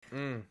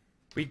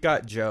We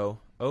got Joe.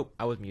 Oh,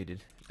 I was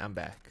muted. I'm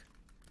back.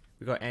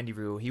 We got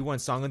Andiroo. He won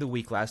Song of the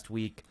Week last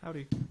week.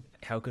 Howdy.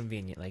 How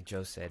convenient, like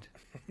Joe said.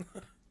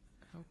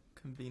 How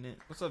convenient.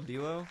 What's up,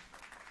 D'Lo?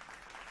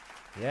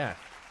 Yeah.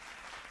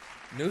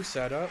 New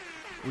setup.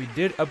 We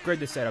did upgrade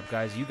the setup,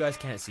 guys. You guys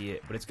can't see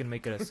it, but it's gonna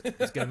make it a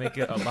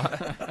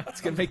lot.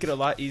 It's gonna make it a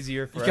lot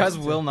easier for You us. guys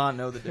will not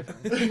know the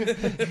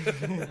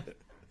difference.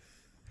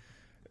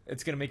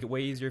 It's gonna make it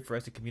way easier for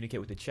us to communicate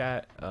with the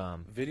chat.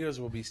 Videos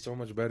will be so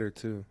much better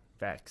too.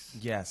 Facts.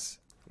 Yes.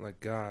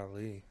 Like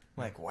golly.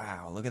 Like,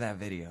 wow, look at that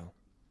video.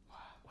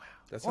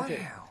 That's Wow. like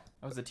it.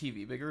 Oh, is the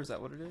TV bigger? Is that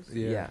what it is?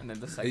 Yeah. And then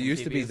the It second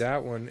used to TV be is...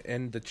 that one,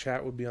 and the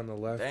chat would be on the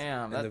left.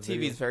 Damn, and that the TV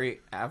video- is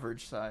very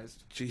average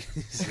sized.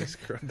 Jesus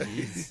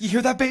Christ. You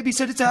hear that, baby?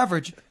 Said it's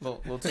average.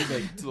 Little too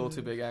big. It's a little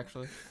too big,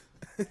 actually.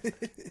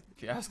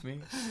 If you ask me.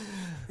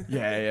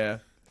 Yeah.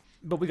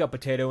 But we got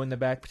Potato in the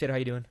back. Potato, how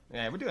you doing?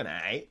 Yeah, we're doing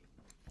alright.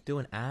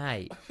 Doing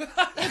aight.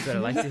 That's what I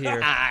like to hear.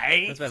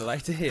 That's what I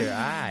like to hear.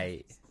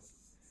 Aight.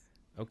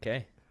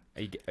 Okay.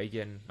 Are you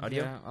getting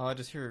audio? Yeah, I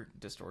just hear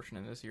distortion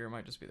in this ear. It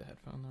might just be the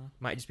headphone, though.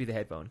 Might just be the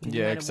headphone. Can Yeah,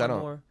 you hand 'cause him I one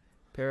don't- more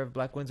pair of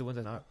black ones, the ones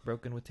that are not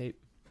broken with tape?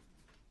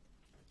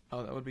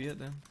 Oh, that would be it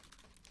then.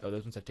 Oh,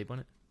 those ones have tape on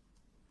it?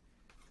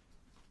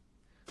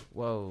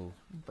 Whoa.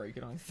 Break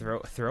it on.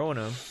 Throwing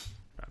them.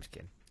 I'm just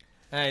kidding.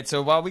 Alright,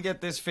 so while we get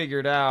this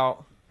figured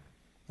out,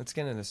 let's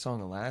get into the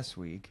song of last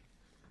week.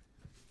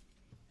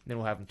 Then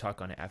we'll have them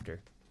talk on it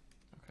after.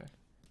 Okay.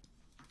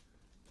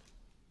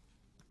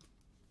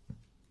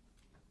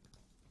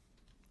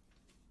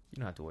 You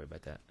don't have to worry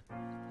about that.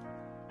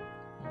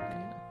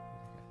 Okay.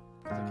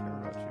 Because I care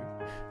about you.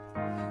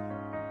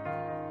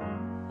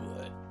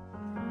 What?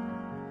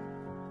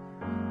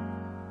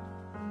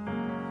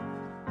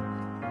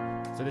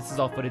 So this is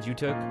all footage you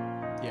took?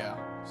 Yeah.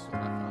 This was my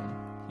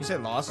phone. You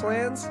said Lost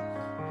Lands?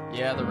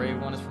 Yeah, the rave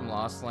one is from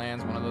Lost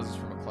Lands. One of those is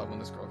from a club when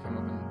this girl came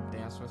up and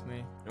danced with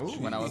me.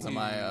 When I was in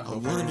my I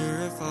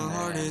wonder if our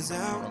heart is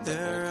out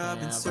there. I've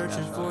been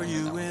searching for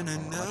you in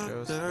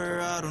another.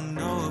 I don't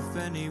know if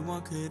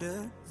anyone could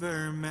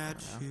ever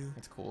match you.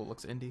 It's cool. It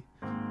looks indie.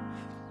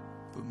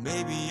 But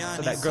maybe I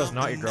So need that girl's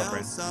not your something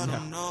girlfriend? else. I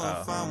don't know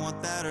if I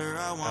want that or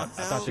I want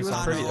I help. thought she was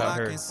I pretty know about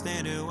I her. can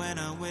stand it when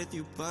I'm with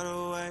you, but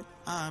oh wait,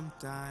 I'm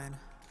dying.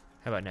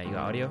 How about now? You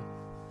got audio?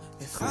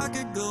 If I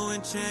could go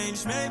and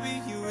change,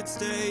 maybe you would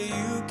stay.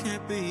 You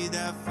can't be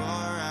that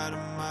far out of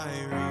my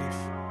reach.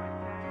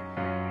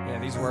 Yeah,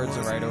 these words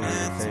are right over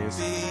your face.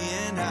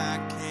 And I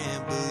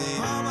can't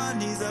believe on my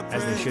knees I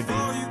As they pray should be.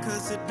 for you,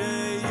 'cause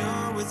today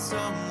you're with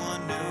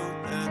someone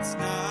new. That's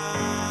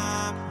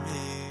not me.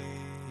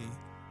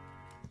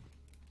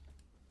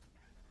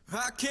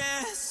 I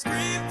can't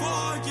scream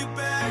for you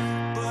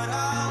back, but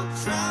I'll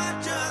try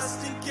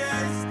just in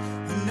case.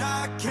 And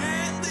I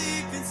can't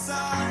leave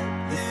inside.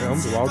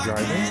 Filmed while If I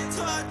driving? can't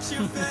touch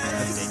your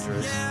face.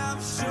 dangerous. Yeah,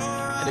 I'm sure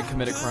I did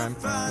commit a crime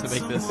to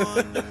make this.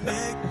 someone to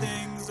make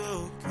things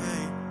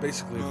okay.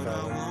 Basically a But I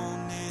felon.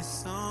 won't need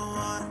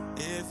someone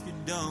if you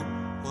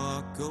don't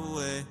walk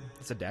away.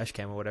 It's a dash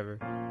cam or whatever.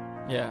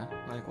 Yeah.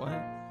 Like what?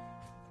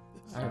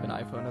 I have an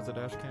iPhone as a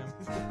dash cam.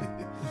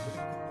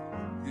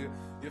 You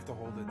have to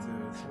hold it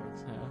too. So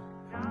Yeah.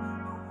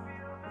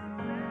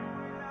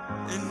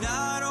 And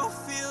I don't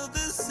feel the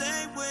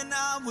same when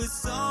I'm with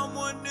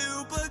someone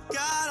new, but God,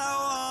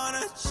 I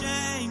wanna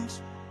change.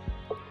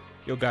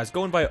 Yo, guys,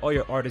 go invite all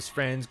your artist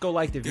friends. Go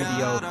like the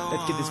video.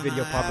 Let's get this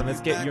video popping.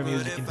 Let's get your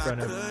music in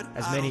front of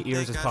as many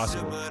ears as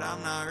possible. But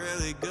I'm not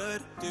really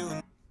good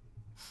doing.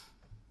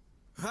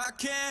 I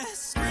can't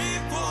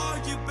scream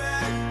for you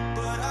back,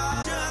 but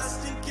I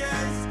just in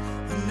case.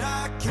 And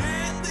I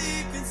can't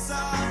leave in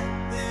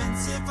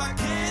silence if I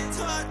can't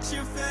touch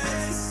your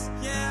face.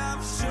 Yeah,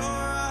 I'm sure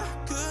I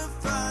could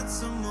find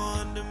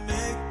someone to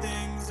make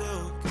things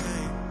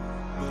okay.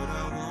 But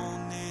I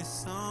won't need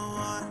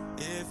someone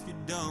if you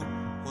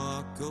don't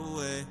walk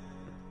away.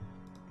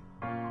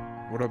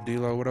 what up,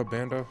 D-Lo? What up,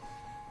 Bando?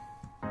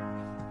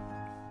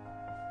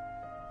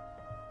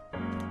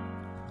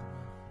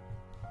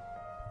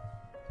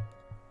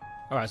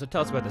 All right, so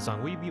tell us about the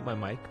song. Will you mute my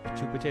mic,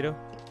 Chew Potato?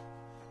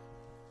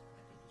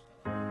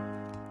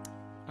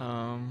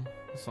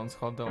 This one's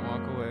called "Don't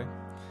Walk Away."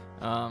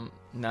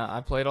 Nah,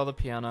 I played all the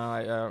piano.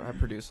 I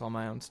produce all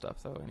my own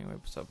stuff though. Anyway,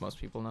 so most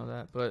people know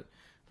that. But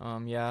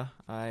yeah,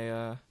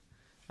 I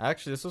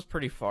actually this was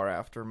pretty far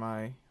after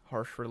my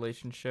harsh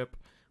relationship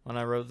when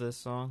I wrote this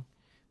song,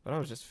 but I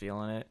was just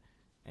feeling it,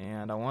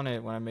 and I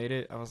wanted when I made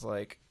it, I was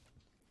like,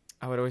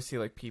 I would always see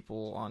like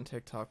people on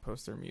TikTok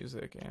post their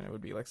music, and it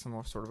would be like some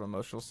more sort of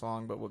emotional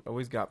song. But what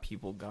always got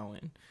people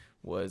going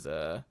was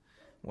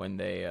when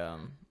they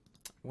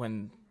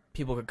when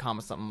people could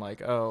comment something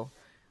like, "Oh,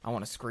 I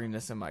want to scream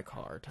this in my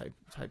car," type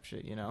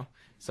shit, you know.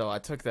 So I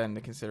took that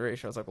into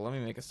consideration. I was like, well, let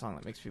me make a song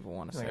that makes people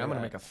want to say. Like, I'm gonna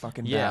that. make a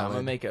fucking Yeah, ballad. I'm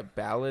gonna make a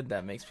ballad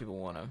that makes people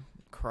want to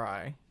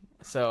cry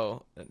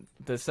So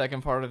the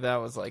second part of that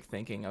was like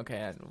thinking,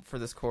 okay, for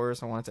this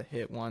chorus, I want it to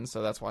hit one,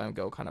 so that's why I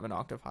go kind of an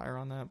octave higher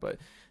on that. But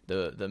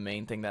the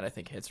main thing that I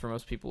think hits for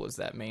most people is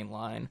that main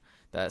line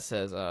that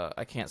says,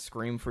 "I can't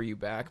scream for you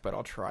back, but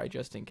I'll try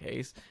just in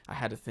case." I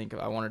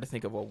wanted to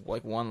think of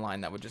one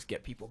line that would just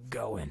get people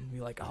going. Be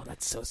like, "Oh,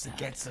 that's so sad."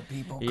 Gets the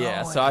people going.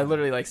 Yeah, so I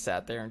literally like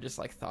sat there and just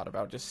like thought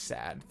about just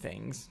sad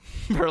things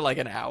for like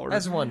an hour.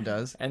 As one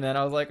does. And then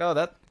I was like, "Oh,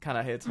 that kind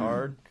of hits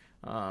hard."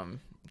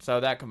 So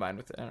that combined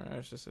with, I don't know,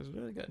 it was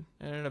really good.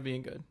 It ended up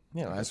being good.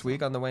 Yeah, last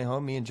week on the way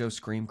home, me and Joe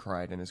scream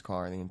cried in his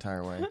car the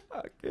entire way.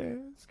 I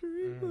can't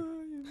scream for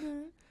you,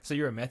 man. So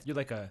you're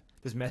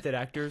there's method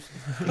actors.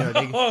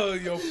 Oh,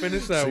 yo,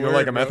 finish that. So you're word,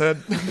 like a bro.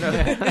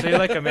 method? So you're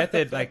like a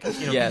method,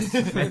 Yes.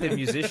 method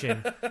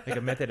musician. Like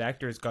a method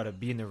actor's got to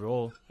be in the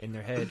role in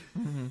their head.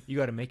 You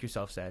got to make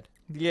yourself sad.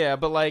 Yeah,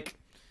 but like,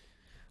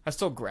 I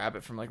still grab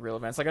it from like real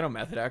events. Like I know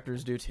method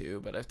actors do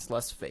too, but it's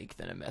less fake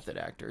than a method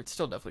actor. It's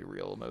still definitely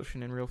real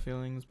emotion and real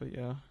feelings. But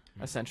yeah,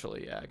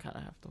 essentially, yeah, I kind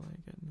of have to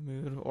like get in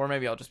the mood, or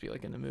maybe I'll just be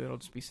like in the mood. I'll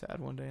just be sad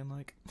one day and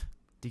like.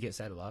 Do you get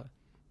sad a lot?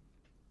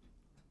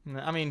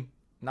 I mean,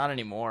 not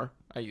anymore.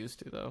 I used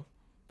to though,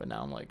 but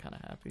now I'm like kind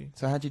of happy.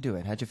 So how'd you do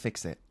it? How'd you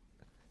fix it?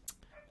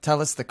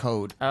 Tell us the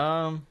code.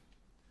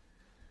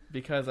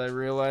 Because I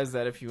realized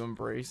that if you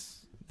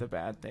embrace the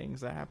bad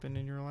things that happen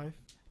in your life,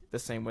 the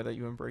same way that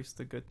you embrace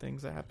the good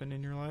things that happen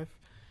in your life,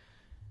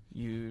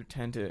 you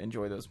tend to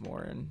enjoy those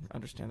more and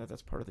understand that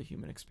that's part of the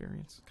human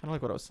experience. Kind of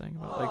like what I was saying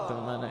about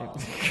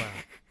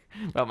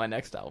about my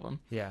next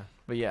album. Yeah.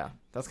 But yeah,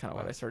 that's kind of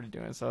what I started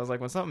doing. So I was like,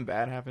 when something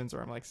bad happens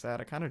or I'm like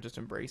sad, I kind of just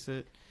embrace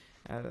it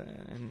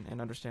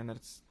and understand that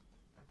it's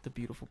the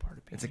beautiful part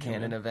of being It's a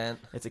canon event.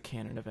 It's a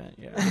canon event,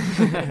 yeah.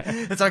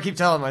 That's what I keep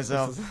telling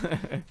myself.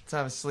 Let's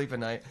have a sleep at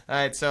night. All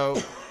right,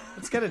 so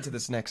let's get into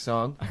this next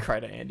song. I cry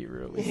to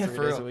Andiroo at least 3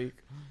 for days real. a week.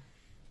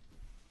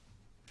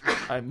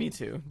 Me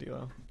too,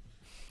 D'Lo.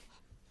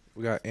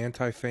 We got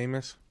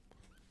Anti-Famous,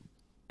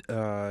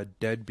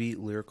 Deadbeat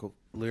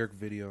lyric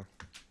video.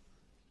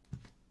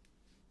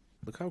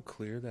 Look how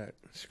clear that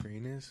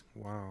screen is.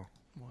 Wow.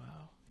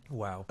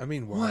 Wow. I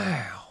mean,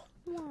 wow.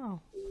 Wow.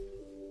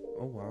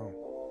 Oh, wow.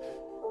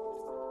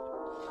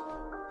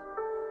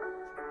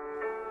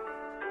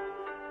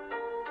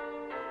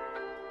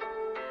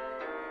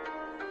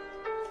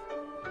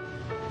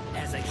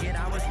 As a kid,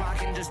 I was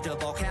rocking just a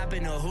ball cap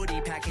and a hoodie,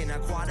 packing a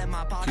quad in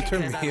my pocket.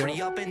 turn Cause I me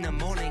free up in the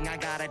morning. I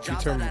got a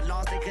job, turn but I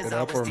lost it cause it I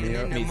up was or me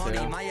stealing up? the Me money.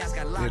 too. My ass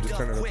got Yeah, locked just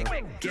turn up it quick.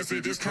 up. Guess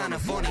it is kinda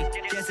funny.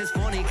 Guess it's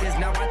funny cause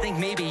now I think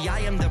maybe I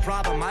am the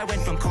problem. I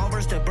went from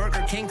Culver's to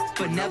Burger King,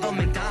 but never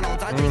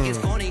McDonald's. I think it's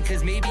funny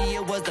cause maybe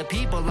it was the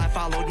people I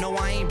followed. No,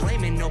 I ain't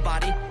blaming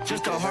nobody,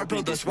 just a hard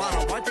pill to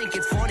swallow. I think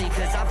it's funny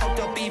cause I fucked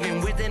up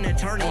even with an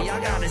attorney. I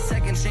got a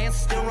second chance,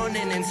 still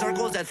running in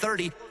circles at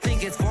 30.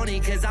 Think it's funny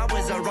cause I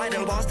was a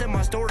writer, lost in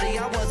my story.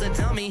 I was a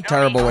dummy.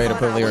 Terrible way to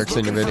put lyrics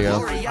in your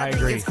video. I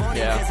agree.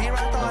 Yeah.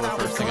 The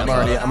first thing I'm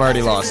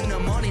already lost.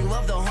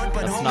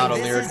 That's not a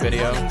lyric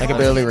video. I can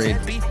barely read.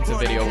 It's a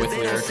video with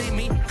lyrics.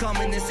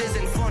 This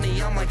isn't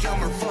funny. I'm like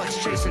Elmer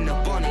Fudd chasing the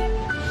bunny.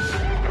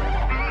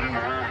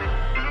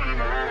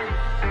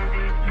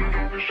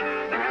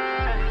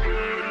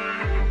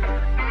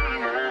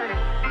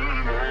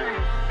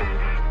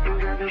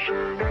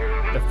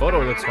 The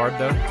photo looks hard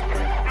though.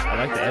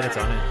 I like the edits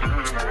on it.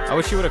 I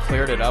wish you would have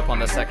cleared it up on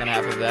the second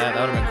half of that.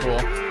 That would have been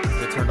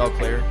cool. It turned all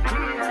clear.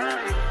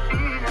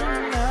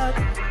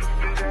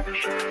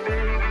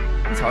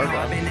 It's hard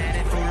I've though. been at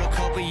it for a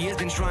couple years,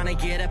 been trying to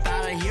get up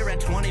out of here. At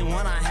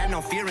 21, I had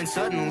no fear, and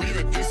suddenly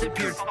it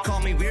disappeared. Call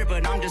me weird,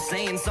 but I'm just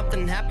saying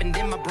something happened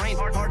in my brain.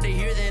 Hard to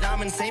hear that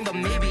I'm insane, but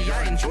maybe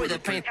I enjoy the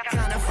pain.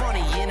 Kinda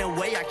funny in a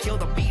way, I kill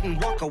the beat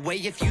and walk away.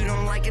 If you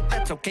don't like it,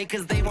 that's okay,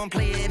 cause they won't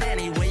play it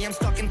anyway. I'm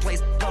stuck in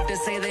place, love to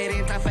say that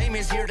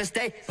Anti-Famous here to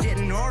stay.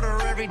 Getting order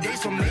every day,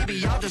 so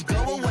maybe I'll just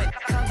go away.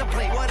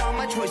 Contemplate what are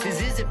my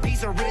choices, is it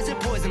peace or is it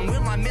poison?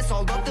 Will I miss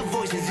all of the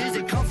voices, is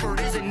it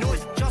comfort, is it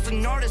noise? Just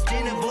an artist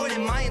in a void,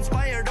 am I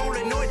inspired or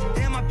annoyed?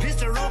 Am I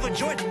pissed or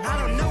overjoyed? I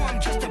don't know, I'm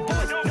just a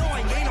boy. No, I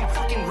ain't, I'm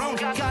fucking grown.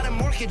 Got a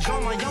mortgage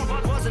on my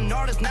own. Was an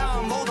artist, now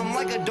I'm old. I'm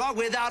like a dog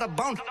without a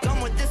bone.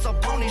 Done with this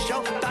old pony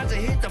show. About to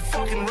hit the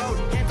fucking road.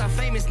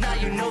 Anti-Famous, now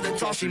you know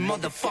that's all she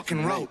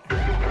motherfucking wrote.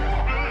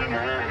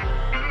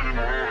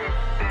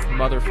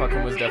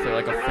 Motherfucking was definitely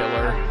like a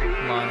filler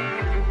line.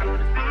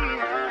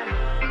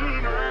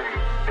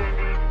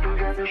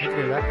 Look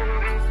at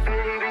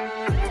that.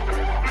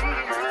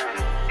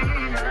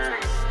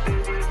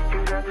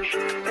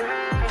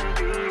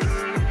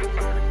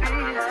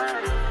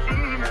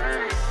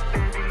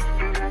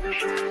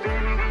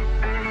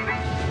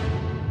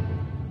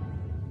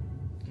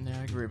 Yeah,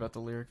 I agree about the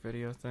lyric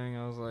video thing.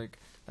 I was like,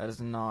 that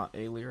is not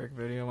a lyric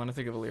video. When I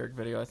think of a lyric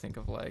video, I think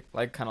of like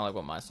kind of like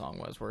what my song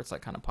was, where it's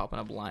like kind of popping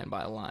up line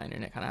by line,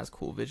 and it kind of has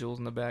cool visuals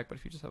in the back. But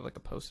if you just have like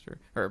a poster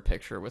or a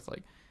picture with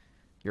like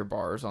your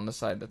bars on the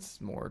side, that's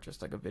more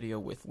just like a video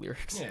with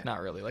lyrics, Yeah.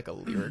 not really like a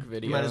lyric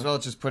video. You might as well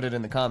just put it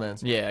in the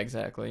comments. Yeah,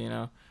 exactly. You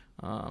know,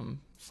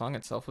 song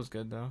itself was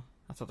good though.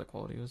 I thought the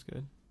quality was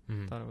good.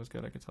 Mhm. Thought it was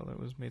good. I could tell that it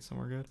was made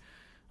somewhere good.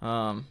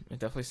 It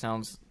definitely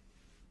sounds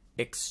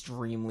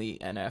extremely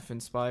NF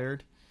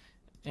inspired,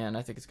 and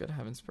I think it's good to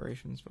have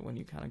inspirations, but when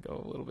you kind of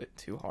go a little bit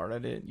too hard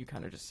at it, you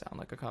kind of just sound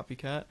like a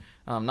copycat.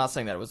 I'm not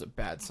saying that it was a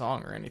bad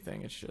song or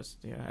anything, it's just,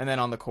 yeah. And then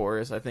on the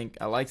chorus, I think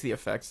I liked the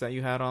effects that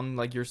you had on,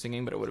 like, your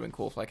singing, but it would have been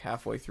cool if, like,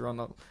 halfway through on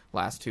the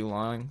last two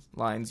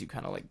lines you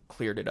kind of, like,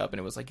 cleared it up and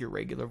it was, like, your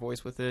regular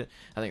voice with it.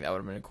 I think that would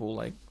have been a cool,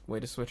 like, way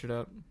to switch it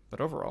up. But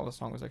overall, the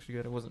song was actually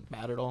good. It wasn't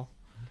bad at all.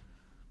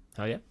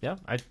 Oh yeah, yeah.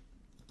 I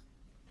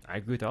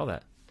agree with all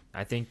that.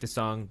 I think the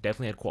song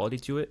definitely had quality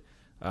to it.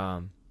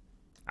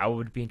 I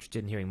would be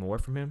interested in hearing more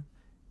from him.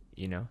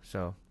 You know,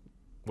 so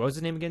what was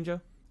his name again,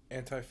 Joe?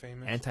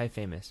 Anti-famous.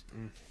 Anti-famous.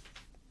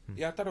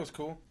 Yeah, I thought it was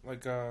cool.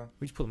 Like, Would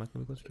you pull the mic a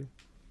little closer to you?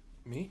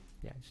 me?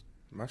 Yeah. Just...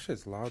 My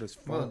shit's loud as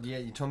fuck. Well, yeah,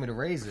 you told me to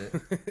raise it.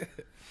 Fuck,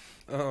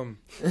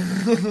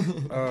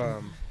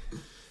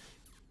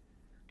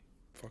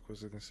 what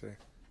was I gonna say?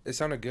 It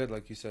sounded good,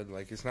 like you said.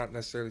 Like, it's not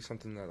necessarily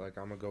something that, like,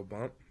 I'm gonna go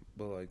bump,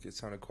 but, like, it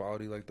sounded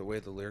quality. Like, the way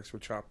the lyrics were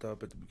chopped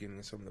up at the beginning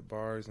of some of the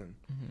bars and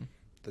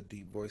the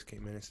deep voice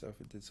came in and stuff,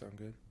 it did sound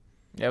good.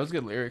 Yeah, it was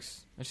good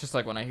lyrics. It's just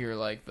like when I hear,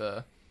 like,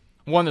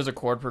 there's a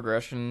chord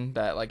progression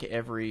that, like,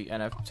 every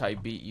NF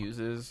type beat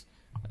uses.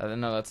 I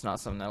know that's not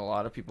something that a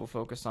lot of people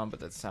focus on,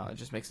 but it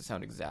just makes it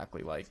sound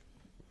exactly like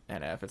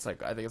NF. It's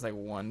like, I think it's like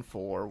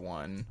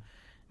 1-4-1,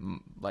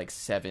 like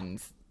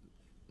 7th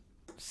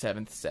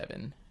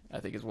 7, I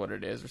think is what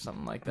it is, or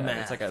something like that.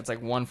 Math. It's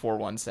like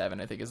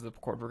 1-4-1-7, I think is the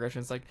chord progression.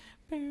 It's like,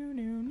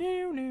 and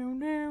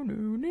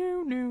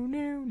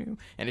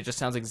it just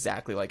sounds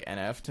exactly like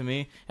NF to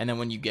me. And then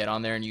when you get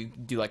on there and you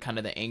do like kind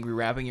of the angry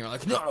rapping, you're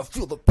like, no, I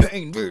feel the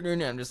pain.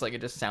 I'm just like,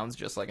 it just sounds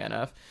just like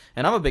NF.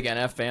 And I'm a big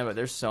NF fan, but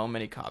there's so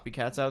many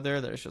copycats out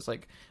there that it's just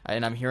like,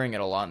 and I'm hearing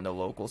it a lot in the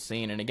local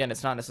scene. And again,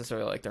 it's not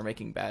necessarily like they're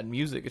making bad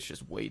music. It's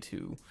just way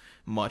too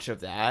much of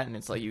that. And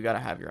it's like, you got to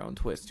have your own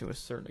twist to a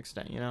certain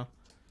extent, you know?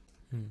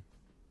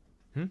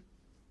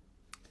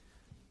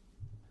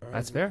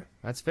 That's fair.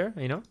 That's fair.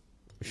 You know,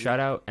 shout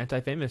out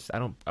Anti-Famous. I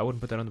wouldn't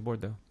put that on the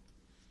board though.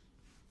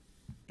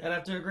 I'd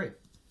have to agree.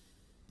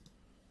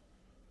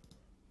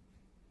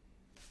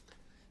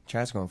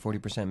 Chat's going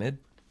 40% mid.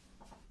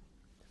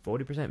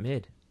 40%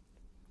 mid.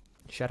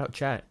 Shout out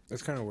chat.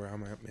 That's kind of where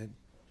I'm at, mid.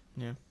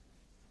 Yeah.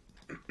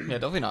 Yeah,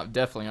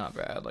 definitely not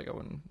bad. Like, I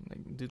wouldn't,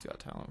 like, dude's got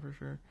talent for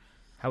sure.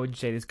 How would you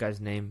say this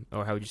guy's name,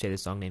 or how would you say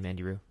this song name,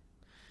 Andiroo?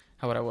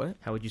 How would I what?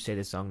 How would you say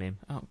this song name?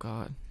 Oh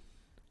God.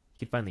 You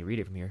could finally read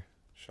it from here.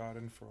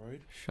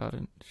 Schadenfreude.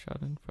 Schaden.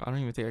 I don't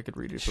even think I could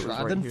read it if it was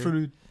right here.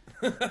 Schadenfreude.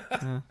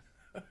 Yeah.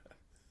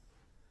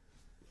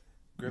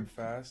 Grip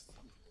Fast.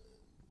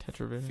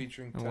 Tetravid.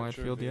 Featuring and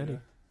Widefield Yeti.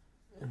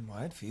 And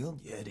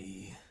Widefield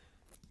Yeti.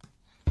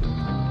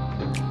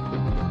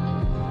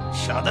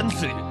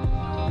 Schadenfreude.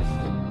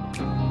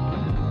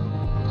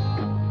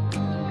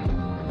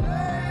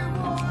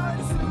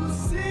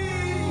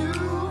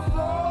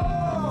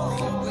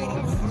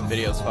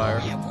 Video's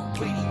fire.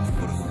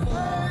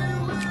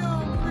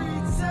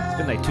 It's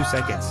been like 2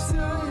 seconds.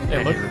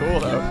 It looked cool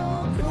though.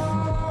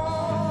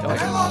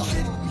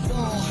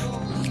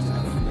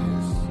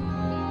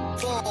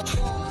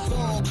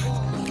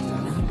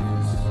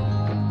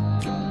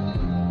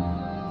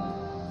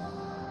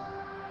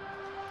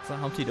 Is that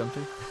Humpty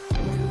Dumpty?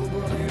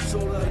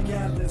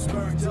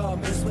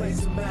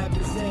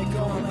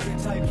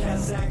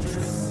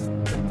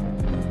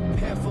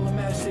 Handful of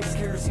matchsticks,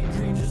 kerosene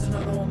dreams. Just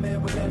another old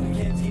man with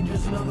empty canteen.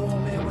 Just another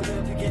old man with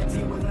empty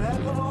canteen. With an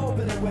alcohol,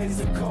 but in ways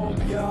of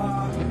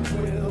copia.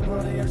 Weight of the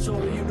world on your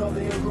shoulder, you know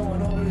that you're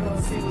growing older.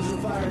 Don't see what's your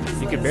fire.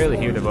 You can barely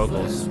hear the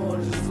vocals,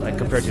 like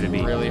compared to the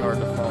beat. Really hard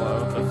to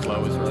follow. The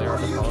flow is really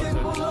hard to follow too.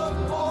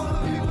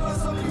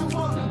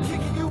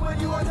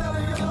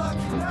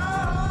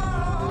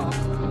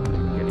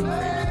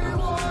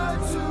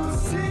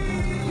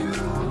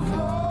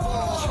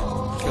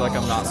 I feel like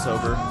I'm not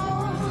sober.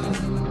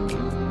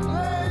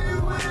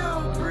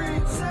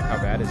 How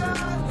bad is it?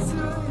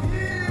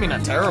 I mean,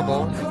 not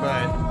terrible,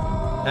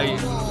 but No, you.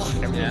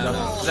 Yeah,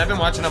 because I've been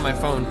watching on my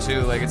phone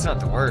too. Like, it's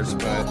not the worst,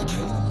 but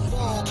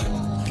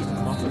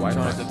Why I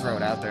not? wanted to throw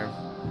it out there.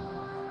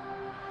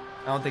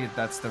 I don't think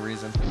that's the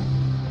reason.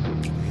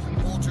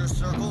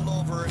 Circle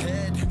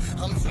overhead.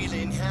 I'm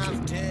feeling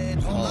half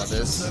dead. All of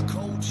this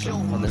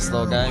on this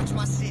little guy.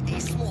 My city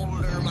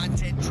smaller, my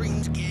dead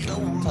dreams get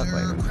older. Talk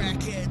later.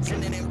 Crackheads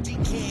and an empty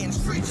can.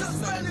 Streets are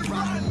smelling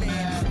rotten,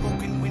 man.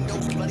 Broken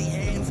windows, bloody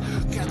hands.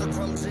 Gather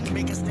crumbs and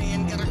make a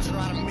stand. Gotta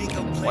try to make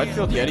a plan.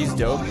 Whitefield Yeti's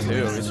dope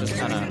too. It's just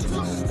kind of,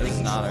 it's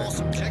not a,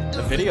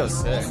 the video's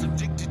sick.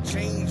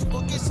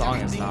 The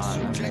song is not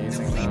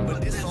amazing though.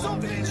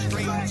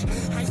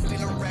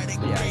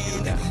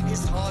 Yeah,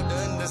 it's hard to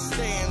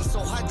understand, so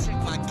I check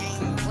my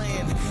game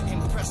plan.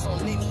 Impress on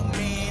any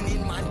man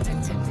in my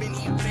dented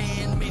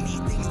minivan. Many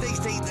things they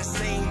stay the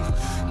same.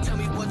 Tell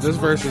me what This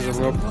verse is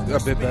a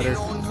bit better.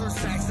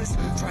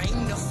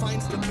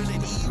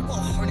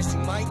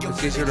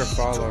 It's easier to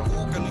follow.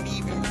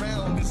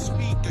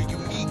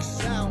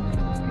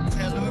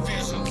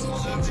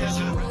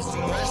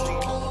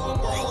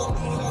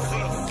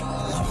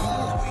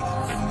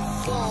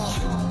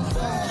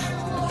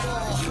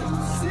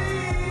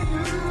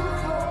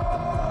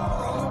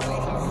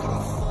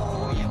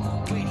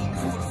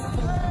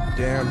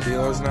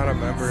 D'Lo's not a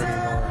member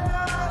anymore.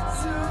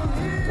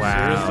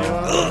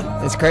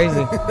 Wow. It's crazy.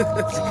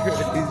 It's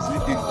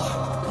crazy.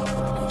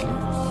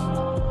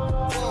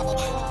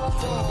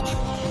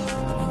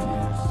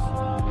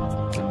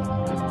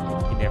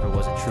 He never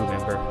was a true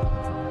member.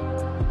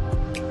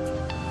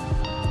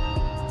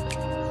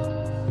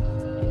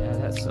 Yeah,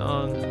 that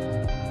song.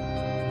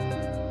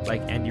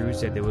 Like Andiroo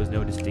said, there was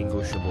no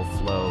distinguishable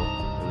flow.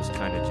 It was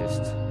kind of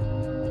just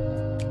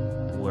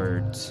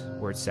word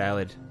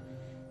salad.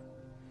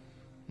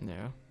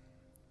 Yeah.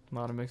 A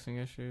lot of mixing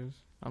issues.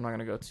 I'm not going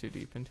to go too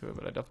deep into it,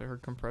 but I definitely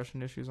heard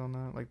compression issues on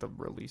that. Like the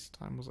release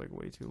time was like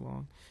way too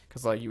long.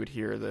 Cause like you would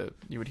hear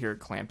it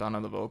clamped on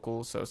the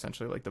vocals. So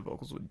essentially like the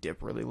vocals would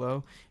dip really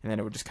low and then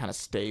it would just kind of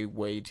stay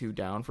way too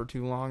down for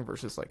too long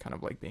versus like kind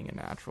of like being a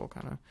natural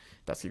kind of,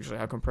 that's usually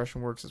how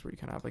compression works, is where you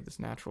kind of have like this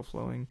natural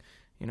flowing,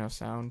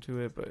 sound to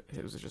it. But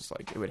it was just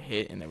like, it would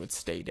hit and it would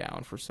stay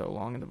down for so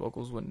long and the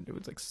vocals wouldn't, it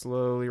would like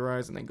slowly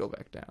rise and then go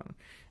back down.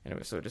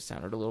 And so it just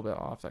sounded a little bit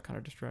off. That kind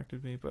of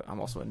distracted me, but I'm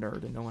also a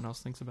nerd and no one else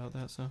thinks about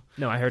that. So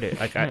No, I heard it.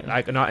 Like I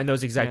not in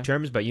those exact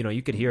terms, but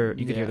you could hear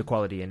hear the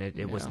quality, and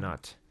it was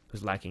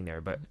lacking there.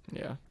 But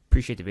yeah,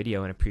 appreciate the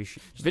video and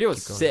appreciate the video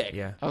was sick.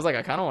 Yeah, I was like,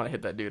 I kind of want to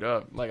hit that dude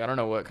up. Like I don't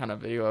know what kind of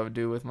video I would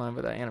do with mine,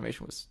 but that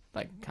animation was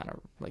like kind of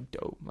like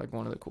dope. Like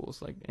one of the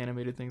coolest like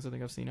animated things I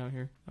think I've seen out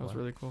here. That was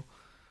really cool.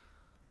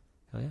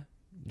 Hell yeah,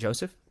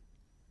 Joseph.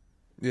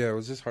 Yeah, it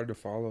was just hard to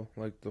follow.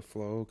 Like the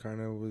flow kind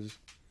of was,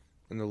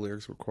 and the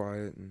lyrics were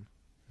quiet and.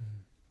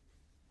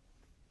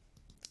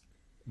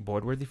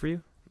 Board worthy for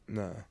you?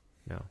 No.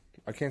 No.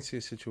 I can't see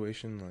a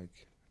situation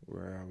like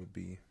where I would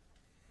be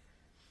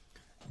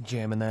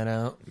jamming that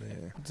out.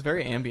 Yeah. It's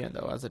very ambient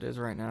though, as it is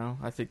right now.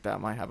 I think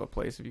that might have a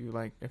place if you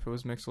like, if it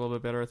was mixed a little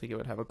bit better. I think it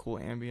would have a cool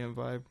ambient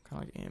vibe, kind of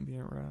like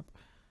ambient rap.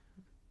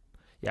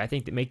 Yeah, I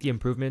think that make the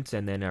improvements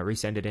and then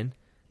resend it in,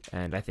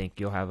 and I think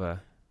you have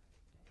a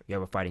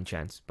fighting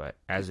chance. But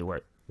as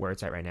where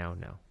it's at right now,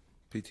 no.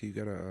 PT, you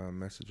got a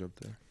message up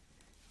there.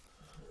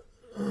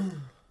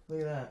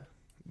 Look at that.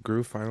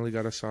 Groove finally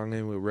got a song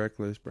in with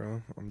Reckless,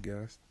 bro. I'm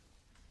gassed.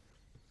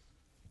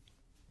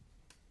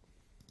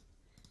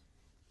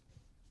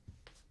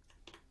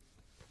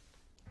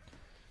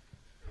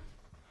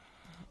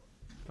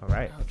 All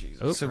right. Oh, Jesus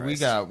Oh. So we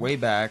Christ. got Way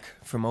Back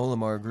from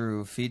Olimar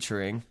Groove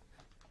featuring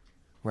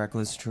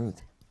Reckless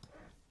Truth.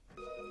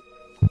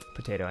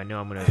 Potato, I know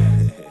I'm gonna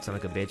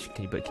sound like a bitch.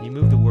 Can you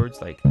move the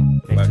words like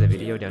next to the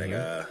video down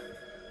here?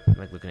 I'm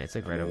like looking at it's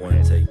like right over my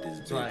head. Take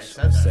this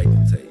bitch.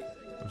 Second take.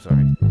 I'm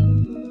sorry.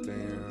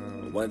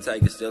 Damn. One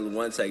take is still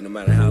one take, no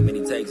matter how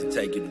many takes it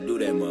take you to do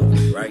that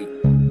motherfucker, right?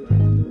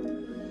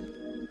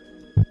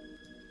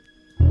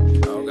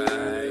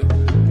 Okay.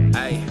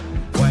 Hey,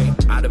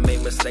 wait, I done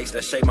made mistakes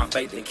that shaped my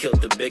faith and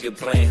killed the bigger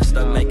plan.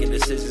 Stuck making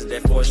decisions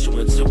that force you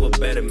into a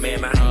better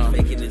man. I ain't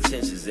faking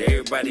intentions.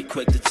 Everybody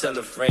quick to tell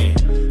a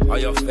friend all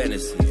your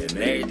fantasies and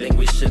everything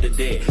we shoulda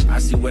did. I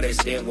see where they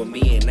stand with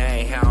me and that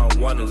ain't how I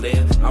wanna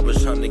live. I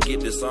was trying to get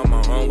this on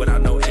my own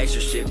without no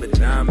extra shit, but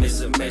now I'm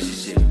missing measure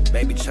shit.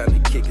 Baby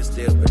trying to kick it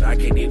still, but I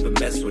can't even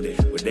mess with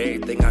it. With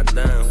everything I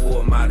done, who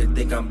am I to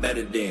think I'm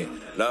better than?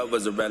 Love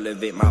was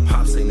irrelevant, my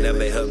pops ain't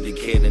never helped a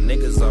kid. And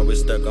niggas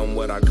always stuck on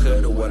what I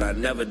could or what I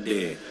never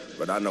did.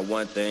 But I know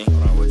one thing,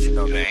 what you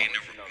know, man,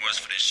 was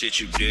for the shit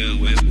you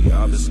deal with. We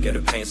all been scared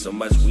of pain so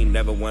much we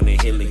never wanna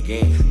heal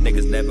again.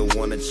 Niggas never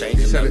wanna change.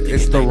 He said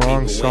it's the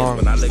wrong song.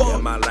 When I look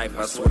at my life,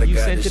 I swear to You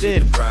God, sent this it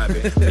shit in.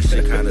 private. This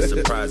shit kinda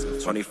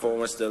surprising. 24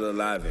 and still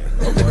alive.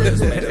 The world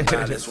is made of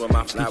violence. When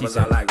my flowers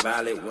are like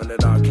violet. When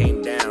it all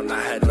came down,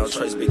 I had no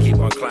choice but keep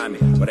on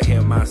climbing. When I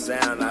hear my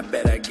sound, I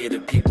bet I get the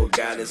people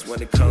guidance.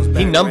 When it comes back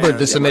He numbered around,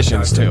 the yeah,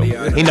 submissions my too.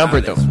 thoughts could be He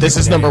numbered them. This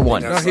is number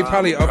one. No, he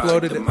probably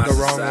uploaded the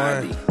wrong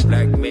one.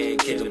 Black men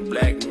killing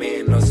black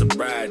men, no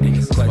sobriety.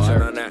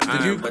 Clutching on that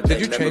iron, but Did they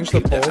you never change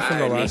the keep poll from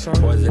the irony. last song?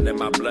 Poison in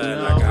my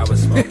blood like I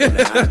was smoking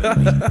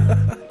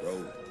the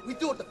We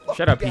do what the fuck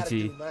Shout we out gotta PT.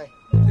 do, man.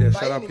 Yeah, By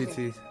shout out any PT.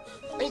 means.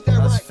 Ain't that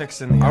I was right?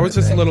 fixing the. I was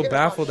just a Take little care of my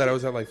baffled that I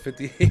was at like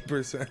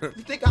 58%.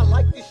 You think I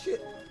like this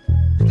shit?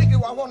 You think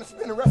I want to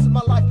spend the rest of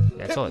my life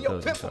that's all pimping it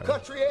your goes, I'm pimping sorry.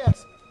 country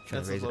ass?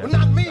 Trying to raise it But up.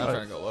 not me. I'm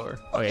trying to go lower.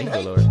 Oh yeah, you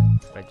can go Fucking lower.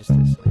 Like just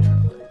this.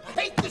 I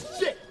hate this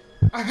shit.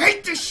 I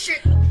hate this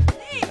shit.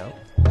 No.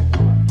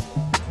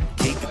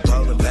 Keep it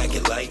pulling back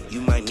at light,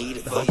 you might need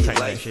it for whole your time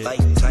life. shit. Like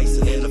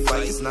Tyson in the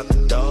fight, it's not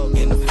the dog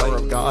in the fight. Power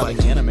of God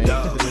in anime.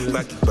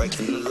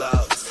 Breaking the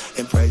laws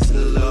and praising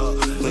the law.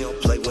 We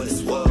don't play when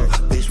it's war.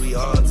 Bitch, we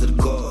all to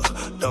the core.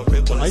 Don't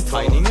rip when Am I it's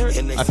tightening war. it?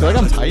 And they I feel like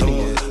I'm slide tightening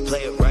the door. it. Play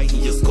it right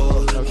and you score.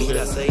 Oh, He shit.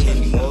 not say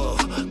anymore.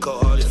 Go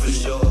hard for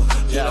sure.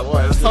 Yeah, it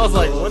was. I was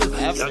like, what is Y'all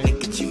happening? can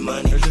get your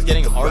money. It's just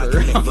getting harder.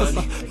 Rockin' and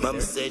funny.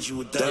 Mama said you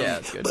were dummy, Yeah,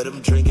 it's good. but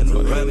I'm drinking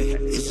the rummy.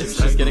 It's It's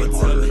just getting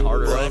harder and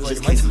harder. Boy, I I was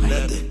just like, can't am I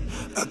do tightening?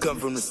 nothing. I come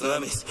from the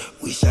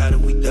slummies. We shot it,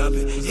 we dump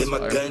it. Hit my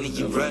fire. gun and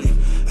you running.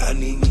 I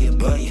need me a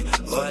bunion,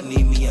 or I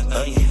need me an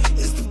onion.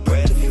 It's the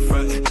bread if you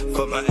frontin'.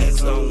 For my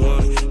ex don't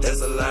want it.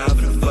 That's a lie, but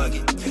fuck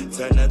it.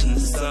 Turn nothing to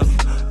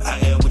something. I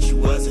am what you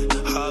wasn't.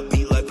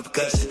 Heartbeat like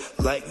percussion.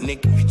 Like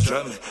Nick if you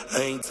drumming.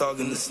 I ain't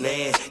talking to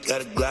snare.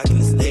 Got a Glock in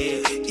the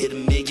stead. Get a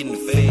mig in the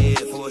fed.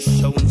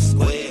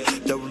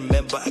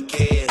 but I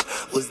cared.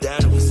 Was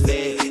down, it was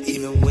fair,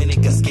 even when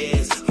it got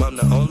scared. Mom,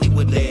 the only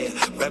one there.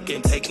 Rap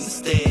game taking the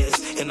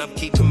stairs, and I'm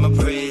keeping my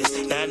prayers.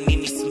 Now I need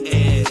me some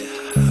air.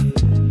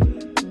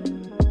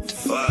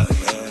 Fuck,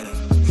 man.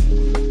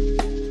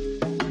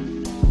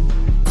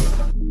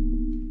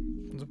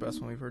 It's the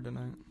best one we've heard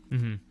tonight.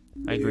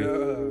 I agree.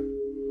 Yeah.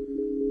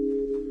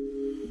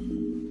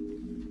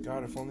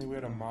 God, if only we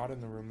had a mod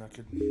in the room that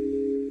could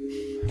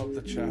help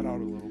the chat out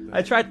a little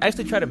bit. I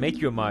actually tried to make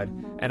you a mod,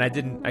 and I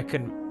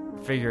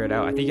couldn't figure it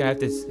out. I think I have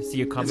to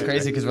see a comment. It's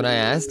crazy because when I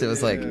asked, it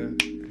was like,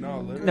 No,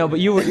 literally. No, but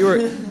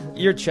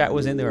your chat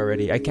was in there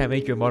already. I can't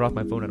make you a mod off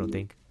my phone. I don't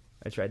think.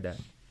 I tried that.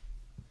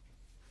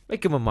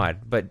 Make him a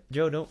mod, but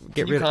Joe, don't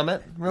get can you rid of.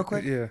 comment real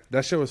quick? Yeah,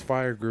 that shit was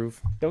fire, Groove.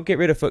 Don't get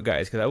rid of Foot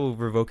Guys, because I will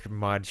revoke your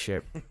mod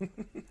ship.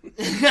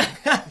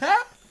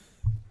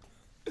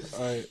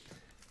 Alright.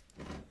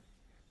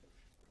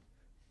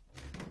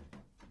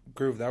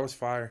 Groove, that was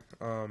fire.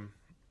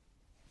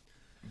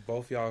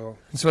 Both y'all,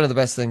 It's one of the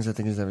best things I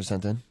think he's ever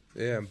sent in.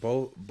 yeah,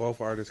 both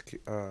artists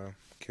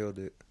killed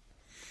it.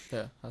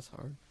 Yeah, that's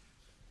hard.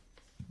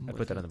 I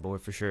put that on the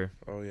board for sure.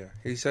 Oh yeah,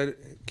 he said.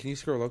 Can you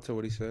scroll up to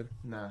what he said?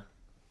 Nah.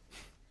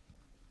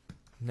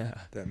 Nah.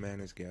 That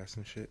man is gas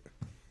and shit.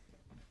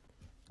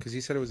 Because he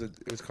said it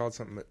was called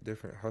something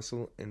different.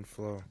 Hustle and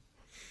Flow.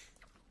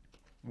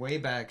 Way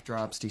back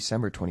drops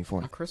December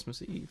 24th. On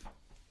Christmas Eve.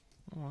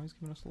 Oh, he's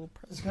giving us a little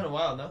present. It's kind of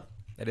wild, no?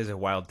 That is a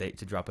wild date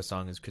to drop a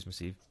song as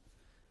Christmas Eve.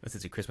 Unless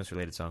it's a Christmas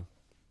related song.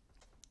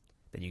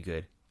 Then you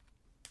good.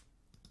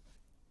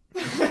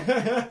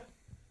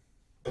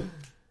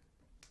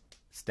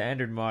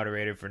 Standard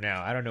moderator for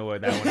now. I don't know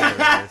what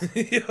that one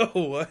is. Yo,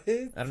 what?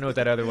 I don't know what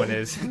that other one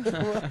is.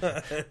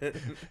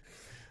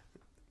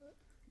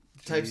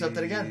 Type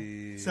something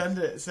again. Jeez.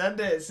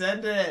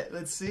 Send it.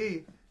 Let's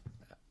see.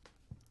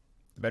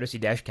 Better see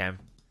dash cam.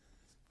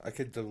 I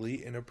could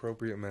delete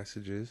inappropriate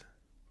messages,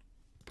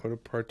 put a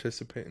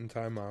participant in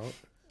timeout,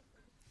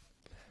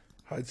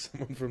 hide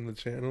someone from the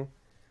channel,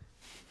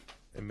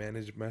 and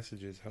manage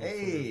messages. Help from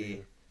Hey.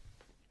 review.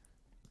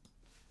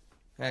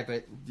 Alright,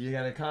 but you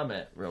gotta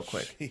comment real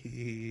quick.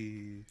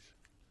 Jeez.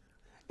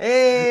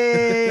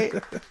 Hey!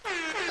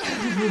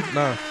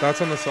 No, thoughts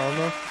on the song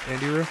though,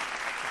 Andiroo?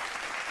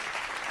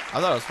 I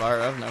thought it was fire.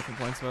 I have no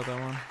complaints about that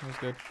one. It was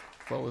good.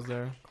 Flow was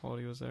there.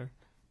 Quality was there.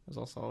 It was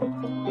all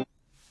solid.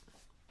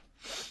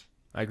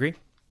 I agree.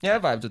 Yeah, I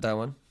vibed with that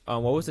one.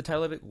 What was the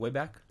title of it? Way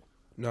back?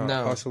 No,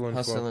 Hustle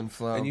and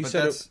Flow. And you But said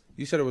that's-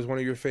 you said it was one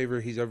of your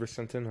favorite he's ever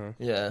sent in, huh?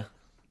 Yeah.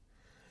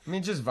 I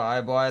mean, just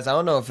vibe-wise, I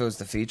don't know if it was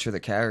the feature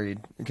that carried,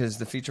 because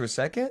the feature was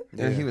second,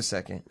 or Yeah. he was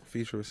second.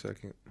 Feature was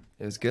second.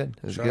 It was good.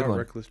 It was Shout a good out one.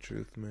 Reckless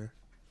Truth, man.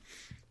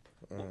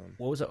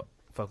 What was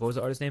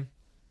the artist name?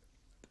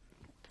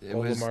 It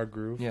was, Olamar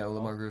Groove. yeah,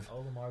 Olamar Groove.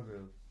 Olamar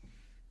Groove.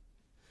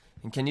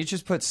 And can you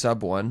just put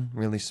sub 1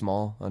 really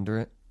small under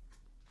it?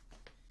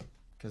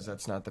 Because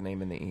that's not the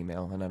name in the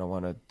email, and I don't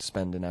want to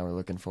spend an hour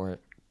looking for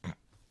it.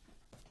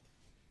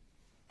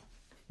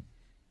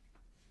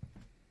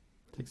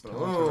 Takes talent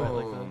to write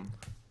like that. Boom.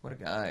 What a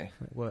guy.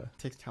 What?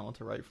 Takes talent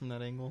to write from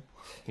that angle.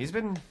 He's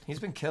been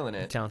killing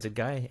it. Talented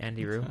guy,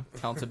 Andiroo.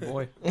 Talented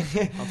boy.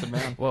 Talented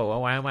man. Whoa,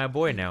 why am I a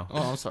boy now?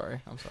 Oh, I'm sorry.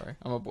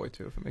 I'm a boy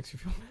too. If it makes you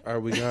feel. All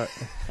right, we got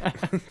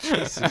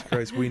Jesus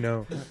Christ. We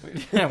know.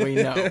 Yeah, we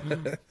know.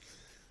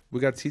 We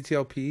got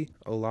TTLP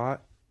a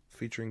lot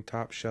featuring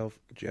Top Shelf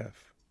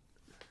Jeff.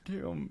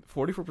 Damn,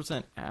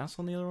 44% ass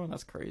on the other one.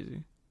 That's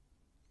crazy.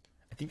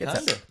 I think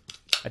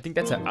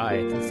that's an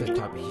I. That's the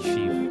top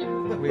sheaf.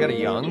 We got a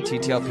young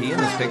TTLP in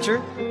this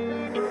picture.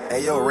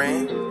 Hey, yo,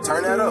 Rain,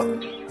 turn that up.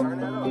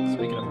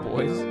 Speaking of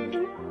boys,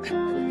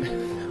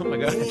 Oh my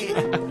god.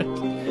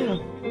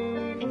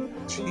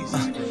 Jesus.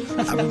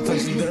 I've been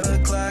pushing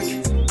the clock.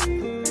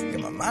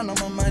 Got my mind on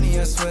my money,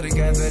 I swear to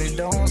God that it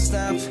don't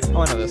stop.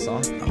 oh, I know this song.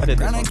 I did this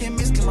Grind, I one. can't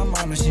miss 'cause my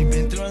mama, she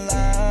been through a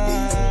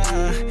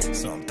lot.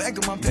 So I'm back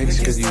on my Thanks,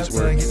 'cause you use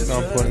words. No,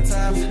 I'm playing.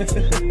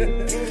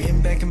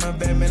 Getting back in my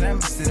bed, man, I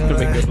missed it a Could have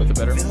been lot. good with it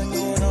better. Feeling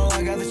going on,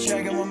 I got the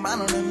track, got my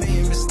mind on a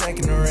million, been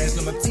stacking the rest.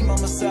 Know my team on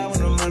my side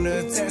when I'm under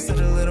attack, so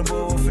the little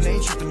boy wolf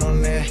ain't tripping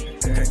on that.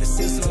 Crack the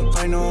seal, so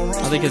I know I'm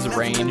wrong. I think his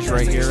range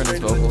right here and his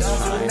vocals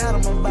shine. Out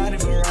of my body,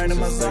 but right in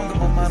my zone, got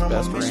my mind on my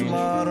best mission, range. my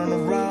heart on the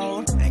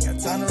road. Ain't got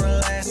time to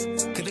relax.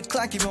 Could the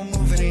clock keep on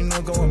moving, ain't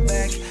no going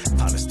back.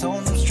 Partners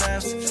towing them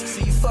straps.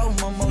 See you fall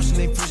with my motion,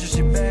 they push your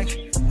shit back.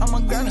 I'm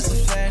on grind, it's a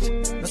fact.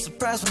 No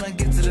surprise when I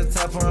get to the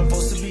top where I'm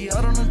supposed to be.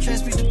 Out on the track,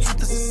 speak the truth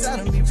that's inside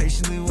of me.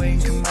 Patiently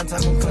waiting, come my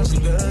time, I'm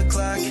punching the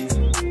clock.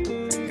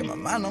 Got my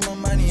mind on my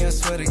money, I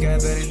swear to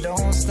God that it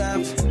don't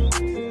stop.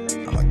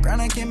 I'm a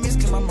grind, I can't miss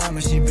 'cause my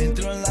mama, she been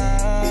through a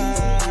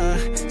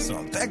lot. So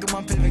I'm back on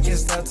my pivot, can't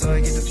stop till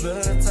I get to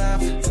the top.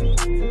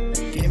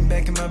 Getting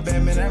back in my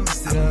bed, man, I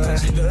missed it, I'm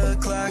punching the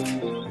clock.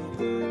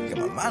 Got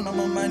my mind on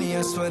my money,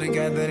 I swear to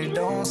God that it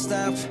don't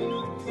stop.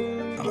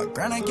 I'm a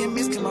grind, I can't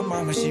miss 'cause my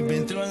mama, she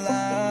been through a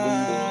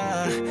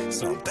lot.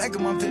 So I'm back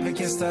on my pivot,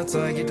 can't stop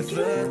till I get to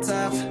the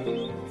top.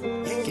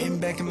 Getting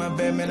back in my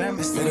bed, man, I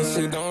missed it.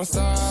 Shit don't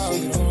stop.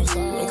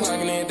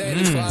 clocking every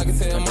day, so I can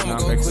tell mama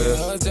go quit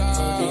her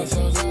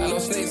job. I know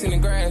snakes in the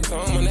grass, so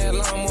I'm on that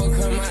lawnmower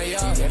come out,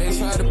 y'all. Yeah, they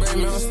try to break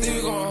me, I'm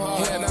still going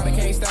hard. Yeah, now they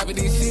can't stop it,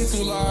 these shit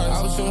too large.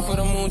 I was shooting for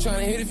the moon,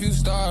 trying to hit a few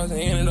stars, and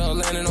ended up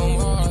landing on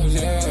Mars,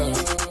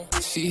 yeah.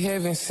 She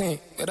heaven sent,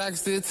 but I can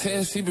still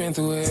tell she been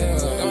through hell.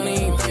 Don't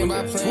even think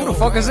about playing. Who the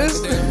fuck is this?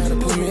 They had to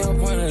put me up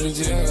under the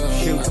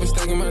jail. I been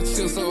stacking my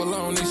chips so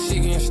long, this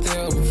shit getting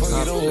stale. Before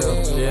you don't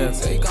well. Yeah.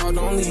 Take off,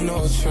 don't leave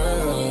no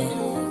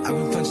trail. I've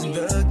been punching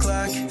the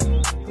clock.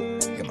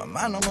 Got my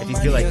mind on my If you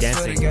feel like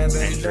dancing,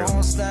 Andrew,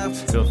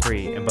 feel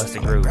free and bust a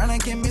groove.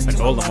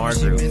 An old Lamar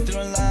groove.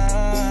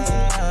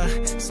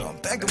 So I'm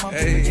back on my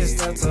feet against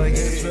that till I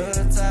get to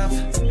the top.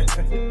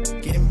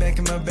 Getting back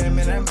in my bed,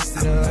 man, I missed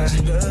it all.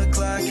 Punching the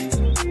clock.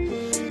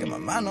 Got my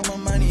mind on my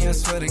money, I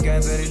swear to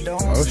God that it don't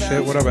stop. Oh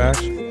shit, what up,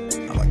 Ash?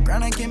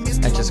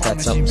 I just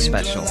got something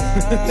special.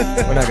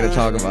 We're not gonna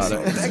talk about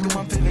it. Back on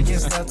my feet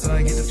against that till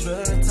I get to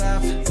the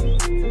top.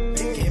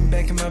 Getting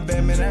back in my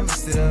bed, man, I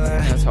missed it all.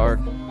 That's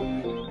hard.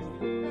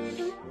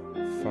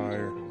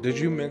 Fire. Did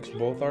you mix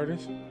both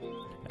artists?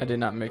 I did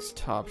not mix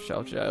Top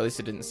Shelf yet. At least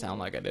it didn't sound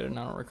like I did, and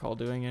I don't recall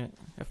doing it.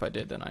 If I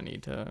did, then I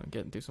need to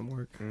get and do some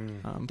work.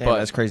 Damn, But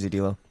that's crazy,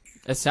 D-Lo.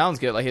 it sounds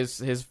good. Like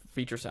his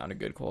feature sounded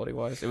good quality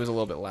wise. It was a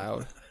little bit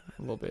loud,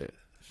 a little bit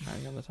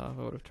shiny on the top.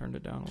 I would have turned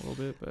it down a little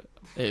bit, but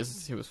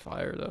he was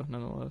fire though.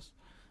 Nonetheless,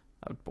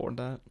 I would board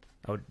that.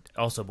 I would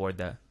also board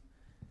that.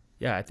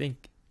 Yeah, I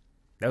think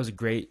that was a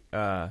great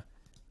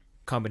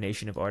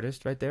combination of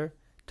artists right there.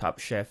 Top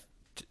Chef.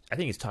 I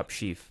think it's Top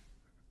Sheaf.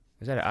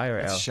 Is that an I or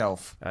It's L?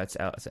 Shelf. It's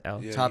L. It's an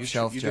L. Yeah, Top you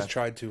shelf, You Jeff. just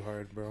tried too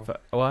hard, bro.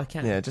 Well, I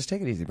can't. Yeah, just take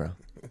it easy, bro.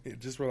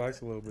 Just relax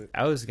a little bit.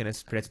 I was gonna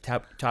pronounce it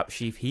Top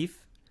Sheaf Heath.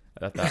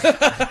 I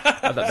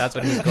thought that's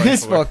what he was going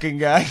This for. fucking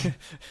guy.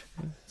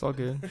 It's all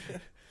good.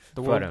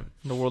 The But, world,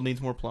 the world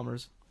needs more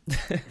plumbers.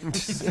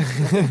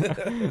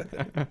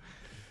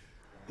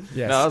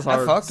 Yes. No, that was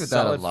hard. I fucked with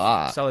that a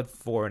lot. Solid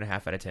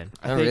 4.5 out of 10.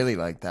 I think- really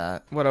like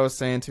that. What I was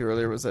saying too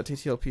earlier was that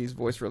TTLP's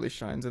voice really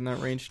shines in that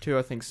range too.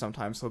 I think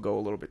sometimes he'll go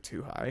a little bit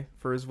too high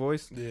for his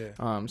voice. Yeah.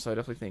 So I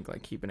definitely think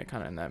like keeping it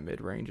kind of in that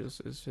mid range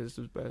is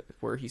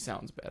where he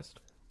sounds best.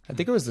 I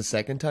think it was the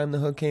second time the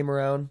hook came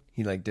around.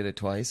 He like did it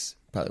twice.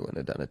 Probably wouldn't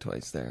have done it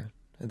twice there.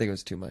 I think it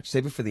was too much.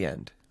 Save it for the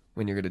end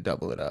when you're gonna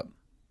double it up.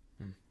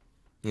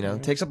 You know,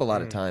 it takes up a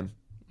lot of time.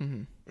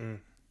 Mm-hmm.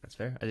 That's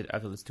fair. I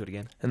have to listen to it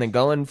again. And then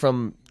going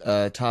from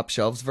Top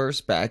Shelf's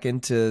verse back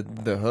into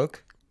the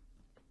hook,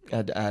 I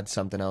had to add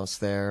something else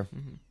there.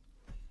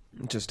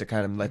 Just to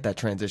kind of let that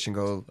transition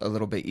go a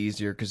little bit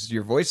easier, because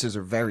your voices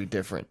are very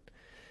different.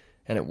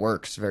 And it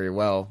works very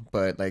well.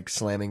 But like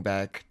slamming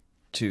back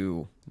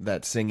to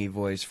that singy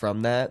voice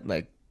from that,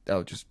 like,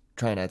 just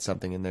try and add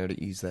something in there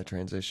to ease that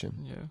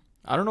transition. Yeah,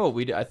 I don't know what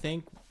we did. I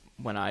think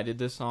when I did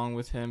this song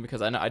with him,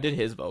 because I know I did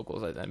his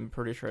vocals. I'm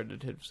pretty sure I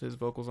did his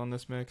vocals on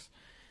this mix.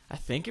 I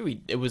think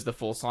it was the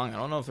full song. I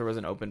don't know if there was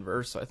an open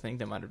verse, so I think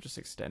they might have just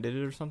extended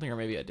it or something, or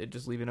maybe I did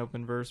just leave an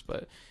open verse,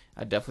 but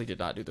I definitely did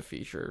not do the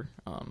feature,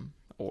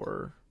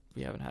 or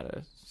we haven't had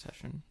a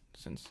session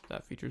since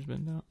that feature's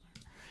been out.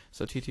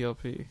 So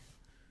TTLP,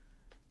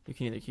 you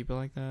can either keep it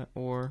like that,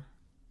 or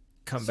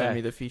Come send back.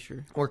 me the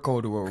feature. Or go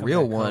to a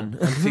real one.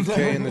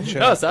 MTK in the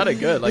chat. No, it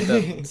sounded good. Like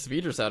the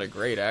feature sounded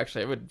great,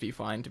 actually. It would be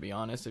fine, to be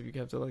honest, if you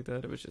kept it like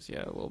that. It was just, a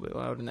little bit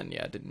loud, and then,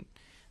 it didn't.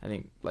 I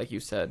think, like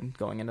you said,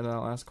 going into that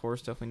last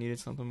chorus definitely needed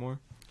something more.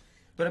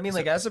 But I mean,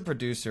 like, as a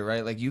producer,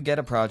 right? Like, you get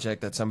a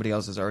project that somebody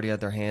else has already had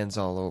their hands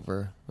all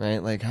over,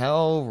 right? Like,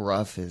 how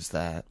rough is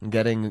that?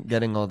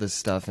 Getting all this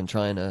stuff and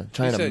trying to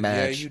He said,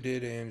 match. Yeah, you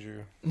did,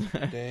 Andrew.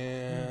 Damn.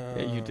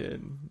 Yeah, you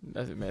did.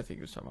 I think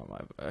he was talking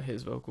about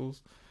his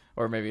vocals,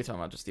 or maybe he's talking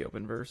about just the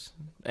open verse.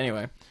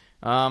 Anyway,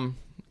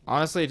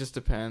 honestly, it just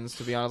depends.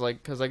 To be honest,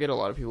 like, because I get a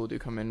lot of people who do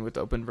come in with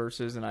open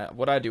verses, and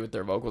what I do with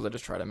their vocals, I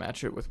just try to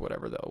match it with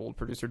whatever the old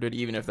producer did,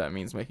 even if that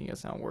means making it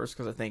sound worse.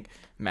 Because I think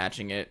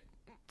matching it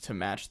to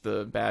match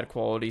the bad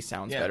quality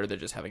sounds better than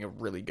just having a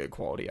really good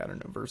quality out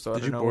of a verse. So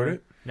Did you board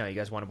it? No, you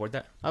guys want to board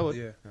that? I would.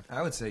 Yeah.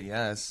 I would say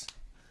yes.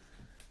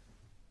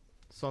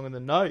 Song of the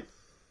night.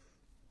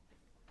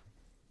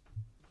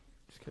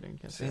 Just kidding.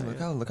 Can't See, say look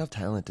that. how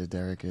talented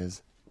Derek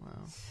is. Wow.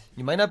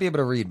 You might not be able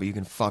to read, but you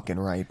can fucking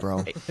write,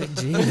 bro.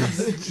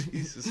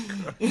 Jesus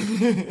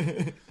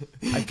Christ.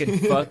 I can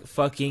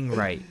fucking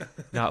write,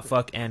 not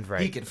fuck and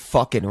write. He can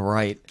fucking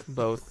write.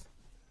 Both.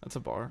 That's a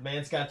bar.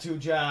 Man's got 2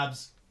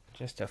 jobs.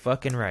 Just a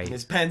fucking write.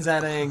 His pen's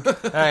out of ink. All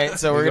right,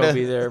 so we're We're gonna gonna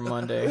be there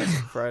Monday,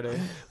 Friday.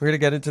 We're going to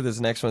get into this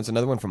next one. It's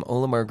another one from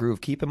Olamar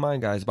Groove. Keep in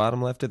mind, guys,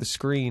 bottom left of the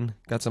screen,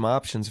 got some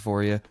options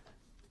for you.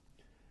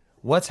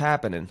 What's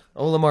happening?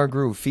 Olamar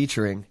Groove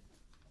featuring...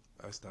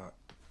 That's not.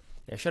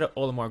 Yeah, shout out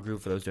Olamar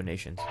Groove for those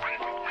donations.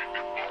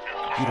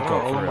 I don't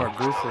know Olamar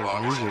Groove for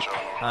his music.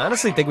 I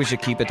honestly think we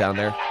should keep it down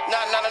there. No.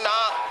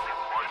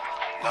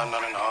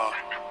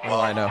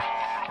 Well, I know.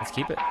 Let's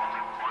keep it.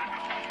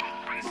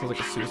 Sounds like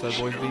a Suicide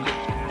Boys beat.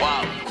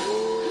 Wow.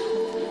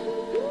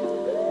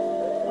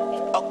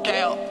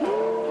 Okay.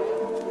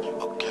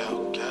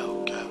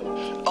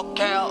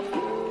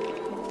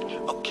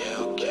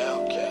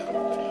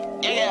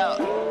 Yeah.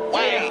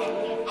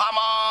 Wait.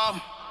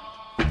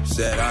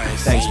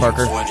 Thanks,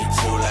 Parker. 22,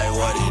 like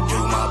what it do,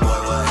 my boy,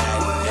 what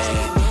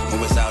happening?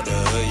 When it's out the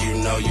hood,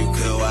 you know you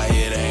could, why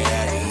it ain't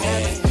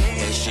happening?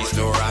 And she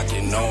still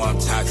rocking, know I'm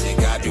toxic,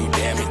 I do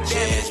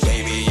damages.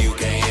 Baby, you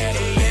can't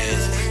handle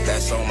this.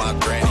 That's on my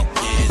granny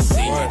kids.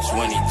 Senior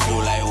 22,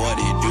 like what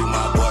it do,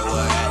 my boy,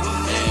 what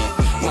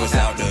happening? When it's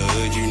out the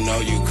hood, you know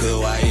you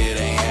could, why it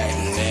ain't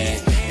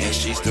happening? And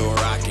she still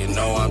rocking,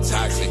 know I'm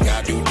toxic,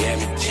 I do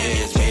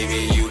damages.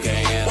 Baby, you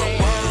can't handle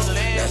this.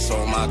 That's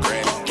on my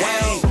granny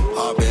kids.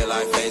 All bit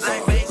like face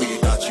on. Who you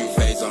thought you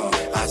face on?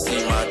 I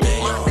see my day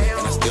on.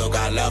 And I still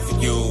got love for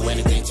you.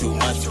 Anything too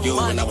much for you.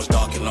 When I was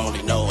dark and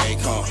lonely, no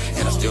Akon.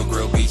 And I still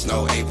grill beats,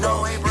 no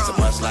apron. It's a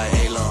must like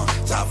Alon.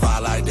 Top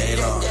 5 like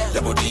Daylon.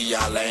 Double D,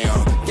 I lay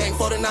on. Gang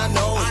 49,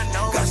 know it.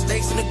 Got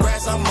snakes in the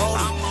grass, I'm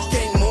molded.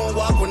 Can't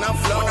moonwalk when I'm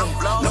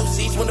flowing. No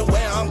seats when the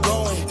way I'm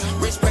going.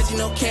 Rich crazy,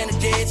 no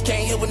candidates.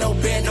 Can't hit with no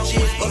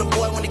bandages. But the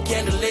boy when the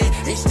candle lit.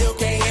 And still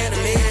can't handle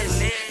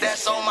it.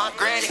 That's on my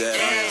granny. Said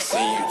I ain't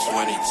seen you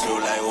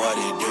 22, like what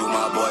it do,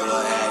 my boy,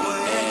 what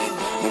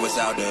happening? When it's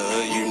out the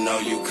hood, you know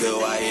you could,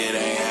 why it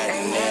ain't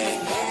happening?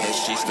 And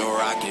she still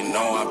rocking,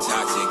 know I'm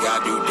toxic, I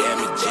do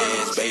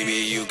damages. Baby,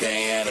 you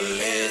can't handle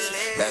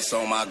this. That's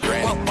on my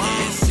granny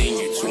kids. Seen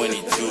you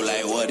 22,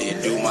 like what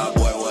it do, my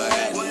boy, what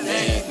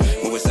happening?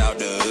 When it's out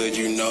the hood,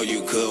 you know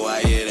you could, why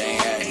it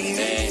ain't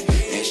happening?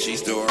 And she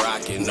still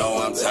rocking, know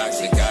I'm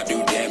toxic, I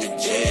do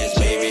damages.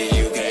 Baby,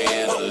 you can't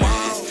handle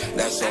this.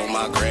 That's on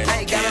my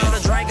granny kids. Got on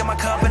a drink in my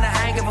cup and I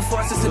hang it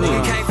before since a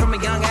nigga came from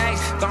a young age.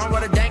 Gone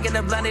with a dank in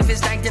the blunt if it's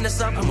stank in the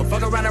sump. I'ma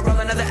fuck around and roll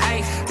another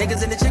A.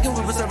 Niggas in the chicken,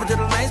 we was over to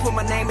the lanes. Put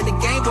my name in the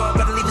game, boy,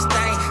 better leave a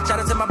stain. Shout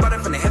out to my brother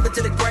from the heaven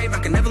to the grave. I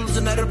can never lose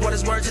another boy,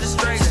 this word to the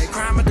straight. Say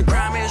crime at the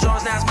crime is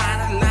yours, now it's mine.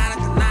 At the line, at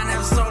the line,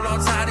 have a soul all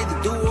tied.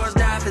 Either do or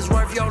die if it's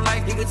worth your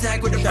life. You can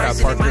tag with the Shout out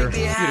price and it Parker. might be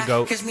You high. to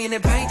go. Catch me in the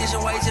paint,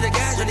 dishing way to the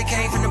guys. Really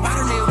came from the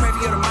bottom, nigga, pray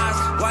for your demise.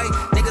 White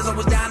niggas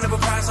always down, never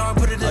price, so I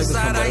put it I like this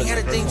aside. one I ain't better had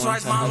a than the thing first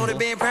twice, one. mom would've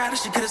been proud if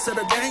she could've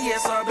settled down. Yeah,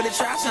 so I've been in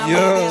trap time.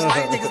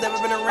 Yeah. Niggas never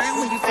been around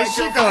when you face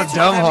She your going fights.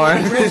 dumb hard.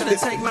 To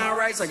take my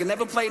rights, I can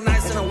never play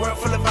nice in a world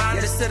full of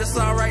violence. This said it's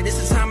alright. This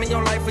is time in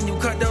your life when you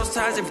cut those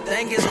ties.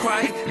 Everything gets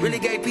quiet. Really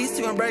gave peace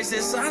to embrace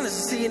this silence.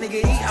 To see a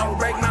nigga eat, I will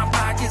break my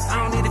pockets. I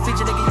don't need a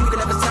feature, nigga. You can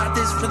never top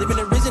this. Really been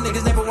a reason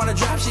niggas never wanna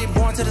drop shit.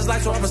 Born to this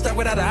life, so I'm stuck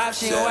without an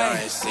option. Said I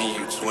ain't seen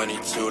you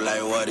 22,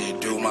 like what it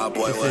do, my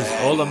boy, This what is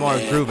happening?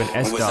 Olamar Groove and When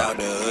it's S-Dot. out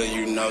the hood,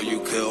 you know you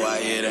could, why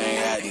it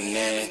ain't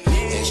happening?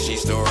 And she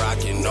still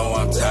rocking, know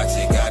I'm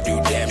toxic, I do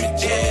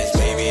damages.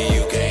 Baby,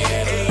 you can't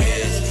handle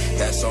this.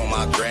 That's on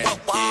my granny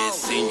kids.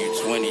 Seen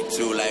you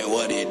 22, like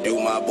what it do,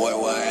 my boy,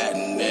 what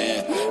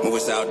happening? When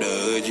it's out the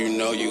hood, you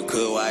know you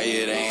could, why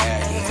it ain't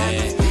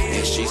happening?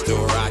 And she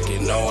still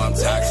rocking, know I'm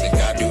toxic,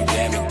 I do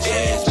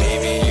damages.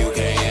 Baby, you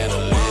can't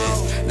handle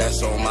this.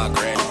 That's on my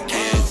granny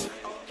kids.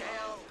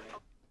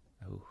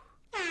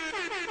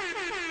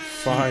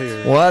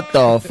 Fire. What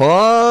the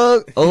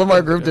fuck?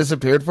 Olamar Group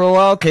disappeared for a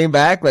while, came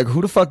back. Like,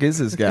 who the fuck is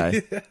this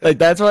guy? Like,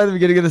 that's why at the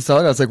beginning of the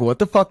song, I was like, what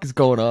the fuck is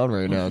going on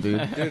right now,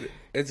 dude? Dude,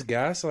 it's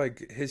gas.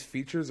 Like his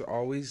features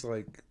always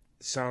like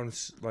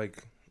sounds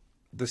like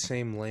the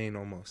same lane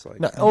almost.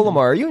 Like Now, Olamar,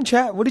 are you in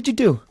chat? What did you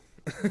do?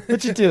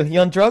 What'd you do? You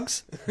on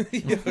drugs?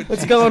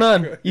 What's going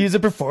on? You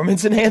using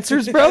performance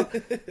enhancers, bro?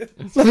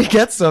 Let me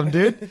get some,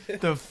 dude.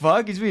 The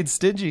fuck? He's being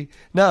stingy.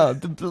 No,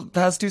 the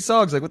past two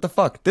songs, like, what the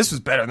fuck? This was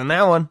better than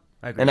that one.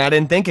 And I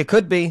didn't think it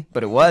could be,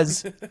 but it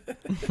was.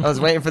 I was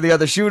waiting for the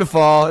other shoe to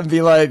fall and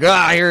be like,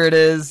 here it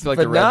is. I feel like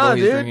but the Red nah, Bull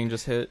he's dude. drinking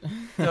just hit.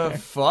 The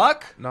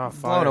fuck? Nah, Blown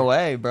fire.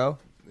 away, bro.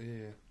 Yeah.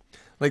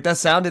 Like, that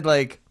sounded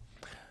like,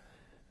 I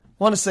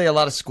want to say a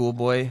lot of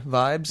schoolboy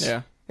vibes.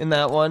 Yeah. In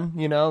that one,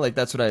 you know, like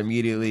that's what I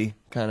immediately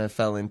kind of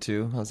fell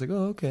into. I was like,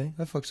 oh, okay,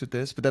 I fucks with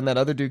this. But then that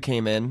other dude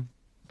came in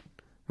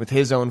with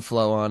his own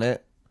flow on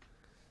it.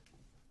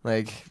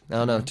 Like, I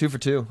don't know, 2 for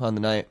 2 on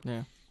the night.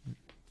 Yeah.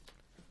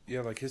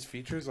 Yeah, like his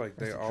features, like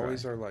they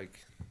always are like,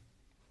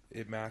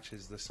 it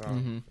matches the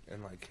song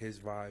and like his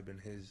vibe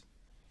and his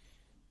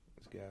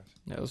gas.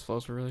 Yeah, those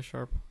flows were really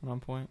sharp and on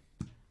point.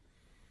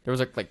 There was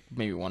like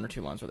maybe 1 or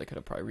 2 lines where they could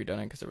have probably redone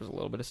it because there was a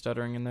little bit of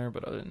stuttering in there,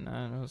 but other than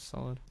that, it was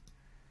solid.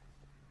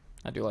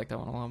 I do like that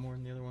one a lot more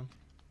than the other one.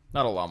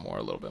 Not a lot more,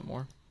 a little bit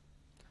more.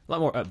 A lot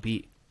more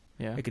upbeat.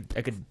 Yeah. I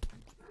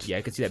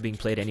could see that being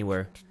played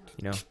anywhere.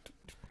 You know.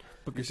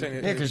 You're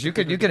saying Yeah, because you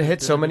could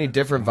hit so many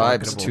different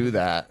vibes to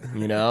that,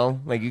 you know?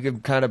 Like, you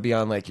could kind of be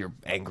on, like, your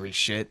angry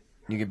shit.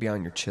 You could be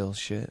on your chill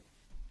shit.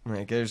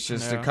 Like, there's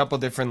just a couple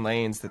different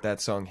lanes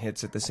that song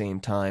hits at the same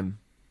time.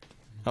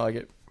 I like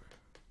it.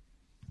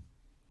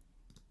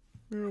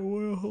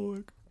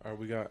 All right,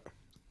 we got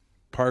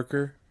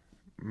Parker,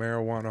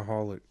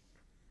 Marijuana-holic.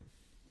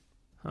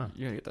 Huh.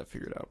 You gotta get that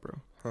figured out, bro.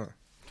 Huh.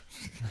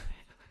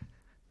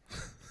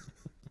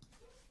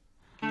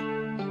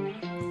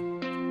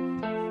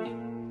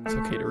 It's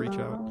okay to reach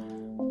out.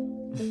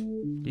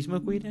 Do you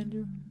smoke weed,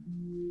 Andrew?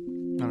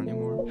 Not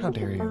anymore. How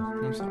dare you?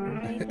 I'm sorry.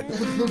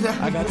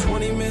 I got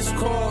 20 missed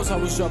calls. I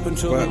was up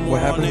until the morning.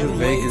 What happened with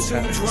Vegas Way too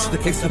happens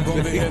drunk, stays in the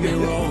bumpy had me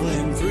Vegas.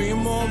 rolling. 3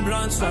 more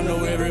blunts. I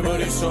know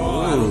everybody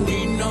saw. I don't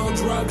need no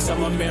drugs.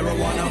 I'm a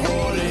marijuana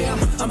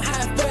holic. I'm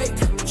half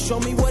baked. Show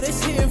me what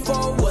it's here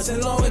for.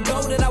 Wasn't long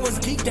ago that I was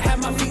geeked to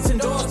have my feet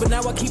indoors, but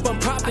now I keep them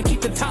propped. I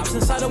keep the tops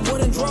inside a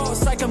wooden drawer.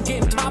 It's like I'm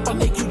getting top. I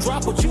make you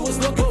drop what you was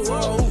looking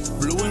for.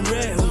 Blue and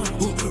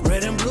red,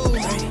 red and blue.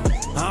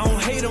 I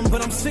don't hate them,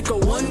 but I'm sick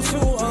of 1, 2,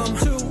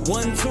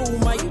 1, 2,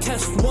 mic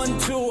test 1,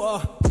 2,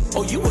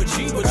 oh, you a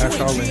G, but you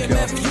ain't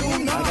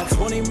GMF, I got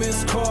 20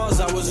 missed calls,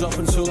 I was up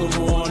until the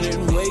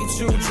morning. Way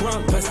too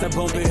drunk, past that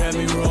bumpy had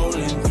me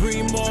rolling.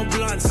 3 more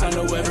blunts, I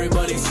know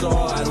everybody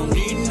saw. I don't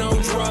need no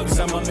drugs,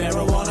 I'm a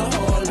marijuana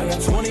holic. I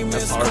got 20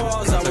 missed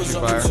calls, I was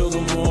up until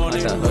the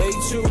morning. Way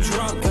too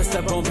drunk, past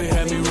that bumpy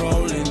had me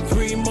rolling.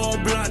 3 more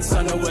blunts,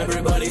 I know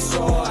everybody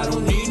saw. I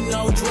don't need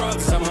no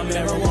drugs, I'm a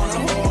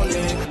marijuana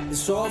holic.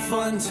 It's all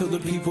fun till the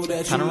people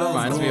that you Kind of love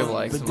reminds me of gone.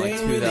 like But some they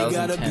like ain't really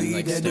gotta 2010 be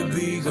like there to stoner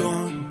be music.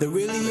 gone. There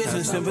really isn't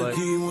sounds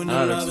sympathy like. when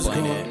I the don't know how to love is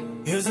explain gone.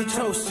 it. Here's a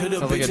toast to the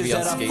Sounds like it'd bitches be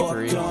on that I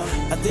Skatery. fucked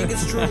on. I think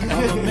it's true. I'm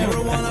a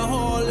marijuana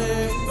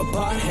holic, a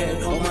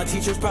pothead. All my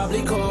teachers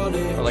probably call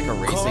it. Or like a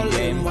racing Calling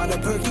game. while the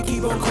perky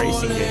keep on racing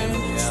calling. game,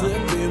 yeah.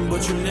 Slipping,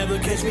 but you never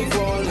catch me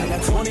falling. I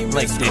got 20 Like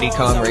missed Diddy calls,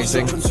 Kong I was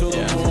Racing? up until the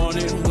Yeah.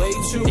 morning. Way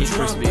too Need for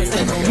drunk, Speed. that's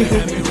the bumpy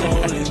had me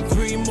rolling.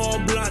 3 more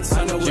blunts,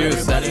 I know Juice, send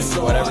everybody in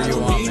saw. whatever I you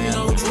don't want, need man.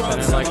 no Send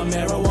drugs, in, like- I'm a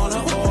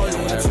marijuana holic.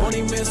 I got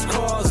 20 missed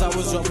calls, I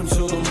was up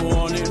until the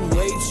morning.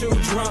 Way too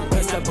drunk,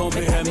 past that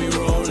bumpy had me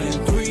rolling.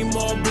 3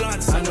 more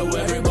blunts, I know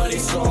everybody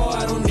saw.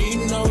 I don't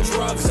need no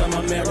drugs, I'm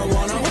a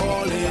marijuana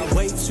holic. I'm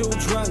way too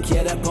drunk,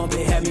 yeah, that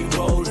bumpy had me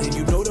rolling.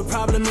 You know the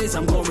problem is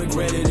I'm gonna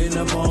regret it in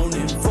the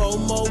morning. 4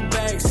 more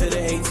bags to the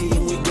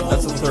 18, we go.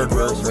 That's the third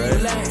verse, right?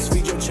 Relax,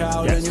 feed your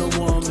child and your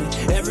woman.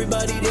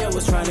 Everybody there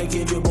was trying to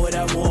give your boy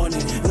that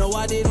warning. No,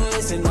 I didn't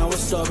listen, I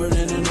was stubborn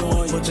and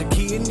annoying. But the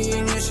key in the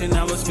ignition,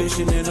 I was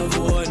fishing and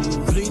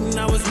avoiding. Bleeding,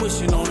 I was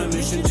wishing on a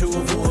mission to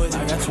avoid.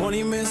 I got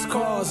 20 missed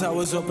calls, I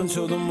was up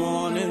until the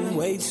morning.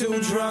 Way too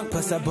drunk,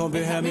 plus that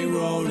bumpy had me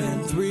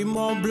rolling. 3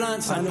 more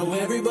blunts, I know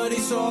everybody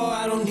saw.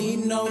 I don't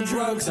need no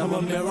drugs, I'm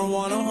a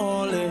marijuana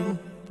holic.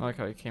 I like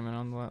how he came in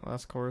on the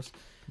last chorus.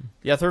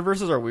 Yeah, third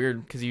verses are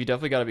weird because you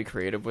definitely got to be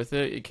creative with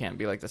it. It can't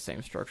be like the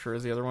same structure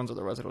as the other ones,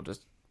 otherwise it'll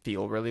just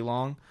feel really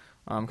long.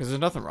 Because there's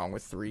nothing wrong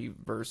with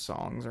 3-verse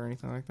songs or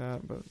anything like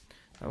that, but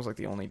that was like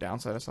the only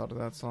downside I saw to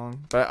that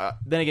song. But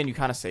then again, you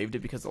kind of saved it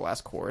because the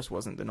last chorus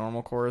wasn't the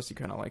normal chorus. You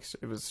kind of like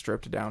it was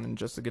stripped down and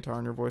just the guitar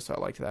and your voice. So I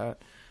liked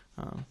that.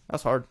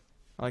 That's hard.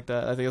 I like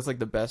that. I think it's like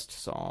the best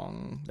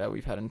song that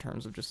we've had in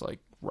terms of just like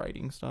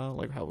writing style,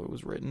 like how it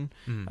was written.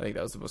 I think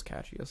that was the most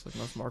catchiest, like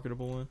most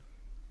marketable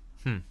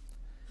one.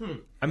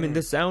 I mean,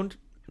 the sound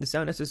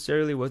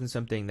necessarily wasn't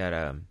something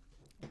that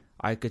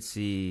I could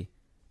see.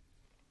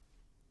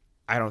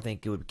 I don't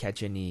think it would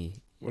catch any.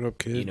 What up,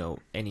 kid? You know,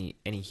 any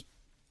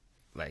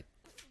like,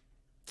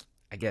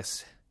 I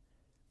guess,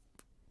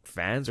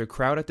 fans or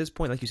crowd at this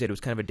point. Like you said, it was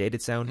kind of a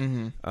dated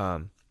sound.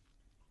 Mm-hmm.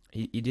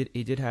 He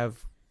did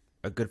have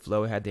a good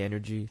flow. It had the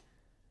energy.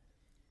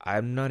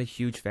 I'm not a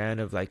huge fan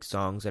of like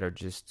songs that are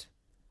just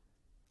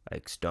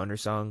like stoner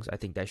songs. I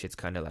think that shit's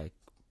kind of like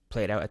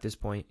played out at this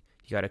point.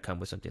 You got to come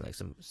with something like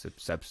some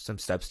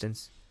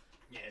substance.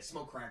 Yeah,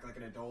 smoke crack like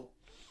an adult.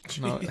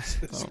 No,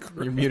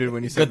 you're muted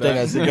when you said Good thing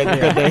I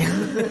that.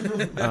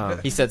 said good thing.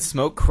 He said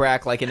smoke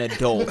crack like an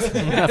adult.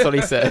 That's what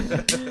he said.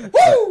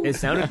 It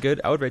sounded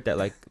good. I would rate that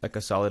like a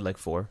solid like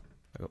 4,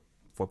 like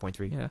a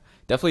 4.3. Yeah,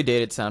 definitely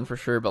dated sound for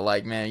sure. But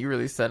like, man, you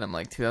really said in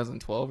like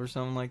 2012 or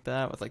something like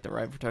that with like the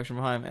right protection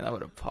behind. Man, that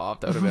would have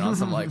popped. That would have been on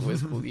some like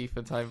Wiz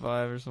Khalifa type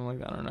vibe or something like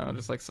that. I don't know,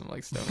 just like some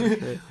like stoner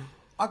shit.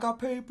 I got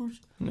papers.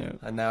 Yeah.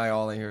 And now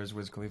all I hear is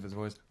Wiz Khalifa's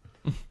voice.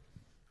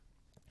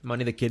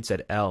 Money the Kid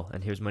said L,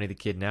 and here's Money the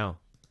Kid now.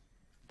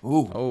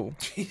 Ooh. Oh,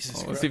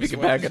 Jesus let's see if we Christ, can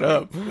what back is it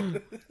up.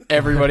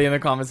 Everybody in the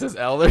comments says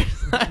L.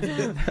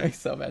 That's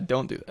so bad.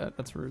 Don't do that.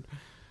 That's rude.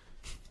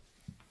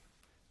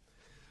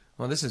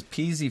 Well, this is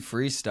Peasy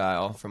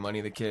Freestyle from Money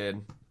the Kid.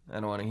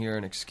 I don't want to hear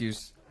an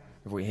excuse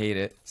if we hate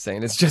it,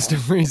 saying it's just a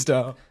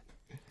freestyle.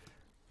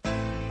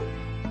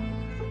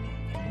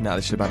 Nah,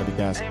 this shit about to be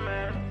gas.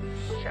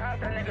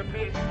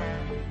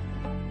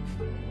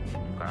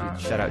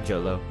 Shout out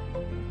Jolo.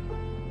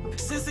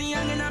 Since a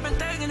youngin' I've been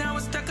thuggin', I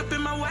was stuck up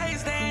in my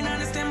ways. They ain't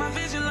understand my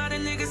vision. A lot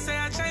of niggas say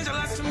I changed. I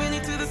lost too many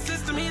to the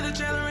system, either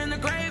jail or in the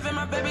grave. And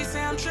my baby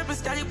say I'm trippin',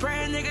 steady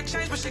praying, nigga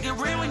change. But shit get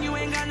real when you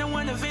ain't got no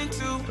one to vent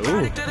to.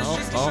 Product of the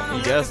streets,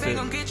 you guessed they it.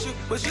 gon' get you.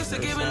 Was used to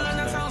giving love,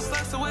 now told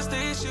slugs, so what's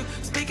the issue?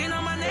 Speaking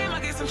on my name,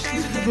 I get some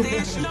change, but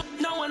that's the issue.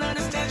 No one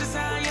understands just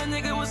how a young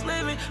nigga was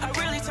living. I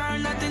really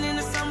turned nothing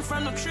into something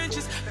from the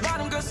trenches.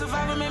 Bottom girl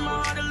survivor made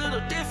my heart a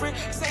little different.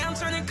 Say I'm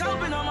turning cold,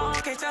 but on my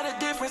heart can't tell the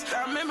difference.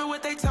 I remember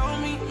what they told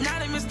me, now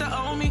they Mr.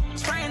 Owe me.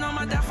 Spraying on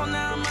my downfall,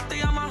 now I'm up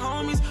there on my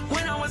homies.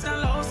 When I was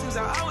down low, seems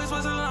I always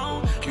was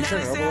alone. Now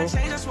turn it up a little?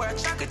 That's why I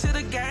chuck it to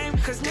the game.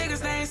 Cause niggas,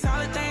 they ain't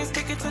solid, they ain't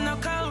sticking to no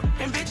code.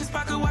 And bitches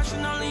pocket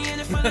watching only in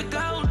it for the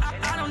gold.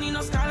 I don't need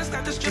no stylist,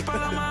 got the strip all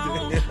on my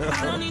own.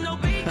 I don't need no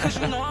beat, cause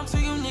you know I'm too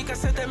unique. I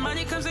said that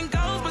money comes and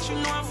goes, but you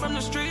know I'm from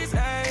the streets,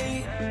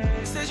 ayy.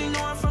 Said you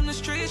know I'm from the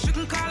streets, you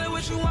can call it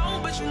what you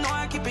want, but you know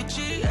I keep it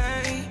G,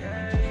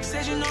 ayy.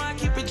 Said you know I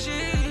keep it G.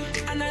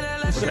 I know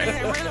that last shit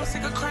ain't real, I'm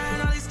sick of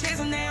crying. All these kids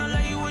and they don't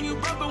love you when you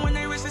broke, but when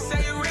they rich, they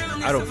say you're real.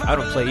 I don't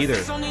play either.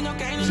 Let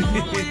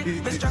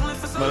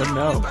him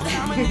know.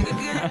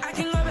 I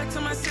can go back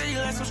to my city,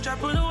 let some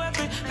strap with a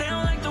weapon. They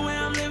don't like the way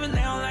I'm living,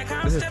 they don't like how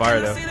I'm This is fire,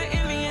 though.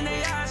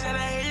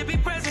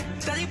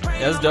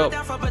 That's dope.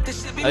 I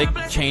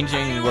think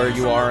changing where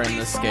you are in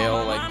the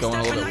scale, like going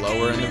a little bit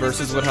lower in the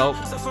verses would help.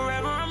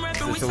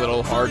 It's a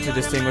little hard to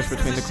distinguish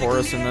between the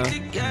chorus and the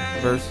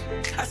verse.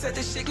 I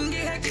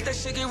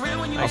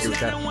agree with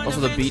that. Also,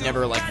 the beat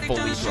never like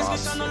fully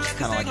drops. It's kind of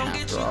like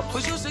half drops.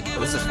 But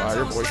this is fire.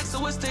 Your voice is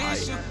tight. I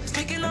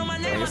think it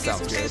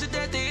sounds good.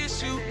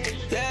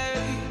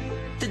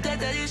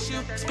 That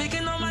issue.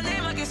 Speaking on my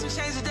name, I get some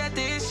change of that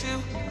the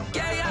issue.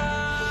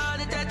 Yeah,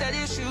 that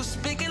issue.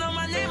 Speaking on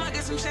my name, I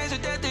get some change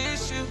of that the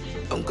issue.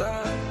 Oh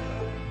God.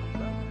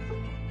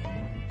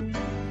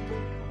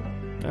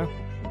 Yeah,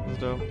 that was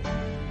dope.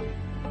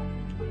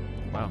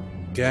 Wow.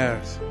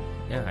 Gas.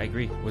 Yeah, I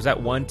agree. Was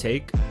that one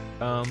take,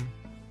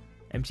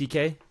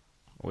 MTK?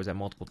 Or was that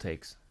multiple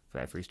takes for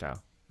that freestyle?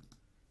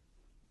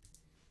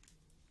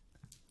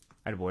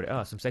 I'd avoid it.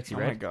 Oh, some sexy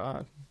red. Oh my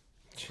God.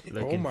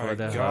 Oh my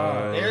the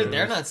God.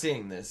 They're not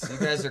seeing this. You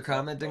guys are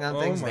commenting on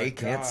things they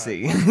can't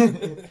see.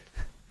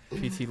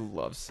 PT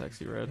loves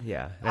sexy red.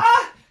 Yeah.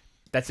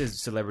 That's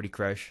his celebrity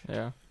crush.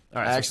 Yeah.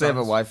 All right, I actually have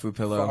a waifu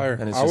pillow, Fire.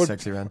 and it's just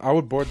sexy red. I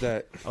would board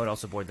that. I would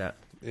also board that.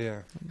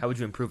 Yeah. How would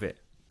you improve it?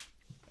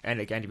 And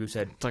like Andiroo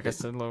said, Like I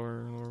said,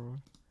 lower. I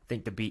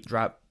think the beat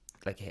drop,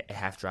 like a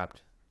half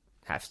dropped,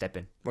 half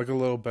stepping. Like a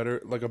little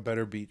better, like a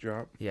better beat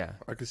drop. Yeah.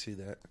 I could see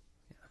that.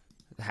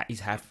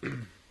 He's half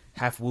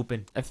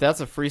whooping. If that's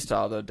a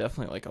freestyle, though,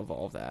 definitely like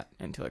evolve that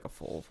into like a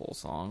full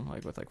song,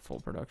 like with like full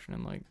production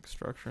and like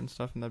structure and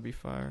stuff, and that'd be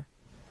fire.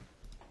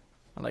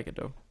 I like it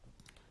though.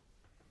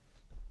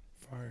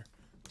 Fire.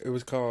 It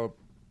was called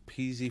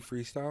PZ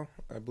Freestyle,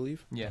 I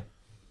believe. Yeah.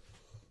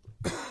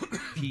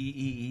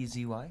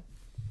 Peezy.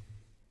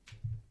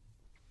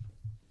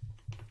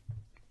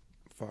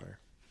 Fire.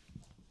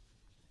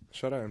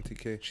 Shout out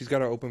MTK. She's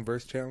got an open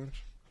verse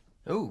challenge.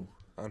 Ooh.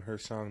 On her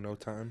song No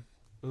Time.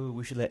 Ooh,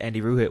 we should let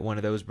Andiroo hit one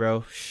of those,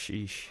 bro.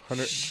 Sheesh.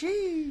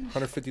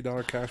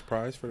 $150 cash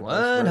prize for the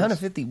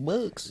best verse.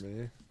 $150.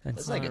 Yeah.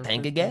 That's like a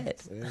tank of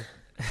gas. Yeah.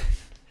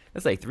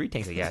 That's like 3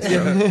 tanks of gas,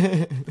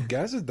 bro.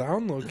 Gas is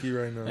down low key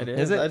right now. It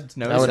Is is. it? I I noticed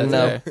wouldn't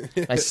that know.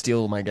 today. I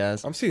steal my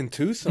gas. I'm seeing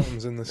 2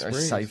 somethings in the Or spring.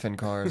 siphon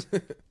cars.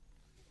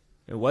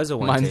 It was a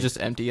one Mine's take. just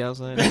empty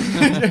outside.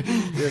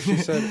 Yeah, she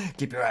said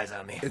Keep your eyes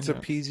on me. it's a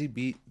PZ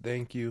beat.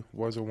 Thank you.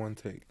 Was a one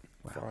take.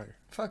 Fire.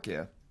 Fuck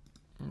yeah.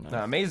 Nice.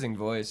 No, amazing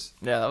voice.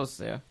 Yeah, that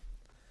was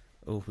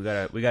Ooh, we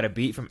got a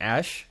beat from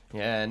Ash.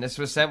 Yeah, and this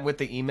was sent with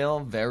the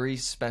email. Very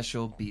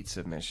special beat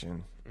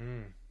submission.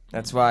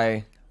 That's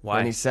why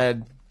when he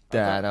said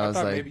that, I was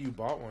thought like, maybe you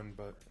bought one,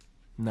 but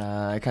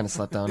nah, I kind of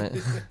slept on it.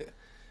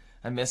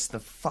 I missed the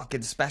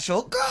fucking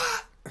special.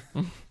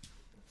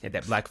 Yeah,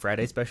 that Black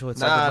Friday special.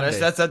 It's Nah,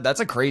 like that's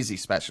a crazy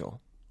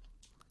special,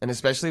 and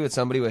especially with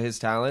somebody with his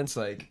talents,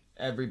 like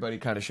everybody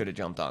kind of should have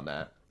jumped on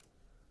that.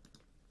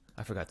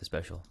 I forgot the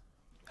special.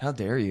 How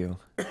dare you?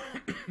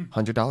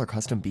 $100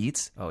 custom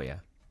beats? Oh yeah,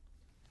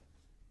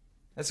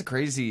 That's a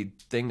crazy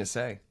thing to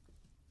say.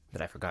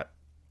 that I forgot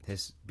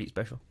his beat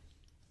special.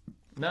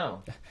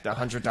 No, the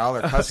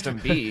 $100 custom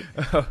beat.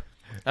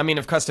 I mean,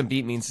 if custom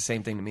beat means the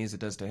same thing to me as it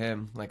does to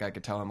him, like I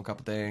could tell him a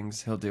couple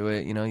things, he'll do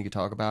it. You know, you could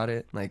talk about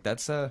it. Like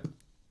that's that'd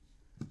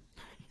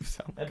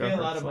be a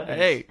lot of money.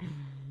 Hey,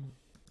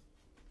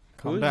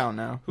 calm down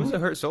now. Who's a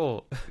hurt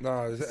soul?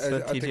 no, I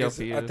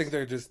think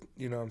they're just,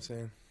 you know what I'm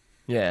saying.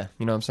 Yeah,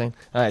 you know what I'm saying?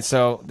 All right,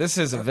 so this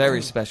is a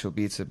very special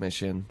beat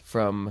submission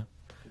from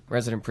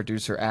resident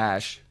producer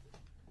Ash.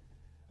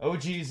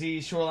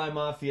 OGZ Shoreline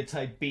Mafia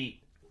type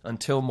beat.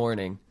 Until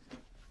Morning.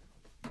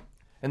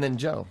 And then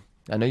Joe,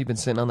 I know you've been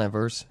sitting on that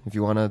verse. If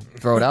you want to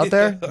throw it out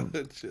there,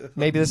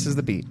 maybe this is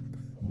the beat.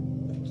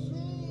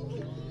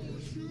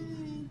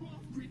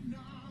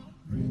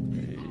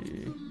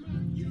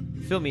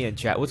 Fill me in,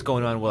 chat. What's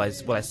going on while I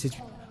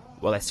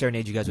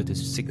serenade you guys with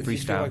this sick If you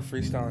feel freestyle? like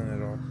freestyling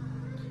at all.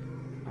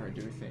 Or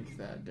do we think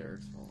that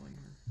Derek's falling?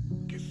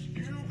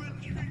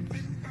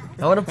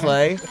 I want to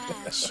play.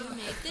 Should we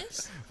make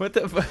this? What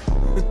the fuck?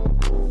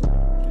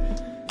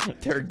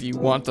 Derek, do you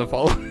want to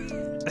follow?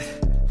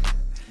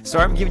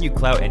 Sorry, I'm giving you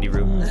clout,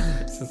 Andiroo.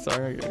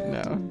 Sorry,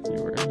 no,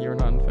 you were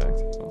not in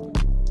fact.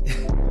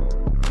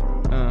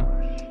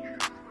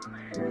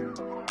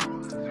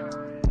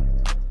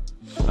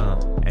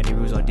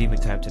 Andiroo's on demon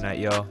time tonight,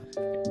 y'all.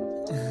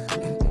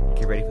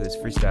 Get ready for this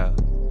freestyle.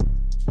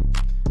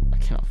 I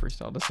cannot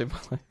freestyle to save my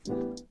life.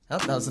 Oh,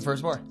 that was the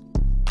first bar.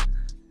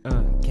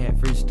 Can't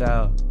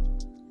freestyle.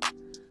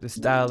 The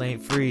style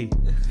ain't free.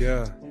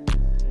 Yeah.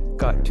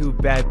 got 2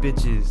 bad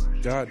bitches,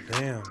 God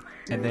damn.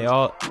 and they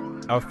all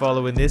are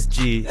following this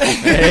G.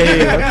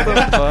 Hey, what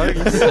the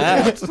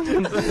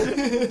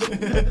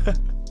fuck?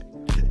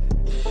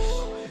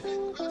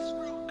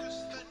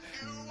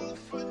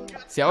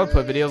 See, I would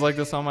put videos like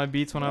this on my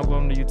beats when I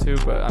upload them to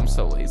YouTube, but I'm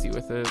so lazy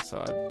with it,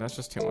 so that's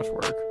just too much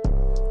work.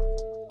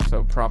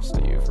 So props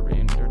to you for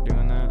doing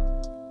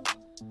that.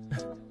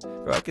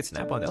 Bro, I could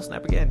snap on. They'll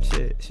snap again.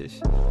 Shit.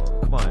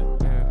 Come on.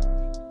 Yeah.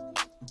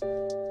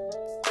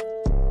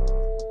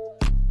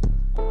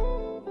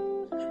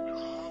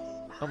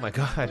 Oh my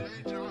god.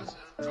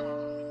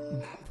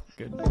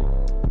 Good.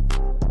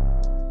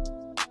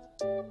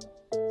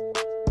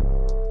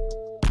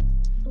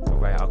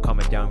 Alright, I'll calm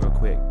it down real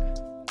quick.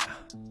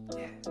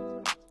 Yeah.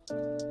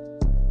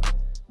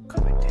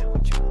 Calm it down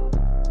with you.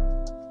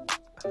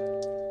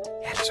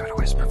 Yeah, just sort of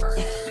whisper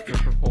first. The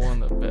purple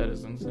on the bed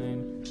is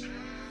insane.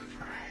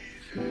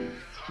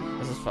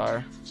 This is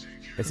fire.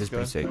 This is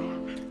pretty sick.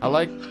 I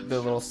like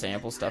the little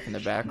sample stuff in the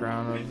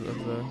background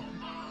of the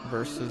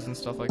verses and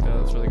stuff like that.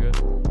 That's really good.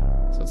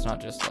 So it's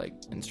not just like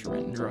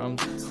instrument and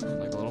drums. It's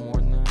like a little more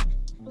than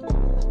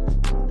that.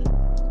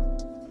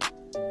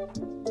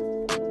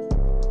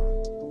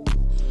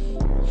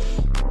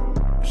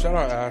 Shout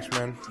out Ash,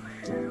 man.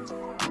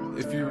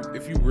 If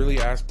you really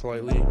ask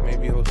politely,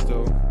 maybe he'll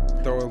still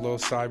throw a little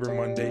Cyber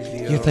Monday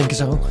deal. You think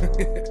so?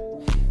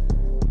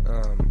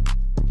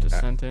 Just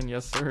sent in,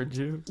 yes sir,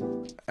 Jew.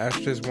 Ash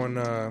just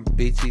won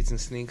Beats, Eats, and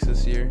Sneaks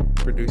this year,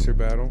 producer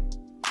battle.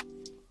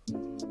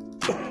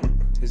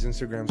 His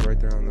Instagram's right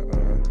there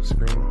on the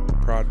screen.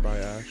 Prod by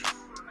Ash.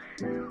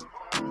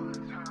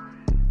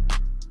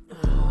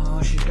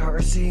 Oh, she's got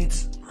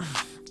receipts.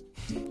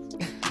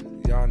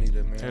 Y'all need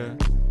it, man.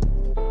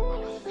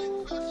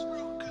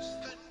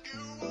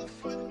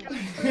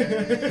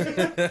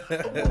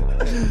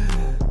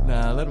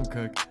 Nah, let him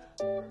cook.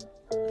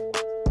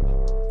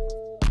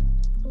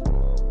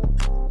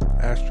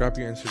 Ash, drop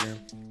your Instagram.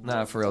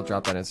 Nah, for real,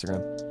 drop that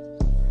Instagram.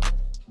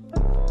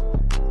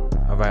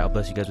 Alright, I'll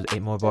bless you guys with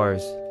 8 more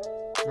bars.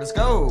 Let's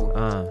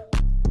go.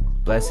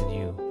 Blessing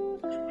you.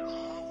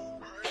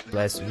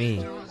 Bless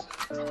me.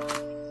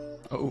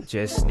 Oh.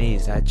 Just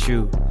sneeze, I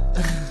chew.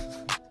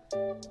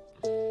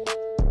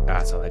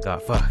 That's all I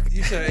got. Fuck.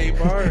 You said 8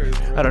 bars.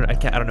 Bro. I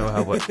don't know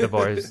how what the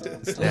bars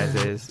stance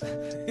is.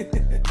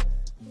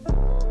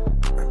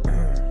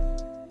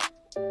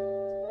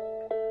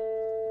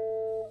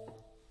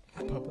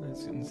 Papa,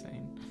 that's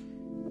insane.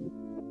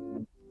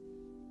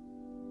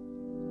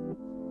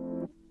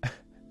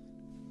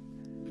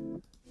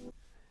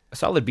 A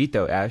solid beat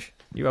though, Ash.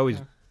 You always.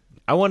 Yeah.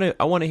 I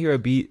wanna hear a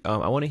beat.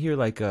 I wanna hear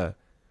give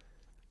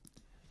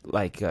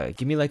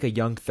me like a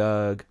Young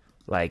Thug,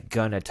 like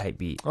Gunna type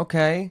beat.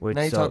 Okay, With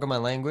now you're some- talking my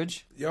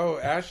language. Yo,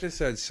 Ash just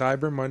said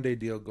Cyber Monday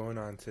deal going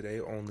on today.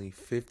 Only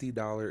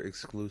 $50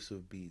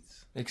 exclusive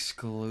beats.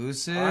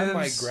 Exclusives? I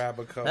might grab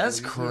a couple. That's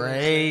you see what I'm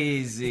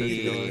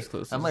crazy. $50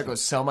 exclusives. I might go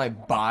sell my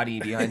body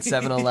behind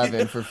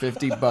 7-Eleven for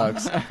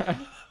 $50.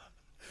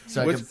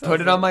 So I Which- can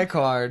put it on my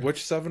card.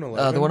 Which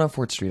 7-Eleven? The one on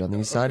 4th Street on the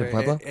east side of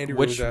Pueblo. Andy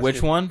Which Rose which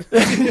asking- one?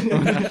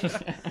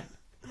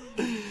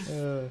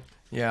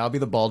 Yeah, I'll be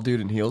the bald dude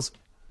in heels.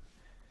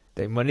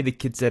 The money the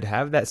kid said,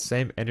 have that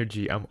same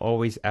energy. I'm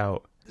always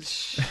out.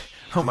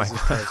 Oh my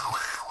god.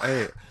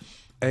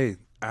 Hey,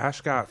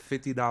 Ash got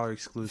 $50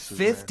 exclusive.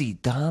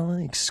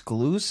 $50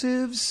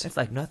 exclusives? That's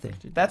like nothing.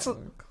 That's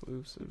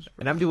exclusives.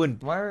 And I'm doing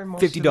why are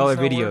most $50 of these not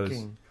videos.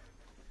 working?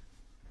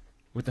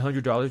 with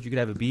 $100. You could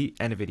have a beat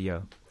and a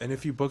video. And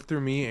if you book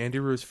through me,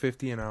 Andiroo is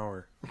 $50 an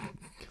hour.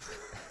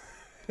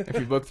 If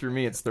you book through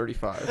me, it's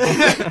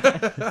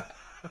 35.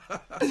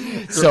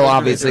 So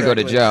obviously go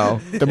to Joe.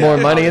 The more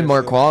money and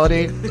more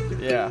quality.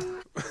 Yeah.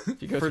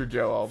 If you go through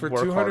Joe, I'll For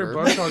work $200, harder.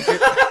 I'll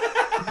get.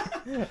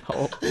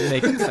 I'll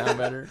make it sound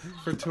better.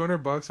 For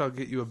 $200, I'll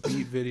get you a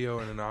beat video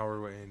in an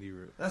hour with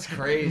Andiroo. That's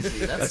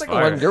crazy. That's like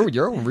fire.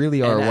 you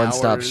really are a And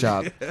one-stop hours.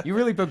 shop. You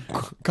really put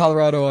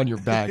Colorado on your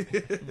back.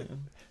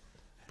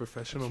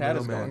 Professional Chat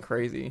is middleman. going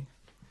crazy.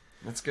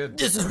 That's good.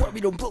 This is why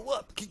we don't blow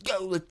up.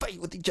 Go, let's fight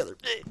with each other.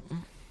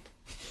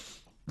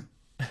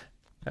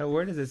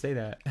 Where does it say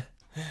that?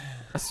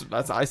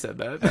 That's I said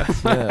that.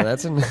 Yeah,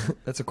 that's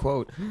a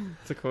quote.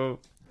 It's a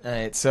quote. All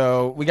right,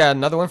 so we got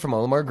another one from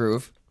Olimar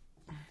Groove,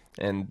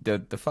 and the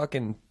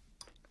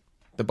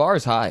bar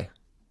is high.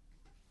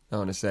 I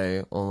want to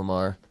say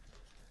Olimar.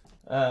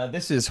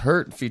 This is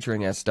Hurt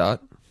featuring S.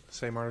 Dot.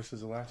 Same artist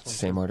as the last one.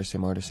 Same artist.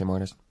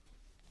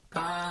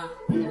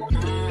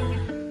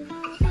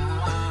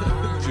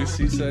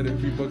 Juicy said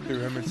if you book through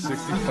him, it's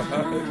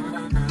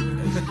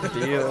 65.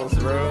 Deals,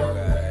 bro.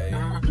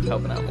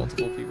 Helping out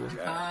multiple people.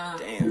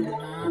 Damn.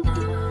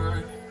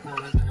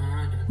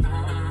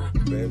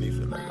 Baby,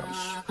 feel like I'm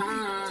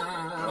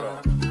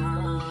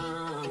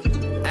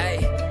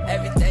Hey,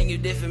 everything you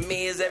did for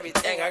me is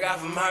everything I got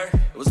from her.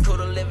 It was cool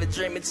to live a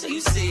dream until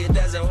you see it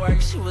doesn't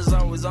work. She was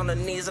always on her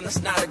knees and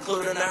it's not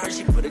including her.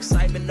 She put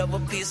excitement over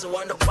peace and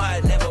wonder why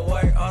it never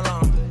worked. Hold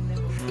on.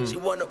 She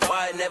wonder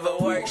why it never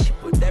worked. She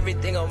put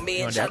everything on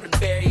me and tried to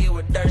bury it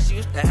with thirst. She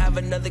used to have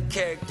another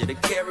character to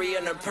carry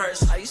in her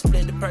purse. How you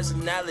split the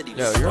personality?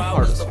 Yo, you're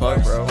hard as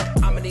fuck, bro.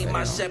 I'ma need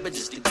my shepherd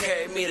just to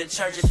carry me to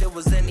church. If it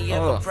was any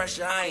other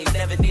pressure, I ain't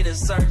never need a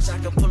search. I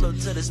can pull up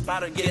to the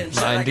spot or get in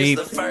check like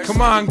it's the first.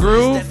 Come on,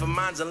 Groove. Step for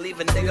mines and leave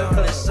a nigga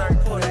on his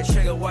shirt. Pull that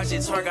trigger, watch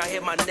it twerk. I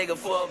hit my nigga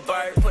for a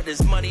bird. Put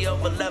this money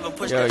over 11,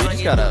 push Yo, the you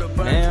money just gotta, through the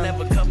bird. man.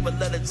 Never couple of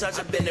the touch.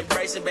 I've been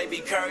embracing baby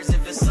curves.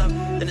 If it's up,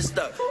 then it's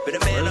stuck. But a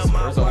man on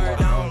my word,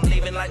 I don't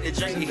even like to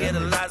drink. You hear the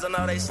lies on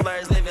all they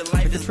slurs. Living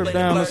life is blurred.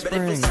 But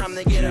if it's time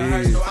to get a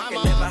hearse, no, I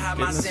can never have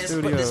my sense.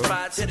 Put this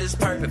fire to this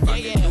purpose. If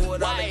I can do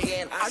it all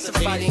again, I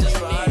survive just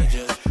for her.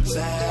 Just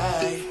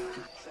say,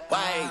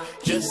 wait,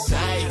 just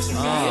say.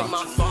 Hit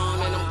my phone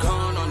and I'm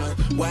gone on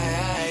the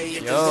way.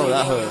 Yo,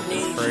 that hook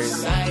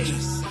is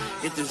crazy.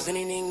 If there's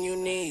anything you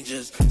need,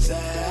 just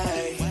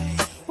say.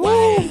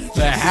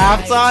 The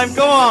halftime,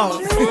 go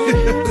on.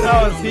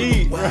 That was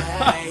heat, bro.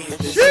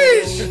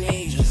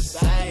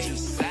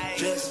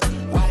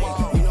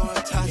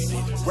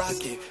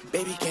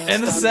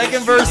 And the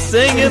second verse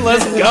singing,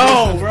 let's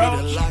go, bro.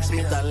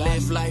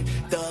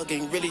 Thug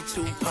ain't really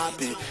too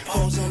poppin'.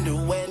 Hoes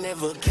underwear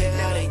never care,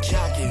 now they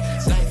jockin'.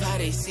 Life how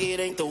they see it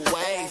ain't the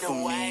way for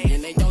me.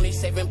 And they only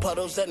saving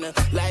puddles and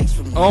the likes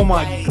for me. Oh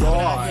my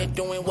god.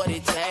 Doing what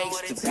it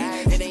takes to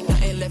be. It ain't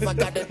nothing left, I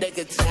got the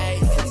nigga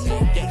taste.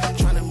 Yeah,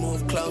 trying to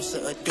move closer,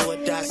 a do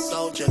or die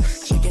soldier.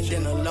 Chicken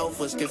dinner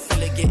loafers, can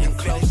feel it getting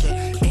closer.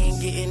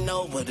 Ain't getting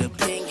over, the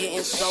pain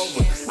getting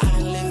sober. I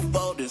done live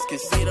boulders, can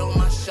see it on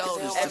my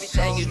shoulders.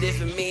 Everything you did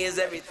for me is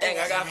everything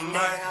I got from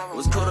her. It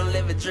was cool to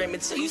live a dream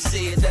until you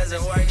see it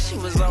doesn't work. She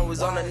was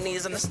always on her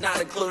knees and it's not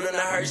including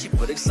her. She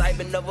put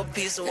excitement over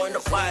peace and wonder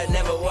why it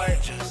never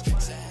worked.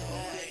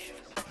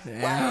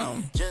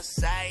 Damn. Just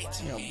say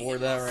I'm gonna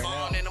board that right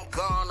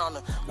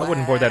now. I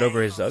wouldn't board that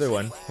over his other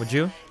one. Would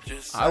you?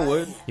 I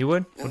would. You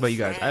would? What about you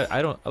guys?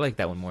 I don't. I like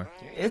that one more.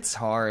 It's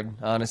hard,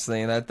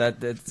 honestly.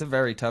 That it's a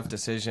very tough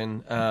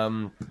decision.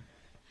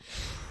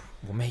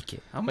 We'll make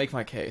it. I'll make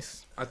my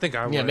case. I think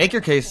I would. Yeah, make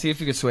your case. See if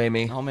you can sway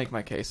me. I'll make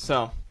my case.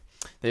 So,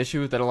 the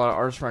issue that a lot of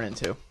artists run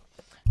into,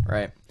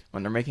 right,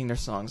 when they're making their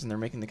songs and they're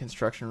making the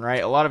construction,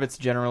 right, a lot of it's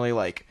generally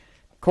like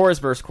chorus,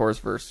 verse, chorus,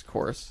 verse,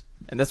 chorus.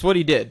 And that's what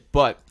he did.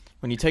 But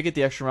when you take it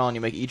the extra mile and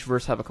you make each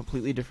verse have a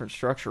completely different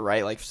structure,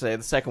 right? Like, say,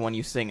 the second one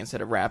you sing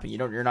instead of rapping.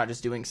 You're not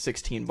just doing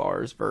 16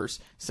 bars, verse,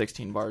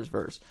 16 bars,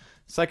 verse.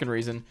 Second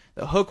reason,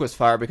 the hook was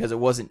fire because it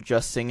wasn't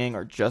just singing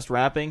or just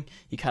rapping.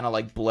 He kind of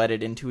like bled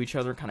it into each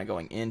other, kind of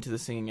going into the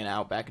singing and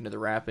out, back into the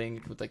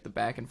rapping with like the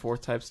back and forth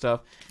type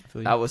stuff.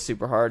 That was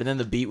super hard. And then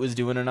the beat was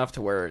doing enough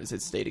to where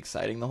it stayed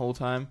exciting the whole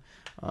time.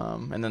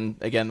 And then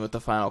again with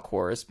the final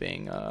chorus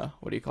being,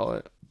 what do you call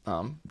it?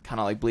 Kind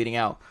of like bleeding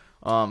out.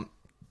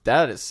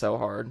 That is so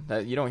hard.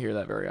 That you don't hear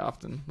that very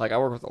often. Like I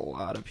work with a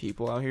lot of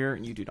people out here,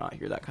 and you do not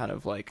hear that kind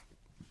of like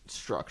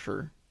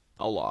structure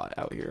a lot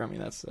out here. I mean,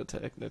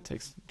 that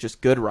takes just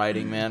good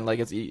writing, man.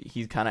 Like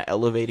he's kind of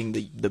elevating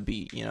the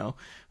beat, you know.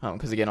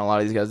 Because again, a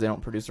lot of these guys, they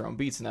don't produce their own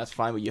beats, and that's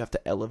fine. But you have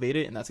to elevate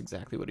it, and that's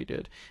exactly what he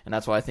did. And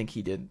that's why I think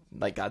he did.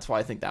 Like that's why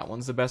I think that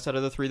one's the best out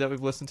of the three that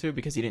we've listened to,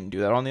 because he didn't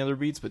do that on the other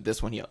beats, but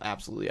this one he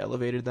absolutely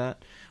elevated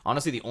that.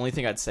 Honestly, the only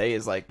thing I'd say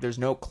is like there's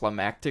no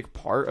climactic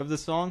part of the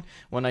song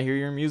when I hear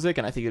your music,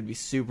 and I think it'd be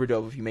super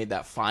dope if you made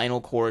that final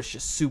chorus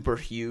just super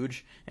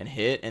huge and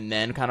hit, and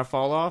then kind of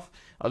fall off.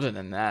 Other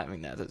than that, I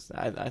mean,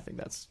 I think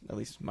that's, at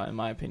least in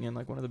my opinion,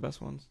 like one of the best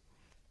ones.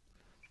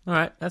 All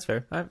right, that's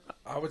fair.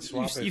 I would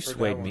swap it. You for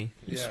swayed that me. one.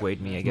 You Yeah.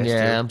 swayed me, I guess.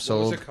 Yeah, too. I'm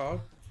sold. What was it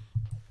called?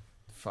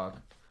 Fuck.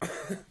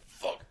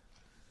 Fuck.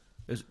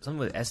 It was something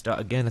with S.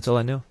 Dot again. That's all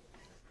I knew.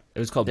 It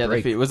was called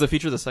Break. Was the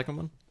feature the second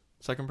one?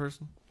 Second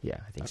person? Yeah,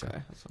 I think so. Okay.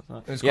 That's what I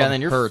thought. It was Yeah, and called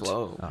then your Hurt.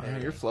 flow. Oh, Man,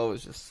 yeah. your flow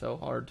is just so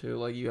hard too.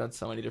 Like you had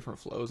so many different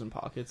flows and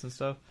pockets and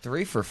stuff.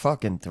 3 for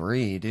fucking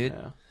 3, dude.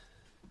 Yeah.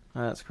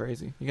 That's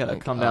crazy. You gotta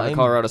Like, come down to I'm-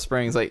 Colorado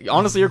Springs. Like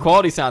honestly, your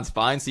quality sounds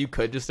fine, so you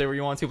could just stay where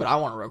you want to. But I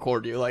want to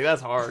record you. Like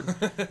that's hard.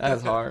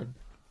 That's hard.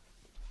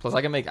 Plus,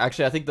 I can make.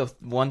 Actually, I think the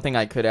one thing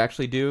I could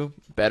actually do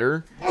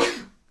better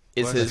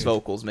is his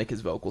vocals. Make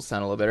his vocals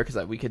sound a little better,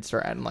 because we could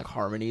start adding like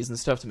harmonies and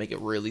stuff to make it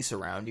really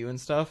surround you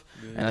and stuff.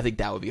 Yeah. And I think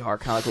that would be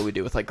hard, kind of like what we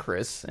do with like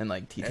Chris and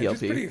like TTLP. I'm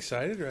pretty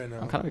excited right now.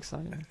 I'm kind of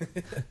excited.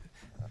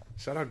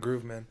 Shout out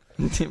Groove, man.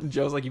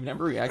 Joe's like, you've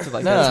never reacted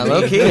like Nah, that.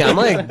 low key, I'm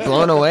like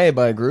blown away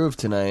by Groove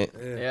tonight.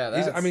 Yeah,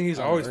 he's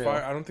always unreal.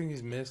 fire. I don't think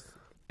he's missed.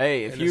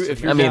 Hey, if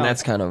you're I mean, down,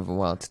 that's kind of a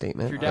wild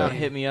statement. if you're down, but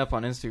hit me up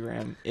on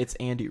Instagram. It's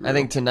Andiroo. I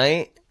think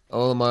tonight,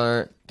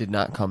 Olimar did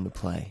not come to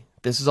play.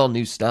 This is all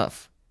new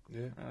stuff.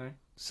 Yeah.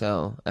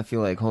 So I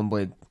feel like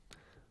Homeboy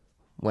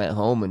went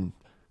home and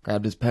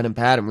grabbed his pen and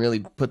pad and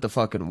really put the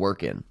fucking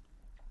work in,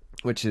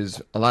 which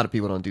is, a lot of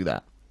people don't do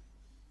that.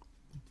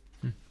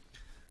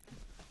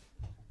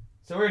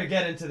 So we're going to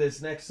get into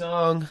this next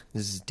song.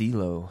 This is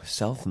D-Lo,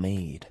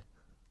 Self-Made.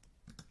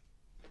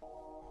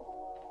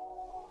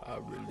 I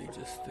really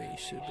just think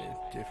shit been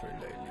different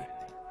lately.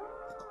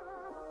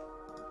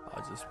 I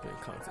just been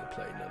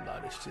contemplating a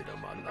lot of shit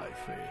in my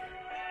life, and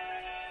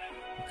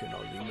you can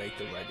only make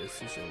the right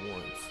decision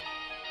once.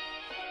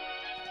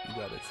 You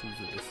gotta choose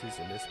a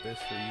decision that's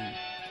best for you.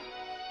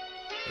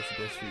 What's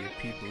best for your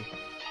people.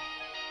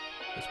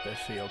 What's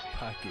best for your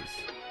pockets.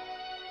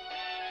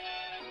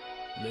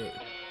 Look.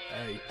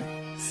 Hey.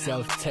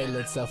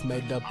 Self-tailored,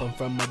 self-made up, I'm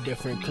from a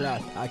different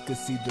cloth. I could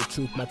see the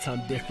truth, my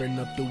time different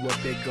up through a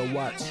bigger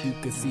watch. You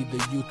could see the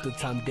youth, the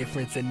time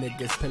difference, and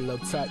niggas pillow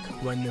talk.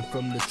 Running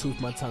from the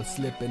truth, my time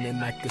slipping,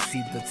 and I could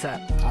see the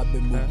top. I've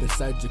been moving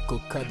surgical,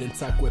 cut and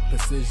talk with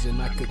precision.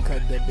 I could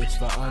cut that bitch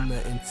for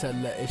honor and tell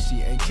her if she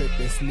ain't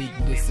tripping. Sneak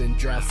this and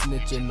dry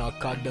snitching, all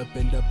caught up,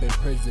 end up in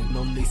prison.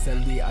 Only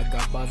Sally, I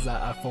got bars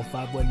like iPhone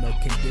 5 with no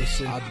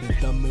condition. I've been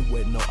thumbing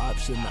with no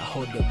option, I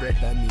hold the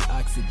breath, I need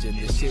oxygen.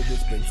 This shit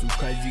has been too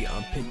crazy,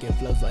 I'm picking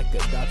flows like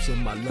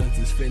adoption. My lungs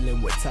is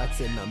filling with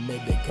toxin, I'm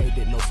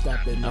medicated, no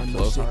stopping. I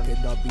know shit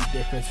could all be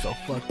different, so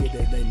fuck it,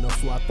 it ain't no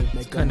swapping.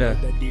 Make kinda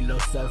another deal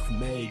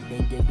self-made,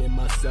 been getting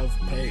myself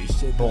paid.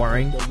 Shit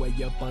boring. The way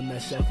up on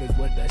that shelf is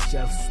what that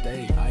shelf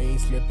stay. I ain't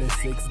slipping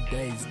 6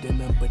 days,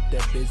 dinner but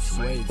that bitch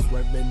sways.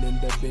 Swerving in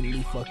the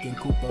Bentley, fucking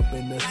coupe up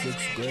in the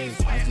 6th grade.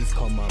 I just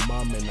call my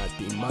mom and I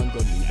think mine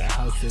gon' need a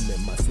house and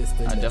then my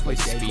sister. I definitely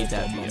speed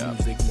that beat up.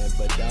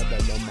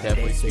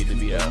 Definitely speed the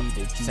beat up.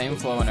 Same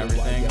flow and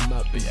everything,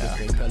 but yeah,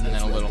 and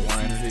then a little more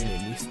energy.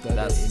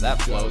 That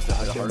flow is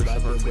definitely the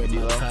hardest part for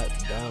D-Lo.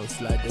 Down,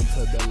 sliding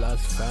to the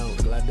last round,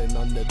 gliding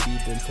on the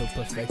beat until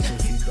perfection.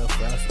 See the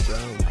frost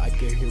brown. I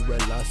can hear a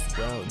lost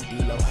ground.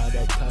 D-Lo had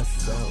a cuss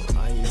sound.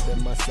 I ain't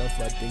been myself.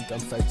 I think I'm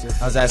searching.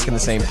 I was asking the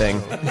same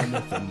thing.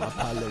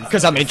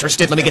 Because I'm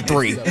interested. Let me get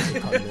 3.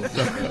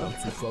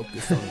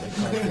 Focus on the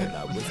content.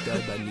 I was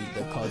dead. I need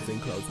the cause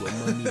and clothes with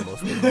money.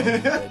 Most of all,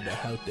 you better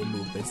health and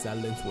move in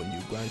silence when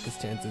you grind. Cause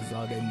chances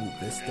are they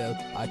moving still.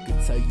 I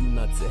could tell you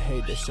not to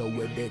hate a show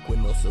with dick with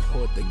no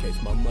support. The case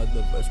my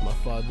mother versus my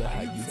father.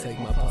 How you take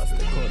my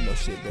pasta court? No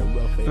shit been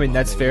rough. I mean,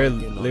 that's fair,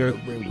 being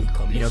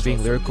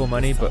lyrical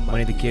money, but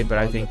Money the Kid, but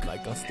I think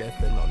like I'm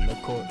stepping on the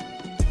court.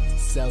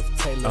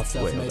 Self-tailored,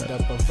 self-made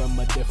up, I'm from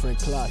a different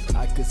cloth.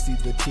 I could see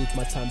the truth,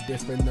 my time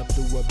different up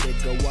to a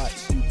bigger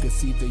watch. You could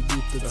see the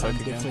youth, the time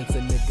difference,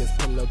 and niggas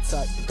pillow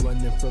talk.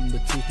 Running from the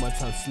truth, my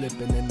time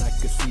slipping, and I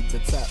could see the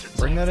top.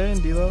 Bring that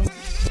in, D-Lo.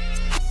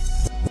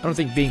 I don't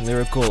think being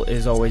lyrical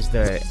is always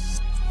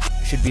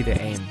should be the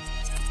aim.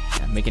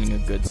 Yeah, making a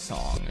good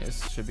song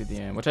should be the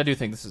aim, which I do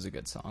think this is a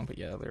good song, but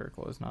yeah,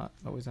 lyrical is not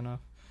always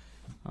enough.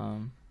 Yeah,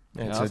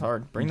 that's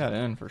hard. Bring that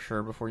in for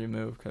sure before you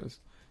move,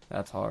 because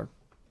that's hard.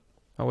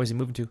 Oh, where's he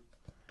moving to?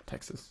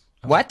 Texas.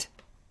 What?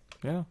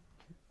 Yeah.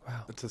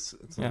 Wow.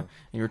 And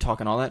you were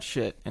talking all that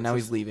shit, and now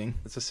he's leaving.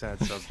 It's a sad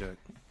subject.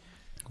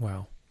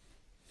 Wow.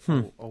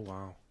 Oh,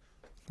 wow.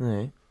 All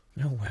right.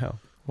 Oh, wow.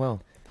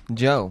 Well,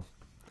 Joe,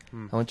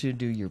 I want you to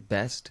do your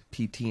best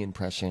PT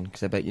impression,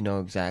 because I bet you know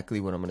exactly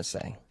what I'm going to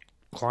say.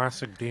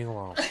 Classic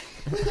D-Lo.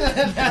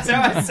 That's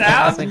how it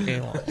sounds? Classic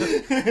D-Lo.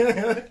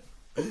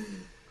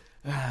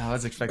 I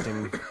was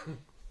expecting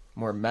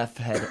more meth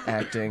head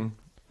acting.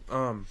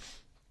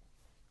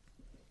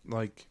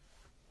 Like,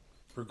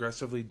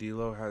 progressively,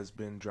 D-Lo has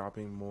been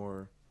dropping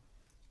more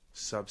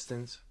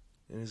substance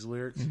in his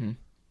lyrics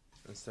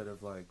instead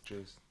of like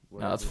just.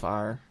 No, that's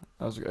fire.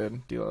 That was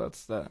good. D-Lo,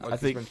 that's that. Like, I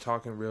think he's been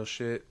talking real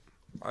shit.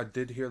 I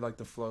did hear like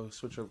the flow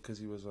switch up because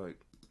he was like,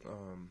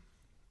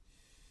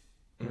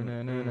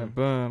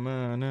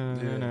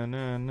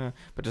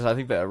 But just I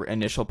think the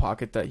initial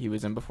pocket that he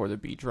was in before the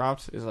beat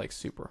drops is like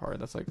super hard.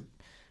 That's like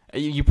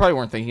you probably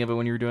weren't thinking of it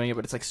when you were doing it,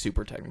 but it's like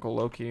super technical,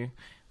 low key.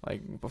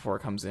 Like before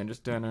it comes in,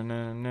 just like that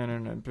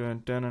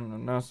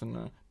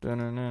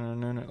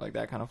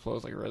kind of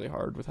flows like really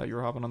hard with how you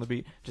were hopping on the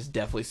beat. Just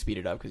definitely speed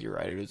it up because you're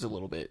right. It was a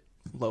little bit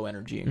low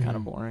energy and kind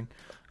of boring.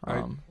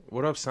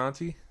 What up,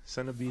 Santi?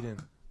 Send a beat in.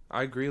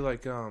 I agree.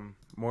 Like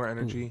more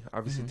energy.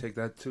 Obviously, take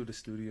that to the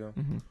studio.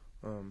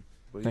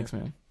 But Thanks,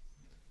 man.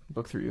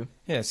 Book through you.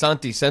 Yeah,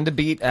 Santi, send a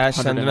beat. Ash,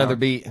 send another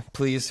beat,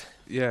 please.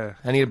 Yeah.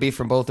 I need a beat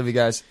from both of you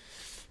guys.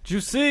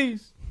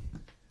 Juicies.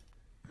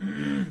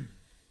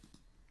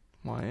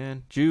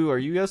 YN. Jew, are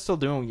you guys still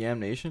doing Yam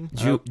Nation?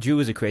 Jew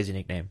is a crazy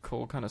nickname.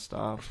 Cool kind of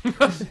stuff.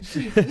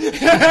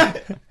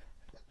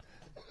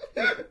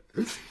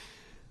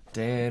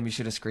 Damn, you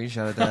should have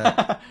screenshotted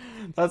that.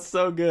 That's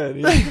so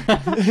good.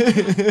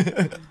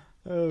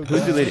 Oh,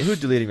 who's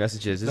deleting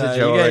messages? Is it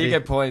Joe? You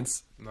get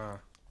points. Nah.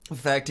 In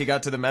fact, he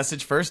got to the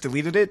message first,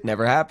 deleted it,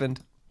 never happened.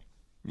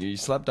 You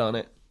slept on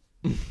it.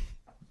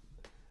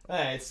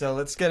 Alright, so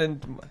let's get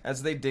in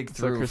as they dig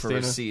through for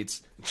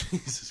receipts.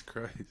 Jesus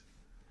Christ.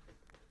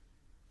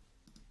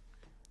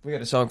 We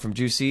got a song from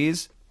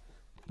Juicies.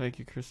 Thank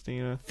you,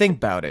 Christina. Think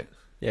about it.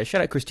 Yeah,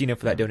 shout out Christina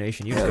for that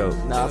donation. You go.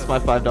 Nah, it's my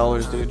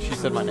 $5, dude. She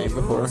said my name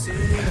before.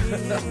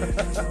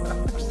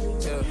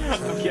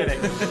 I'm kidding.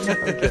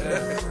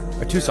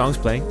 Are 2 songs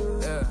playing?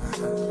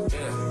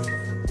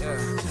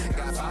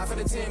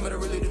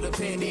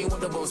 depending on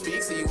the boat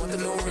speak. So you want the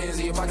new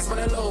rims, your pockets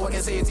running low. I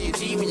can say it to your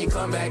G when you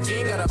come back. You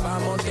ain't gotta buy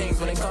more things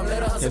when it come to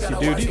the hustle. Yes, you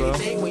Gotta do, watch D-Lo.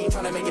 everything when you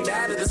tryna make it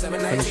down to the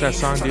 719. Finish that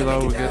song, D-Lo.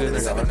 We'll get in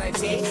there.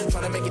 719,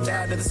 tryna make it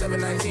down to the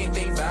 719.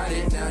 Think about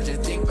it now,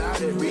 just think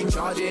about it.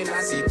 Recharging,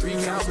 I see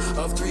 3 counts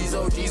of 3's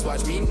OGs.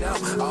 Watch me now.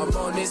 I'm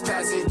on this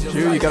passage.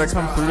 Dude, you gotta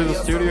come through to the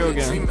studio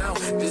again.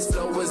 This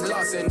flow was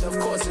lost, and of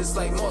course it's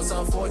like most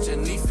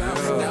unfortunately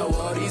found. Now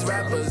all these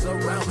rappers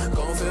around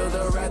gon' feel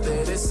the wrath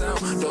of this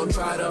sound. Don't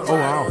try to Oh wow,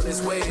 ride on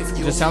this wave if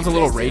you just sounds a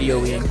little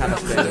radio-y and kind of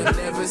faded.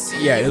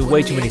 Yeah, there's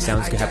way too many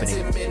sounds happening.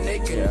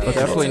 Yeah, but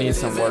definitely needs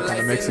some work on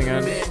the mixing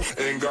end.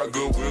 Ain't got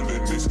good will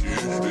in this kid.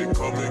 They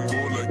come and go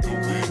like the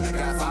wind.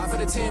 Got 5 for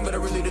the 10, but I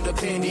really do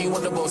depend. Do you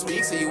want the boat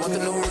speak? So you want the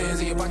new rims,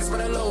 and your pockets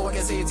running low. I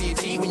can say it to your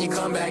G when you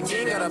come back. You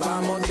ain't gotta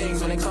buy more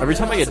things when it comes. Every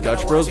time I get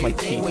Dutch Bros, my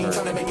teeth when you hurt.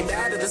 tryna make it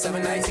down to the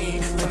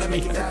 719. Tryna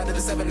make it down to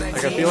the 719.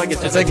 Like I feel like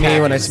It's like me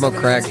when I smoke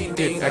crack.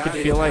 Dude, I could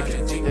feel like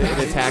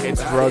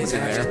it's drugs in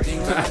there.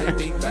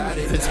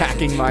 It's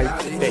attacking my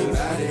face.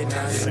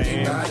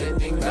 Same.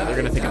 They're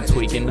gonna think I'm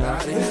tweaking now.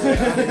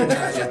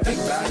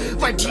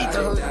 My teeth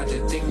are.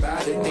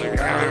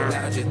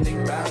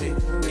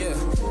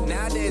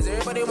 Nowadays,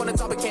 everybody wanna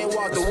talk but can't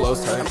walk the walk.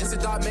 Flow's tight. I'm just a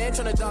dark man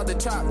trying to dog the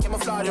chop.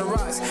 Camouflage and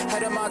rocks.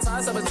 Head of my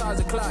time, sabotage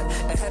the clock.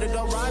 Ahead of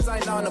the rhymes, I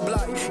ain't on the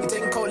block. You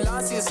taking cold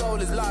lines, see your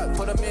soul is locked.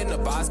 Put them in the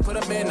box, put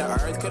them in the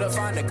earth. Could've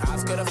find the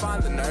cops, could've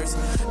find the nurse.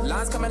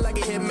 Lines coming like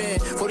a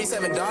hitman.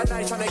 47 dark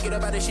night trying to get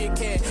up out of shit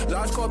can.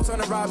 Large corpse on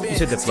the rob in. You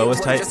said the flow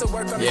is tight?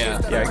 Yeah,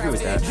 I agree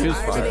with that. She was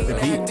fire.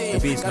 The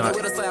beat's not a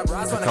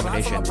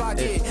combination.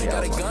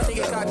 Got a gun to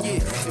get cocky.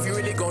 If you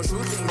really gon'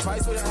 shoot, think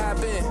twice what'll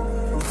happen.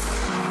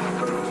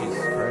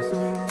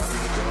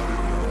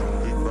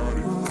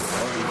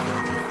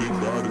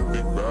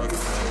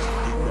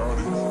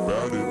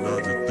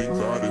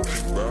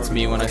 It's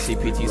me when I see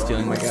PT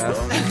stealing my gas.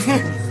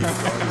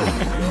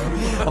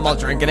 I'm all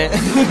drinking it.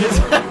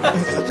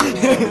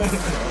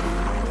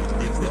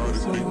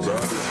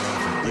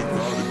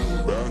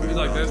 He's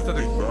like this to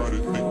the.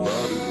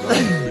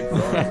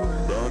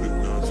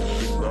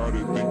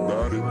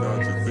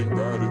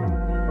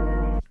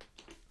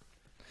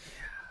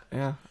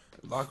 Yeah.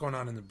 A lot going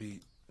on in the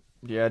beat.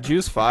 Yeah,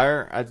 Juice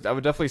Fire. I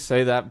would definitely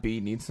say that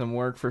beat needs some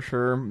work for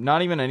sure.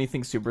 Not even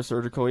anything super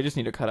surgical. We just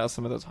need to cut out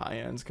some of those high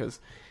ends because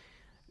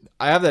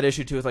I have that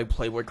issue too with like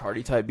Playboy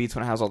Cardi type beats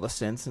when it has all the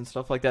synths and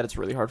stuff like that. It's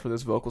really hard for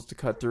those vocals to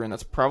cut through, and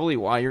that's probably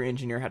why your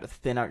engineer had to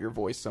thin out your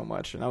voice so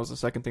much. And that was the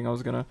second thing I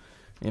was gonna,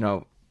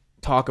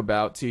 talk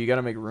about too. You got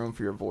to make room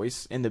for your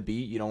voice in the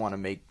beat. You don't want to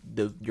make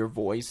your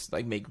voice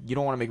you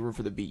don't want to make room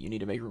for the beat. You need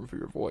to make room for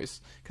your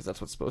voice because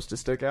that's what's supposed to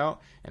stick out.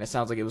 And it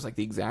sounds like it was like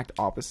the exact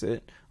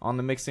opposite on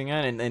the mixing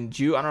end. And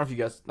Ju, I don't know if you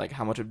guys like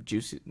how much of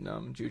Juicy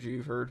Juju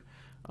you've heard.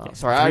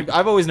 Sorry,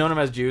 I've always known him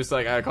as Juice.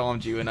 Like I call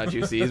him Ju and not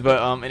Juicy's.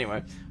 But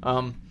anyway,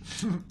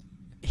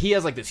 he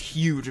has like this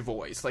huge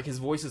voice. Like his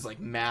voice is like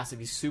massive.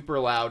 He's super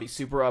loud. He's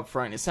super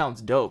upfront. It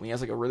sounds dope. He has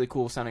like a really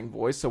cool sounding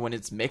voice. So when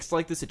it's mixed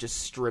like this, it just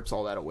strips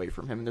all that away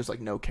from him. And there's like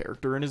no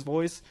character in his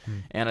voice.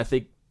 And I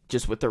think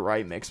just with the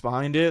right mix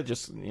behind it,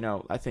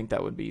 I think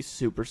that would be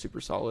super, super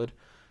solid.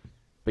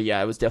 But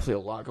yeah, it was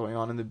definitely a lot going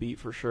on in the beat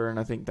for sure. And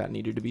I think that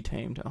needed to be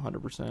tamed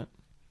 100%.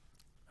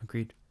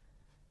 Agreed.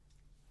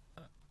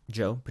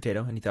 Joe,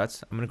 Potato, any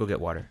thoughts? I'm gonna go get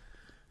water.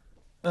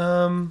 I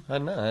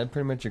don't know. I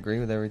pretty much agree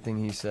with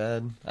everything he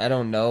said. I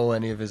don't know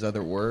any of his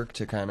other work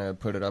to kind of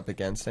put it up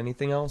against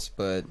anything else,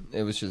 but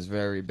it was just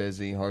very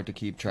busy, hard to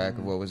keep track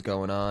of what was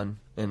going on,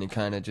 and it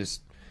kind of just,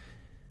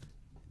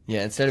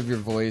 instead of your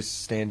voice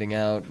standing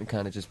out, it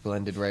kind of just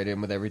blended right in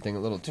with everything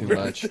a little too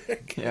much.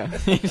 Yeah.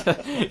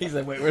 He's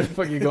like, wait, where the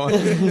fuck are you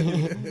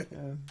going?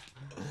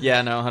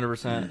 Yeah, no,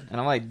 100%. And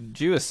I'm like,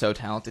 Ju is so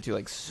talented too,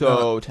 like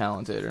so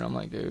talented, and I'm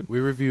like, dude.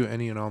 We review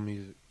any and all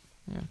music.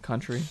 Yeah,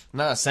 country.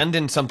 Nah, send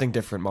in something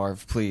different,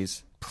 Marv,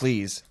 please.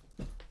 Please.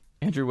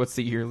 Andrew, what's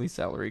the yearly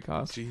salary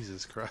cost?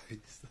 Jesus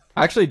Christ.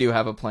 I actually do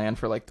have a plan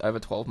for I have a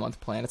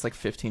 12-month plan. It's like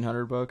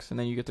 $1,500, and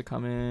then you get to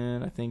come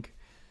in. I think.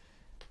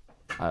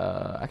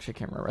 Actually, I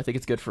can't remember. I think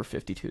it's good for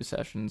 52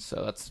 sessions,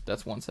 so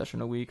that's one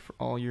session a week for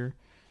all year,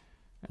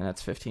 and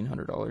that's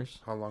 $1,500.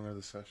 How long are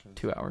the sessions?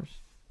 2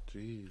 hours.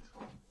 Jeez.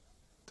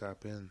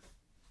 Tap in.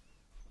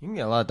 You can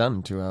get a lot done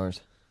in 2 hours.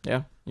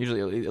 Yeah,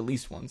 usually at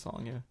least one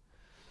song. Yeah.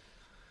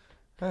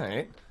 All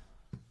right.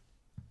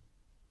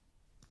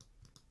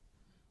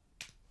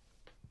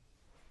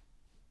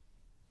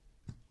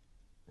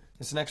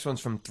 This next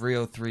one's from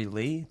 303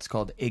 Lee. It's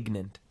called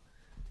Ignorant.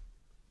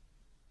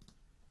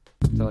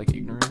 Is that like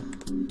ignorant?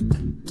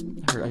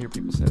 I hear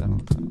people say that all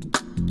the time.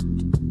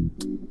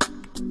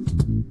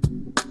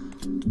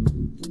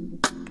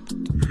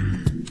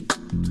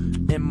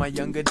 In my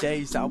younger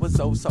days, I was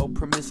oh so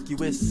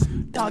promiscuous.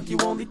 Dog, you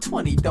only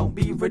 20, don't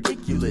be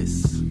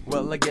ridiculous.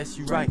 Well, I guess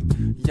you're right.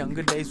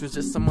 Younger days was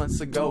just some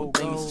months ago.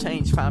 Things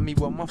change, find me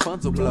where my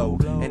funds will blow.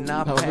 And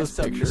I pass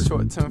up the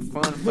short-term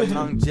fun for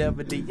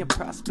longevity and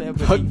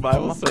prosperity for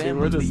my family.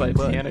 We're just like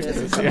but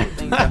there's some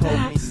things that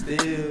hold me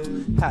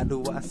still. How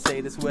do I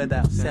say this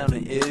without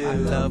sounding ill? I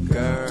love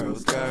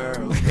girls,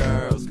 girls,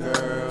 girls,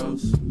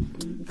 girls.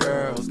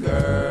 girls,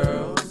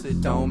 girls.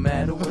 It don't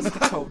matter what's the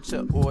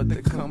culture or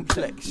the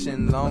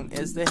complexion, long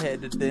as they're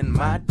headed in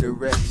my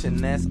direction.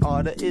 That's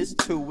all there is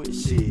to it.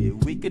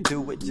 Shit, we could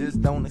do it,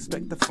 just don't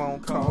expect the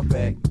phone call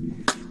back.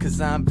 Cause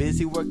I'm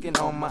busy working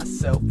on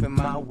myself and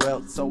my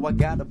wealth, so I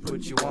gotta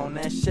put you on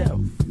that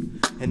shelf.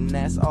 And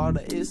that's all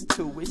there is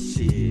to it.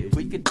 Shit,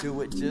 we could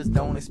do it, just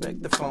don't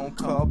expect the phone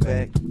call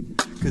back.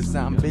 Cause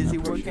I'm busy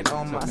working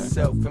on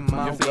myself and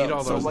my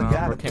wealth, so I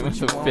gotta put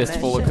you on that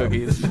fistful of shelf.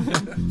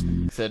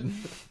 cookies. Said,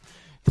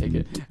 take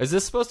it. Is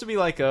this supposed to be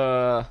like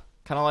a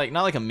kind of like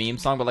not like a meme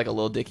song, but like a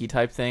Lil Dicky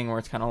type thing, where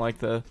it's kind of like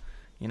the,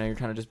 you know, you're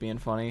kind of just being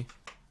funny?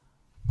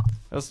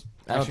 It was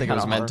I don't think it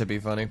was meant to be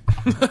funny.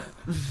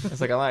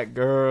 It's like, I like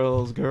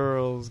girls,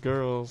 girls,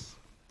 girls.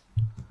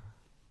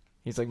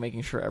 He's like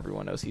making sure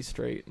everyone knows he's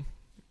straight.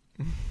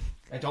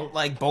 I don't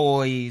like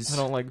boys. I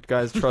don't like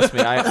guys. Trust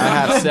me, I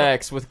have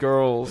sex with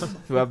girls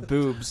who have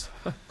boobs.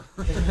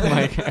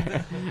 Like,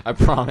 I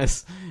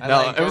promise. I No,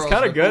 like it was girls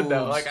kind of with good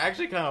though. boobs. Like, I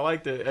actually kind of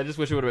liked it. I just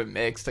wish it would have been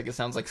mixed. Like, it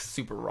sounds like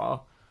super raw.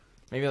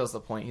 Maybe that was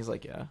the point. He's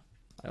like, yeah,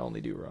 I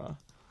only do raw.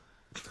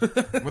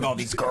 With all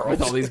these girls.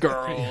 With all these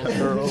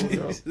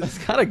girls. That's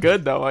kind of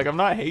good though. Like, I'm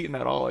not hating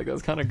at all. Like,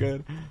 that's kind of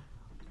good.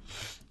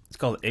 It's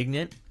called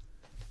Ignorant.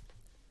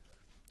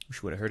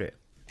 Wish we would have heard it.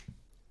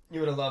 You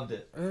would have loved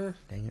it.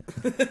 Dang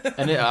it.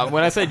 And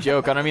when I say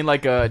joke, I don't mean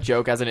like a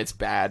joke as in it's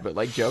bad, but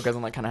like joke as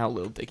in like kind of how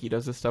Lil Dicky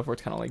does this stuff, where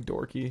it's kind of like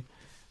dorky.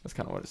 That's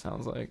kind of what it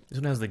sounds like. This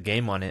one has the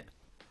game on it.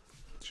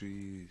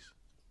 Jeez.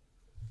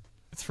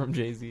 It's from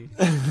Jay-Z.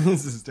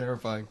 This is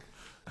terrifying.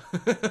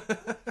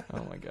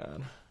 Oh my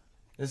god.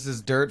 This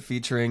is Dirt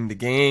featuring The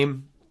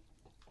Game,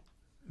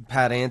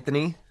 Pat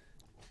Anthony,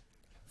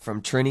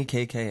 from Trini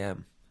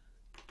KKM.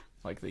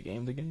 Like the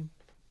game?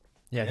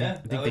 Yeah,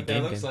 I think the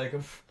game looks like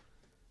him.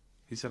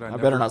 He said, I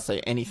better not say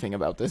anything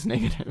about this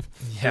negative.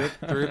 Yeah.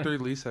 303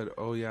 Lee said,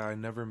 "Oh yeah, I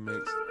never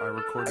mixed. I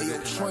recorded Hey,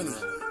 it." yo, In my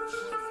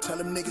Trini, tell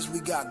them niggas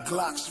we got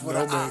Glocks for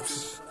the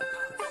ops.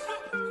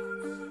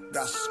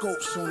 Got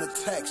scopes on the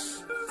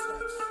text.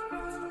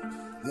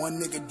 One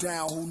nigga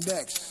down, who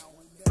next?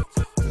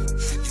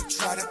 You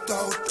try to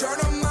throw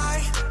dirt on my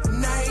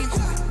name,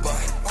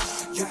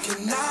 but you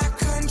cannot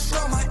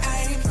control my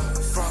aim.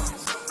 From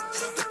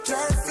the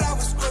dirt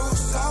flowers grew,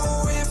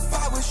 so if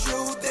I was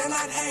you, then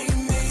I'd hate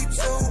me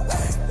too.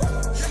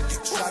 You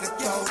try to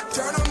throw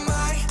dirt on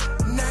my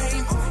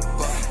name,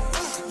 but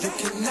you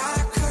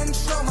cannot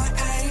control my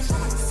aim.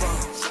 From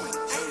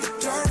the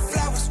dirt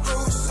flowers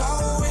grew, so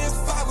if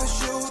I was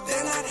you,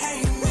 then I'd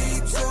hate me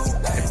too.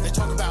 They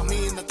talk about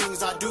me and the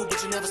things I do,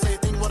 but you never say a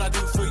thing what I do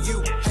for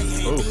you.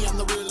 Hey, me, I'm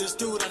the realest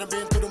dude. I've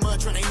been through the mud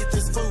trying to eat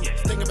this food.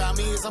 The thing about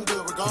me is I'm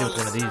good regardless.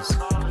 One of these.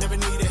 Never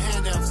needed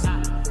handouts.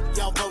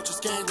 Y'all vultures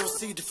can't go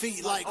see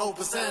defeat like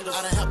open sandals.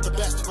 I done helped the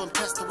best of them,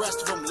 test the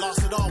rest of them.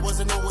 Lost it all,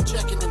 wasn't no one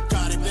checking and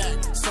got it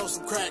back. Sold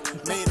some crack,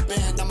 made a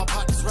band, now my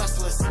pocket's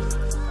restless.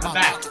 I'm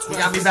back. You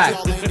got me back.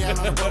 Y'all laying down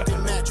on a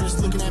broken mattress,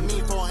 looking at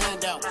me for a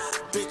handout.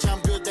 Bitch, I'm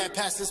good, that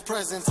past is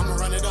presence. I'ma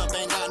run it up,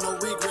 ain't got no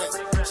regrets.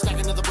 Stack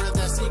another bread,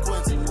 that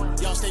sequence.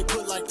 Y'all stay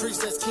put like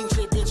presets, king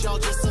shit, bitch, y'all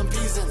just some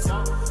peasants.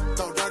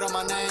 Throw dirt on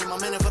my name,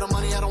 I'm in it for the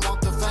money, I don't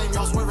want the fame.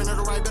 Y'all swerving to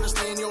the right, better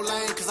stay in your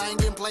lane, cause I ain't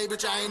getting played,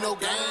 bitch, I ain't no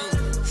game.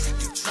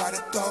 You try to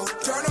throw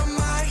dirt on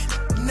my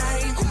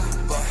name,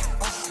 but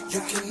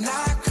you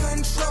cannot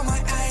control my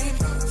aim.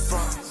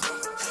 From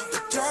the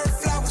dirt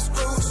flowers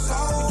grew,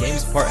 so The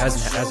game's part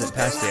hasn't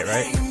passed yet,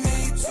 right?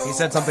 He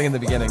said something in the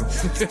beginning.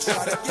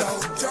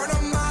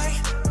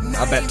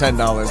 I'll bet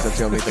 $10 that's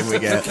the only thing we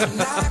get.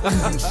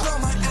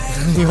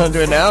 You want to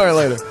do it now or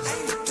later?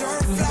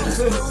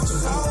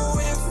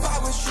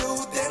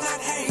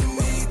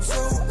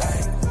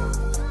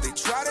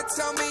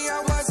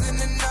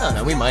 I don't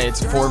know, we might.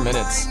 It's 4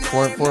 minutes.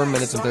 4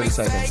 minutes and 30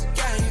 seconds.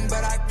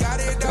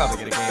 Probably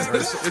get a game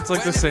verse. It's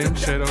like the same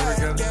shit over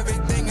again.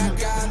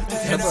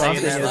 That's what I'm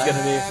thinking it's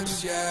gonna be.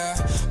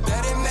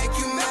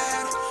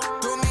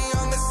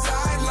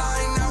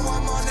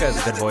 This guy's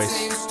a good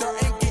voice.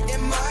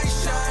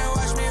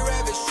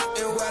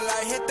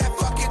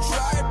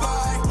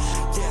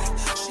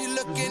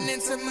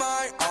 Into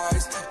my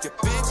eyes, your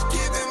bitch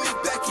giving me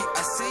Becky.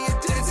 I see it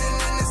dancing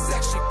in the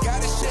section.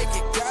 Gotta shake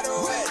it, gotta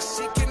wet.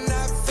 She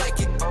cannot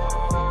fake it.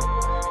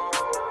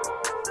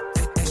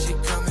 And she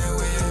coming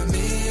with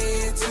me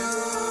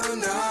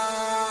tonight.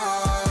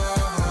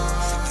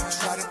 You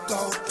try to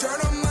throw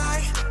dirt on my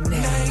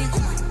name,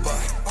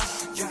 but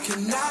you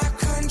cannot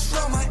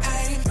control my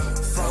aim.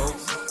 From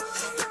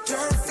the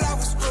dirt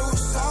flowers grew,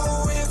 so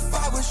if I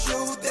was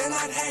you, then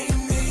I'd hate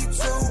me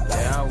too.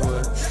 Yeah, I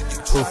would. You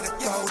try to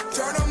throw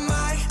dirt on my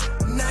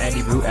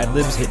Andiroo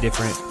ad-libs hit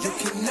different. you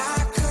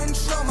cannot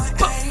control my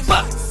aim. The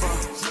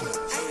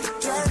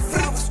dirt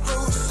flowers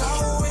grew, so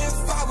if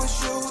I was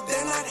you,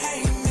 then I'd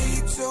hate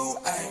me too.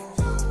 Ay.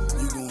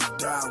 You gonna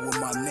die with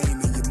my name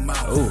in your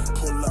mouth.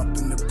 Pull up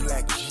in the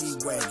black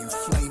G-Wagon,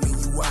 flaming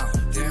you out.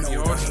 Damn,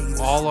 yours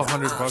all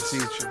 $100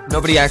 each.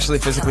 Nobody actually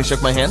physically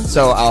shook my hand,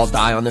 so I'll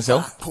die on this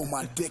hill. Pull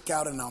my dick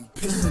out and I'm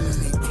pissing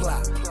in they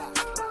plot.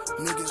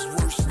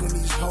 Niggas worse than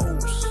these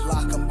hoes.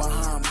 Lock 'em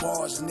behind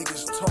bars,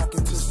 niggas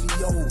talking to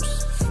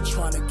COs.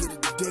 Trying to get a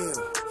deal.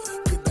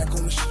 Get back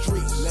on the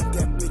streets. Let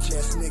that bitch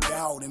ass nigga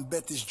out and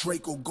bet this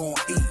Draco gon'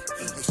 eat.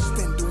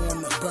 Extendo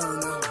on the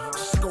burner.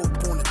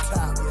 Scope on the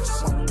top.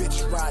 My bitch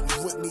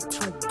riding with me,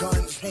 2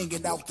 guns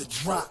hanging out the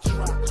drop.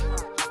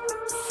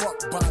 Fuck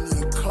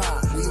Bonnie and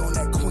Clyde, we on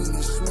that Queen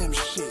and Slim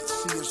shit.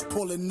 See us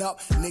pulling up,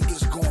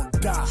 niggas gon'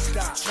 die.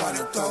 Try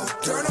to throw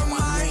dirt on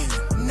my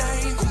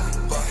name,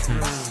 but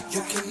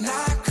you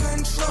cannot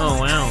control. Oh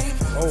wow.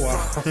 Oh wow.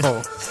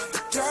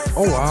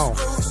 Oh wow.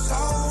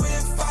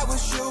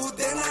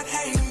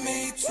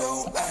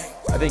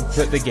 I think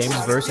put the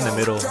game's verse in the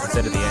middle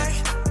instead of the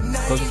end,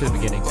 closer to the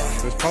beginning.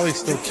 There's probably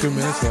still 2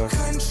 minutes left.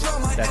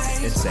 That's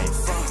insane.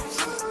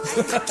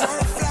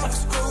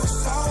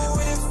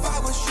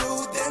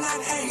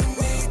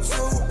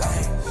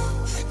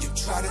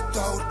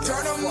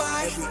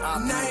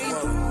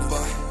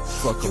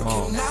 Fuck them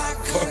all.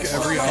 Fuck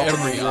every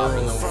album in the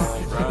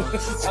world, bro.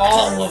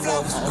 All of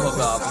them. All of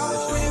the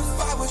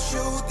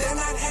opposition.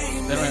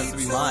 They don't have to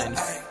be mine.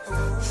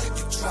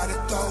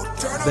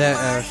 That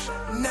ass.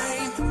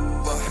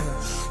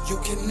 You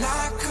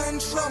cannot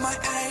control my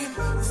aim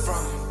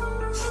from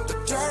the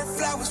dirt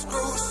flowers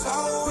grew.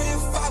 So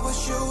if I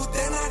was you,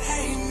 then I'd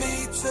hate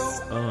me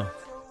too.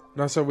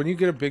 No, so when you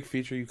get a big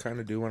feature, you kind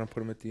of do want to put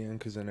them at the end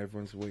because then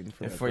everyone's waiting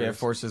for that. It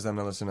forces them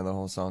to listen to the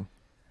whole song.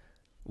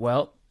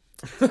 Well,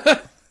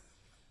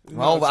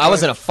 I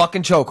was in a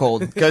fucking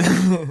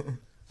chokehold.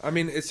 I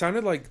mean, it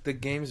sounded like the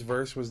game's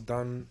verse was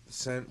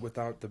sent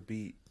without the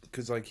beat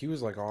because like he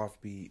was like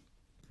off beat.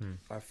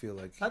 I feel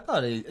like I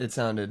thought it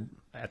sounded.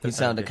 He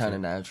sounded kind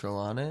of natural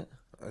on it.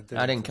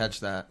 I didn't catch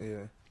that.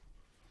 Yeah.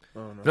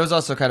 Oh, no. But it was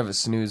also kind of a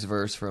snooze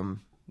verse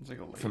from It's like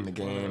a lazy, from the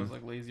game. It was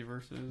like lazy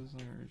verses,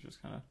 or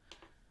just kind of.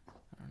 I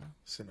don't know.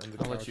 Sitting on the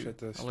couch at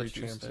the Street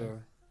Champs.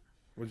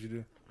 What'd you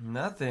do?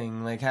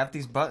 Nothing. Like half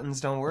these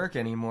buttons don't work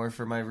anymore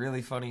for my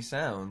really funny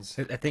sounds.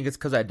 I think it's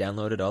because I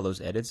downloaded all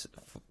those edits,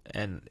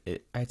 and I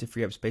had to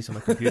free up space on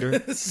my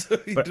computer. So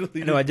but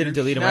no, I didn't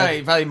delete them. No,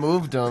 you probably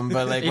moved them,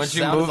 but like once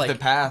you move the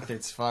path,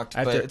 it's fucked.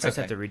 I But just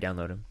have to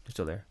re-download them. They're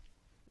still there.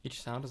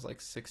 Each sound is like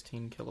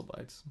 16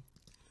 kilobytes.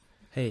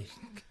 Hey,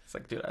 it's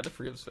like, dude, I had to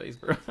free up space,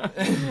 bro.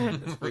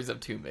 This frees up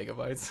 2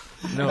 megabytes.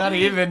 No, not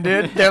even,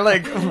 dude. They're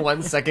like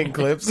 1 second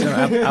clips.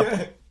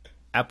 No,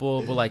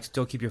 Apple will like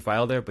still keep your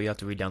file there, but you have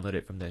to re-download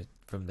it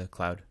from the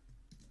cloud.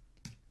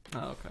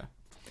 Oh, okay,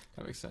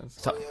 that makes sense.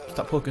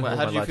 Stop poking.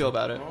 How did you feel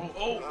about it?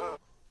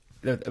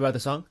 About the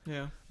song?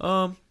 Yeah.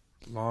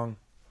 Long.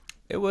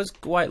 It was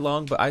quite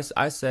long, but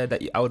I said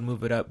that I would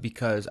move it up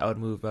because I would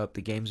move up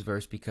the game's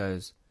verse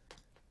because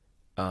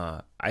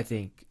I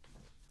think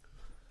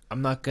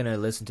I'm not gonna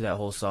listen to that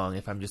whole song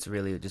if I'm just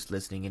really just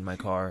listening in my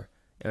car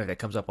and if it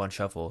comes up on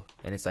shuffle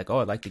and it's like, oh,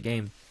 I like the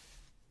game.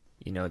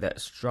 You know,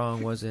 that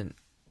song wasn't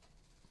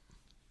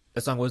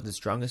the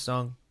strongest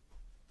song,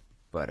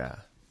 but at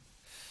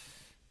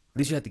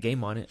least you had the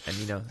game on it, and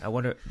you know, I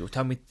wonder.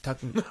 Talk me.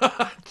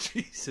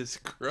 Jesus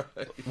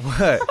Christ!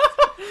 What?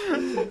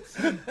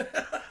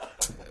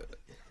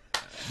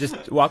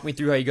 Just walk me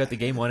through how you got the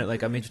game on it.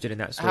 Like I'm interested in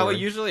that story. How it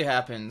usually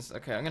happens.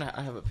 Okay,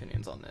 I have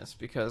opinions on this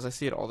because I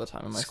see it all the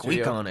time in my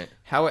Squeak studio. on it.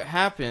 How it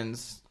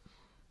happens.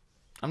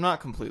 I'm not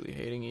completely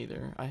hating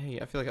either. I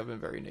feel like I've been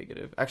very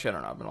negative. Actually, I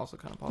don't know. I've been also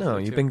kind of positive. No,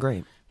 you've too. been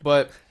great.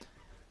 But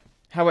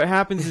how it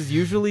happens is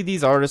usually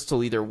these artists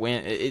will either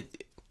win.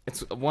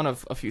 It's one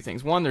of a few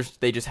things. One,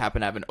 they just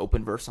happen to have an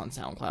open verse on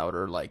SoundCloud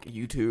or like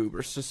YouTube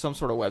or just some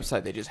sort of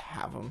website. They just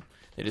have them.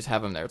 They just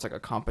have them there. It's like a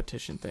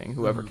competition thing.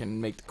 Whoever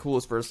can make the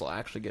coolest verse will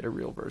actually get a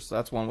real verse. So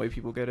that's one way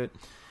people get it.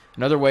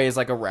 Another way is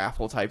like a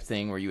raffle type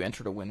thing where you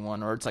enter to win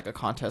one, or it's like a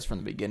contest from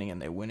the beginning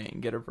and they win it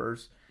and get a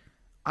verse.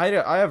 I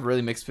have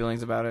really mixed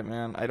feelings about it,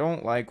 man. I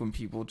don't like when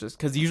people just...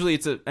 Because usually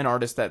it's an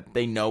artist that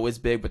they know is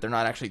big, but they're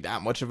not actually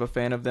that much of a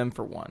fan of them,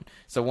 for one.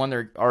 So, one,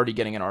 they're already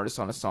getting an artist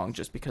on a song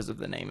just because of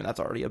the name, and that's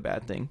already a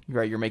bad thing.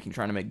 Right? You're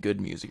trying to make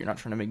good music. You're not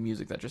trying to make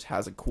music that just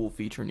has a cool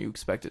feature and you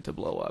expect it to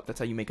blow up. That's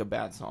how you make a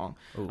bad song.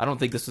 Ooh. I don't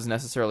think this was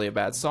necessarily a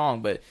bad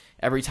song, but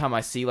every time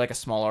I see, like, a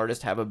small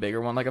artist have a bigger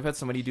one, like, I've had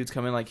somebody dudes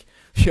come in like,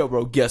 yo,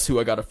 bro, guess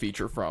who I got a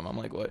feature from? I'm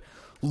like, what?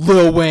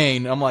 Lil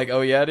Wayne. I'm like, oh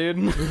yeah, dude.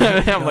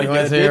 I'm like,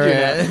 let's hear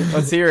it.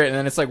 Let's hear it. And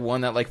then it's like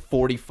one that like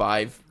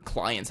 45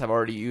 clients have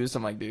already used.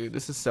 I'm like, dude,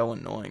 this is so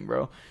annoying,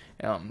 bro.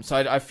 So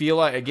I feel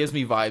like it gives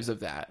me vibes of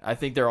that. I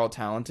think they're all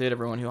talented.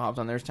 Everyone who hopped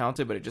on there is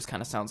talented, but it just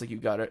kind of sounds like you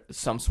got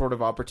some sort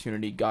of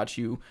opportunity, got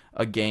you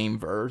a game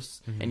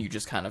verse, and you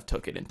just kind of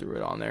took it and threw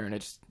it on there, and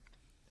it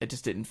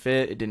just didn't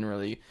fit. It didn't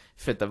really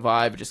fit the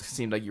vibe. It just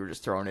seemed like you were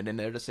just throwing it in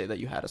there to say that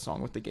you had a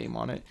song with the game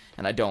on it,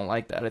 and I don't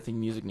like that. I think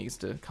music needs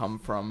to come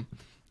from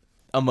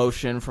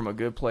emotion, from a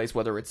good place,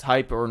 whether it's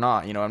hype or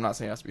not. You know, I'm not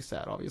saying it has to be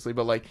sad, obviously,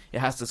 but like it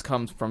has to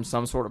come from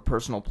some sort of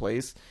personal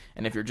place.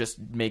 And if you're just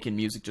making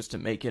music just to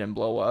make it and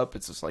blow up,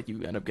 it's just like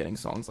you end up getting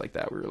songs like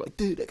that where you're like,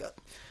 dude,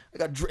 I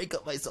got Drake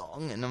up my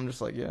song, and I'm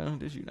just like, yeah,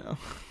 did you know?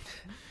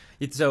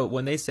 So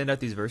when they send out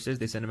these verses,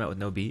 they send them out with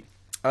no beat.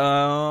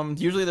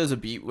 Usually there's a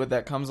beat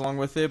that comes along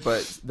with it,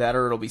 but that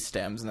or it'll be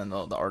stems, and then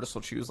the artist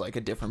will choose like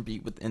a different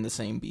beat within the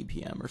same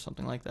BPM or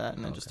something like that,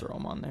 and then just throw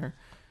them on there.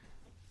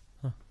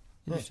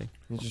 Interesting.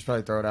 You just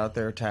probably throw it out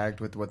there tagged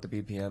with what the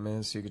BPM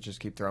is, so you could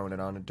just keep throwing it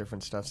on to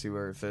different stuff, see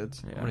where it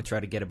fits. I'm gonna try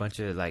to get a bunch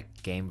of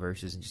like game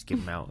verses and just give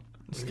them out.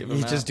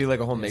 You just do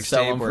like a whole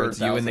mixtape where it's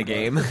you in the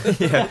game.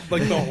 Yeah,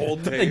 like the whole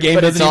thing. The game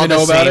but doesn't it's all even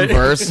know the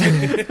about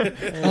same it.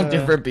 verse on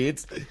different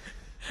beats.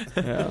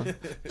 Yeah,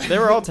 they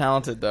were all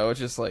talented though. It's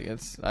just like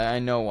I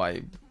know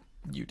why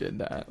you did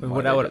that.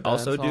 What I would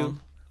also do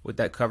with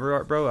that cover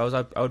art, bro,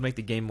 I would make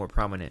the game more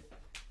prominent,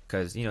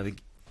 because you know the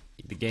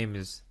game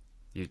is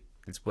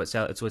it's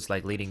what's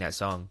like leading that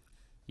song,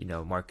 you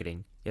know,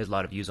 marketing. It has a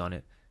lot of views on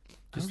it.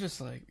 I'm just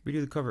like,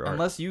 redo the cover art.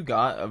 Unless you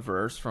got a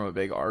verse from a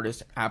big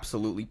artist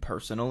absolutely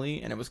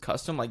personally and it was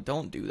custom, like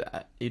don't do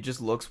that. It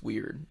just looks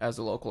weird as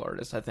a local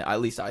artist.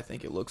 At least I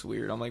think it looks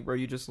weird. I'm like, bro,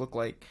 you just look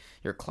like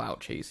you're clout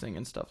chasing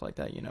and stuff like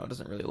that. You know, it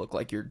doesn't really look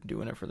like you're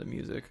doing it for the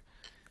music.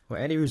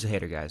 Well, Andiroo's a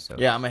hater, guys. So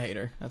yeah, I'm a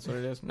hater. That's what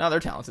it is. No, they're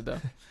talented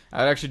though.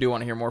 I actually do want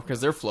to hear more because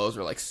their flows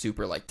are like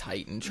super like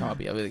tight and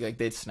choppy. I mean, like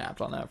they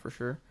snapped on that for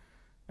sure.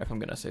 If I'm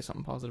gonna say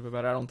something positive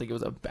about it, I don't think it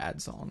was a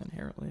bad song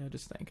inherently.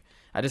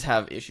 I just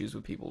have issues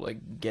with people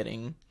like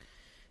getting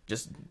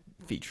just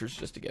features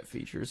just to get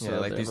features. Yeah,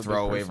 like these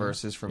throwaway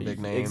verses from big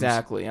names.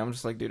 Exactly. I'm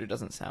just like, dude, it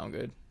doesn't sound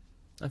good.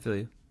 I feel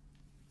you.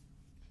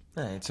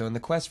 All right, so in the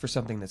quest for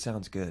something that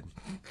sounds good,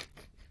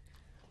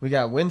 we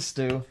got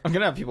Winstu. I'm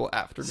gonna have people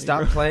after me.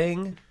 Stop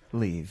playing,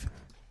 leave.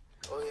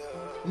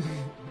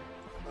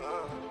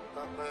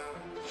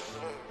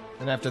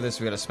 And after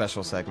this, we got a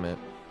special segment.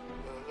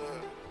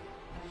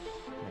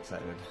 I'm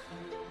excited.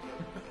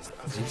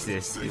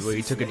 Jesus, well,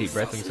 you took a deep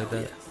breath when you said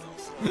that.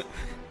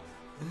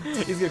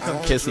 He's gonna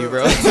come kiss you,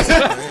 bro. On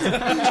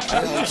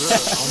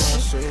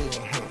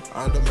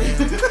the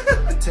man,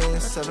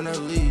 10-7 a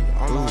lead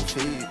on my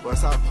feet.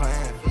 What's our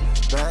plan?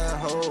 Bad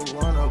hoe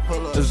wanna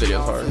pull up. This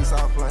video's hard.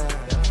 Stop playing.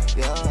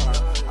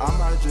 Yeah, I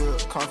might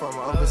just come from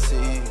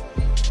overseas.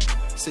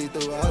 See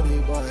through all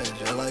these boys,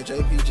 just like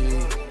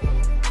JPG.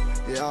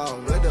 Y'all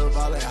with the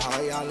ball and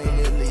how y'all in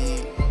the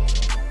league.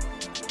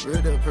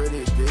 Really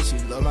pretty bitch, you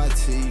love my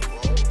teeth.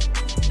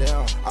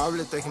 Damn, I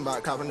really thinking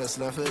about copping the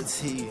snuff for the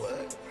teeth.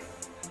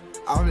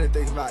 I really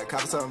thinking about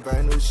copping some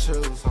brand new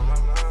shoes.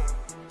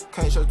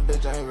 Can't trust the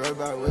bitch, I ain't worried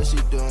about what she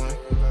doing.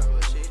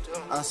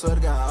 I swear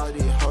to God, all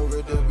these hoes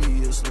really be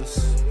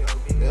useless.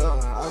 Yeah,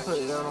 I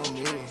put that on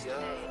me.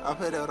 I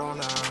put that on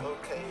now.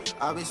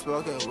 I be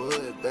smoking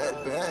wood, bad.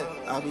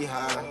 I be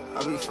high,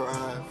 I be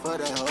fried. For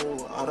that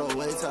hoe, I don't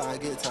wait till I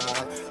get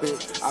tired.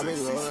 Bitch, I be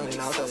rolling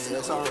out the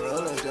hill, so I'm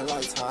rolling just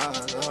like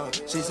tired.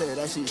 She said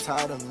that she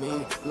tired of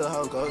me. Little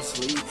hoe go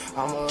sleep.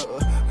 I'ma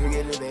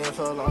get it in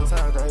for a long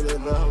time, dirty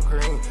little hoe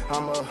cream.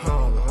 I'm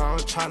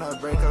tryna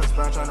break her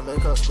spine, tryna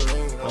make her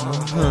scream.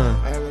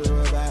 I ain't really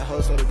with that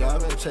hoe, so the guy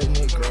been checking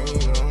it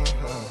green.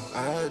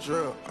 I had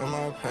drip on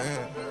my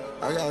pants.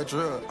 I got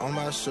drip on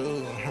my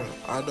shoes.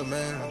 I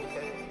demand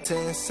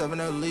 10-7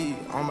 a lead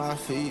on my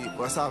feet.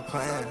 What's our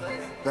plan?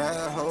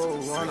 Bad hoe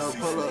wanna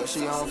pull up,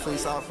 she on fleek,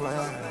 stop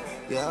playing.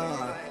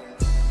 Yeah.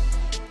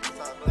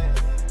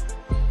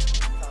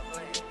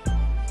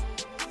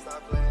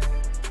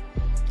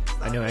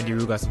 I know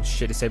Andiroo got some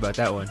shit to say about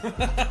that one.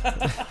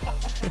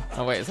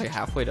 Oh wait, it's like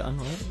halfway done.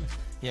 What?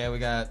 Yeah, we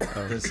got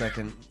the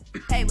second.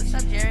 Hey, what's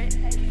up, Jared?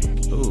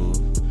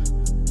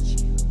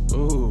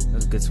 Ooh, that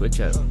was a good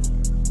switch up.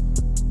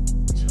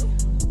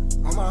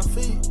 On my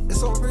feet,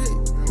 it's on red.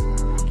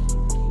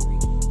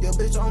 Your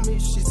bitch on me,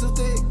 she too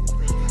thick.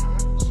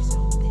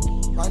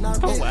 Right now,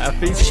 I'm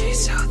laughing.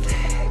 She's so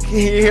thick. Can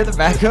you hear the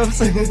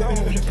backups?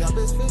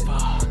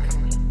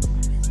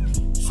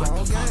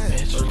 Fuck.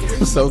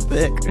 So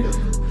thick.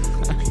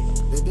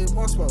 Baby,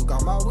 one smoke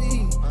on my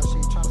weed.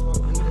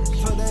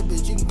 Tell that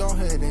bitch you can go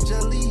ahead and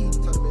just leave.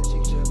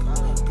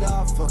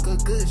 Y'all fuck her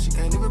good, she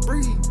can't even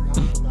breathe.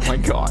 Oh my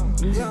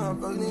god. Yeah, I'm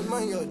fucking this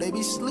money up, they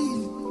be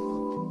sleep.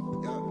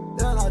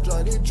 Then I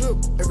draw this drip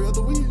every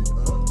other week.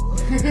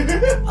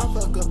 I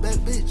fuck up that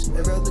bitch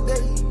every other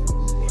day.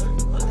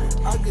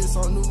 I get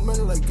some new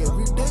money like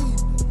every day.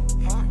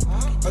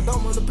 I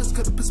don't want the piss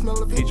cause the piss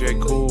smell of PJ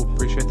Cool,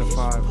 appreciate the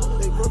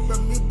 5. They work by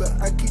me, but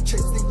I keep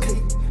chasing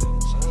cake.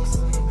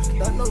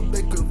 Not no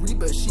bakery,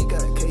 but she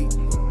got cake.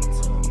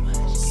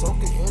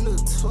 Soak it in the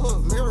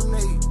tub,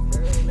 marinate.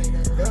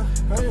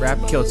 Rap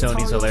Kill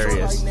Tony's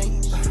hilarious.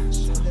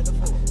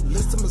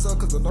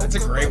 That's a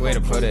great way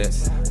to put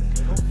it.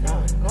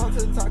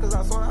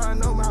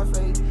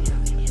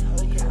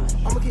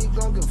 I'ma keep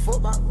going, give a fuck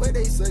about what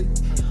they say.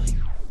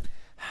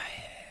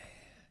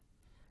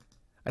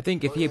 I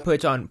think if he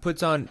puts on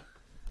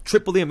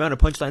triple the amount of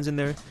punchlines in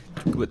there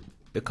with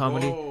the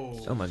comedy,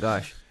 oh my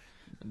gosh.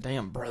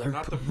 Damn, brother.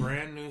 Not the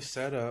brand new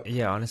setup.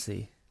 Yeah,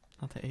 honestly.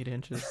 Not the 8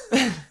 inches.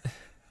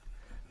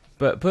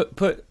 But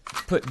put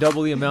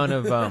double the amount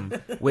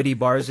of witty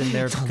bars in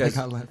there, because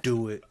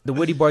do it. The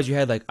witty bars you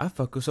had, like, I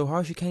fuck her so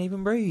hard she can't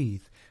even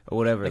breathe, or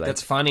whatever. Like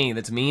that's funny.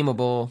 That's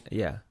memeable.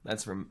 Yeah,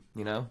 that's from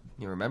you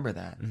remember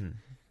that. Mm-hmm.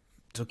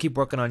 So keep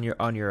working on your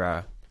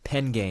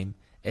pen game,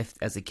 if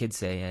as the kids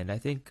say. And I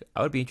think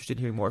I would be interested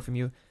in hearing more from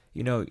you.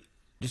 You know,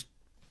 just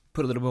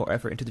put a little more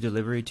effort into the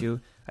delivery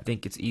too. I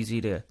think it's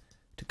easy to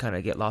kind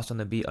of get lost on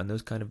the beat on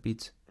those kind of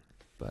beats.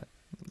 But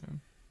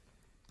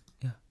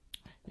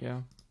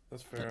yeah,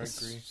 that's fair. I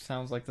agree.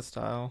 Sounds like the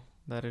style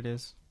that it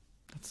is.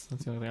 That's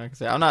the only thing I can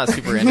say. I'm not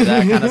super into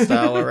that kind of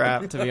style of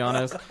rap, to be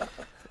honest.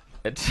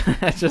 It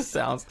just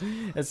sounds.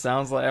 It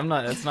sounds like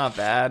it's not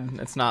bad.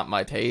 It's not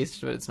my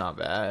taste, but it's not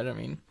bad. I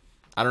mean,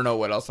 I don't know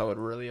what else I would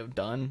really have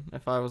done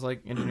if I was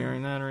like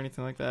engineering that or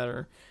anything like that,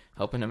 or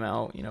helping him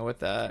out, with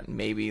that.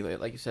 Maybe,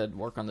 like you said,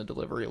 work on the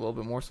delivery a little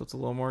bit more, so it's a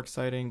little more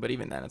exciting. But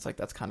even then, it's like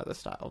that's kind of the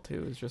style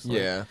too. It's just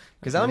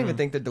because I don't even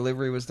think the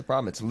delivery was the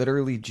problem. It's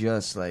literally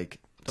just like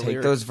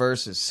take those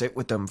verses, sit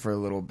with them for a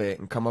little bit,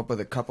 and come up with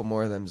a couple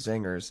more of them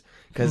zingers.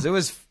 Because it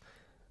was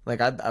like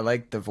I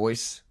like the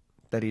voice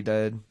that he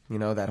did,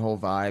 that whole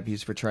vibe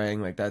he's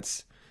portraying. Like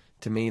that's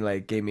to me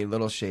like gave me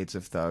little shades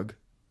of Thug,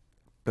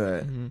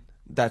 but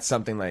that's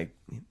something like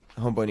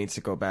Homeboy needs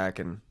to go back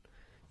and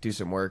do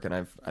some work, and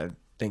I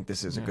think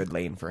this is a good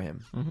lane for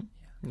him.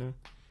 Yeah,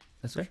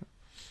 that's right.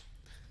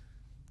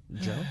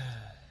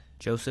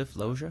 Joseph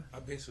Loja. I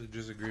basically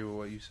just agree with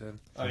what you said.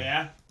 Oh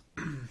yeah.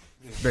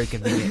 Very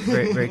convenient.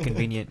 Very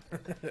convenient.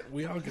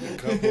 We all get a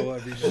couple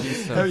every day.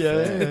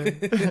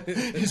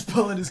 So He's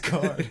pulling his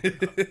card.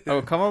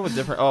 Come up with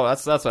different. Oh,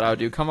 that's what I would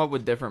do. Come up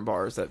with different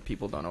bars that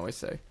people don't always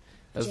say.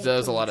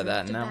 There's a lot of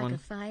that in that one.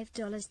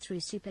 $5 through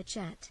super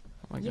chat.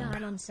 Oh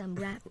Y'all on some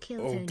rap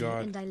kill Oh, Tony,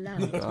 God. and I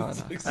love it.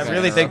 God. I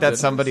really think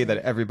that's somebody that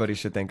everybody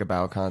should think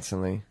about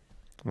constantly.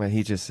 What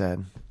he just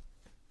said.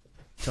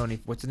 Tony,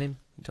 what's his name?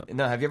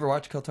 No, have you ever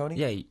watched Kill Tony?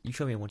 Yeah, you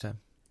showed me one time.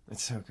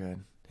 It's so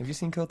good. Have you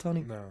seen Kill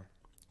Tony? No.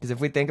 Because if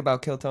we think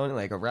about Kill Tony,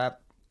 like a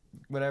rap,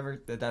 whatever,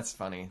 that's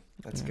funny.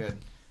 That's good.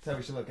 That's how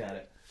we should look at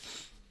it.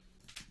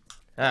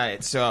 All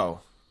right, so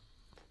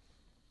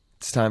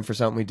it's time for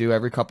something we do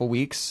every couple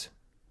weeks.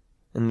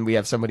 And we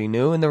have somebody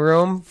new in the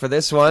room for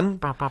this one.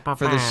 For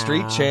the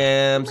Street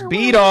Champs.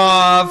 Beat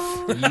Off!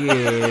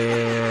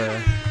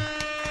 Yeah.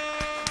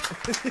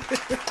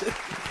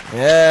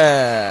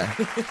 Yeah.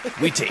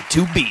 We take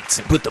two beats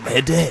and put them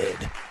head to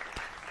head.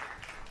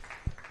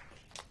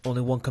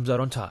 Only one comes out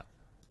on top,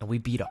 and we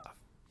beat off.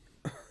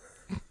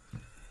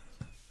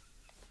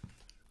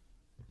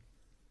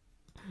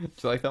 Do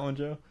you like that one,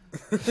 Joe?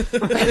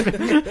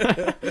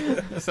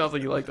 It sounds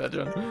like you like that,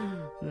 Joe.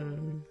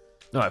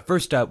 All right,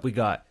 first up, we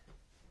got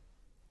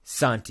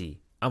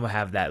Santi. I'm going to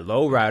have that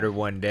low rider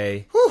one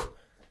day. Whew.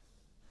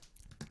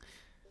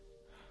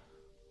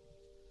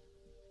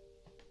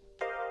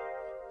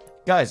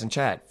 Guys in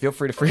chat, feel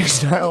free to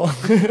freestyle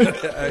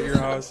At your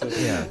house.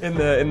 Yeah.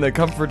 in the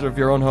comfort of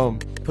your own home.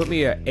 Put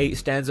me a 8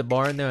 stanza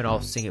bar in there, and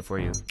I'll sing it for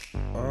you.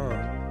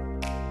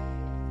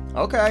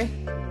 Okay.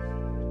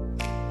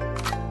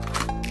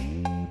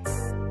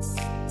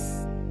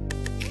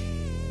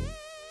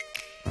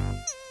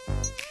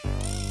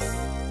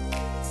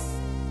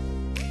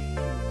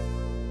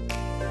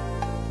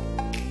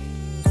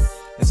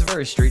 It's a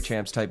very Street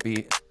Champs type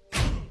beat.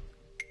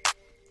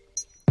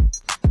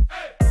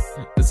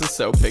 This is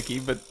so picky,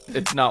 but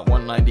it's not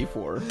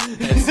 194.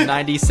 It's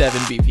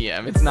 97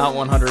 BPM. It's not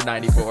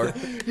 194.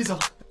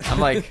 I'm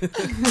like,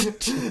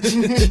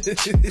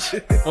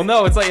 well,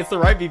 no, it's like it's the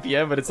right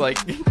BPM, but it's like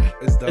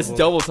it's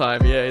double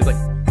time. Yeah, it's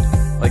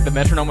like the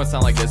metronome would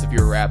sound like this if you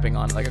were rapping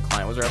on like a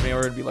client was rapping, or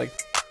it'd be like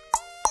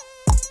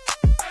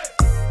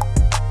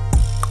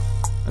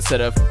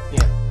instead of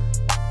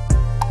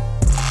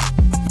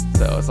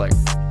So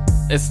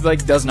it's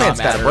like does not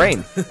matter. Got a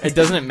brain. It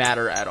doesn't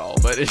matter at all,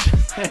 but it's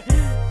just I'm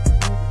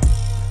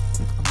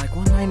like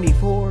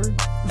 194.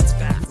 That's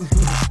fast.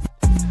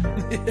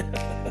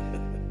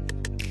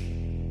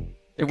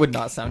 It would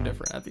not sound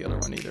different at the other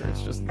one either.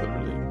 It's just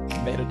literally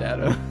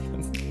metadata.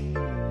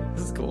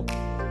 This is cool.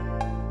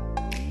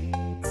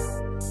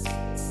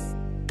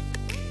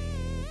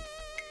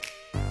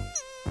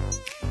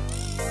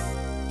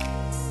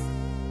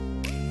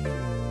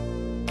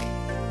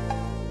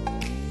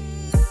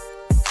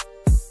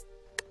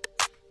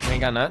 Ain't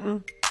got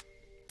nothing?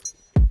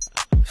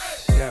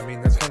 Yeah, I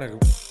mean, that's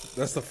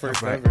the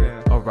first ever.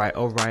 Yeah. All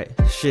right.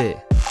 Shit.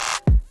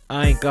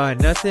 I ain't got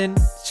nothing.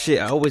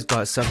 Shit, I always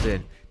got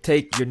something.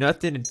 Take your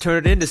nothing and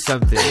turn it into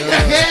something.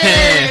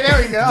 Hey,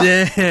 there we go.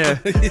 Damn.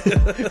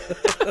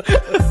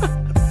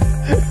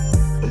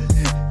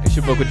 You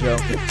should book a Joe.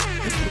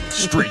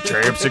 Street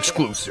Champs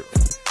exclusive.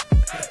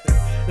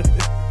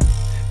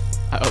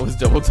 I always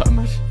double time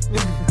my shit.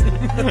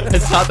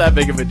 It's not that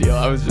big of a deal.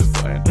 I was just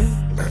playing.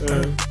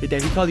 Hey,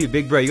 damn, he called you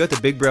big bro. You got the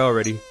big bro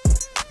already.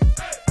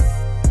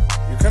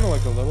 You're kind of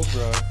like a little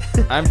bro.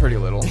 I'm pretty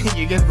little.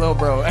 You get little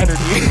bro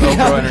energy. Little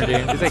bro energy.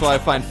 That's why I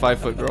find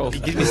 5-foot girls.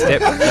 Give me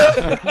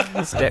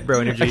step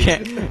bro energy. I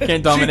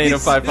can't dominate a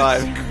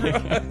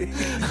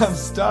 5'5". I'm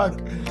stuck.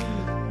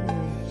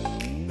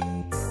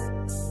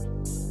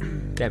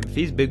 Damn, if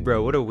he's big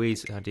bro, what are we,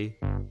 Santi?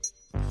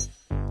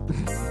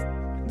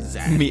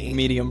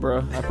 Medium,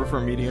 bro. I prefer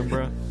medium,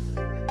 bro.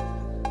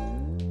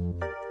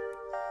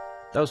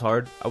 That was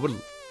hard. I would.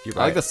 You're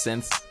right. I like the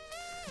synths.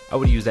 I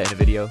would use that in a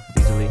video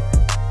easily.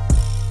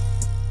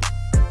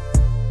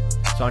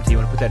 Santi, you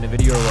want to put that in a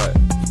video or what?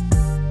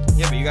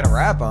 Yeah, but you got to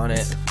rap on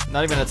it.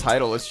 Not even a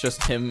title. It's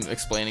just him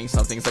explaining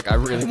something. It's like, I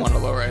really want a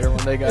lowrider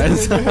one day,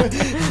 guys.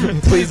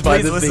 Please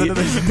buy this beat.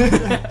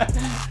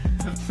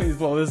 Please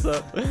blow this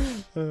up.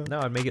 No,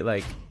 I'd make it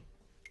like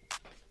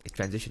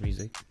transition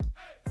music.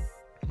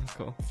 That's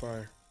cool.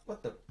 Fire.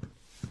 What the?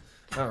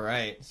 All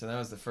right, so that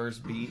was the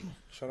first beat.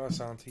 Shout out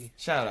Santi.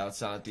 Shout out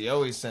Santi.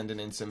 Always sending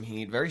in some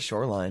heat. Very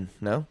Shoreline,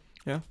 no?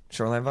 Yeah.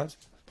 Shoreline vibes?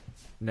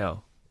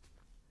 No.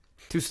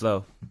 Too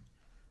slow.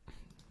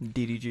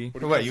 DDG.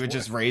 What, you would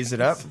just raise it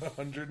up?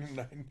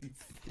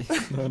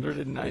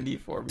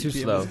 194 Too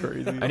BPM slow. is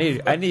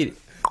crazy. I need.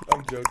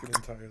 I'm joking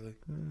entirely.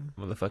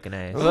 Motherfucking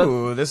ass.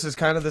 Ooh, this is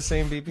kind of the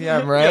same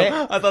BPM, right?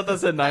 Yeah, I thought that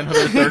said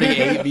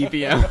 938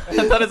 BPM.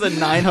 I thought it said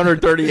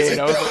 938.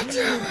 I was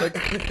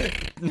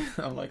like,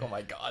 I'm like, oh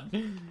my god.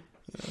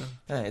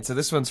 All right, so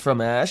this one's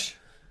from Ash.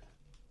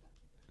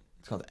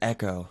 It's called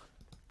Echo.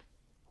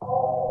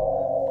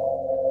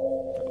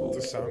 The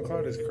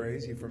SoundCloud is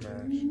crazy from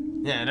Ash.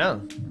 Yeah, I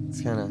know.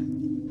 It's kind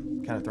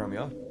of throwing me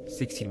off.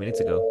 16 minutes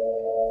ago.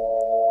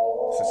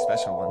 It's a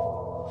special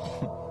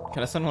one.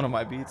 Can I send one of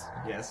my beats?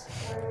 Yes.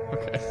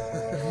 Okay.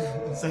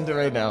 Send it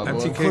right now. We'll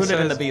MTK include it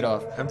in the says- beat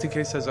off.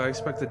 MTK says, I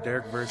expect the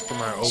Derek verse from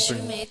our You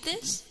open made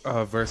this?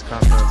 verse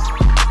contest.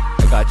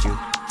 I got you.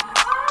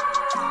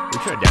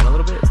 We turn it down a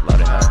little bit. It's loud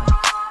and high.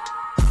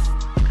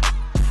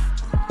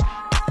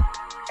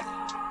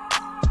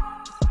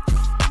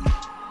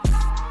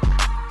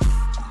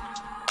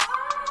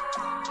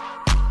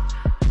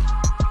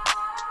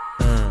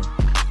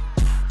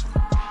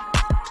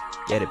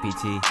 Get it,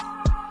 PT.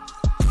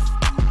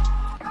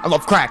 I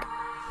love crack.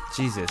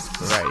 Jesus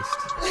Christ.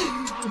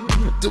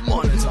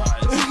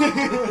 Demonetized.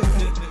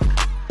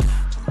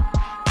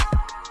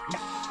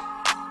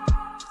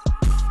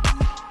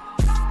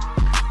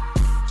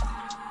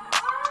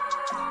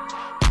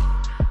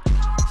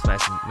 It's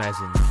nice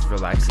and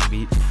relaxing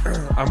beat.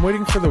 I'm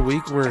waiting for the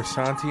week where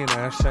Santi and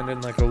Ash send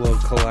in like a little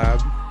collab.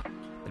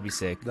 That'd be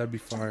sick. That'd be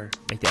fire.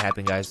 Make that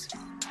happen, guys.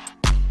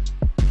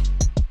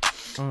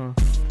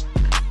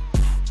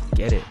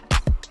 Get it.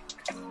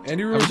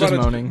 Andiroo I was just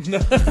moaning.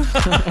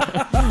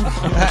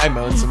 I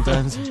moan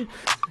sometimes.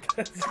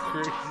 That's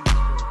crazy.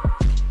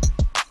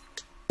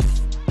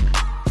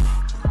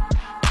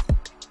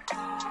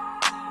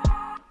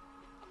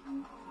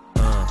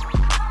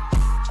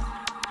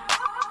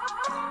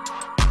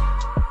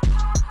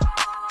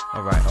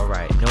 All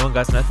right. No one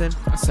got nothing?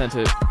 I sent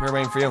it. We're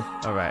waiting for you.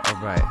 All right.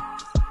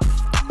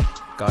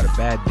 Got a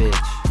bad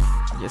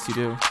bitch. Yes, you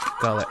do.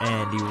 Call her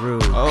Andiroo.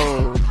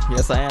 Oh,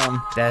 yes, I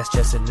am. That's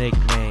just a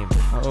nickname.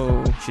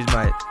 Oh, She's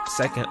my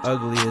second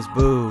ugliest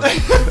boo.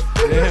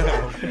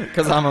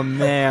 because I'm a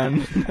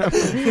man.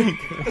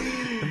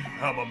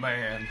 I'm a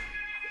man.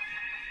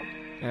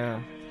 Yeah.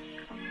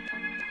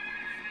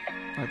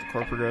 I like the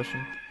chord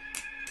progression.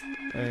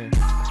 Hey.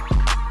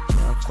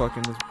 Yeah, I'm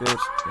fucking this bitch.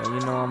 Yeah, you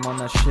know I'm on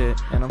that shit.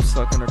 And I'm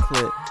sucking her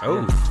clit.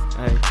 Oh.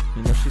 Yeah. Hey,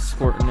 you know she's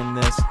squirting in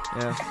this.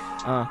 Yeah.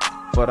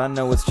 But I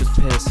know it's just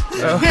piss.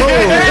 Yeah.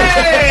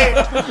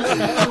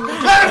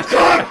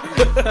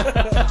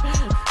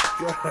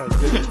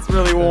 It's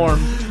really warm.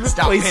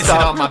 Stop Please pissing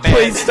stop. on my bed.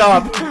 Please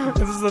stop.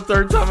 This is the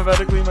third time I've had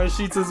to clean my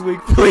sheets this week.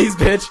 Please,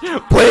 bitch.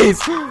 Please.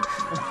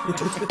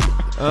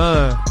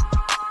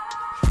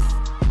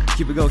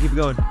 Keep it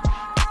going.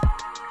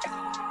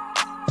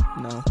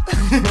 No.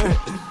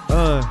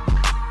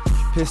 She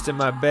pissed in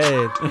my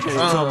bed. She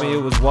told me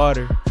it was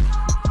water.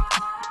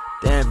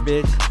 Damn,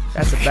 bitch.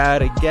 That's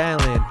about a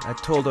gallon. I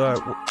told her,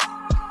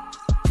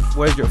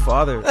 where's your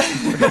father?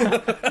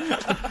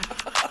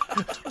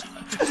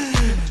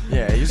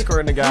 Yeah, you're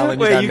squirting a gallon.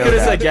 Wait, you could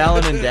have said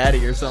gallon and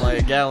daddy or something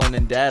like a gallon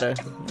and data or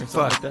something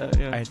Fuck. like that.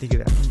 Yeah. I didn't think of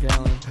that.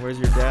 Gallon. Where's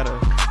your data?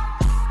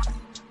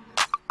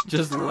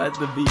 Just let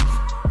the beep.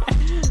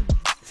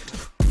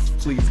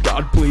 Please,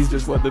 God, please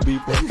just let the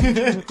beep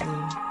play.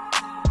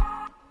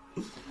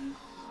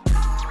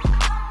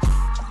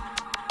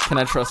 Can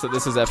I trust that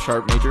this is F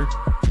sharp major?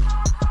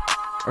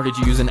 Or did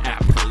you use an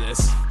app for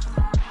this?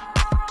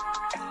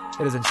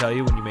 It doesn't tell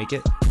you when you make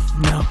it.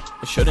 No.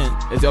 It shouldn't.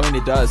 I mean,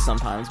 it does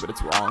sometimes, but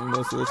it's wrong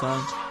most of the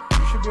time.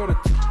 You should be able to.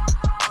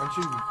 Aren't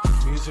you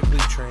musically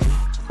trained?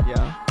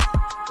 Yeah.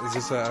 Is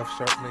this a F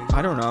sharp major?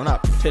 I don't know. I'm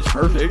not pitch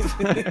perfect.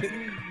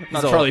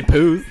 Not So, Charlie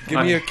Puth.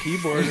 Give me a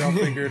keyboard and I'll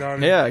figure it out.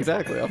 Yeah,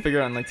 exactly. I'll figure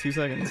it out in like 2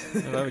 seconds. I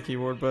have a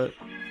keyboard, but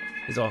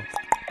It's all.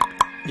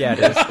 Yeah, it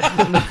is.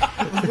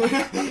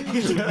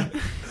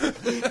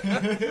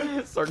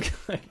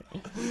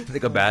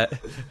 Think about it.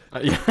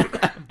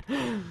 Yeah.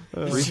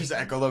 It's just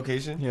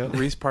echolocation. Yeah.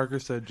 Reese Parker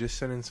said, just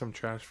send in some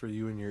trash for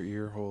you and your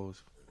ear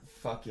holes.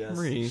 Fuck yes.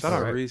 Reese. Shout out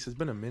Alright. Reese. It's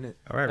been a minute.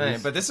 All right, Hey,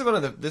 Reese. but this is one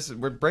of the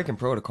we're breaking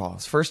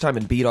protocols. First time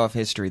in beat off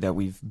history that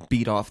we've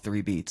beat off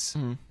 3 beats.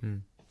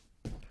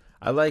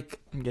 I like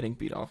I'm getting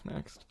beat off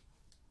next.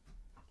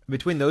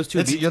 between those two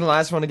beats. You're the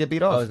last one to get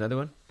beat Oh, off. there's another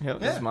one. Yep,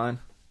 this is mine.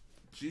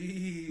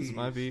 Jeez. This is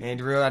my beat.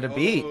 Andiroo had a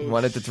beat. He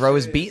wanted to throw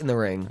his beat in the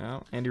ring.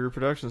 Yeah, Andiroo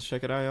Productions.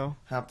 Check it out, yo.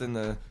 Hopped in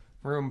the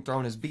room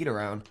throwing his beat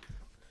around.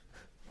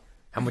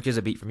 How much is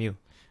a beat from you?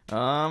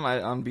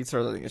 On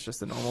Beatstar, I think it's just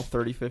the normal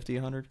 30, 50,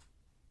 100.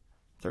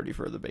 30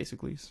 for the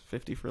basically,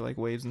 50 for like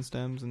waves and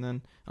stems, and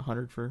then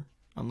 100 for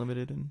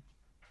unlimited, and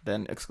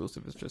then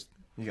exclusive is just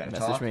You gotta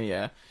message talk? me.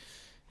 Yeah,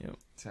 yep.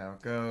 That's how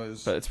it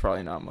goes. But it's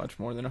probably not much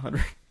more than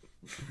 100.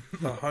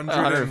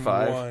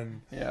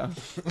 101. Yeah,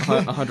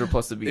 100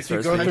 plus the If you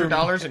Beatstar. go through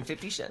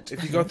 $100.50.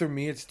 If you go through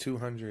me, it's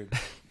 200.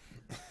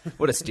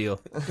 What a steal!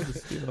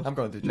 I'm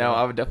going through. No,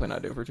 I would definitely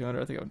not do it for 200.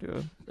 I think I would do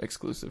an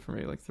exclusive for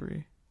maybe like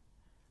 3.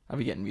 I'd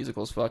be getting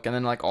musical as fuck, and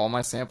then like all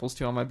my samples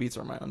too on my beats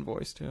are my own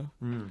voice too,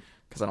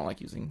 because I don't like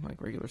using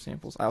like regular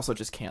samples. I also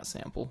just can't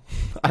sample.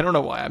 I don't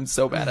know why I'm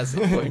so bad at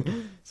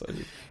sampling. So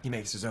he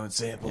makes his own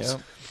samples.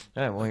 Yep.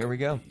 All right, well here we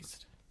go.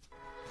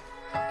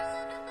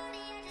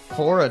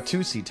 For a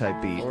 2C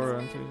type beat.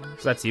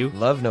 So that's you?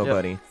 Love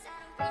Nobody.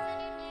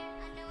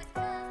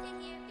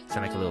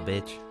 Sound like a little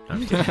bitch. No,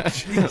 I'm kidding.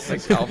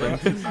 Like Calvin.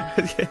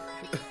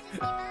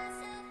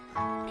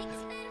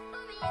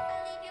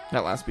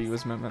 That last beat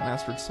was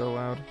mastered so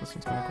loud. This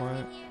one's kind of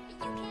quiet.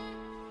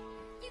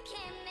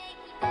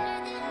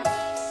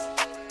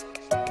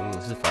 Ooh,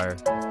 this is fire.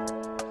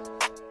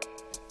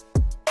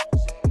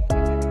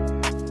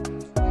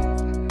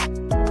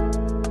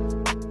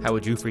 How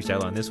would you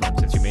freestyle on this one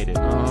since you made it?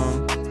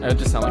 It would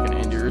just sound like an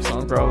Andiroo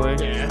song, probably.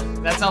 Yeah,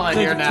 that's all I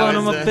hear now.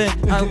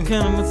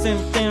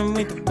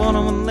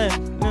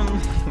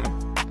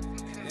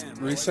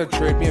 Risa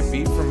trade me a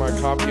beat for my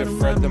copy of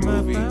Fred the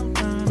movie.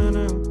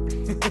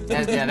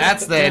 Yeah,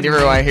 that's the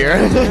Andiroo I hear.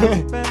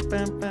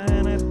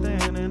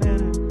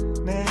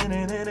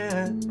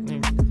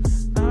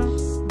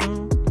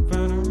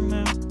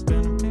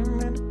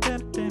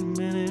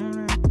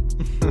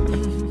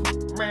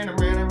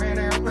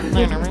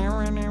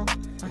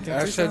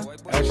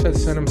 Ash said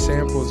send him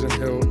samples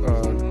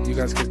and you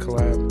guys could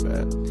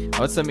collab. I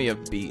would send me a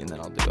beat and then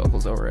I'll do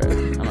vocals over it.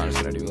 I'm not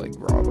just gonna do like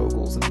raw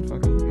vocals and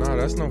fucking. No,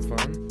 that's no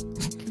fun.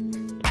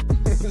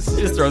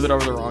 He just throws it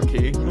over the wrong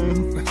key.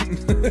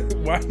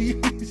 Why are you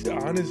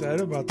on his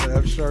head about the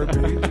F sharp?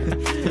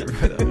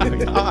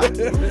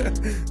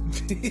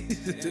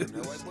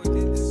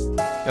 Jesus.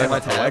 Got my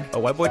tag. A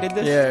white boy did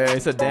this? Yeah, he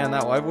said, "Damn,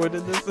 that white boy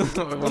did this."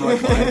 One of my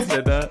clients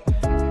did that.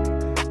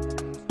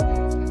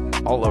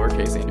 All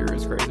lowercase Andiroo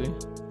is crazy.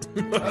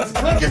 Look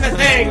at the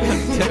thing.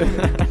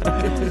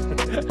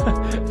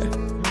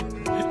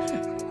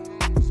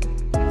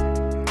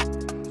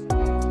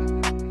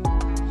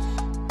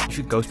 You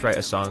should ghostwrite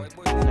a song.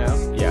 Yeah.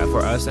 Yeah, for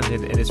us and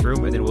in this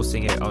room, and then we'll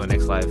sing it on the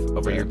next live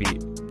over your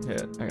beat.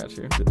 Yeah, I got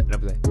you. No,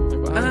 play.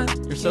 Wow,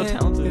 you're so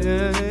talented.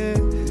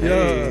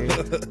 Yeah.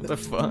 What the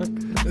fuck?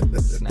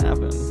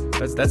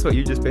 Snapping. That's what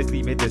you just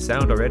basically made this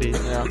sound already.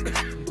 Yeah.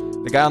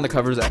 The guy on the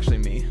cover is actually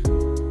me.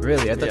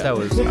 Really? I thought that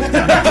was.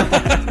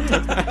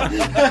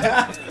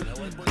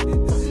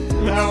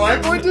 That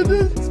white boy did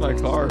this? It's my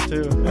car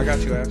too. I got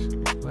you, Ash.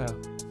 Wow.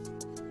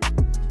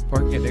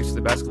 Parking it next to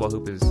the basketball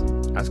hoop is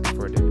asking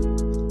for a date.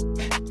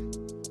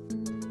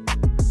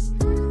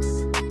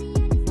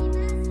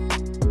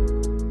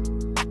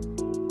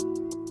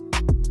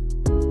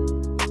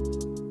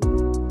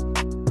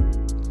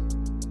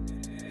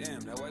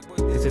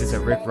 It's a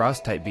Rick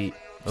Ross type beat.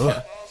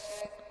 Ugh.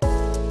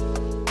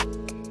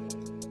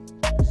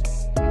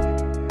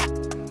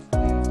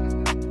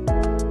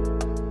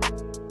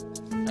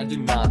 I do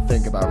not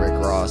think about Rick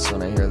Ross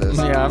when I hear this.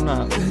 Yeah, I'm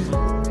not.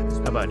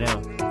 How about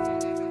now?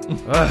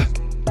 Ugh.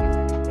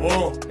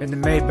 Oh, in the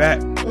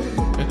Maybach.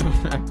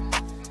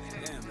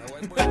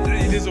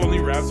 He just only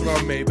raps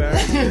about Maybach.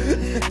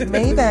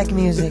 Maybach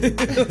music.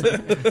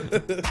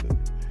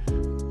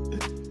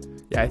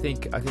 Yeah, I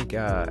think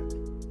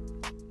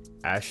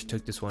Ash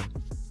took this one.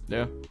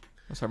 Yeah.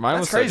 Sorry, mine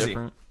That's was crazy. so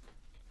different.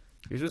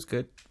 Yours was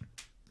good.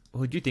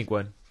 Who'd you think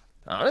won?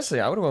 Honestly,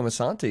 I would have went with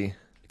Santi. You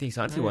think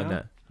Santi won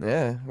that?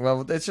 Yeah,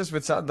 well, it's just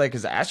with like,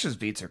 cause Ash's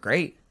beats are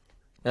great.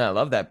 Yeah, I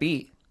love that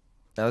beat.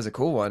 That was a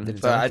cool one.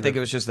 Didn't But sound I to think them.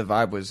 it was just the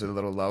vibe was a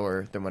little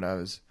lower than when I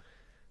was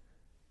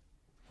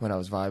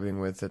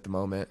vibing with at the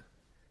moment.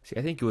 See,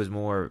 I think it was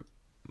more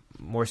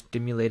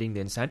stimulating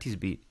than Santi's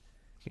beat.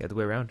 The other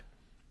way around.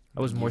 I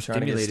was You more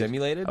trying to get stimulated.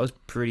 stimulated? I was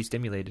pretty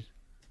stimulated.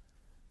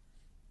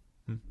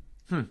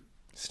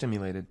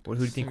 Stimulated. Who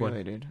do you think won?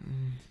 Stimulated.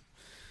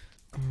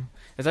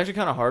 It's actually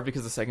kind of hard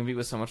because the second beat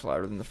was so much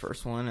louder than the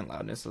first one, and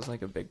loudness is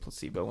like a big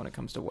placebo when it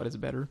comes to what is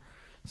better.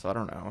 So I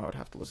don't know. I would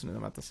have to listen to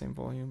them at the same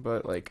volume,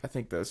 but like I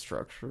think the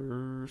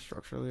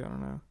structurally, I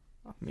don't know.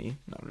 Me?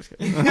 No, I'm just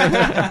kidding.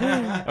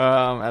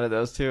 Out of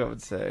those two, I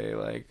would say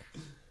like,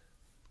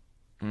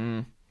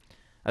 I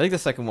think the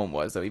second one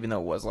was though, even though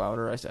it was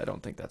louder. I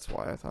don't think that's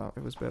why I thought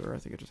it was better. I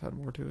think it just had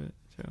more to it.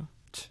 So,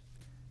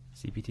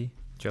 CPT,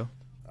 Joe.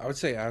 I would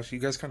say Ash, you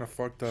guys kind of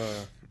fucked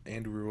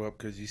Andiroo up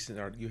because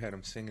you had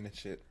him singing and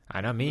shit.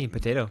 Not me,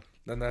 Potato.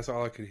 Then that's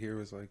all I could hear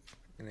was like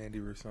an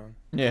Andiroo song.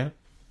 yeah,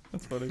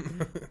 that's funny.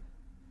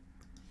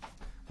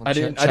 Well, I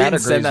didn't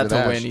send that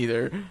to win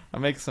either. I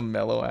make some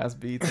mellow ass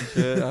beats and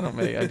shit.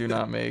 I do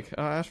not make.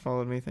 Oh, Ash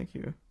followed me. Thank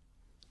you.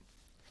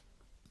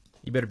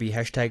 You better be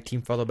hashtag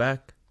team follow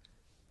back.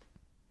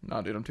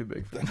 Nah, dude, I'm too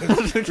big for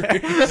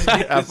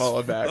that. I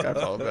followed back.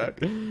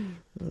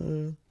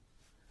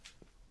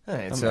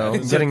 Alright, I'm so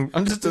mad.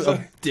 I'm just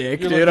a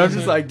dick, You're dude. like- I'm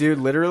just like, dude,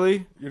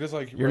 literally, You're just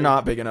like you're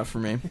not big enough for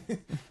me.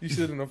 You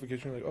see the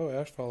notification, like, oh,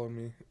 Ash followed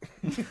me.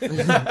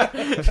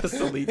 Just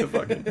delete the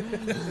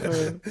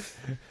fucking.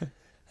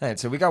 Alright,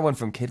 so we got one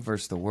from Kid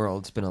vs. the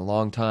World. It's been a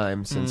long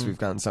time since we've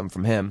gotten something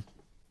from him.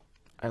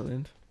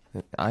 Island.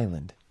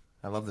 Island.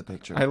 I love the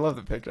picture. I love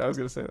the picture. I was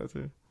gonna say that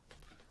too.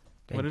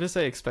 What did it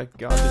say? Expect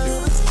God to do.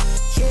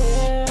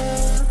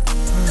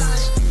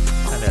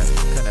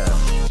 Kind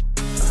of.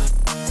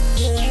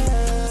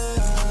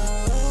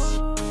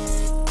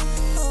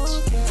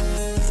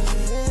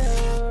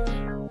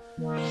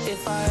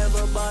 If I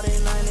ever bought a 9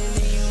 and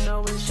then you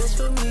know it's just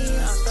for me.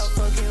 I stop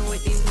fucking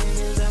with these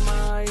niggas at my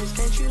eyes,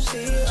 can't you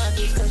see? I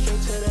just cut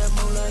straight to that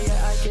moolah,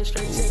 yeah, I get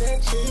straight to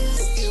that cheese.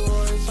 If you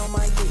always on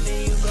my dick,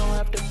 then you gon'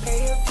 have to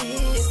pay a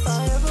fee. If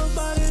I ever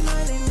bought a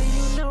 9 and then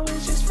you know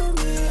it's just for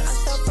me. I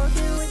stop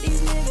fucking with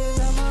these niggas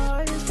at my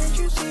eyes, can't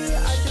you see?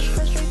 I just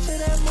cut straight to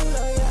that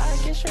moolah, yeah, I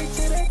get straight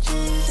to that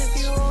cheese. If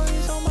you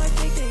always on my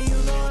dick, then you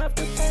gon' have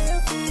to pay a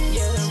fee.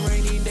 Yeah, them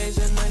rainy days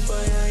and nights,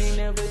 but I ain't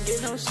never get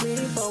no sleep.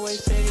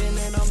 Always taking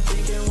and I'm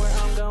thinking where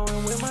I'm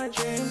going with my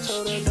dreams.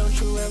 Told her, don't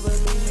you ever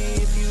leave me.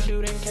 If you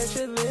do, then catch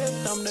a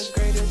lift. I'm the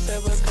greatest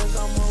ever, cause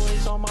I'm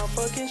always on my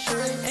fucking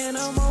shit. And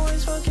I'm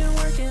always fucking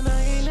working.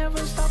 I ain't never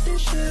stopped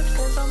this shit.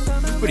 Cause I'm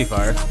gonna Pretty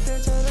fire.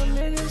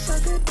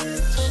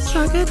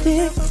 Suck a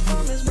dick.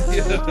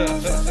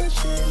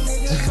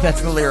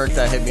 That's the lyric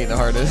that hit me the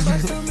hardest.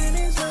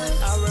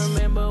 I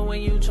remember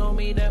when you told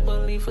me that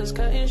belief was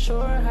cutting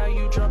short. How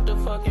you dropped the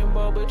fucking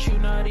ball, but you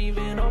not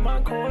even on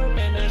my court.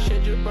 Man, that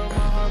shit just broke my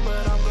heart,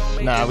 but I'm gonna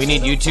make Nah, we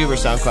need YouTube or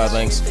SoundCloud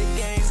links.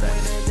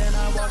 Then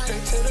I walk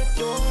straight to the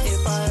door.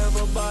 If I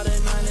ever bought a 9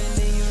 and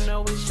then you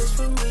know it's just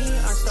for me.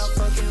 I stop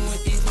fucking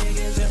with these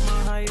niggas at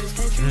my highest,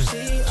 can't you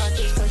see? I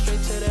just cut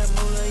straight to that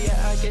moolah,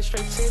 yeah, I get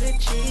straight to the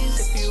cheese.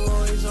 If you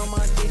always on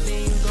my dick,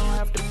 then you gon'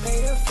 have to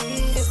pay a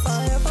fee. If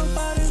I ever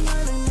bought a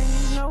 9 and then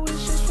you know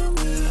it's just for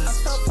me. I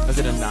stop fucking. Is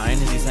it a 9?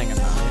 Is he saying a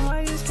 9?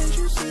 Highest, can't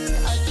you see?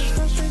 I just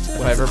cut straight to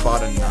If I ever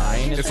bought a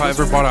 9? If I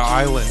ever bought an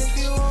island.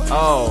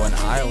 Oh, an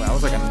island. I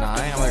was like a 9.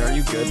 I'm like, are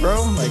you good,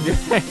 bro? Like,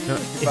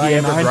 If buy you a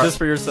ever 9 brought- just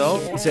for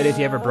yourself? He said if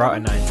you ever brought a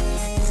 9.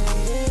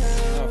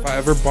 If I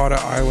ever bought an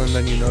island,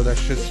 then you know that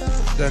shit's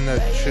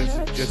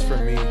just for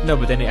me. No,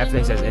 but then after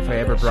he says if I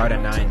ever brought a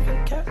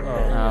 9.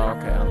 Oh,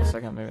 okay. On the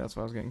second, maybe that's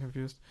why I was getting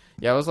confused.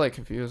 Yeah, I was like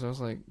confused. I was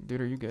like,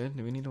 dude, are you good?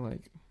 Do we need to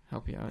like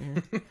help you out here?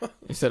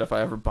 He said if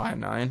I ever buy a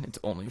 9, it's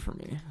only for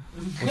me.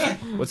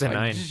 What's a Like,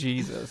 9?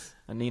 Jesus,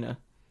 a Nina.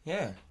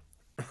 Yeah.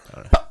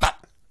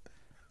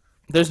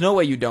 There's no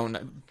way you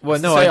don't. Well,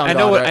 no, Say I on know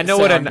God, what right? I know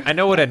Say what on- I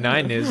know what a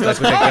 9 is. Like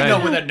with a gun. I know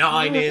what a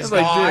 9 is, It's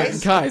like, guys.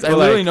 dude, guys, I But,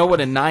 literally like- know what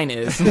a 9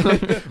 is.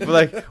 But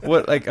like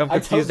what? Like I'm I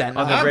told confused that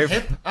on now. the I'm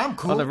hip. I'm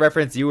cool. on the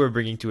reference you were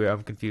bringing to it.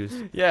 I'm confused.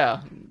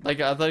 Yeah,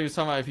 like I thought he was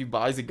talking about if he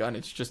buys a gun,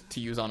 it's just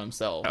to use on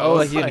himself. Oh, I was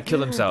like he gonna kill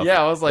himself.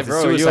 Yeah, I was like, That's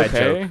a bro, are you suicide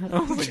okay? joke. I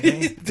was like,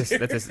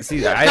 "Damn."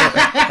 See,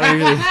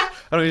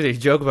 I don't usually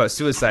joke about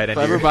suicide. If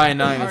I ever buy a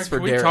 9, it's for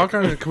Can we Derek. talk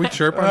on? Can we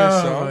chirp on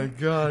this song?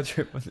 god.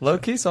 Low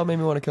key saw made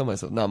me want to kill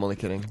myself. No, I'm only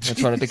kidding. I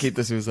just wanted to keep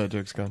the suicide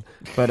jokes going.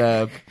 But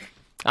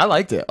I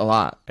liked it a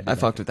lot. I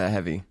fucked with that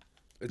heavy.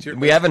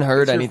 We haven't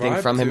heard it's your anything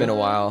vibe, from him too. in a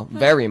while.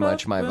 Very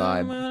much my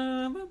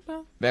vibe.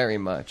 Very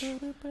much.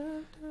 It's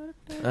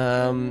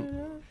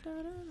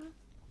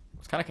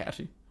kind of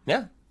catchy.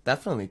 Yeah,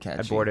 definitely catchy.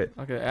 I bored it.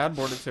 Okay, add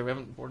boarded too. We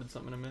haven't boarded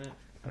something in a minute.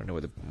 I don't know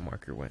where the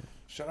marker went.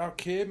 Shout out,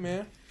 kid,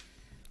 man.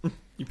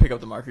 You pick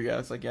up the marker, yeah.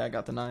 It's like, yeah, I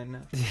got the 9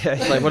 now. Yeah.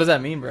 It's like, what does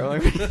that mean, bro?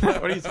 Like,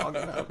 what are you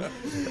talking about? All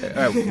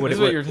right, This is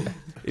what you're. Have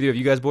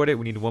you guys bored it?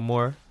 We need one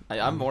more.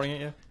 I'm boarding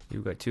it, yeah. You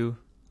got 2.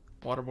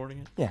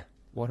 Waterboarding it. Yeah,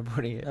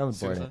 Waterboarding it. I would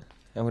board it. Suicide.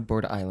 I would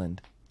board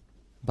Island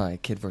by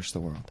Kid vs. the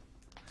World.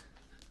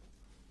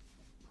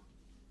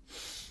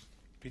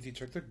 PT,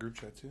 check the group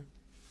chat too.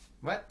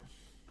 What?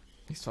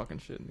 He's talking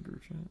shit in the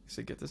group chat. He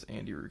said, get this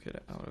Andiroo kid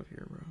out of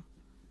here, bro.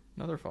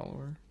 Another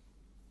follower.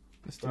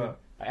 This dude.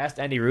 I asked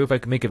Andiroo if I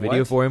could make a video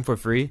What? for him for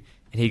free,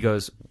 and he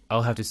goes,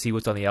 "I'll have to see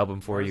what's on the album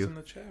for Mark's you." in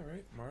the chat,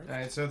 right? Mark? All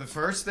right, so the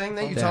first thing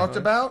that you Yeah. talked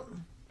about,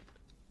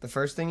 the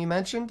first thing you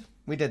mentioned,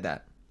 we did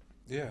that.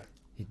 Yeah.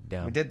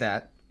 Down. We did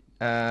that.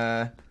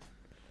 I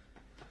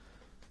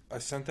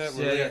sent that Yeah,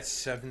 literally yeah. at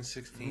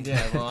 7:16.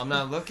 Yeah, well, I'm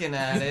not looking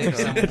at it.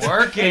 'Cause I'm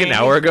working. Like an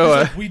hour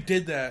ago. We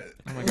did that.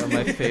 Oh my god,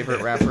 my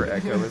favorite rapper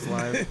Echo is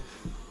live.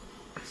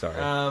 Sorry.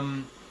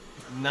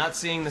 Not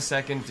seeing the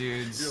second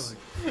dude's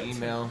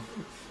email.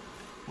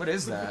 What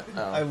is that?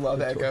 Oh, I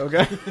love Echo,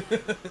 guy.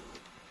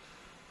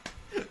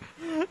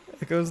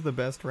 Echo's the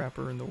best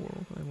rapper in the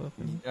world. I love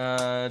him.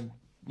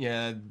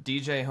 Yeah,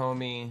 DJ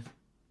Homie.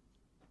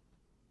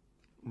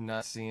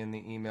 Not seeing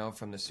the email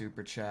from the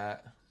super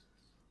chat.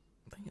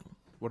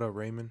 What up,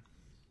 Raymond?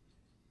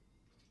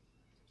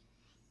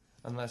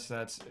 Unless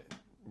that's,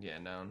 yeah,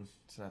 no,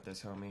 it's not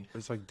this homie.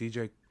 It's like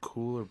DJ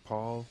Cool or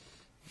Paul.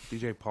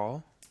 DJ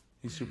Paul?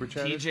 He's super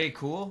chatted. DJ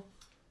Cool?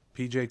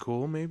 PJ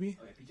Cool, maybe?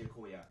 PJ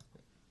Cool, yeah.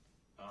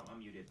 I'm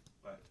muted.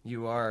 But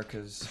You are,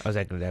 because I was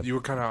acting that. You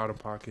were kind of out of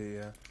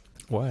pocket, yeah.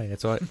 Why?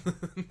 That's what.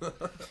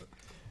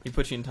 He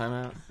put you in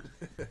timeout.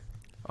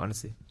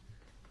 Honestly.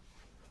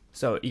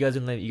 So you guys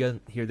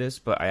didn't hear this,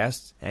 but I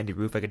asked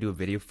Andiroo if I could do a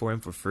video for him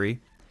for free, and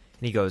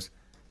he goes,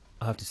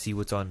 "I'll have to see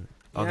what's on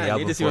the I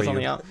album need to see for what's on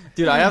you." the album.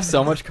 Dude, I have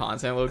so much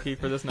content, low-key,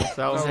 for this next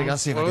album. I'll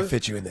see if I can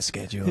fit you in the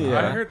schedule. Yeah.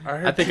 I heard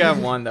I think I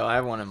have one, though. I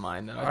have one in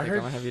mind that I think heard,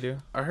 I'm going to have you do.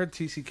 I heard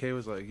TCK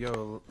was like,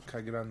 yo, can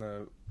I get on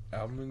the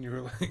album? And you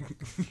were like,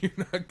 you're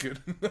not good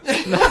enough.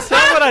 That's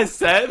not what I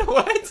said.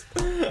 What?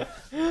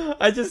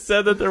 I just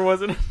said that I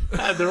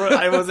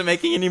wasn't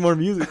making any more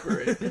music for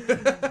it.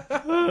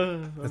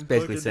 That's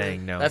basically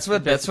saying no. That's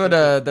what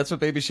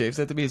Baby Shave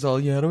said to me. He's all,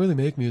 yeah, I don't really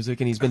make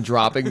music, and he's been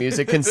dropping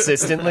music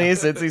consistently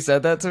since he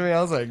said that to me.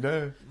 I was like,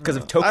 no, because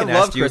of Token. I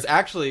love Chris.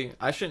 Actually,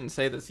 I shouldn't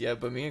say this yet,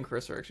 but me and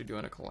Chris are actually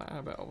doing a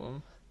collab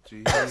album.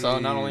 Jeez. So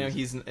not only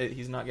he's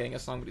not getting a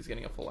song, but he's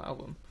getting a full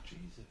album.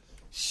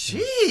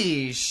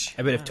 Sheesh.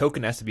 I bet if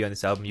Token has to be on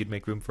this album, you'd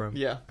make room for him.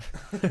 Yeah.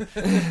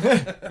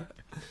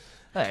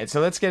 All right,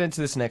 so let's get into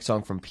this next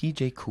song from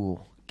PJ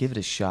Cool. Give it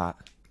a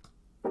shot.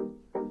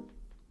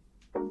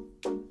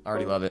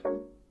 Already love it.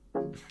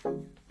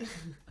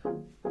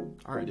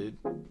 All right, dude.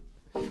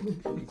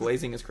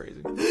 Glazing is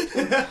crazy.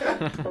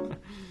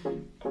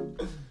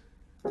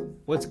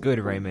 What's good,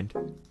 Raymond?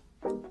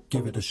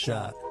 Give it a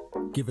shot.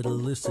 Give it a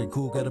listen.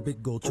 Cool got a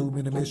big goal. 2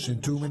 minute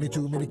mission. Too many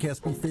cats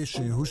be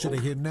fishing. Who should I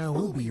hear now?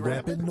 Who be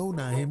rapping? No,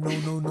 not him.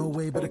 No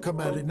way. Better come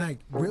out at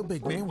night. Real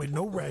big man with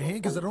no right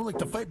hand. Cause I don't like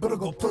to fight. But I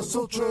go plus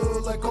ultra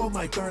like all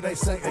my third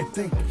eyesight. I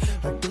think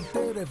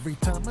that every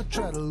time I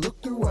try to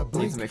look through, I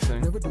blink.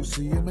 Never do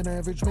see him an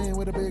average man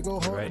with a big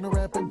old heart and a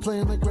rapping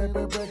playing like rap.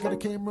 Got a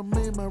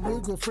cameraman. My real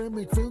good friend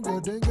make feel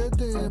good.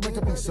 Damn. I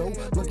could be so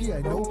lucky.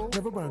 I know.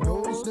 Never run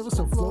nose. Never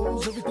some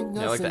flows. Everything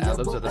Yeah, I like say. the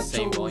ad-libs are the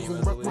same volume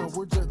as the my lyrics.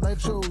 words at live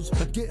shows.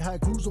 Get high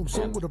cruise on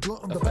some with a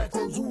blunt on the back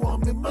rows. Ooh,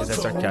 I'm in my Is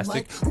that zone.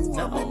 sarcastic?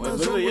 No, it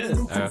literally is.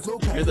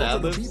 Here's the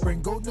ad-libs.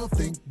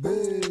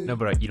 No,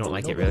 but you don't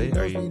like it, really?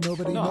 Or you?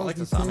 No, I like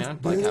the song, man.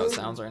 I like how it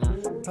sounds right now.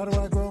 How do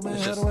I grow, man?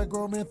 How do I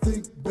grow, man?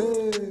 Think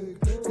big.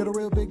 Got a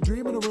real big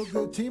dream and a real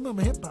good team. I'm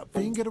a hip hop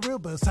fiend. Get a real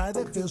buzz high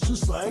that feels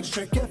just like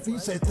straight caffeine.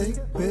 Say think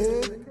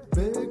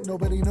big.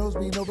 Nobody knows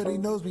me.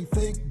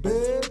 Think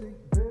big.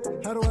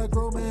 How do I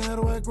grow, man? How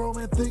do I grow,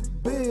 man? Think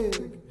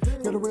big.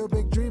 Got a real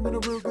big dream and a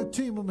real good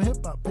team. I'm a hip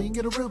hop fiend.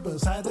 Get a real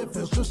buzz high that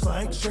feels just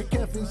like straight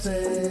caffeine.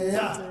 Say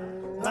come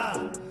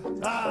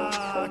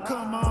on.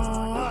 Come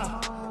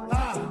on.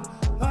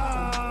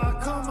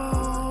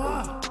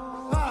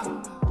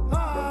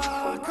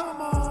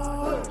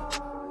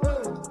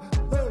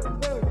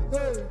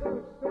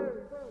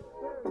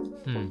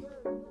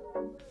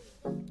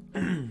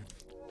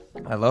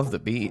 I love the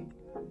beat.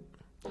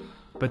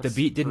 But the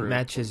beat didn't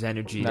match his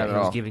energy that he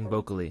was giving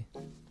vocally.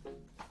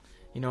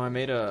 You know, I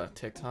made a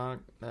TikTok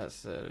that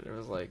said it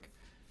was like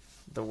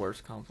the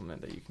worst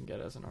compliment that you can get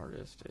as an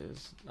artist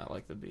is I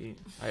like the beat.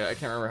 I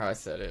can't remember how I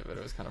said it, but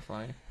it was kind of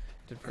funny.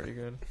 Did pretty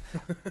good.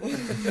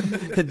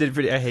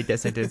 I hate that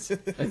sentence.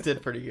 It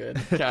did pretty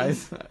good,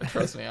 guys.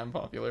 Trust me, I'm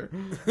popular.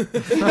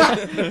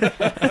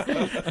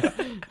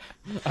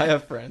 I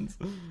have friends.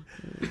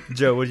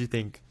 Joe, what do you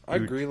think? I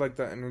agree. Like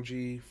the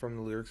energy from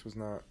the lyrics was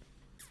not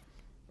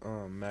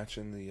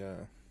matching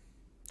the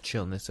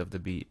chillness of the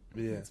beat.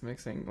 Yeah, it's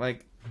mixing.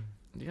 Like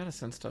you gotta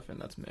send stuff in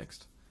that's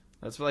mixed.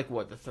 That's like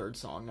what the third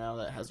song now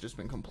that has just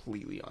been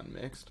completely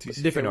unmixed.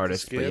 Different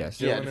artists, but yes.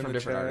 Yeah, from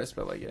different artists,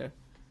 but like yeah.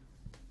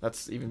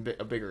 That's even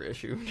a bigger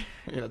issue.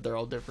 You know, they're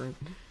all different.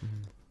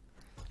 Mm-hmm.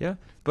 Yeah,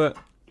 but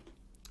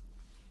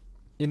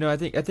you know, I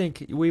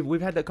think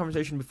we've had that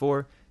conversation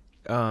before.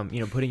 You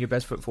know, putting your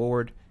best foot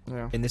forward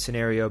in this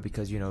scenario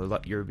because you know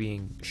you're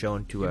being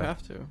shown to a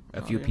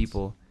few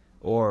people,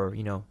 or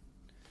you know,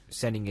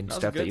 sending in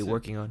stuff that you're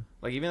working on.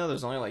 Like even though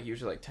there's only like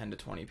usually like 10 to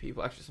 20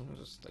 people, actually sometimes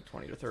it's like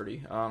 20 to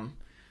 30.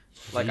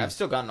 Like I've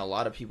still gotten a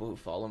lot of people who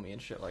follow me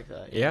and shit like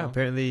that. You know?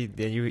 Apparently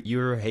then you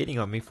were hating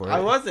on me for it.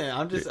 I wasn't.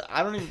 I'm just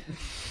I don't even.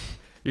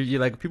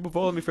 You're like people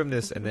follow me from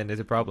this, and then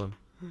there's a problem.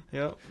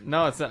 Yeah.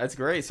 No, it's not. It's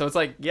great. So it's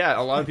like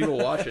a lot of people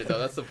watch it though.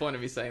 That's the point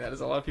of me saying that is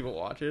a lot of people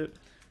watch it,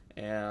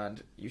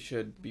 and you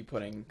should be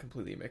putting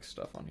completely mixed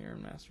stuff on here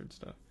and mastered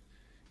stuff,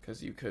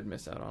 because you could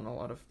miss out on a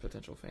lot of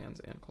potential fans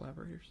and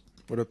collaborators.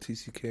 What up,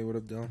 TCK? What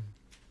up, Dylan? Are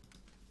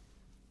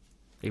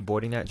you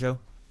boarding that, Joe?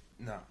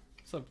 No.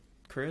 What's up,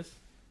 Chris?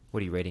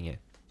 What are you rating it?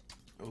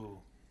 Ooh.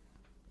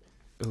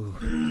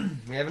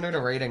 We haven't heard a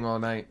rating all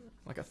night.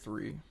 Like a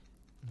 3.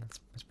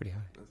 That's pretty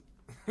high.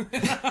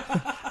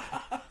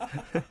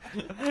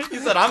 He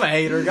said I'm a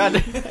hater. God.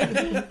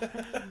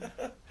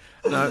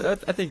 No,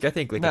 I think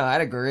like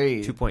I'd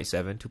agree.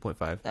 2.7,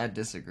 2.5. I'd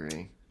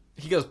disagree.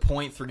 He goes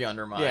 0.3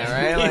 under mine.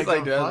 Yeah, right. He's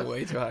like, that's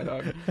way too high,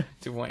 dog.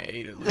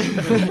 2.8 at least.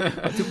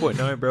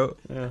 2.9, bro.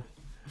 Yeah.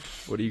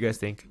 What do you guys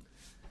think?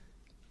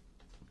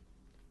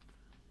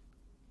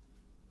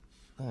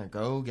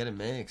 Go get it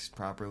mixed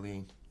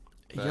properly.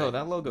 But yo,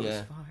 that logo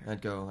is fire.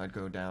 I'd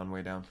go down,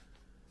 way down.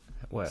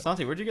 What?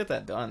 Santi, where'd you get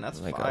that done? That's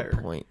like fire. a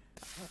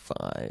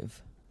 0.5.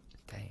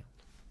 Damn.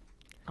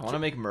 I want to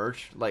make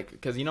merch, like,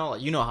 because you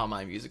know how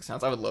my music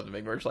sounds. I would love to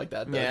make merch like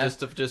that, though, Yeah.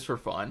 just for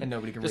fun. And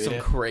nobody can just read some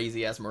it.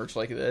 crazy ass merch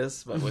like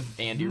this, but with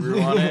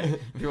Andiroo on it. And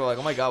people are like,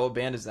 "Oh my god, what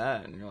band is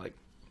that?" And you're like,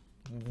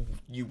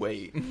 "You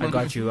wait." I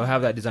got you. I'll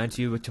have that designed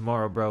to you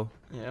tomorrow, bro.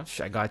 Yeah.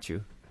 I got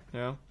you.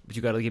 Yeah. But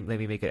you gotta let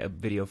me make a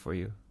video for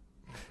you.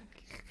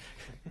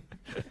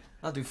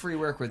 I'll do free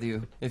work with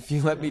you if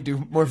you let me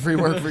do more free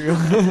work for you.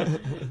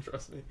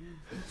 Trust me.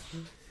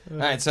 All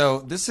right, so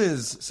this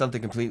is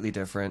something completely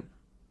different.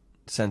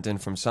 Sent in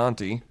from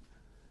Santi.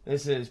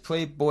 This is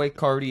Playboy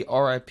Cardi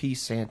R.I.P.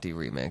 Santi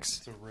remix.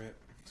 It's a rip.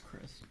 It's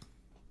Chris.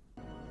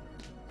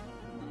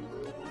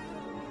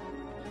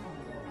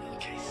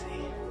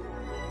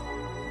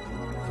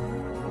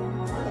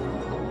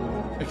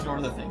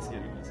 Ignore the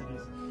Thanksgiving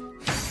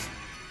messages.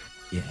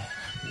 Yeah,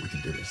 we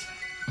can do this.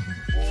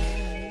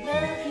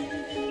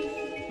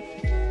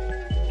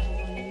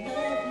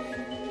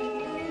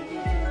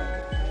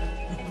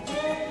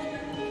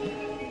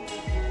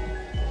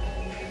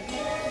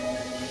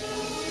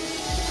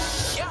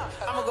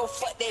 I'ma go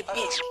fuck that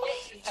bitch.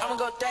 I'ma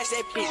go thrash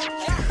that bitch.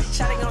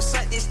 Shawty gon'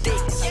 suck this dick.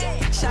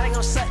 Shawty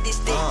gon' suck this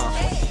dick.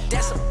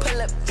 That's a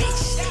pull up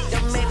bitch.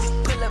 Don't make me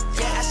pull up.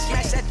 Yeah, I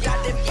smash that dot,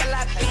 then pull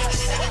up bitch.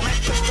 My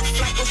pistol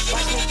flat go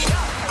spike me.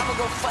 I'ma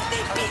go fuck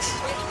that bitch.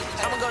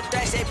 I'ma go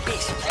thrash that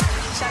bitch.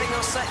 Shawty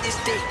gon' suck this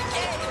dick.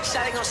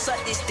 Shawty gon' suck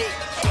this dick.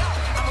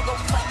 I'ma go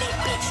fuck that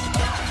bitch.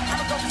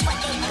 I'ma go fuck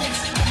that bitch.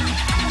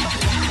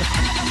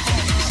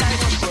 Shawty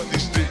gon' suck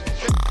this dick.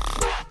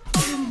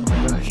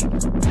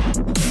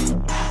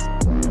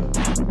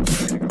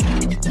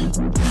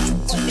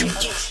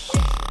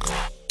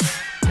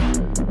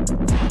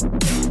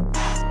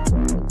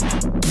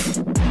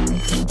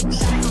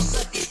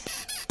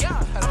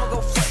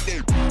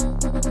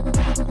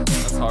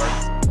 That's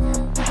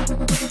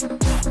hard.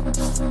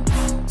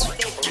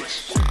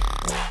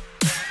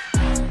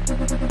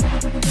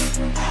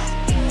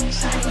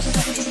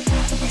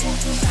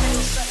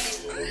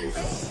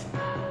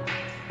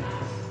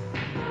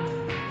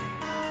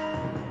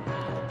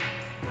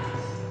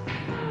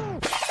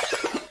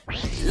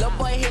 Lil'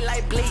 boy hit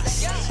like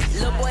bleach.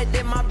 Lil' boy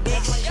did my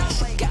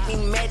bitch. Got me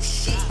mad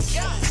as shit.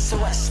 So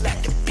I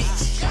slapped the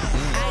bitch. I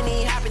ain't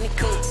even hopping the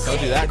coupe. Don't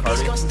do that, The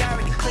Cardi. bitch gon' start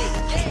with the click.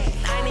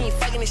 I ain't even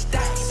fucking the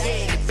stock.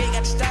 Yeah, the bitch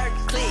got to start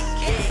with the click.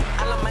 Yeah,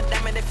 I love my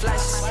diamond, they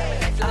flash.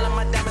 I love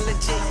my diamond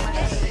legit.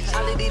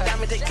 All of these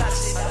diamonds, they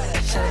cost it.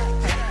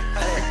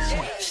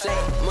 Slay,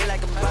 move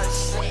like a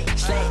bus.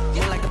 Slay,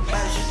 move like a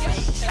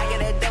bus. I got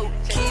that dope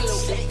kilo.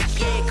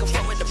 Yeah, come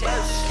fuck with the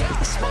bus.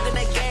 Smoking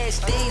that gas,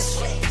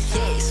 diesel.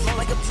 Yeah, smoke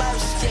like a bus.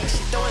 Yeah, she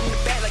throwing me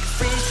back like a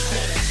fridge.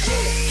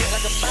 Yeah,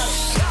 like a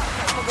bus.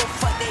 I'ma go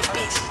fuck that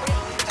bitch.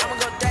 I'ma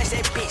go thrash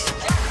that bitch.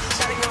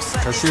 Shawty gon' suck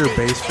I this see your dick.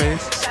 bass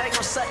face. Shawty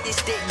gon' suck this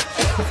dick.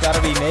 It's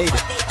gotta be made.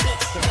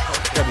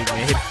 It's gotta be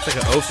made. It's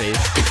like an O face.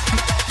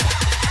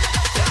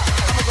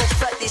 I'ma go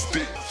fuck this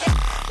dick.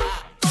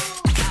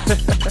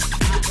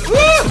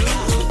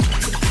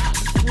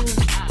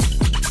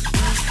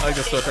 I like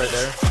this hook right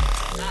there.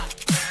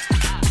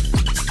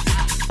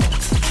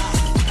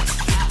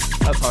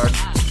 That's hard.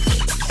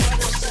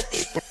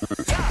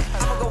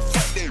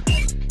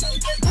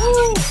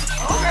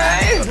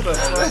 Okay.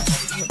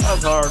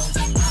 That's hard.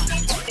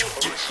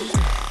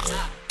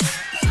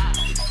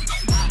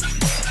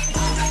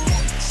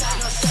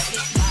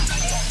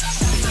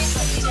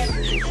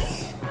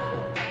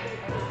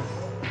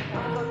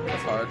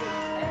 That's hard.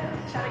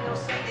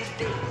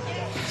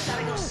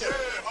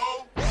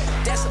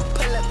 That's a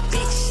pull up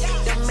bitch.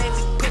 Don't make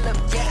me pull up.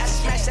 Yeah, I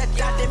smash that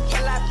dot, then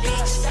pull up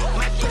bitch.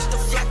 My pistol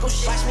flaco,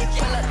 watch me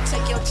pull up.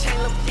 Take your chain,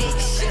 little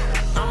bitch.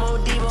 I'm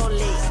on Devo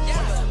lit.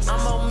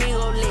 I'm on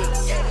Migo lit.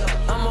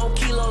 I'm on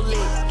Kilo lit.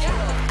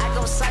 I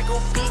go psycho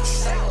bitch.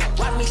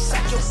 Watch me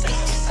suck your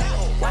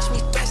bitch. Watch me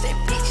thrash that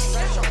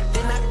bitch.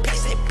 Then I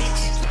pass that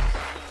bitch.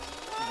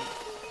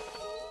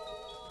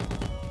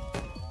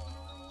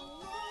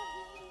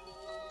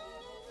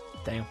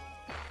 Damn.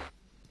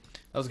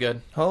 That was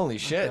good. Holy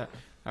shit. Okay.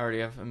 I already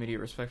have immediate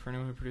respect for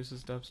anyone who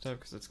produces dubstep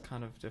because it's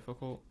kind of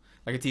difficult.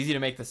 Like, it's easy to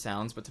make the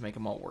sounds, but to make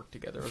them all work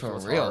together For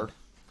was real. hard.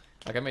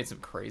 Like, I made some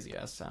crazy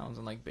ass sounds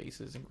and like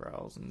basses and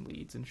growls and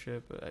leads and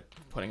shit, but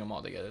putting them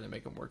all together to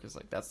make them work is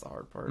like that's the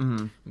hard part.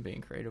 Mhm. And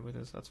being creative with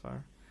this, that's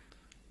fire.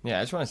 Yeah,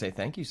 I just want to say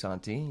thank you,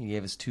 Santi. You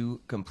gave us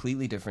 2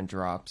 completely different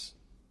drops.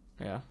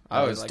 Yeah, I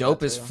always was like dope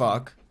that as too.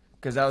 fuck.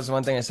 Because that was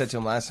one thing I said to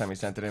him last time he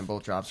sent it in.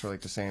 Both drops were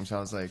like the same, so I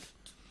was like,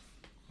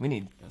 we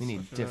need switch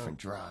it different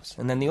up. drops.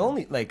 And then the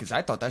only like, because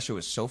I thought that shit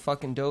was so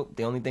fucking dope.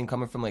 The only thing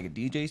coming from like a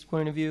DJ's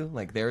point of view,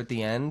 like there at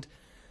the end,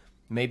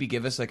 maybe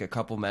give us like a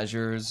couple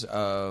measures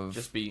of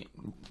Just to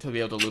be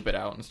able to loop it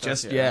out and stuff.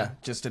 just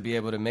just to be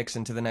able to mix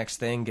into the next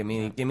thing. Give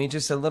me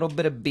just a little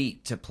bit of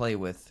beat to play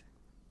with.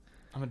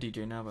 I'm a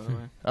DJ now, by the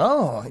way.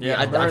 Oh, yeah,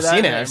 remember I've that?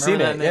 seen it. Yeah, I've seen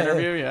remember that it. in the Yeah,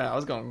 interview. Yeah, I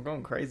was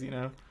going crazy.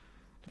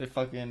 They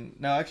fucking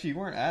no. Actually, you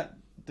weren't at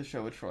the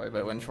show with Troy,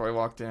 but when Troy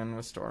walked in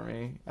with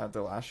Stormy at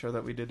the last show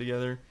that we did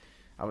together,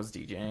 I was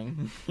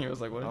DJing. He was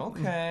like, "What?"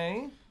 Okay.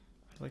 I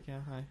was like,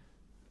 "Yeah, hi."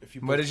 If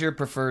you What is your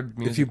preferred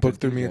music? If you book to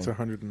through me, DJ? it's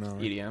 $100 an hour.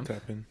 EDM.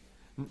 Tap in.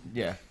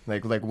 Yeah,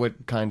 like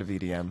what kind of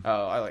EDM?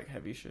 Oh, I like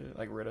heavy shit,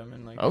 like rhythm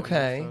and like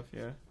Okay. stuff.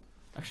 Yeah,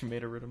 actually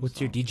made a rhythm. What's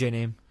song. your DJ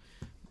name?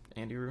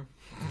 Andiroo.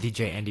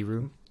 DJ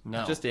Andiroo?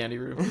 No, Just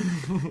Andiroo.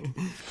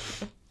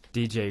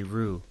 DJ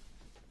Roo.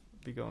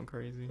 Be going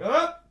crazy.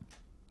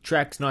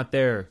 Track's not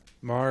there.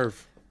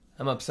 Marv.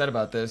 I'm upset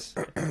about this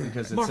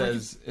because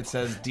it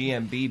says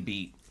DMB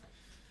beat.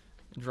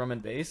 Drum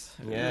and bass.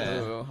 Yeah,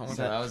 Ooh, I want so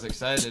that. I was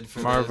excited for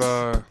Marv,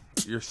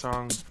 this. your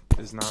song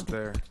is not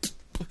there.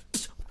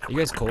 Are you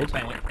guys cold?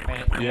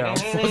 Yeah, I'm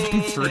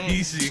fucking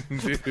freezing,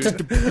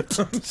 dude.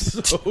 I'm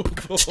so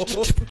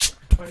cold.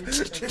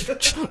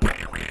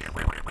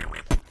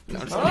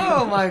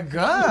 Oh my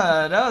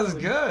god, that was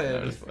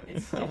good.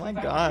 Oh my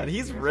god,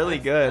 he's really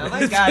good. Oh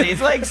my god,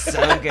 he's like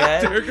so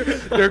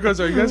good. Derek goes,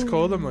 "Are you guys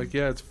cold?" I'm like,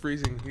 "Yeah, it's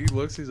freezing." He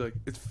looks, he's like,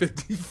 "It's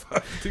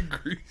 55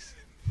 degrees."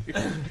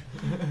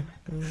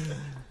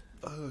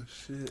 Oh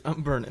shit!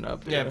 I'm burning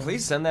up. Dude. Yeah,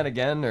 please send that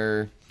again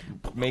or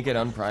make it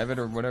unprivate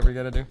or whatever you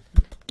gotta do.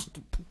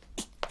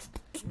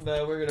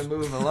 But we're gonna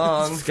move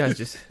along. This guy's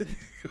just...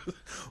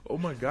 Oh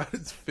my god,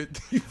 it's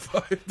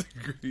 55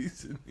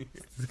 degrees in here.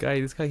 This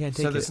guy can't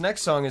take So it. this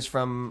next song is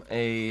from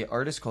a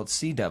artist called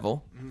Sea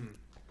Devil.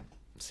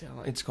 See, I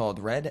like It's called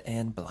Red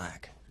and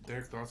Black.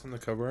 Derek, thoughts on the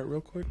cover art,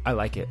 real quick? I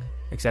like it.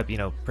 Except,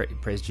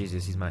 praise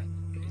Jesus. He's my...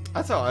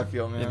 That's how I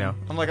feel, man. You know.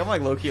 I'm like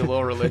low-key a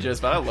little religious,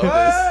 but I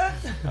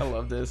love this. I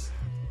love this.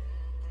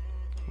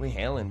 We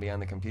hailing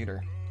beyond the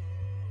computer.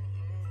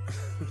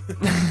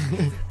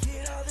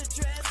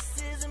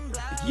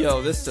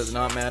 Yo, this does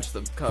not match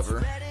the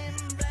cover.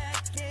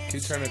 Can you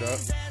turn it up?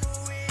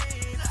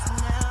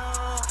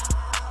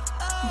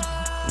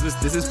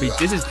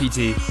 This is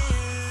PT.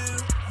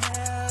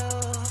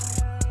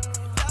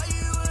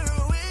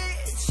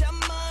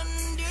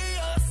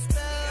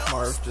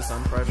 Marv just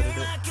unprivated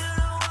it.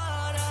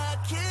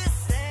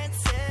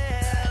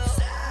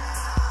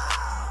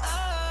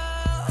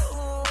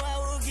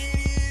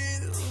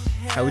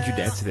 How would you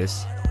dance to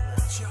this?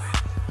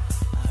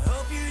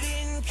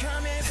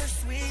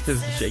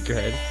 Just shake your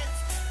head.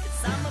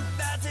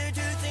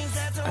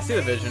 I see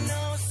the vision.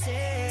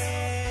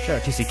 Shout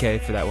out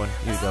TCK for that one.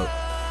 You go.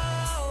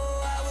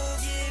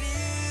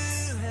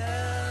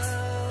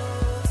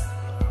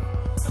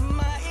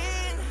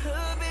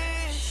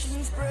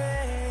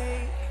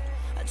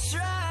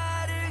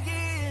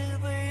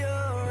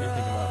 What do you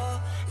think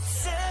about?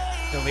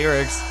 The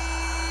lyrics.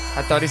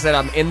 I thought he said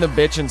I'm in the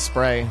bitch and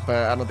spray, but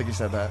I don't think he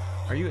said that.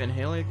 Are you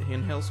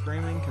inhale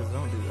screaming? Because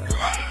don't do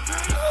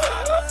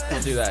that.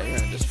 Don't do that. You're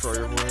gonna destroy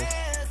your voice.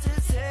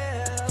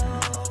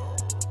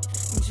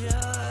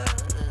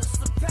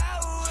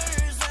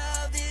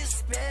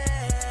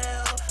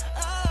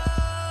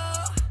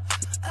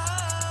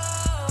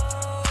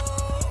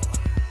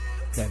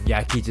 Damn,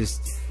 Yaki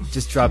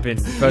just dropping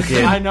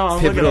fucking I know. I'm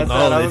looking pivotal at that.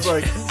 I knowledge. was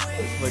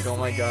like, oh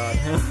my god.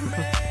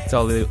 It's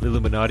all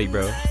Illuminati,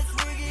 bro.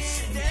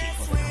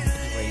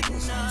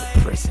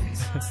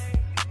 Prisons.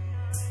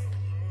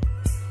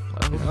 I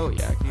don't know,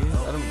 Yaki.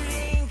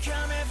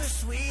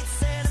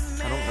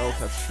 I don't know if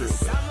that's true,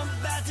 but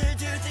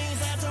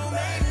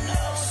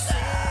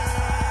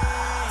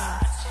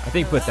I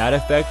think put that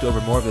effect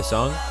over more of the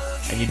song,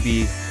 and you'd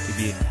be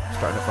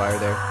starting a fire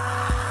there.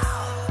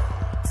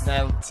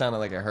 That sounded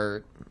like it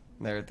hurt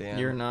there at the end.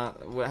 you're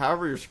not.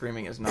 However, you're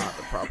screaming is not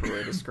the proper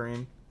way to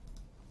scream.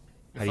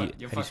 How do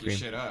you scream?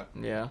 shit up.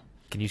 Yeah.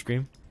 Can you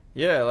scream?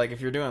 Yeah, like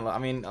if you're doing, I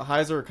mean,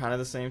 highs are kind of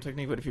the same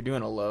technique, but if you're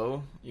doing a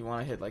low, you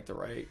want to hit like the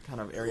right kind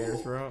of area in your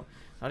throat.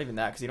 Not even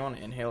that, because you don't want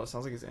to inhale. It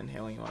sounds like it's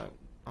inhaling. You want to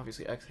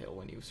obviously exhale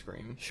when you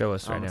scream. Show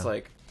us right It's now.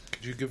 like,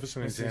 Could you give us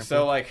an example?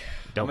 so like,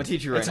 Don't- I'm gonna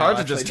teach you right It's now. hard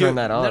to actually. just turn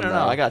that on, No,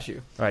 though. I got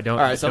you. All right, don't.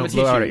 All right, so I'm don't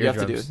gonna blow teach out you. our You have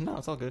to do eardrums. it. No,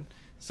 it's all good.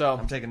 So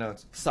I'm taking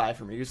notes. sigh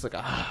for me. You're just like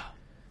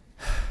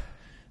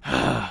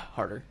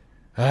harder.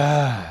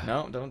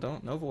 No,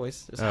 don't. No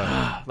voice. Just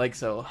like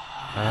so.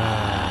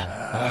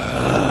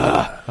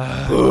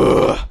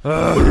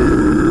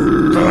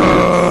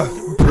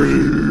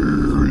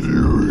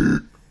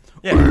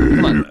 Yeah,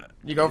 come on.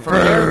 You go from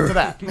there to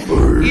that.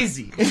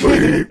 Easy.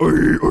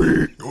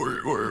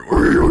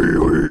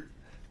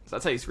 So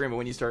that's how you scream it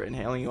when you start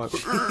inhaling. You go,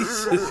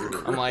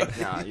 I'm like,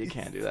 nah, you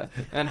can't do that.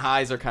 And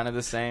highs are kind of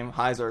the same.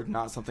 Highs are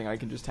not something I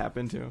can just tap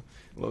into.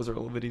 Lows are a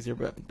little bit easier,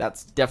 but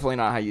that's definitely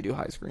not how you do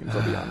high screams.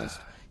 I'll be honest.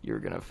 You're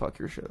gonna fuck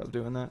your shit up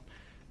doing that.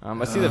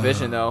 I see the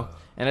vision though,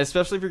 and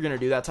especially if you're gonna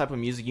do that type of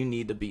music, you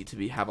need the beat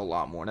to have a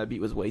lot more. And that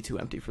beat was way too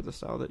empty for the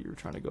style that you were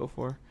trying to go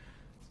for.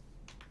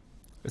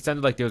 It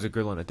sounded like there was a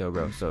girl on it though,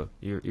 bro. So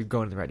you're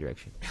going in the right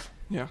direction.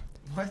 Yeah.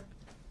 What?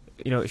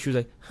 She was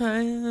like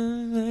I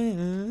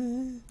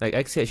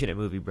could see that shit in a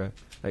movie, bro.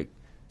 Like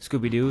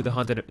Scooby Doo, the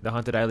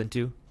Haunted Island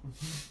 2.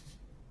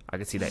 I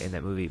could see that in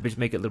that movie, but just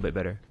make it a little bit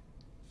better.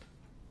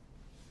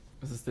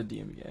 Is this the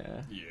DM?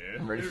 Yeah.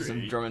 I'm ready for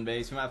some drum and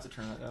bass. We might have to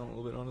turn that down a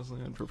little bit,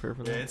 honestly, and prepare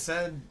for that. Yeah, it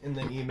said in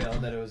the email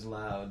that it was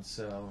loud,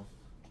 so.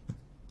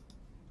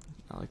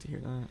 I like to hear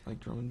that. I like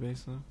drum and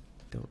bass though.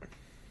 Don't.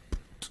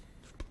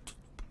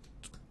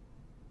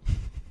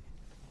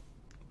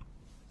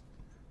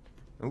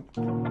 Oop.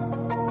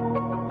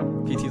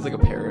 PT's like a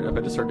parrot. If I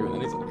just start doing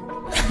that, he's like...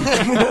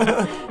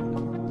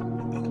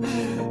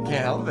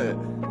 Can't help it.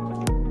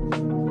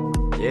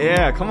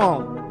 Yeah, come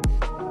on.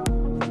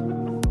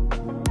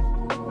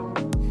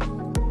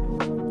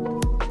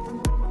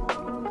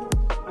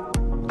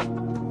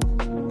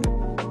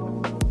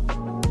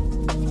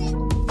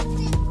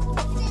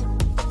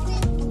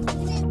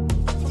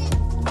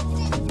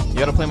 You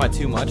gotta play my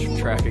Too Much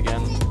track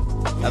again.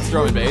 That's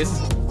drum and bass.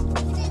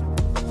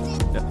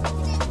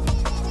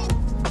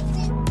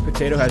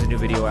 Potato has a new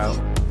video out.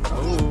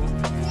 Oh.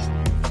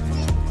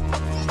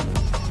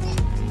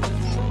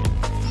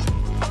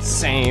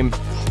 Same.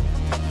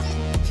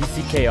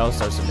 TCK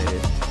also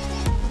submitted.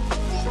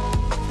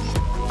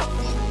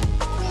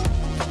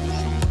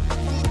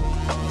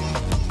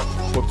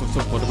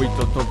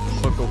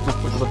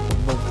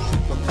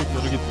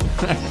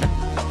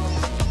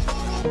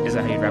 Is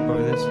that how you rap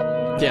over this?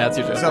 Yeah, that's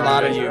usually. There's a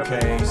lot of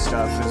UK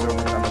stuff is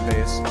over drum and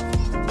bass.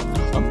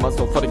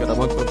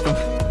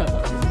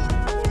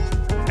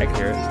 I can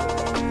hear it.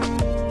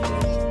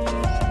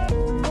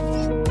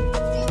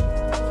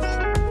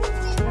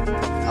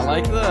 I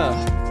like the.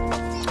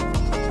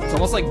 It's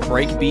almost like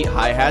breakbeat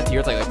hi-hat. Here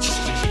it's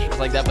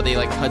like that, but they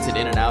like cuts it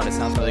in and out. It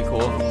sounds really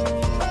cool.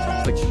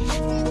 It's like.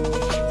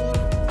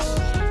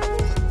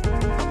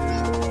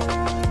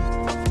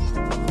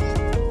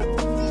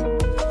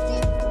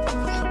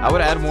 I would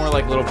add more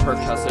like little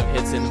percussive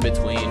hits in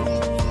between,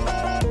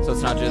 so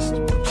it's not just.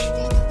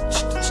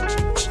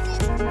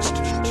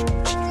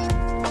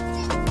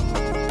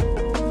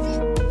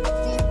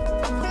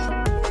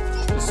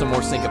 Just some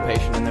more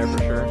syncopation in there for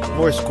sure.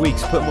 More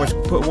squeaks. Put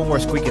one more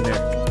squeak in there.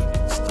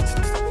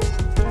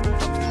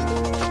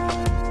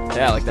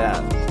 Yeah, like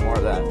that. More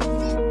of that.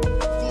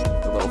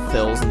 The little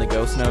fills and the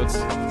ghost notes.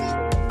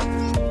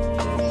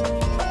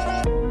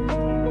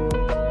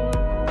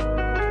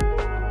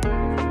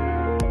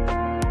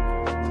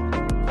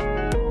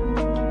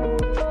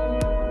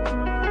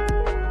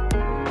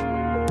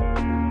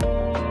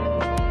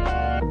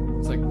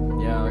 It's like,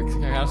 yeah, it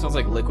kind of sounds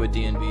like liquid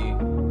D&B.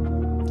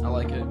 I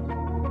like it.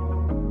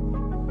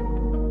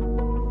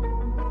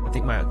 I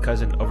think my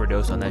cousin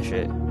overdosed on that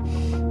shit.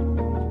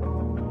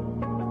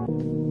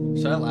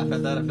 Should I laugh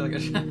at that? I feel like I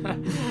should.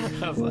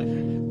 I was like,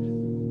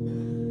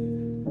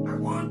 I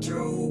want to.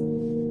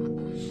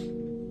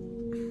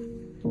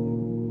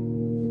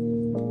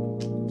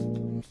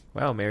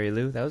 Wow, Mary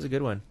Lou, that was a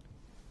good one.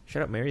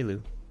 Shut up, Mary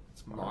Lou.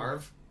 It's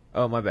Marv.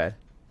 Oh, my bad.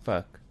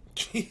 Fuck.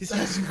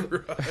 Jesus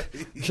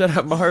Christ. Shut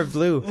up, Marv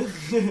Lou.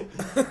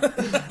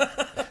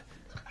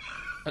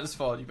 I just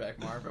followed you back,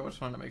 Marv. I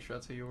just wanted to make sure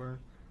that's who you were.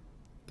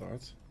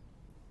 Thoughts?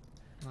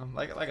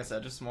 Like I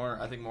said, just more.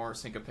 I think more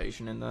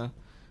syncopation in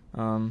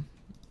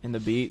the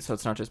beat, so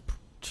it's not just.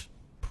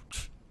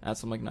 Add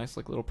some like nice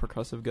like little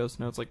percussive ghost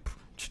notes like.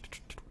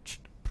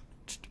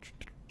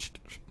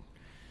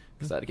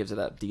 Because that gives it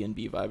that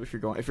D&B vibe. If you're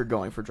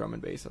going for drum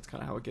and bass, that's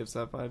kind of how it gives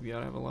that vibe. You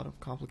gotta have a lot of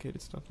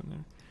complicated stuff in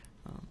there.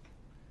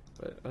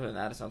 But other than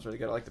that, it sounds really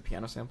good. I like the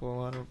piano sample a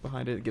lot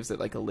behind it. It gives it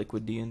like a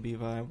liquid D&B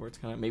vibe, where it's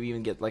kind of maybe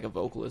even get like a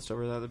vocalist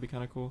over that. That'd be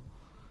kind of cool.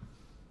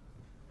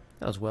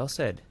 That was well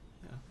said.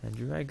 Yeah.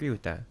 Andrew, I agree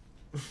with that.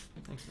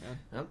 Thanks, man.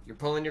 Oh, you're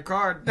pulling your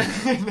card.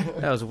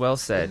 That was well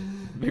said.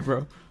 Big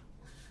bro.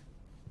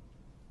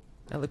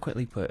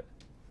 Eloquently put.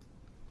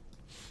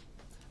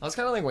 I was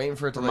kind of like waiting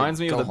for it to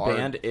Reminds like, me go of the hard.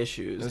 band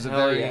Issues. It was a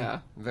Hell very, yeah.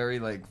 very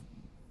like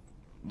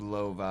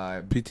low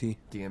vibe. PT.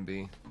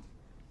 DMB.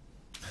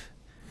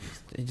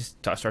 He just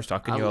starts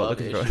talking I you out love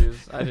looking for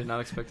Issues. I did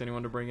not expect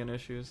anyone to bring in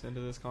Issues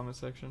into this comment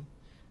section.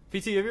 PT,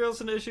 have you ever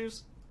listened to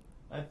Issues?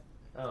 I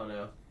don't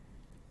know.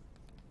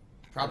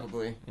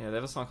 Probably. Yeah, they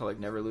have a song called like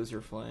 "Never Lose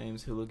Your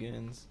Flames,"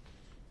 "Hooligans."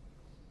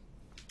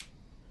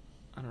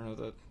 I don't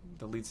know,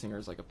 the lead singer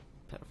is like a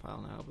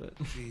pedophile now, but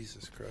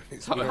Jesus Christ.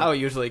 That's how it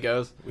usually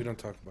goes. We don't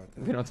talk about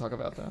that. We don't talk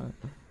about that.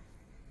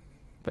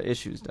 But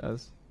Issues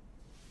does.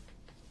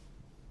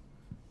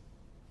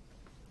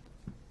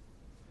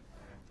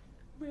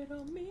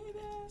 Riddle me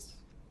this,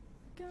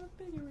 gotta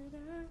figure it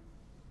out.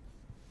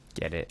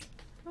 Get it.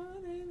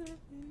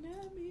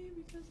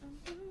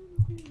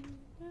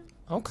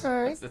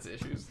 Okay. That's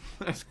Issues.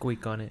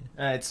 Squeak on it.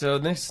 Alright, so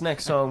this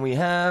next song we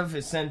have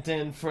is sent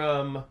in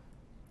from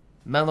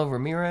Mello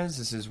Ramirez.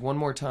 This is One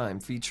More Time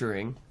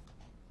featuring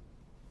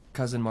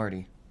Cousin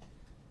Marty.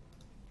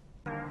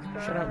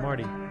 Shut up,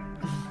 Marty.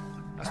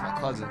 That's my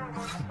cousin.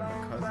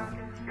 My cousin.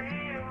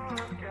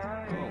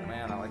 Oh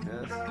man, I like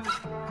this.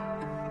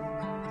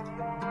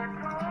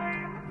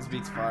 This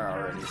beat's fire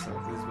already, so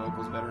his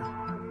vocals better.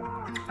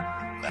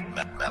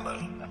 Mellow.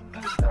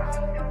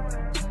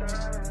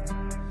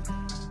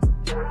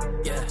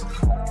 Yeah.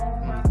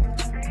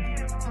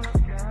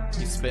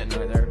 He's spitting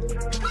right there.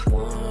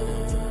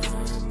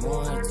 One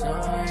more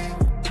time.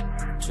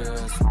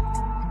 Just.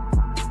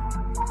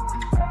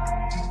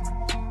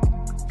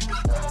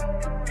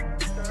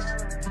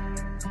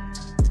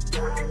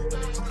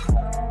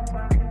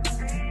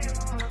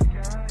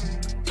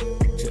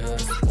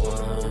 Just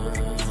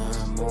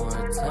one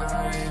more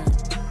time.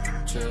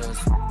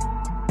 Just.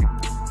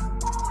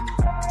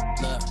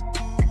 Look.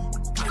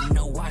 I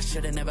know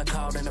should've never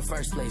called in the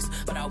first place.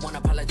 But I wanna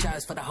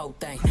apologize for the whole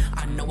thing.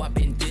 I know I've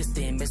been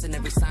distant, missing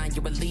every sign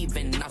you were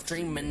leaving. I'm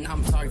dreaming,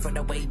 I'm sorry for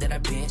the way that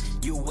I've been.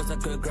 You was a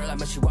good girl, I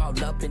messed you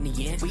all up in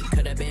the end. We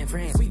could've been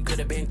friends, we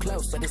could've been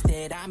close, but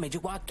instead I made you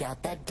walk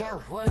out that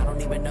door. What? I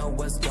don't even know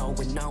what's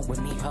going on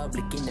with me.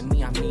 Public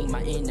enemy, I mean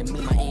my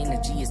enemy. My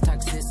energy is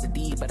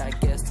toxicity, but I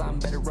guess I'm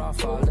better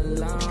off all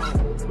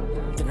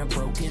alone than a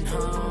broken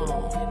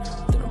home.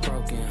 Than a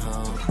broken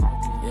home,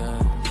 yeah.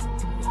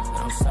 And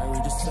I'm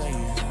sorry to say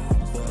it,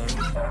 but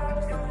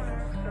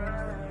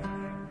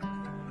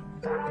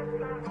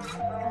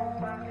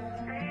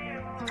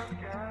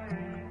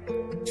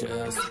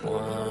just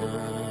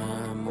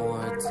one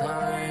more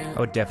time. I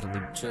would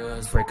definitely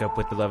break up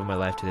with the love of my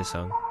life to this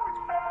song.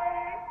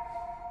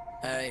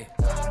 Hey,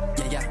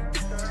 yeah.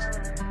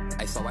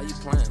 Hey, so why you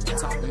playing?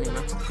 Talk to me,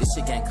 man. This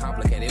shit getting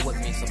complicated. It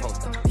wasn't even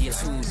supposed to be a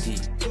 2D.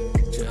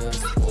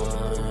 Just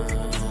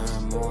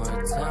one more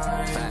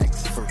time.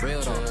 Facts, for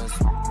real though.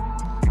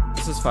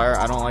 This is fire.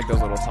 I don't like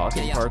those little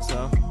talking parts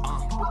though.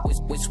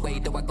 Which way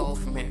do I go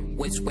from here?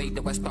 Which way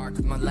do I start?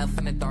 Cause my left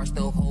and the dark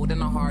still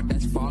holding a heart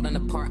that's falling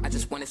apart. I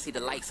just wanna see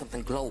the light,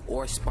 something glow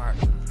or spark.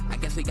 I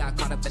guess we got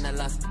caught up in the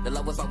lust. The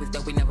love was always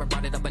there, we never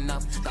brought it up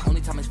enough. The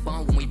only time it's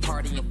fun when we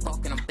party and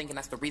fuck, and I'm thinking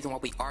that's the reason why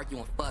we argue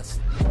and fuss.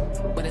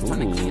 But it's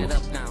trying to clean it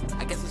up now.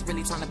 I guess it's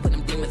really trying to put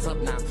them demons up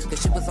now.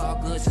 Cause shit was all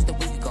good just a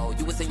week ago.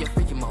 You was in your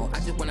freaky mode. I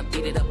just wanna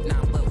beat it up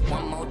now. But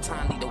one more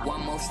time, need a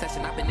one more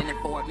session. I've been in it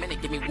for a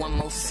minute, give me one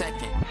more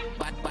second.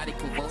 Body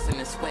convulsing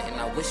and sweating.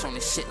 I wish on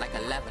this shit like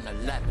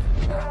 11-11.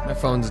 My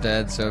phone's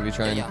dead, so if you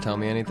try and tell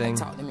me anything.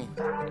 Talk to me.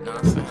 No,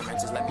 I'm saying, man,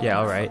 just let me Yeah,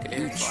 alright.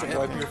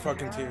 Wipe your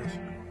fucking tears.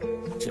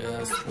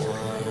 Just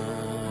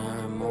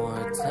one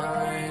more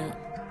time.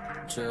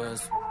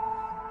 Just.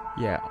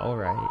 Yeah,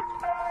 alright.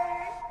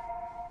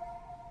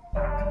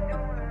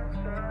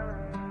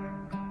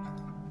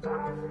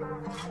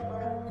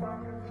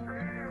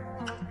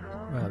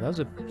 Wow, that was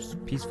a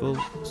peaceful,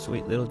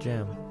 sweet little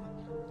jam.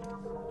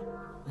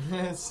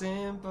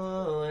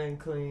 Simple and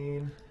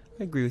clean.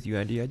 I agree with you,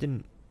 Andy. I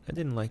didn't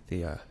like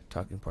the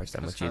talking parts that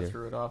I just much kind either. of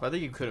threw it off. I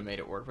think you could have made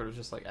it work, but it was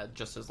just like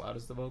just as loud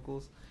as the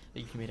vocals. I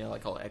think you made it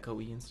like all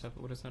echoey and stuff.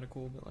 It would have sounded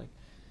cool, but like,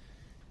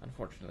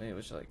 unfortunately, it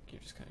was like you're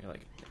just kind of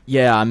like,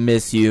 yeah, I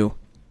miss you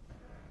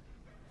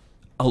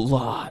a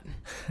lot.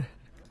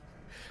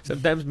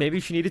 Sometimes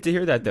maybe she needed to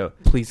hear that though.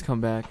 Please come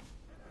back.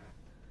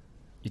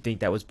 You think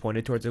that was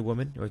pointed towards a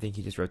woman, or think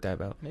he just wrote that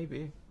about?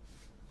 Maybe.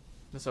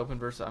 This open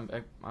verse, I'm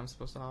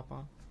supposed to hop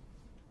on.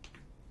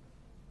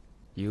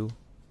 You,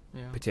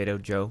 Yeah. Potato,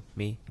 Joe,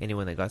 me,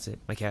 anyone that got it,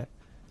 my cat.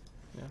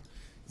 Yeah.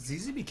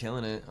 ZZ be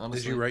killing it,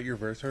 honestly. Did you write your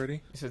verse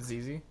already? You said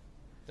ZZ?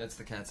 That's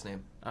the cat's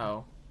name.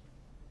 Oh.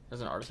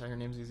 There's an artist out here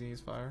named ZZ.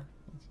 He's fire.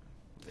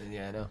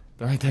 Yeah, I know.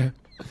 Right there.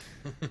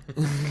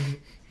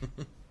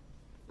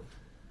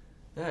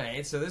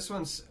 Alright, so this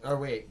one's... Oh,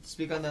 wait.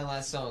 Speak on that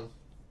last song.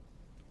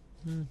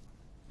 The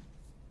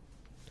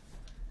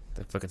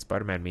fucking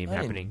Spider-Man meme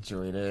happening. I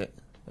enjoyed it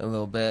a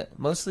little bit.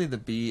 Mostly the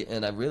beat,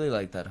 and I really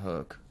like that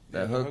hook.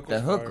 That Yeah,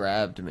 hook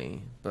grabbed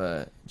me,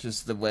 but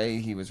just the way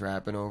he was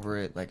rapping over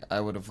it, like I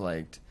would have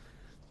liked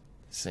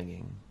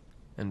singing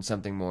and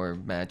something more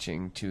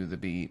matching to the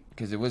beat,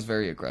 because it was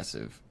very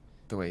aggressive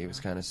the way he was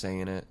kind of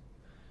saying it.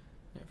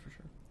 Yeah, for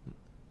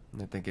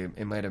sure. I think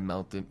it might have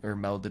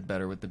melded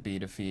better with the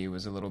beat if he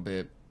was a little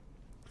bit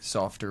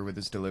softer with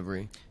his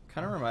delivery.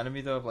 Kind of reminded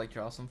me though of like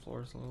Jocelyn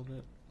Flores a little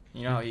bit.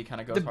 You know how he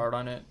kind of goes hard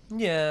on it.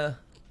 Yeah,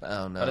 I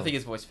don't know. But I think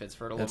his voice fits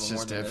for it a little bit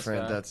more than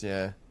different. this guy. That's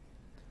yeah.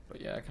 But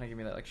yeah, it kind of gave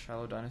me that like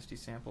Shallow Dynasty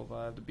sample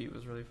vibe. The beat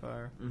was really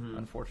fire,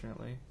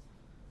 unfortunately.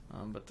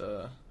 But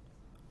the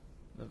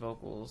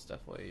vocals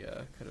definitely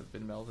could have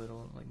been molded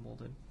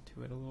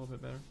to it a little bit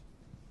better.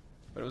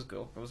 But it was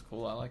cool. It was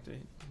cool. I liked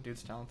it.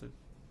 Dude's talented.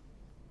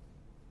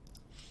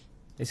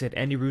 They said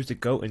Andiroo's the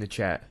GOAT in the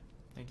chat.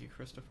 Thank you,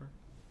 Christopher.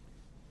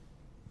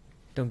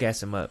 Don't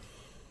gas him up.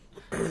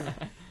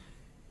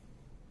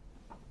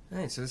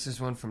 Alright, so this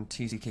is one from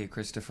TCK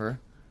Christopher.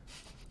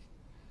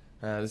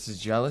 This is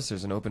Jealous.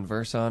 There's an open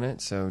verse on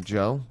it. So,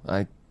 Joe,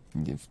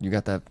 you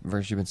got that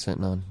verse you've been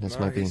sitting on. This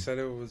might be... he said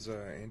it was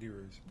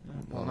Andiroo's.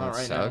 Well, that not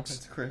right sucks. now.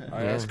 It's Chris.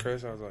 I asked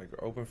Chris, I was like,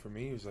 open for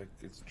me? He was like,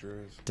 it's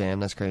Drew's. Damn,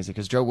 that's crazy.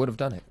 Because Joe would have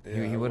done it.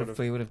 Yeah, he would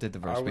have did the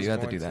verse, but you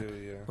had to do that.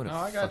 No,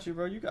 I got you,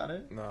 bro. You got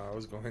it. No, I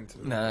was going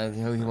to. Nah,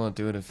 he won't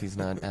do it if he's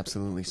not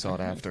absolutely sought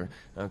after.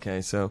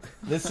 Okay, so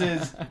this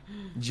is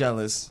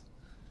Jealous.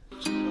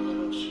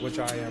 Which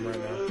I am right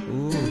now.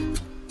 Ooh.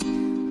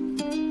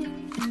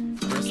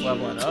 Chris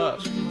leveling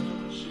up.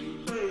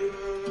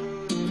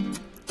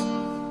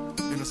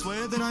 And I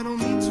swear that I don't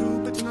mean to,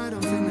 but tonight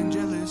I'm feeling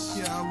jealous.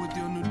 Yeah, I'm with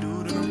your new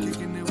dude and I'm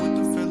kicking it with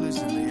the fellas.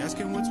 And they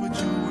asking what's with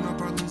you and our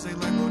problems they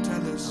like won't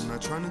tell us. I'm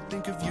not trying to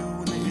think of you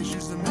and the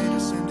issues that made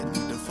us end it.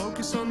 Need to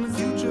focus on the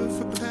future,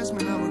 for the past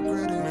man I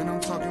regret it. And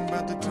I'm talking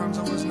about the times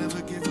I was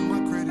never given my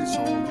credit.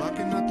 So I'm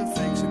blocking out the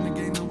fakes and the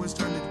game that was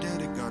trying to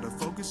dead it. Gotta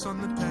focus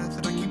on the path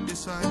that I keep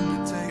deciding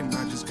to take. And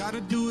I just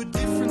gotta do it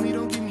differently,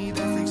 don't give me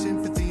that fake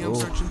sympathy. I'm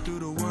searching through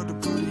the world to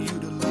prove to you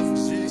the love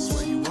exists.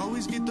 Swear you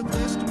always get the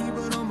best of me,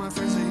 but all my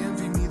friends they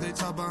envy me. They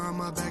talk behind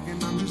my back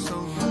and I'm just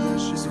over that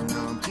shit. So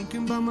now I'm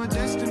thinking about my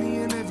destiny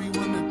and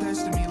everyone that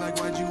tested me. Like,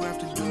 why'd you have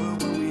to do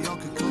it when we all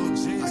could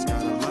coexist? I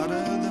got a lot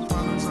of other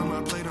problems on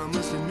my plate, I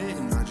must admit,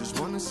 and I just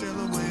wanna sail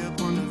away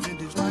up on the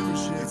vintage life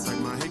shit. It's like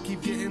my head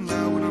keep getting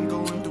loud when I'm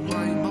going through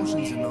my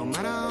emotions, and no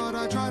matter how hard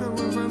I try to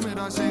run from it,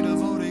 I say to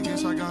vote. I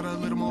guess I got a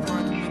little more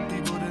pride than the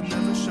people that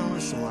never show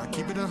it. So I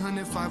keep it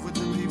 105 with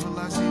the people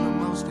I see the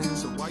most in.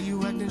 So why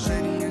you acting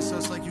shady and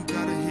sus like you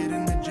got a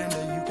hidden agenda?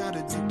 You got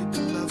addicted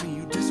to love and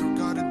you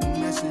disregarded the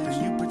message.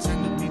 And you pretend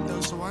to be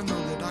those, so I know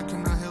that I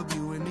cannot help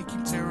you, and they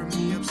keep tearing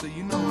me up. So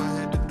you know I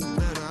had to do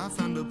better. I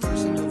found a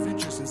person of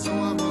interest, and so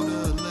I wrote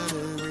a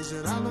letter. They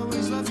said I'll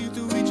always love you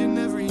through each and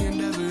every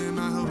endeavor, and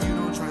I hope you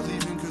don't try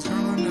leaving, cause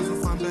girl, I'll never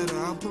find better.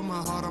 I'll put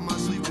my heart on my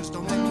sleeve, just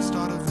don't make me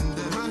start a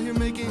vendetta. I'm out here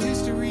making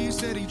history. You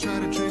said he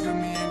tried to trigger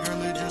me, and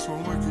girl, it just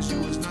won't work, cause you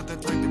was not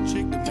that type of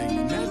chick to make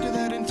me mad to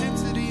that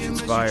intensity.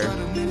 Unless you try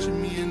to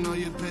mention me and all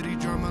your petty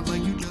drama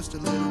like you just a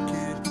little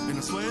kid. And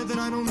I swear that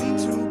I don't need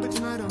to, but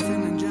tonight I'm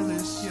feeling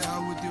jealous. Yeah,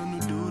 I'm with your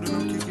new dude and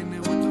I'm kicking it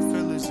with the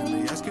fellas, and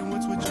they asking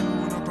what's with you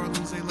when our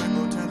problems they like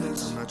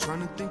Motelis. I'm not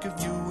trying to think of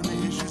you and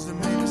the issues that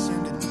made us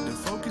end it. Need to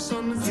focus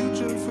on the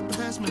future, for the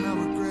past man I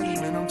regret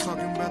it. And I'm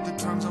talking about the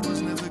times I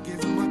was never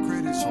given my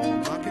credit. So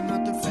I'm blocking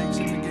out the fakes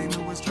in the game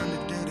that was trying to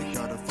dead it.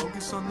 Gotta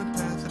focus on the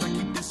path that I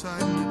keep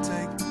deciding to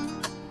take.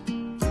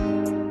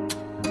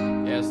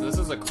 Yeah, so this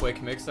is a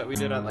quick mix that we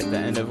did at like the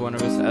end of one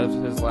of his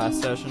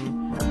last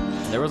session.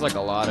 There was like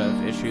a lot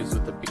of issues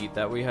with the beat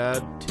that we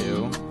had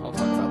too. I'll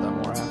talk about that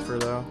more after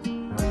though.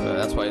 But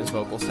that's why his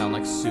vocals sound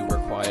like super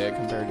quiet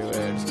compared to it.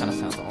 It just kind of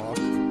sounds off.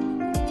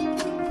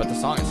 But the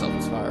song itself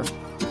is fire.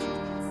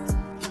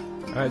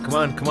 All right,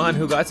 come on,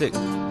 who got it?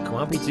 Come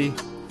on, PT.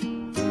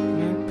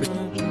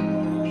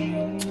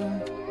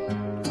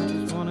 I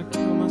just wanna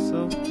kill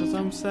myself because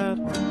I'm sad.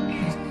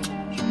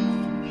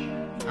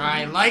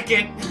 I like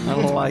it. I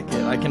like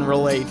it. I can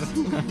relate.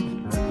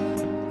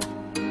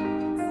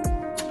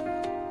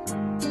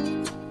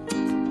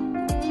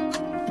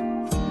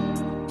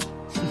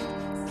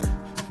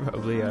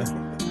 Probably, And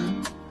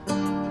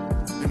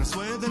I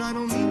swear that I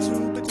don't need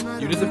to, but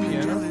tonight You did the I'm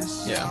feeling piano?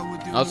 jealous.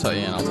 Yeah. I'll tell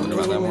you, and I'll talk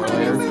about that more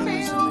later.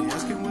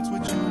 Asking what's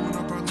with you when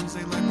our problems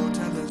they like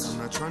Motelis. I'm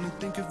not trying to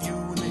think of you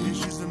and the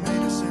issues that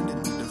made us end it.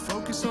 Need to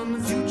focus on the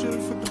future,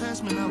 for the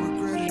past man I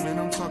regret it. Man,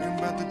 I'm talking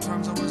about the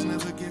times I was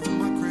never given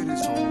my credit.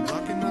 So I'm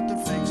blocking out the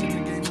fakes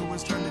in the game that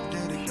was trying to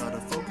dead it. Gotta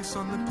focus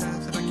on the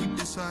path that I keep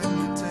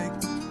deciding to take.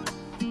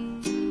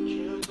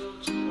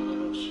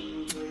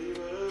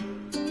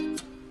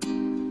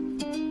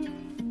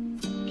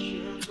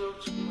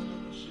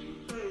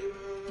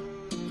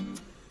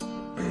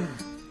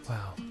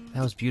 Wow,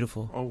 that was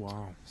beautiful. Oh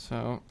wow.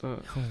 So, oh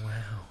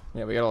wow.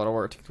 Yeah, we got a lot of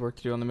work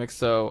to do on the mix.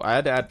 So I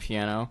had to add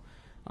piano,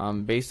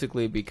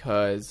 basically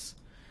because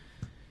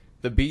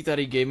the beat that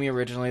he gave me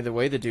originally, the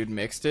way the dude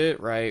mixed it,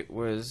 right,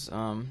 was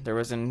there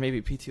was, and maybe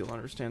PT will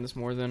understand this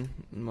more than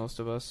most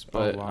of us,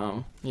 but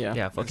yeah,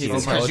 Yeah, fuck He's you.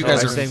 intelligent. You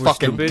guys are Saying we're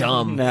fucking stupid.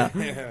 dumb. Nah.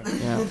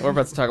 Yeah, we're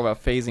about to talk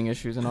about phasing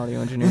issues in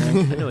audio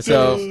engineering.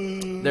 So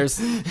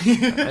there's,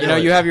 you know,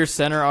 you have your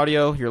center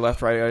audio, your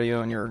left right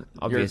audio, and your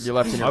left and your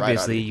right audio.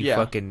 Obviously, you Yeah.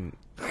 fucking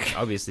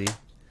obviously.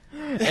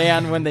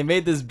 And when they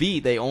made this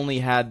beat, they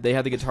had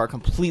the guitar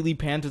completely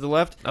panned to the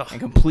left and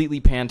completely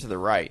panned to the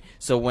right.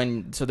 So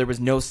there was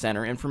no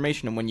center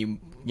information, and when you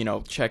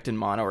checked in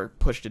mono or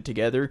pushed it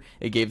together,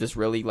 it gave this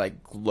really like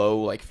low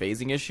like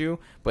phasing issue.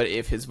 But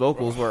if his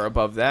vocals were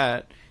above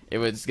that, it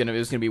was gonna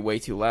be way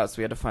too loud. So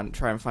we had to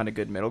try and find a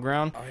good middle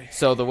ground.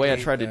 So the way I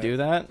tried to do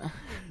that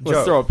was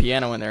Joe. throw a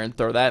piano in there and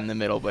throw that in the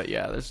middle. But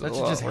yeah, there's Don't a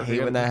you lot just of work hate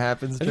to when do. that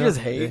happens, Don't you Joe? just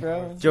hate,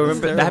 bro? Joe,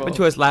 remember that happened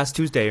to us last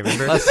Tuesday?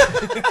 Remember?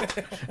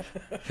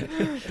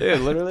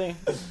 Dude, literally,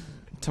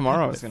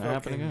 tomorrow it's gonna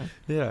happen again.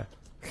 Yeah.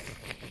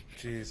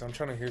 Jeez, I'm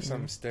trying to hear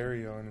something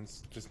stereo and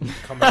it's just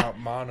coming out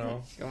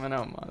mono. Coming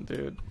out mono,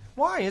 dude.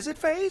 Why is it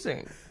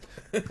phasing?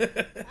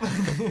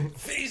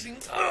 Phasing.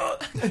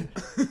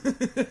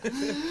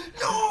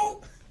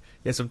 No.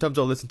 Yeah, sometimes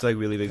I'll listen to like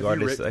really big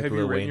artists like have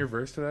Lil you written Wayne. your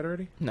verse to that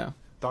already? No.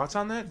 Thoughts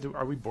on that?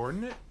 Are we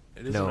boarding it?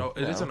 It is No.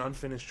 it is an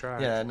unfinished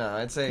track. Yeah, no,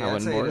 I'd say I it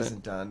wouldn't board it.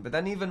 isn't done. But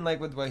then even like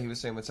with what he was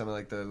saying with some of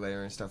like the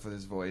layer and stuff with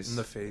his voice And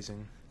the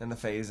phasing.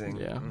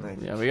 Yeah,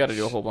 like, yeah, we got to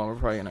do a whole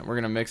bunch. We're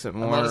gonna mix it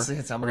more. honestly,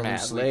 it's- I'm We're gonna gonna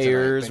add lose sleep tonight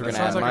layers. thinking We're That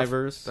gonna add sounds my like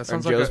verse. That or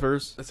sounds Joe's like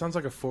verse. That sounds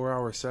like a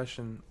 4-hour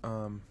session.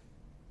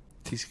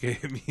 TCK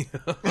hit me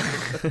up.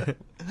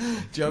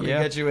 Joe can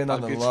Yeah. get you in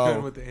on I'll the get you low.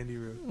 in with the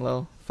Andiroo.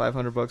 Well,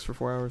 $500 for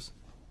 4 hours.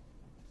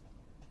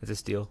 It's a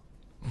steal.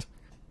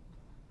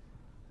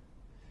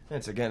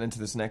 Let's get into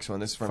this next one.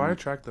 This is from Fire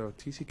track though.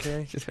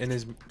 TCK in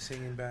his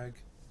singing bag.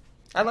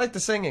 I like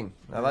the singing.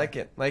 I like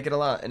it a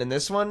lot. And in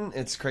this one,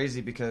 it's crazy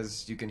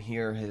because you can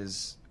hear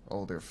his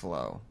older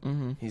flow.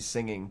 Mhm. He's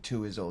singing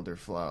to his older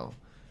flow,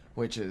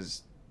 which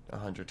is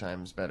 100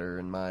 times better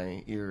in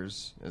my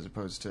ears as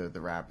opposed to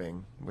the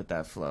rapping with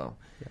that flow.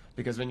 Yeah.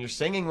 Because when you're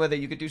singing with it,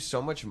 you could do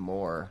so much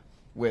more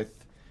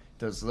with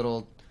those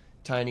little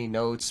tiny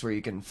notes where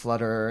you can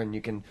flutter and you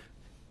can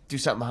do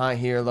something high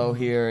here, low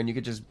here, and you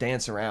could just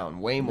dance around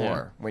way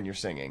more when you're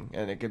singing,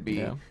 and it could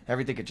be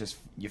everything. Could just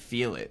you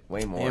feel it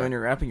way more. Yeah, when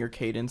you're rapping, your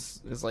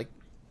cadence is like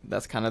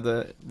that's kind of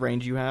the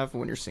range you have.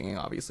 When you're singing,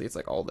 obviously, it's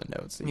like all the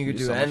notes. You could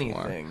do so much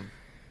anything. more.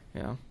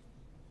 Yeah.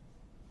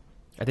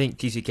 I think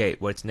TCK,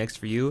 what's next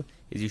for you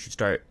is you should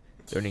start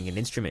learning an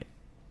instrument,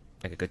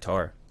 like a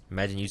guitar.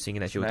 Imagine you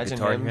singing that shit with a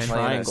guitar in your hand.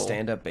 Playing a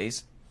stand-up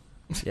bass.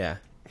 Yeah.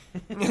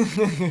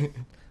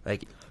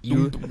 Like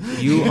you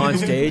on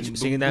stage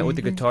singing that with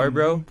the guitar,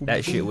 bro.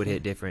 That shit would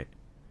hit different.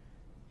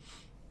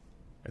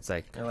 It's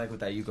like I like with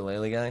that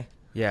ukulele guy.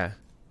 Yeah,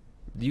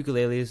 the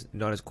ukulele is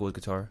not as cool as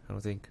guitar. I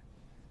don't think.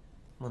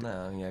 Well,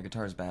 no, yeah,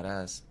 guitar's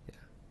badass. Yeah,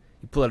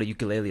 you pull out a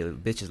ukulele, the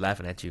bitch is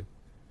laughing at you.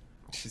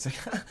 She's like,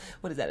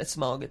 "What is that? A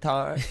small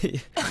guitar?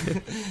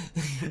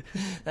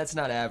 That's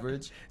not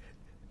average."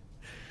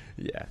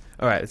 Yeah.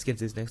 All right, let's get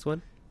to this next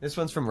one. This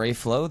one's from Ray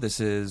Flo.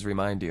 This is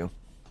 "Remind You."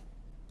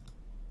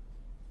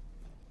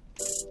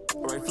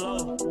 Ray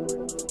Flo.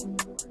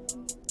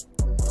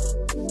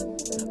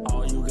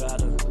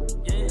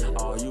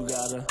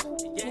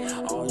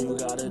 All you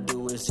gotta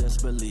do is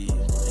just believe,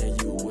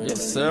 and you will.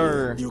 Yes,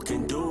 sir. You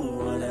can do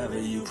whatever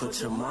you put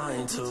your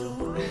mind to.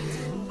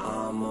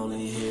 I'm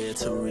only here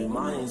to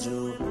remind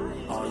you.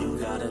 All you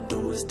gotta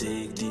do is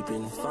dig deep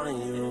and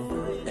find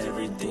you.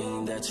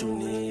 Everything that you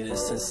need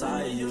is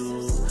inside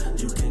you.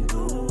 You can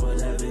do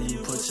whatever you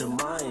put your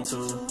mind to.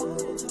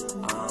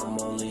 I'm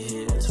only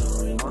here to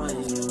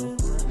remind you.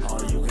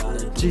 All you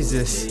gotta do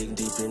Jesus. is dig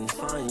deep and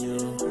find you.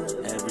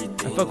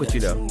 Everything I fuck with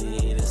you that though. you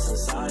need is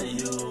inside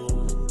you.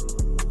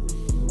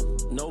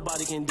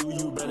 Nobody can do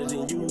you better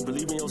than you.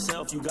 Believe in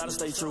yourself, you gotta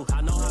stay true.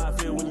 I know how I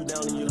feel when you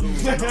down and you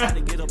lose. I know how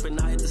to get up and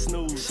not hit the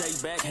snooze.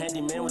 Shake back,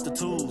 handyman with the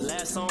tools.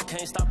 Last song,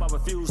 can't stop, I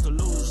refuse to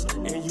lose.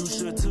 And you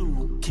should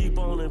too. Keep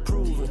on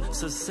improving.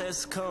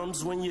 Success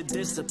comes when you're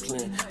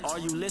disciplined. Are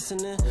you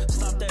listening?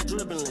 Stop that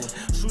dribbling.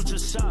 Shoot your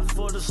shot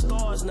for the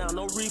stars now,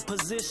 no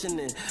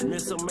repositioning.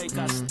 Miss or make,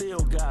 I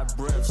still got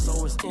breath,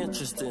 so it's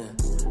interesting.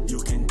 You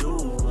can do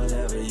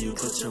whatever you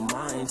put your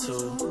mind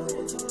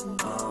to.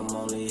 I'm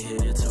only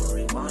here to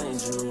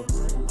remind you.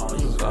 All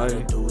you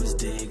gotta do is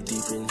dig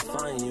deep and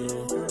find you.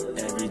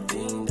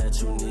 Everything that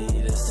you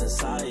need is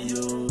inside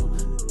you.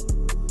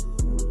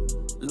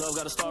 Love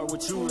gotta start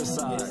with you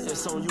inside.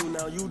 It's on you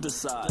now, you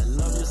decide.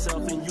 Love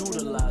yourself and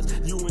utilize.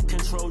 You in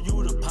control,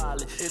 you the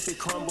pilot. If it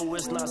crumble,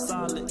 it's not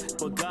solid.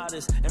 But God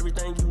is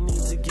everything you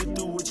need to get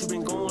through what you've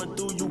been going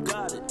through. You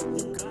got it.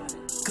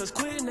 Cause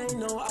quitting ain't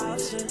no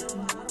option.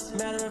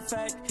 Matter of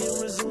fact, hit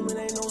resuming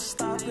ain't no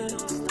stopping.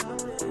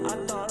 I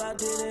thought I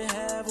didn't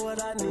have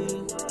what I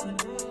need.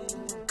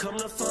 Come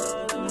to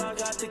find out I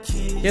got the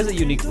key. He has a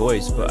unique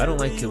voice, but I don't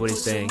like what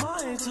he's saying.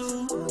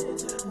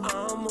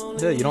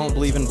 Yeah, you don't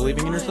believe in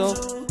believing in yourself?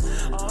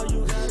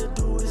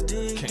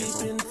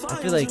 I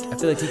feel like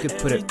he could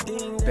put it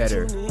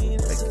better,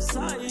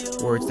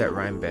 like words that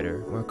rhyme better,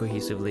 more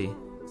cohesively.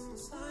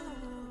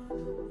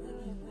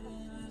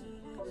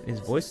 His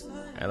voice,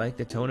 I like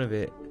the tone of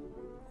it.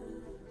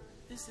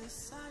 It's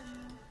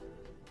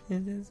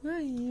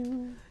inside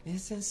you.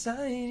 It's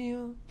inside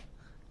you.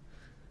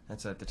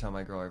 That's what I have to tell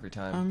my girl every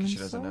time because she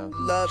doesn't know.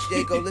 Love,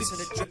 yeah, go listen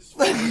to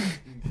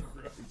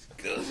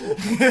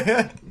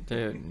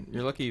Dude,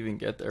 you're lucky you even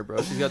get there,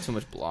 bro. She's got too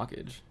much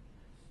blockage.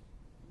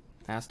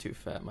 Ass too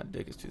fat, my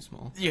dick is too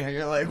small. Yeah,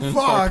 you're like, It's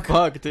fuck.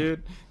 Fuck,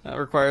 dude. That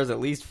requires at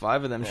least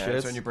 5 of them Yeah, shits.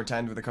 that's when you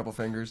pretend with a couple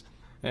fingers.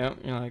 Yeah,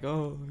 you're like,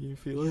 oh, you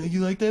feel it? You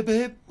like that,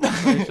 babe?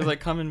 She's like,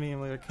 come in me.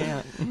 I'm like, I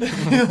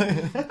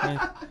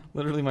can't.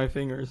 Literally my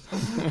fingers.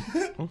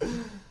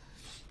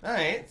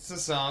 Alright, it's a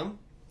song.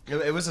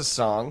 It was a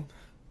song.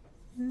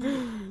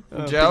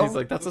 Joe? He's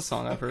like, that's a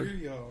song I've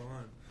heard.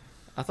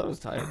 I thought it was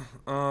tight.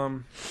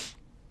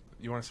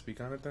 You want to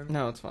speak on it then?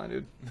 No, it's fine,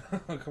 dude.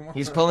 Come on.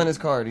 He's pulling his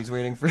card. He's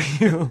waiting for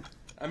you.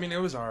 I mean, it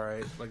was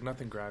alright. Like,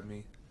 nothing grabbed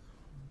me.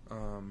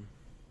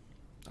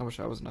 I wish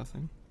I was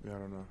nothing. Yeah, I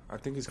don't know. I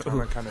think his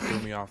comment kind of threw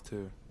me off,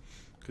 too.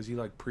 Because he,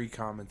 like,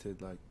 pre-commented,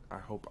 like, I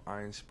hope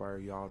I inspire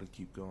y'all to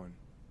keep going.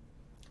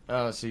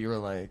 Oh, so you were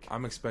like...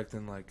 I'm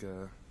expecting, like,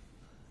 a...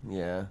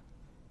 Yeah.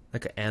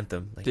 Like an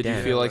anthem. Like, Did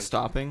you feel like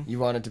stopping? You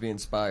wanted to be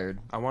inspired.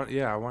 I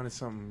wanted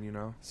something, you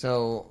know?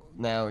 So,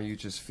 now you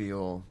just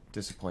feel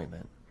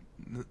disappointment.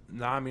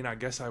 No, I mean, I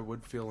guess I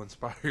would feel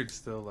inspired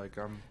still. Like,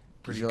 I'm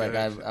pretty You're good.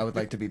 like, I would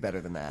like to be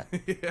better than that.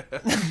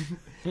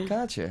 Yeah.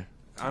 Gotcha.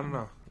 I don't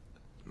know.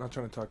 I'm not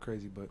trying to talk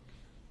crazy, but...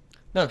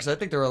 No, because I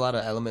think there were a lot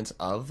of elements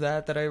of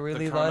that I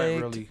really the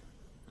comment liked. really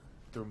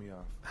threw me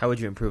off. How would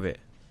you improve it?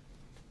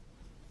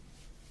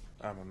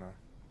 I don't know.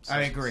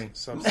 I agree.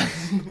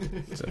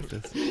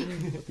 Substance.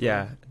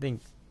 Yeah, I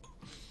think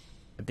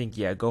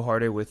yeah, go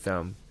harder with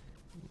the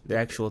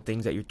actual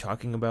things that you're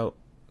talking about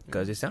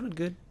because it sounded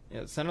good. Yeah,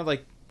 it sounded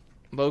like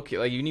low key.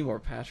 Like you need more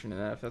passion in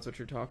that. If that's what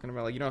you're talking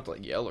about, like you don't have to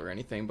like yell or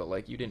anything, but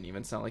like you didn't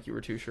even sound like you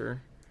were too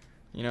sure.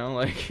 You know,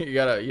 like you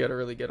gotta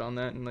really get on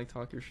that and like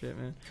talk your shit,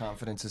 man.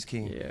 Confidence is key.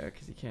 Yeah,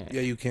 because you can't. Yeah,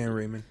 you can,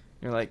 Raymond.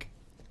 You're like,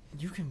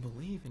 you can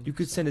believe in. You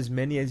could send as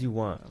many as you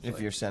want if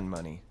you're send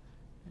money.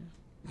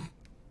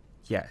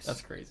 Yes.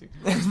 That's crazy.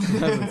 That's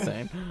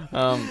insane.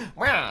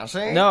 Wow,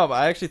 see? No, but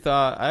I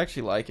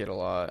actually like it a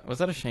lot. Was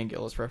that a Shane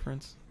Gillis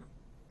reference?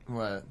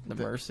 What? The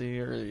Mercy,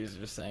 or he's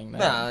just saying that?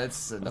 Nah,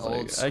 it's an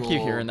old school. I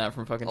keep hearing that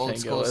from fucking old Shane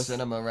school Gillis.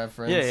 cinema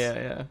reference.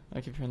 Yeah.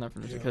 I keep hearing that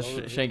from because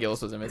Shane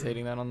Gillis was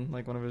imitating that on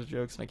like one of his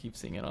jokes, and I keep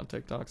seeing it on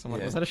TikTok. So I'm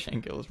like, was that a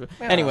Shane Gillis?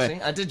 Anyway,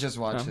 see? I did just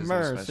watch his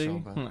Mercy.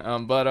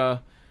 special,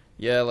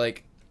 yeah,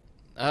 like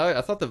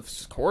I thought the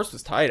chorus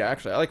was tight.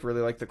 Actually, I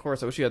really like the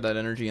chorus. I wish you had that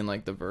energy in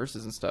like the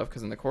verses and stuff,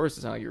 because in the chorus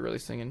it's not like you're really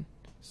singing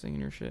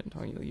your shit and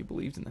talking like you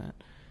believed in that.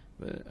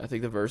 But I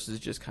think the verses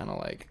just kind of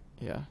like,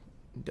 yeah,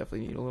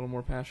 definitely need a little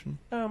more passion.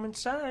 I'm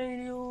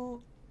inside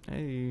you.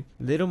 Hey,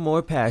 little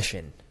more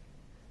passion.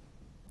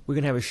 We're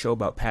gonna have a show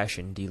about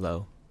passion,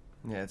 D-Lo.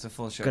 Yeah, it's a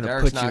full show. Gonna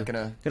Derek's put not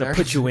you, gonna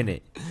put you in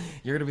it.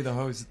 You're gonna be the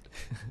host.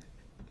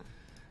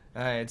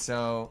 All right,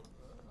 so,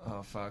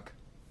 oh fuck.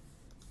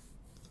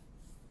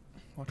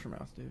 Watch your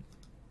mouth, dude.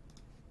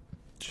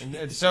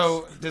 And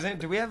so,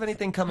 do we have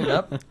anything coming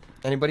up?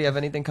 Anybody have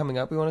anything coming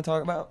up we want to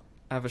talk about?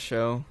 I have a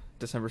show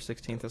December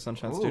 16th at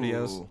Sunshine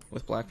Studios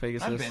with Black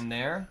Pegasus. I've been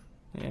there.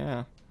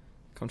 Yeah,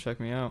 come check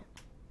me out.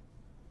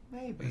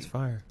 Maybe. It's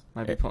fire.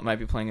 Might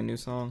be playing a new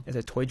song. It's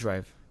a toy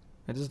drive.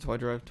 It is a toy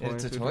drive.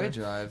 It's a toy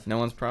drive. No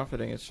one's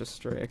profiting. It's just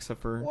straight,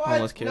 except for What?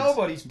 homeless kids.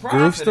 Nobody's profiting.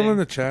 Groove's still in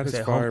the chat. It's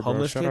fire, bro.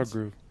 homeless Shout kids? out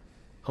Groove.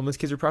 Homeless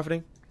kids are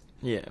profiting?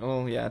 Yeah,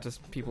 well, yeah,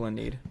 just people in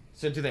need.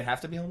 So do they have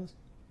to be homeless?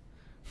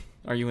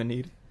 Are you in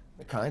need?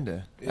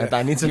 Kinda. Yeah.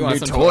 I need some You new want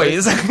some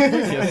toys. toys?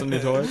 You have some new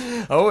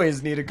toys?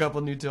 Always need a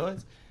couple new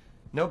toys.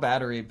 No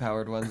battery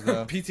powered ones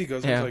though. PT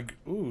goes Yeah. like,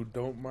 ooh,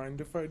 don't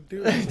mind if I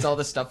do. It's all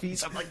the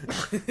stuffies. I'm like,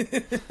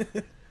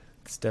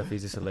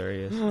 Stuffies is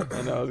hilarious.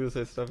 I know. I was gonna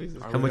say stuff.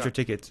 How much are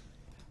tickets?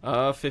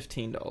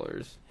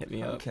 $15. Hit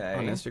me up Okay.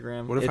 on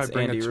Instagram. What if It's I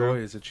bring a Andiroo. toy?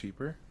 Is it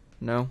cheaper?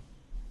 No,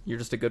 you're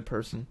just a good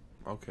person.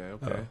 Okay,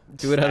 okay.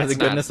 Do it out of the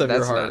goodness of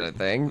your heart. That's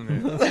not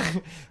a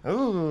thing.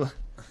 Ooh.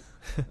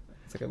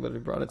 It's like I literally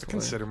brought it to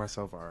Consider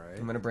myself alright.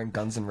 I'm gonna bring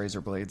guns and razor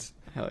blades.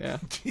 Hell yeah.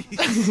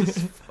 Jesus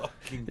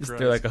fucking Just Christ.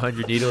 throw like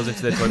 100 needles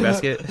into the toy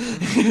basket.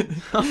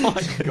 Oh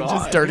my god.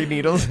 Just dirty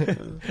needles.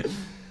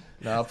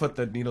 No, I'll put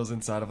the needles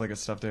inside of like a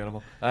stuffed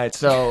animal. All right,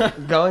 so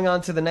going on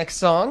to the next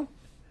song,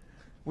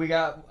 we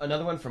got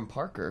another one from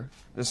Parker.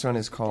 This one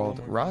is called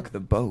 "Rock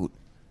the Boat."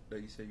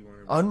 That you said you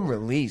wanted to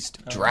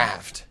Unreleased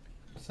draft.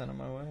 Send it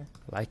my way.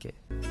 Like it.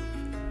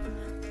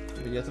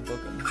 But you have to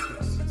book them.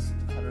 It's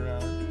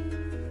 $100.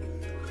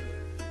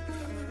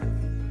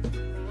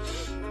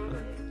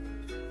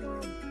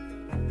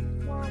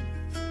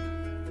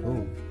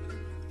 Ooh.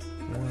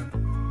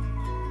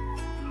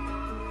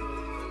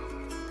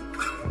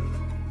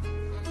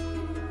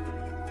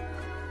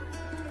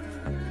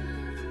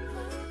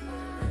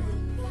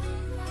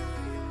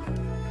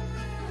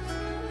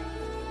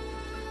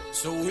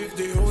 So if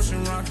the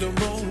ocean rock the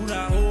boat,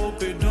 I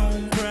hope it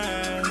don't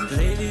crash.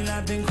 Lately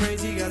I've been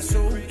crazy, got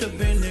soaked up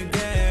in the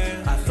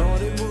gas. I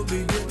thought it would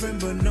be different,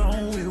 but no,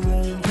 it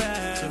won't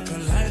pass. Took a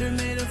lighter,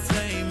 made a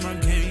flame, my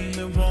game,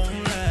 it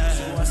won't last.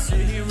 So I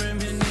sit here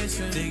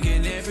reminiscing,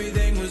 thinking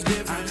everything was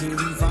different. I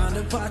couldn't find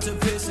a pot to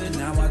piss in,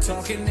 now I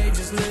talk and they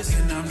just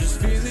listen. I'm just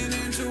feeling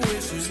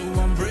intuition, so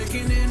I'm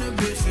breaking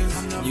inhibitions.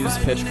 I'm not Use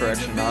pitch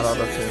correction, not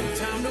auto tune.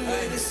 Time to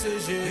make a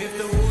decision. If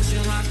the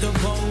ocean rock the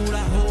boat,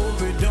 I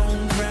hope it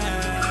don't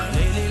crash.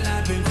 Lately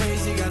life been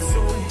crazy, got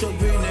soaked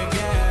up in the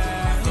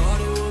gas.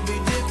 Thought it would be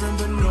different,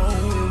 but no,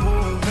 it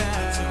won't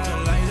pass. Took a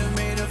lighter,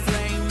 made a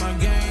flame, my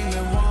game,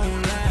 it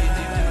won't last.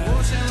 If the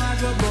ocean rock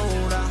the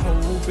boat, I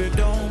hope it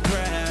don't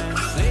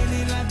crash.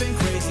 Lately life been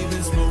crazy,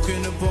 been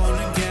smoking up on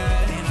the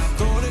gas. And I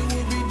thought it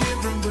would be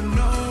different, but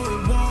no,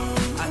 it won't.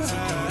 I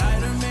took a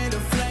lighter, made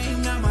a flame,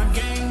 now my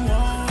game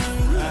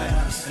won't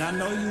last. And I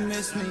know you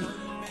miss me.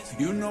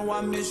 You know I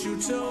miss you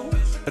too,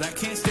 but I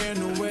can't stand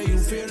the way you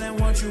feel and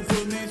what you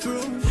put me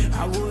through.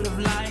 I would have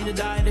lied to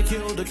die to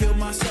kill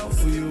myself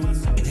for you.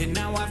 And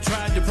now I've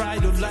tried the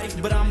pride of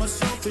life, but I'm a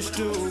selfish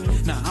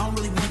dude. Now I don't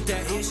really want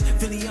that ish,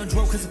 feeling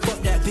undrove cause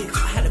fuck that bitch.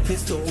 I had a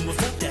pistol, but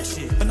fuck that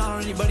shit. But not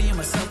on anybody, I'm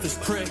a selfish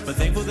prick. But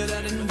thankful that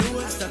I didn't do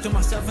it, stuck to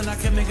myself and I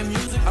kept making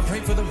music. I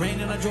prayed for the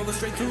rain and I drove it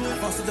straight through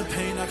it. Lost the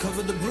pain, I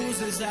covered the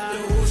bruises out.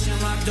 The ocean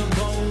rocked the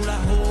boat, I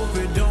hope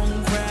it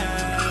don't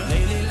crash.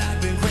 Lately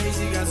life been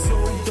crazy, got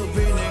soaked up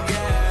in the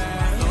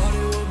gas. Thought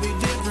it would be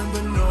different,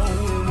 but no,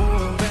 it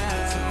won't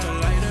pass. Took a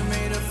lighter,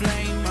 made a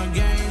flame, my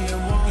game, it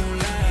won't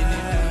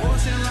last.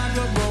 Ocean rock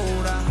the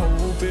boat, I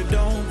hope it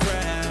don't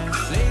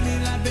crash. Lately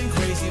life been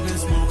crazy, been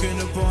smoking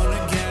up on the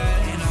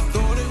gas. And I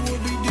thought it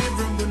would be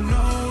different, but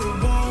no, it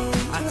won't.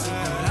 I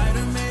took a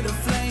lighter, made a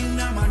flame,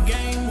 now my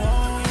game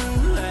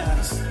won't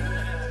last.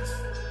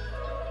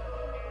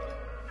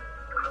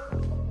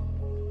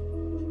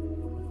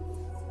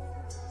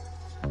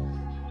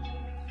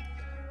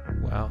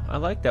 Wow, I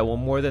like that one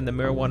more than the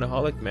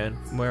Marijuana-holic, man.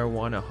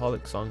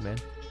 Marijuana-holic song, man.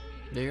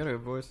 Yeah, you got a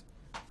good voice.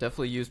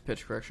 Definitely use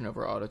pitch correction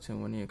over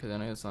auto-tune when you, because I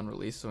know it's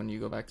unreleased, so when you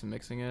go back to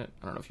mixing it,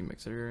 I don't know if you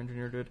mix it or your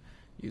engineer did,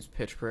 use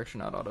pitch correction,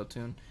 not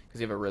auto-tune,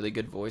 because you have a really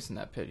good voice, and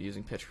that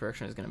using pitch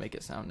correction is going to make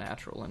it sound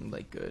natural and,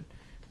 like, good.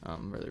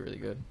 Really, really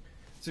good.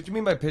 So what you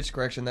mean by pitch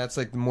correction? That's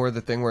like more the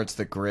thing where it's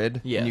the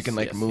grid, Yes, and you can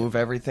like yes, move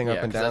everything Yeah,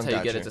 up and 'cause down. that's how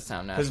you get it to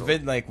sound natural.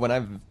 Because like when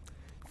I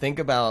think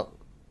about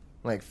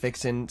like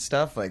fixing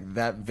stuff like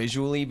that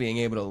visually, being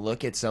able to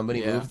look at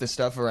somebody Yeah. move the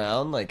stuff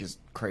around like is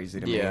crazy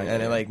to me, Yeah,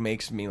 and yeah. it like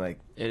makes me like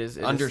it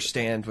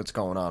understand what's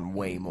going on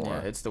way more.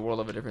 Yeah, it's the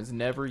world of a difference.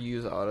 Never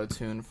use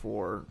auto-tune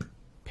for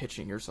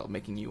pitching yourself,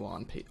 making you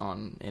on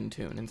in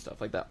tune and stuff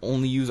like that.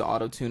 Only use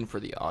auto-tune for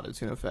the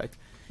auto-tune effect.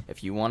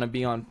 If you want to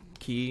be on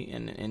key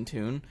and in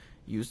tune,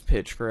 use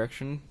pitch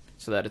correction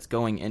so that it's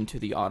going into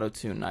the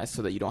auto-tune nice,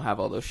 so that you don't have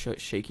all those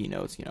shaky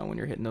notes. You know, when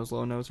you're hitting those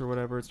low notes or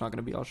whatever, it's not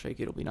going to be all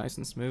shaky. It'll be nice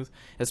and smooth,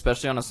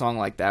 especially on a song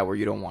like that where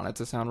you don't want it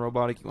to sound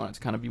robotic. You want it to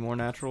kind of be more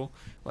natural.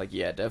 Like,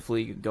 yeah,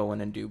 definitely go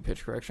in and do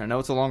pitch correction. I know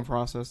it's a long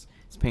process.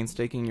 It's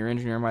painstaking. Your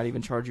engineer might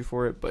even charge you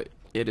for it, but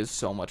it is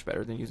so much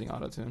better than using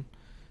auto-tune.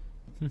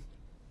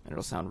 And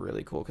it'll sound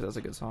really cool because that's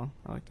a good song.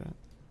 I like that.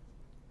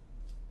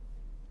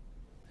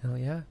 Hell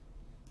yeah.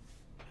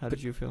 How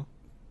did you feel?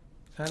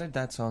 How did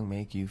that song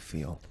make you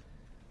feel?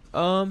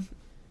 You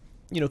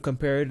know,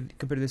 compared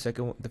to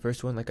the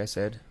first one, like I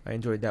said, I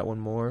enjoyed that one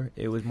more.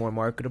 It was more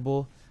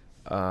marketable.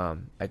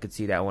 I could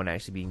see that one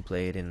actually being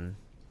played in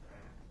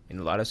a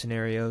lot of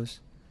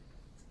scenarios.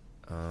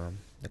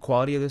 The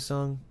quality of the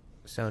song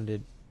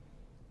sounded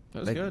That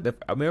was like good. the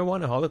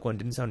Marijuana-holic one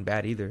didn't sound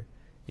bad either.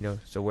 You know,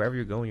 so wherever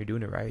you're going, you're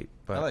doing it right.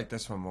 But I like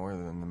this one more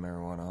than the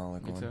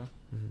Marijuana-holic Me one. too.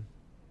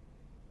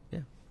 Yeah,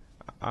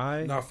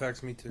 I No,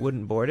 facts, me too.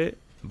 wouldn't board it,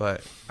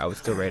 but I would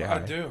still rate it high.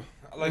 I do.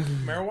 Like,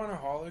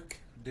 Marijuana-holic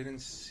didn't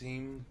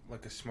seem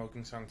like a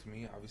smoking song to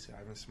me. Obviously, I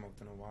haven't smoked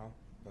in a while,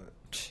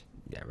 but...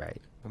 Yeah,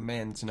 right. A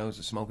man knows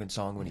a smoking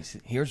song when he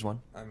hears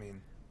one. I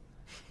mean...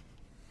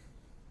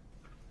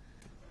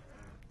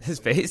 His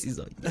face, he's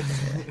like...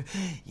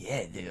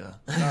 Yeah, dude.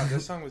 Nah,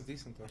 this song was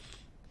decent, though.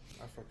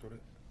 I fucked with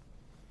it.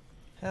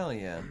 Hell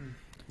yeah.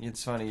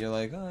 It's funny, you're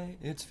like, oh,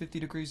 it's 50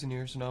 degrees in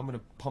here, so now I'm going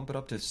to pump it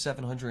up to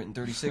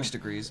 736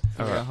 degrees.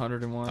 All right,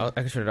 101. I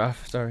can turn it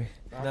off, sorry.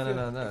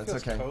 No, it's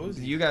okay.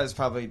 Cozy. You guys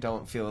probably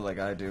don't feel it like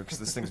I do, because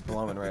this thing's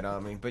blowing right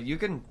on me. But you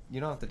don't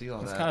have to deal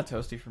with It's that. kind of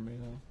toasty for me,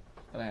 though.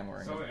 But I am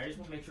wearing it. I just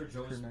want to make sure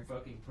Joe is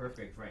fucking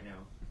perfect right now.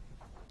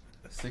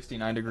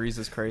 69 degrees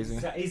is crazy.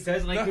 He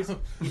doesn't like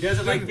he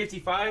doesn't like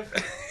 55.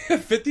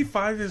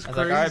 55 is I was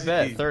crazy. like, I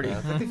bet 30.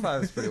 Yeah,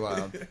 55 is pretty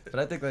wild. But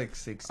I think like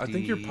 60. I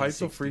think your pipes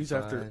will freeze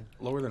 65. after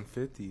lower than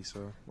 50,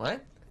 so... What? I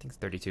think it's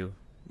 32.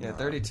 Yeah,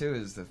 32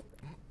 is the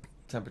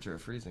temperature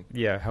of freezing.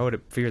 Yeah, how would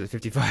it freeze at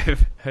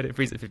 55? How did it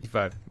freeze at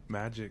 55?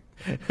 Magic.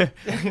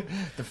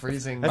 The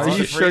freezing. Are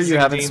you sure you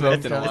haven't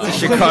smoked in a while? That's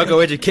a Chicago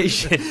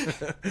education.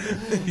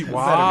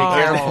 Wow.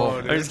 Be careful.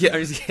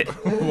 I'm just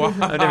kidding. Wow.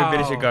 I've never been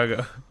to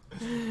Chicago.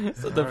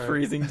 So the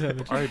freezing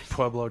temperature. All right,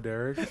 Pueblo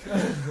Derek.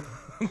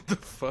 What the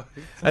fuck?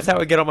 That's how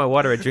I get all my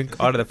water. I drink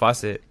out of the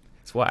faucet.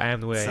 That's why I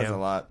am the way I Says am. a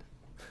lot.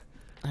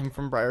 I'm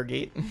from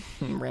Briargate,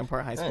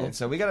 Rampart High School. Alright,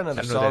 so we got another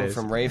I don't know what song that is.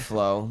 from Ray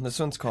Flo. This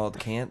one's called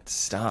Can't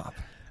Stop.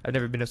 I've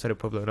never been outside of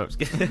Pueblo. No, I'm just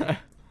kidding.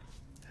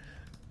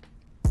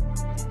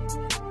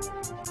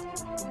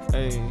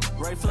 Hey,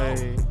 Ray Flo.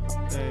 hey.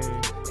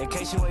 In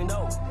case you ain't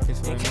know.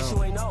 In case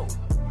you ain't know.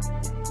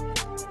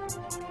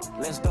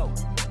 Let's go.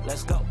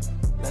 Let's go.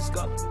 Let's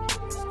go.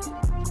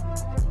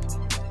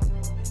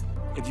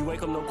 If you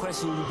wake up no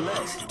question, you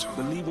blessed.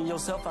 Believe in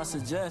yourself, I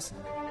suggest.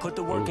 Put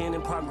the work in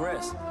and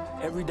progress.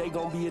 Every day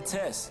gonna be a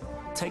test.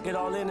 Take it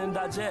all in and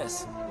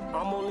digest.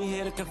 I'm only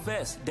here to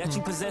confess that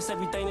you possess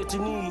everything that you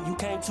need. You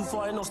came too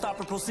far and no stop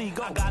and proceed.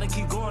 Go. I gotta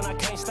keep going, I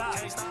can't stop.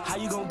 How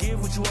you gonna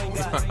give what you ain't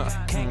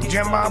got? Can't get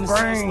Jim stuck Bob in the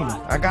same Green.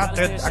 spot. I got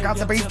Gotta the stay in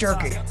shape, beef yeah,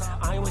 jerky.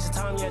 tip-top. I ain't wasting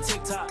time, yeah,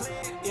 TikTok.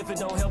 If it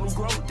don't help me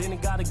grow, then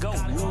it gotta go.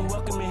 You ain't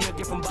welcome in here,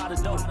 get from by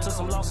the door. Took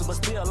some losses, but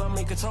still I'm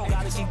in control.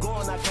 Gotta keep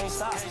going, I can't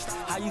stop.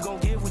 How you gonna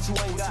give what you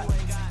ain't got?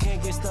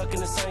 Can't get stuck in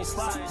the same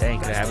spot. Dang,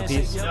 can I have a Gotta stay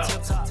in piece? shape, yeah,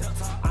 tip-top.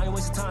 I ain't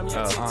wasting time,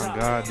 yeah, Oh, TikTok.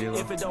 God, dude.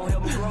 If it don't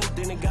help me grow,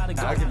 then it gotta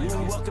go. You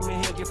ain't welcome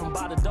in here, get from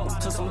by the door.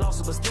 Took some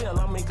losses, but still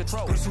I'm in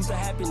control. Pursuit of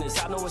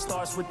happiness, I know it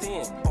starts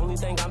within. Only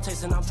thing I'm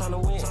chasing, I'm trying to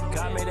win.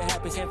 God made it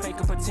happen, can't fake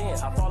or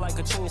pretend. I fall like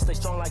a tree and stay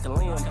strong like a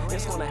limb.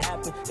 It's gonna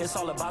happen, it's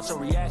all about your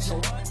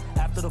reaction.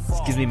 After the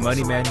fall, Gives me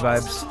Money Man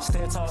vibes.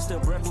 Stand tall, still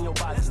breath in your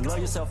body. Love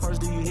yourself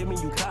first, do you hear me?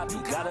 You copy.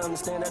 Gotta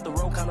understand that the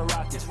road kinda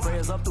rocky.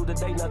 Prayers up through the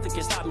day, nothing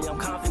can stop me. I'm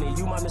confident,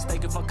 you might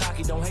mistake it for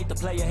cocky. Don't hate the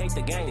player, hate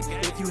the game.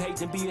 If you hate,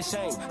 then be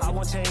ashamed. I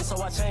want change,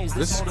 so I change.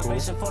 This is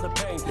motivation for the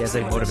pain. Yeah, it's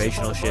like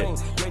motivational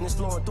shit. Greatness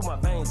flowing through my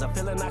veins. I'm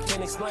feeling I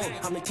can't explain.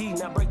 I'm the key,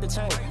 now break the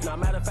chain. Now,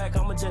 matter of fact,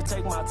 I'ma just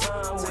take my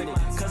time with it.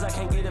 Cause I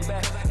can't get it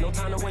back. No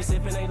time to waste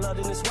if it ain't love,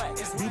 then it's whack.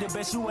 Be the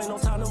best, you ain't no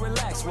time to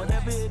relax.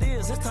 Whatever it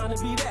is, it's time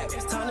to be that.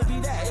 It's time to be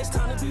that. It's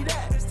time to be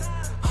that.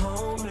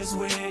 Home is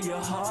where your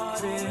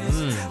heart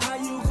is. How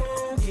you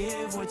gon'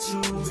 give what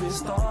you've been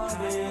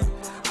starving?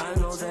 I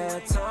know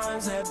that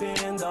times have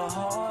been the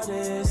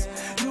hardest.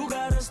 You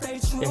gotta stay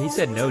true. Yeah, he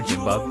said no, Jim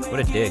Bob. What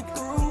a dick.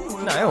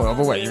 No, I don't know,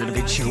 but what, you're gonna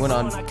be chewing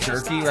on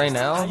jerky right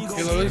now? He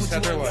literally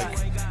said they're like...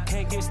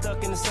 Can't get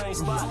stuck in the same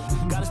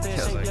spot. gotta stay in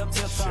shape, yep,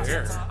 tip top.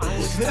 I ain't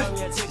wasting time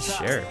yet,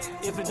 TikTok. Sure.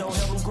 If it don't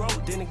help him grow,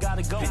 then it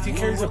gotta go. PT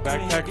carries a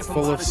backpack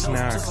full of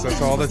snacks.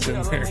 That's all that's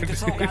in there.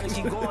 Gotta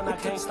keep going, I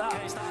can't stop.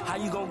 How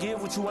you gonna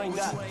give what you ain't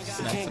got? You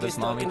can't get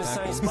stuck in the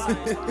same spot.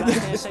 Gotta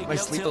stay in shape, My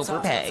yep, sleepover tip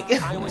top. bag.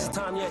 I ain't wasting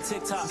time yet,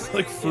 TikTok. It's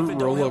like If fruit it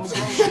don't help roll-ups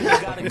him and grow, shit. then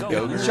it gotta go.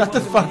 Yogurt. Shut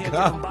the fuck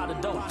up. By the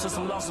dope. Took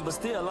some losses, but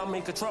still, I'm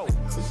in control.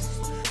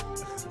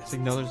 It's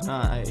like, no, there's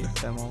not. I ate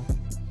them all.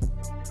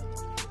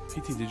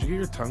 PT, did you get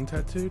your tongue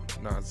tattooed?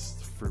 No, it's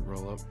the fruit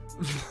roll-up.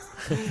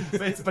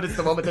 but it's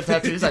the one with the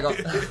tattoos. I go.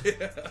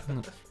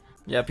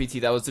 Yeah,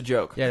 PT, that was the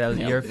joke. Yeah, that was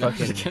your I'm just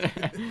fucking.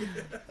 kidding.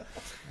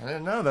 I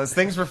don't know. Those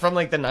things were from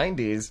like the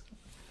 90s.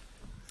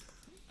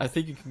 I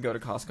think you can go to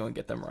Costco and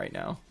get them right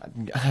now.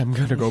 I'm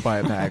gonna go buy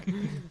a pack.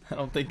 I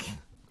don't think.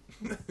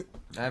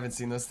 I haven't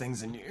seen those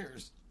things in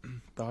years.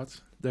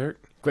 Thoughts, Derek?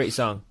 Great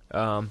song.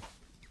 I'd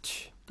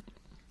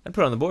put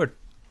it on the board.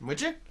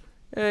 Would you?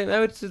 I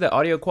would say the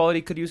audio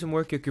quality could use some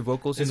work. Your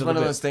vocals. It's seems a one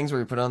of little those things where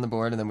we put it on the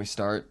board and then we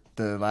start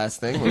the last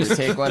thing where we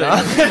take one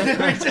off.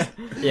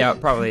 Yeah,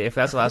 probably. If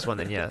that's the last one,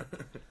 then yeah.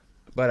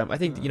 But I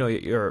think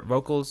your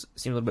vocals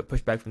seem a little bit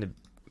pushed back from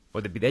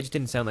they just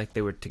didn't sound like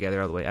they were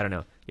together all the way. I don't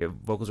know. Your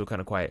vocals were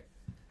kind of quiet.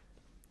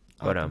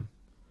 But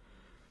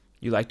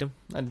you liked them?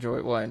 I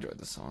enjoyed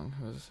the song.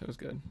 It was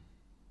good.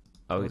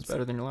 Oh, it's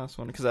better than your last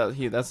one because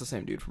that's the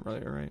same dude from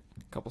earlier, right?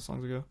 A couple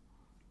songs ago.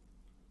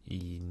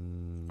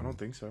 I don't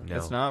think so. No.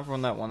 It's not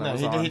from that one. That No,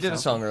 was he on did a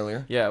song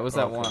earlier. Yeah, it was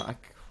that Okay. one.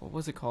 What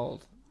was it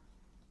called?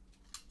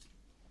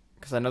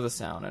 Because I know the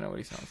sound. I know what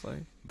he sounds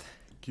like.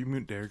 Can you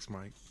mute Derek's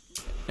mic?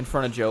 In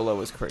front of Jolo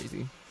was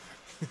crazy.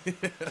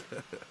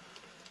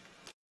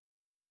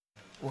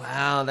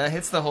 Wow, that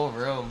hits the whole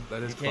room.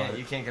 That is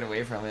you can't get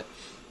away from it.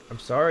 I'm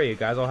sorry, you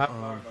guys. I'll have.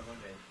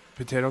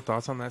 Potato,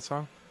 thoughts on that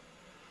song?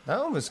 That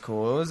one was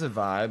cool. It was a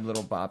vibe,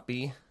 little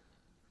boppy.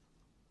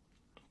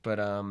 But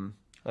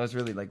that was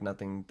really like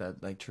nothing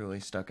that like truly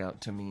stuck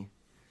out to me,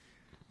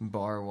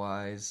 bar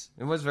wise.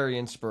 It was very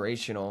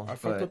inspirational. I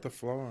fucked with the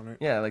flow on it.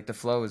 Yeah, like the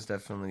flow was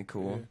definitely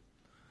cool. Yeah.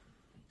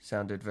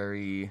 Sounded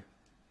very.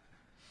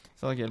 I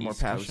felt like he had more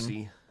East passion.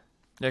 Coasty.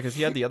 Yeah, because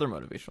he had the other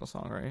motivational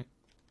song, right?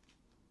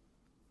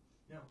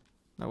 No.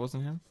 That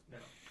wasn't him? No.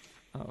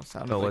 Oh, it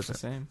sounded No, it like wasn't. the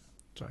same.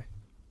 Sorry.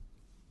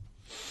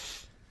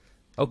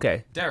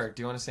 Okay. Derek,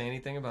 do you want to say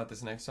anything about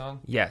this next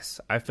song?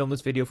 Yes, I filmed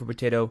this video for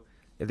Potato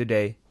the other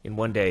day in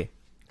one day.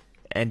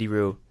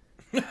 Andiroo.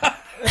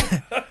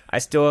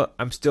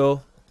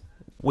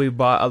 We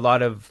bought a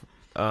lot of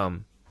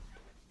because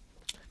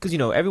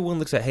everyone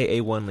looks at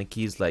Hey A1 like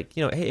he's like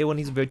Hey A1,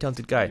 he's a very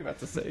talented guy. About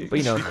to say.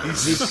 But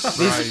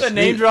the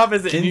name drop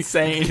is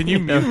insane. Can you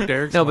mute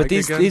Derek's No, but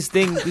mic again? these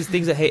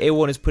things that Hey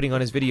A1 is putting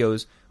on his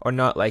videos are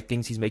not like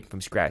things he's making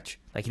from scratch.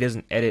 Like he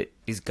doesn't edit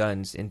these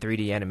guns in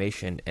 3D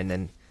animation and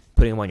then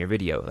putting them on your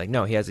video. Like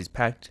no, he has these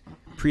packed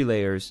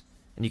pre-layers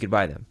and you could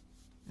buy them.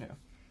 Yeah.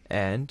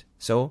 And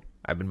so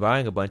I've been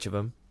buying a bunch of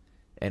them,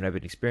 and I've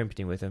been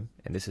experimenting with them.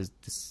 And this is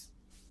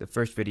the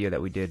first video that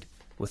we did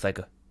with like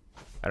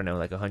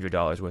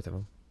 $100 worth of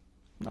them.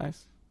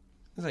 Nice.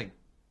 It's like,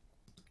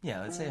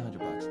 yeah, let's say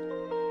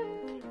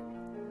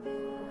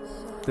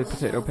 $100. Did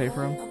Potato pay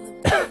for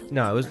him?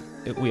 No,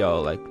 we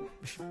all like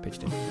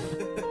pitched in.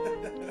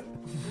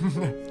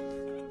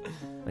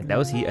 Like that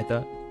was heat, I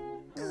thought.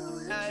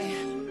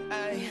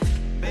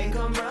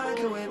 Come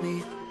rockin' with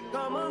me,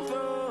 come on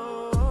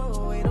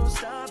through. Ain't no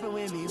stopping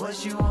with me.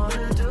 What you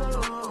wanna do?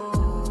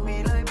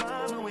 Be like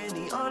Bob and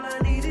Whitney. All I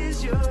need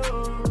is you.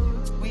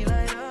 We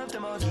light up the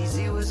monkey,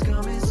 see what's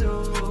coming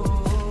soon.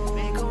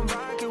 Come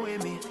rockin'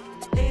 with me,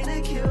 ain't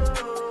it cute?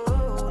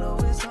 No,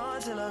 it's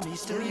hard to love me.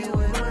 Still you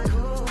in my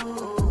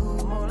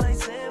cool. More like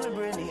Sam and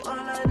Brittany. All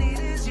I need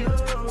is you.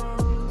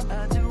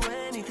 I'd do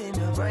anything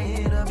to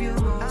brighten up your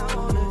mood. I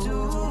wanna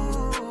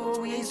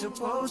do. We ain't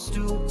supposed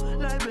to.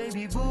 Like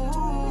baby boo.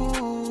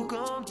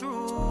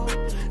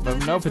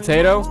 No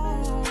Potato? I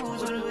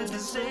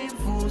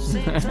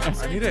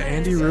need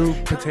an Andiroo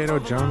Potato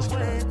Jones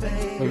track.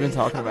 We've been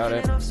talking about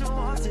it.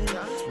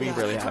 We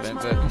really haven't,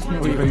 but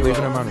We've been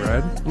leaving him on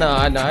red? No,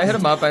 I hit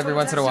him up every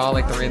once in a while,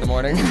 like 3 in the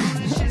morning.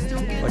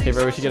 Like, hey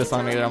bro, we should get a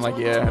song together. I'm like,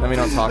 yeah, and then we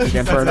don't talk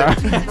again for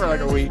for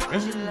like a week.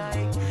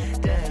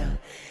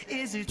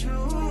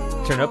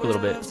 Turn up a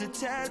little bit.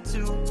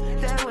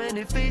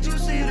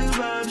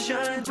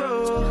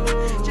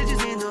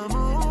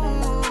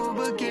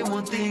 I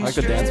like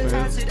the dance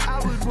moves.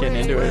 Getting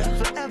into it.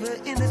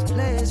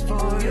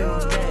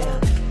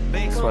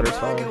 Sweater's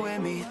fire.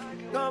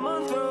 Come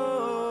on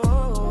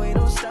through, ain't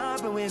no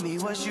stopping with me.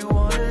 What you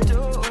wanna do?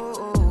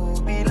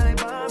 Be like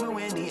Bob and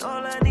Whitney.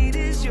 All I need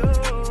is you.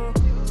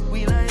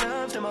 We light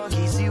up the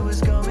monkey, see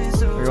what's coming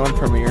soon. We're going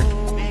premiere.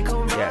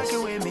 Yes.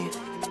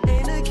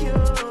 Ain't it cute?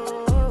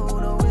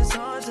 No, it's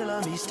hard to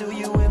love me. Still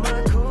you in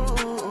my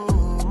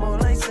cool. More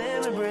like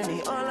Sam and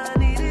Brittany. All I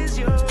need is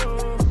you.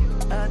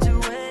 I'd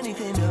do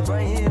anything to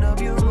brighten up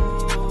your mood.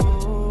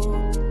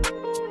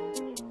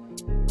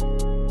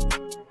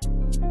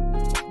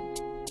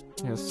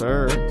 Yes,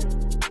 sir.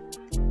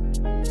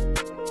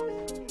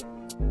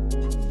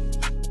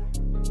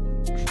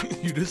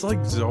 You just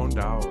like zoned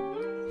out.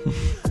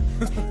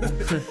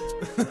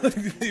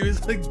 He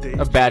was like dating.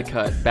 A bad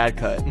cut. Bad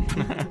cut.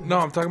 No,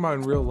 I'm talking about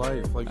in real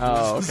life. Like,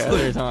 Oh, okay. I thought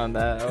you were talking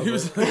about that. He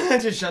was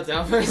like, just shut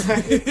down for a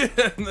second.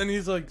 yeah, and then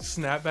he's like,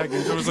 snap back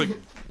into it. Was like.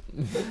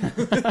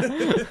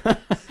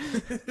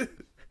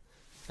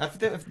 I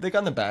think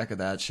on the back of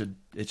that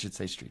it should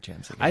say Street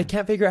Champs again. I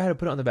can't figure out how to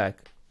put it on the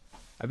back.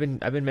 I've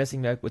been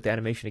messing back with the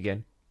animation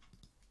again.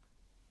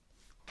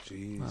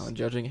 Jeez. Wow,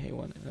 judging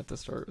Haywan at the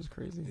start was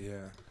crazy.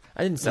 Yeah.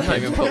 I didn't Not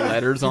even put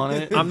letters on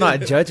it. I'm not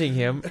judging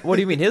him. What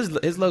do you mean?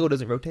 His logo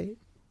doesn't rotate?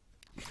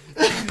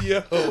 Yo,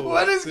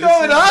 what is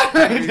going on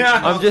right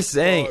now? I'm just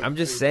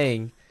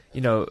saying. You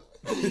know,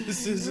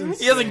 this is insane.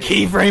 He doesn't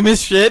keyframe his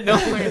shit. No.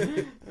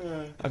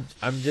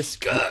 I'm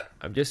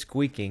just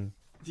squeaking.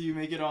 Do you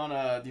make it on?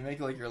 Do you make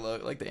like your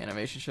like the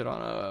animation shit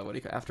on what do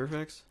you call After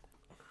Effects?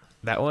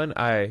 That one,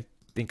 I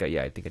think I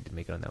did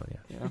make it on that one.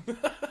 Yeah.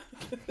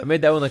 I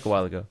made that one like a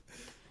while ago.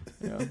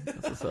 Yeah.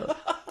 That's what's up.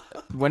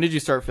 When did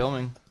you start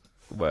filming?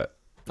 What?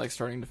 Like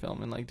starting to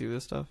film and like do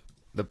this stuff?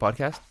 The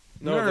podcast?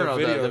 No,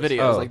 the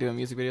videos, like doing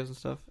music videos and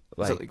stuff.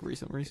 Is it like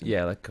recent?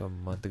 Yeah, like a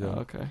month ago.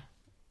 Oh, okay.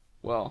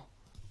 Well,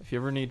 if you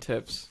ever need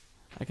tips,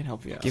 I can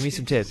help you out. Give me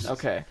some tips.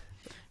 Okay.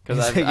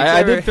 Because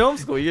I did film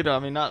school, you know. I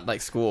mean, not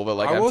like school, but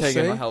like I've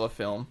taken a hell of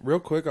film. Real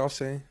quick, I'll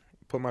say,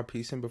 put my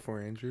piece in before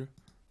Andrew.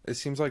 It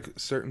seems like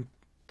certain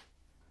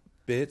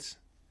bits,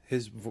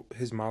 his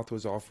mouth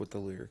was off with the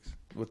lyrics,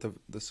 with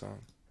the song.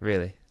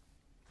 Really?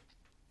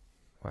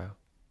 Wow.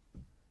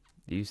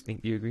 Do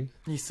you agree?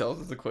 He sells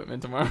his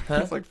equipment tomorrow.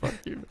 It's like, fuck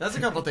you. That's a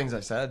couple things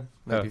I said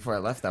before I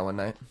left that one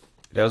night.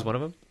 That was one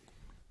of them?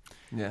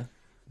 Yeah.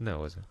 No, it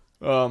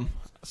wasn't.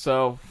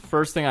 So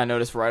first thing I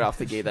noticed right off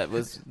the gate that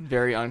was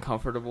very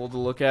uncomfortable to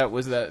look at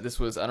was that this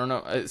was, I don't know,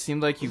 it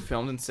seemed like you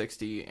filmed in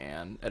 60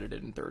 and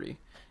edited in 30.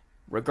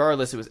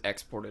 Regardless, it was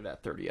exported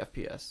at 30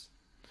 FPS.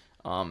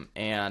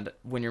 And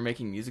when you're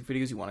making music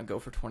videos, you want to go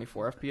for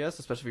 24 FPS,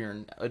 especially if you're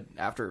in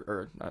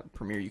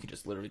Premiere. You can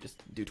just literally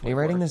just do 24. Are you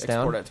writing this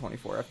export down? at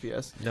 24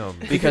 FPS. No,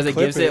 because it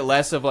gives it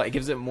less of like, it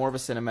gives it more of a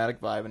cinematic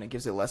vibe, and it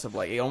gives it less of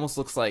like, it almost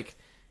looks like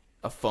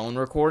a phone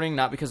recording,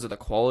 not because of the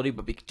quality,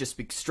 but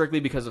strictly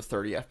because of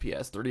 30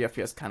 FPS. 30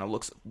 FPS kind of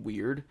looks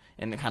weird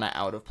and kind of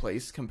out of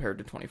place compared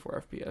to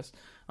 24 FPS.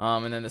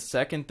 And then the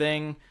second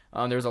thing,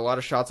 there's a lot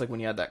of shots like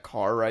when you had that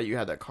car, right? You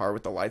had that car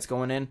with the lights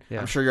going in. Yeah.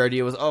 I'm sure your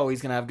idea was, oh,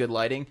 he's going to have good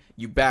lighting.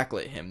 You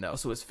backlit him, though.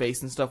 So his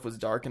face and stuff was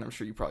dark, and I'm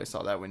sure you probably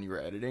saw that when you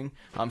were editing.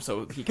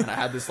 So he kind of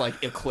had this,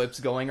 like, eclipse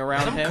going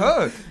around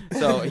him.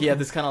 So he had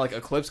this kind of, like,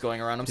 eclipse going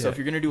around him. Yeah. So if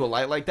you're going to do a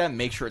light like that,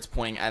 make sure it's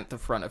pointing at the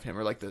front of him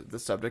or, like, the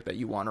subject that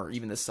you want, or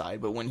even the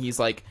side. But when he's,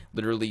 like,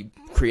 literally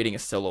creating a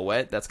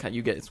silhouette, that's kind of,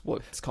 you get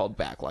what's called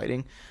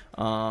backlighting.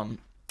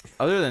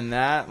 Other than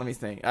that, let me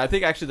think. I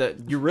think actually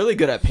that you're really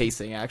good at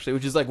pacing, actually,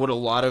 which is like what a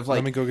lot of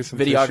like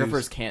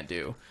videographers can't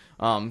do.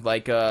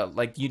 Like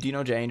do you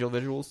know J Angel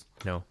Visuals?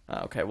 No.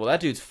 Okay, well that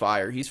dude's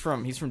fire. He's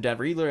from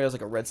Denver. He literally has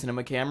like a red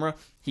cinema camera.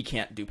 He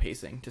can't do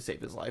pacing to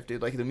save his life,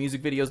 dude. Like the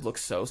music videos look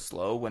so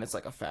slow when it's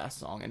like a fast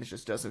song, and it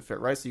just doesn't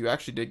fit right. So you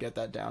actually did get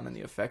that down, and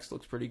the effects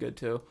looks pretty good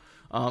too.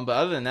 But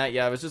other than that,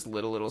 yeah, it was just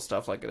little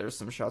stuff. Like there's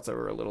some shots that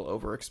were a little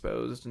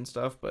overexposed and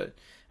stuff, but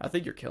I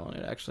think you're killing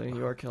it. Actually,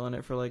 you are killing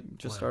it for like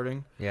just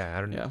starting. Yeah,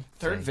 I don't know. Yeah,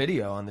 third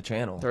video on the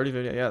channel. 30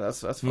 video. Yeah,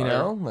 that's fire. You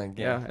know, like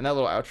yeah, and that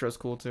little outro is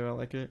cool too. I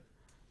like it.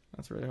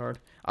 That's really hard.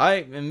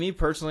 And me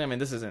personally, I mean,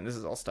 this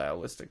is all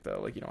stylistic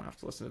though. Like you don't have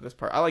to listen to this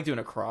part. I like doing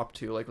a crop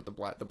too, like with the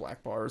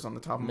black bars on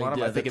the top and bottom.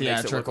 Yeah, I think it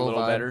makes it look a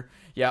little better.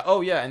 Yeah.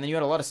 Oh yeah. And then you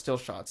had a lot of still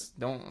shots.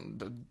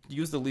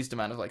 Use the least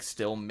amount of like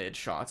still mid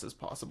shots as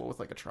possible with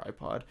like a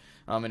tripod.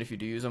 And if you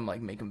do use them,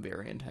 like make them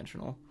very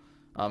intentional.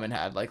 And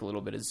add like a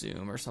little bit of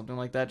zoom or something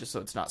like that, just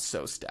so it's not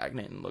so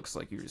stagnant and looks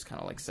like you just kind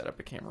of like set up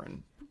a camera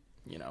and,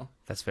 you know.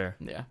 That's fair.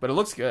 Yeah, but it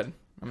looks good.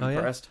 I'm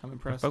impressed. Yeah? I'm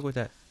impressed. Fuck with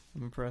that.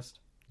 I'm impressed.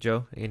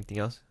 Joe, anything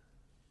else?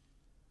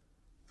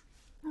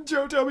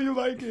 Joe, tell me you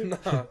like it.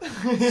 Nah,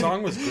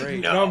 song was great.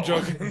 No, I'm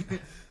joking.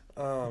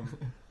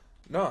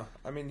 No,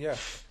 I mean, yeah,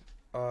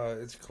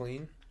 it's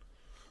clean.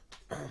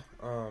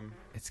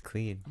 It's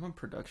clean. I'm a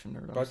production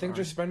nerd. But I think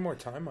just spend more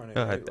time on it.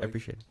 Oh, right? I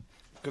appreciate it.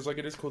 Because like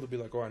it is cool to be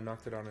like, oh, I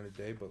knocked it out in a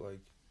day, but like,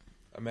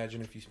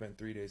 imagine if you spent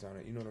 3 days on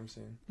it. You know what I'm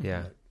saying?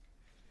 Yeah. Like,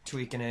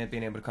 tweaking it,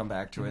 being able to come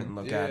back to it and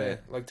look at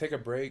it. Like take a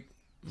break.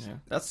 Yeah,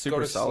 that's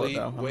super solid sleep,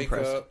 though. I'm wake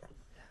impressed. up.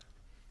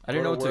 I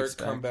didn't know what to work,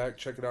 expect. Come back,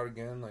 check it out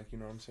again. Like you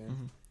know what I'm saying?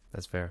 Mm-hmm.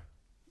 That's fair.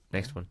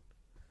 Next one.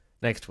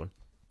 Next one.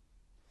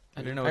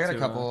 I didn't know. I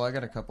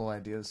got a couple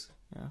ideas.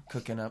 Yeah.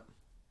 Cooking up.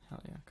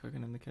 Hell yeah,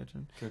 cooking in the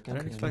kitchen. Cooking I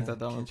didn't expect that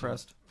though. I'm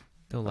impressed.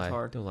 Don't lie.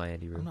 Hard. Don't lie,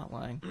 Andiroo. I'm not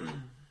lying.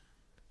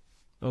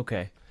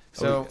 Okay.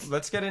 So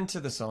let's get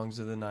into the songs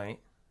of the night.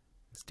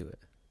 Let's do it.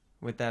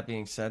 With that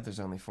being said, there's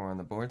only 4 on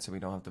the board, so we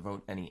don't have to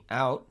vote any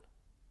out.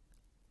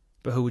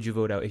 But who would you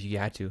vote out if you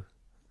had to?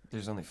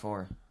 There's only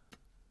 4.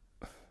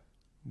 Okay.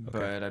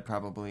 But I'd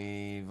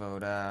probably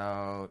vote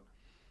out.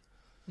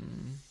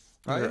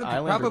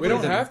 Probably we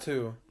don't have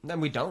to. Then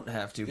we don't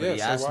have to. But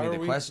he asked me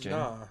the question.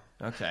 Nah.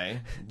 Okay.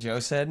 Joe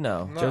said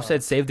no. Nah. Joe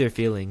said save their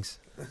feelings.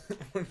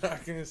 We're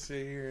not gonna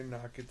sit here and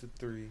knock it to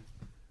 3.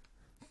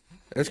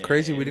 It's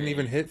crazy. We didn't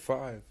even hit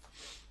 5.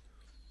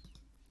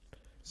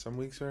 Some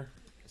weeks are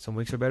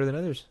better than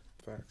others.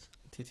 facts.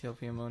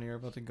 TTLP and Moni are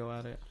about to go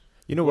at it.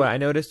 You know what I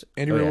noticed?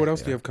 Anyway, what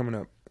else do you have coming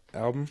up?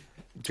 Album?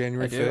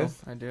 January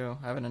 5th? I do.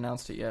 I haven't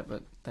announced it yet,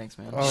 but thanks,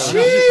 man. Oh.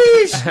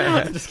 Sheesh!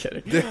 I'm just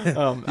kidding.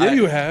 Yeah,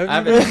 you have.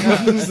 I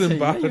Nothing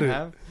about you it.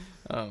 have.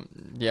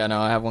 Yeah, no,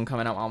 I have one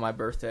coming out on my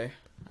birthday.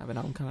 I have an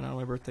album coming out on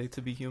my birthday,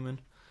 To Be Human.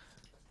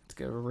 It's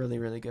a really,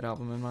 really good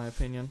album, in my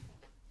opinion.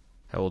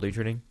 How old are you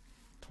turning?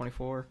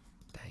 24.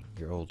 Dang,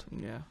 you're old.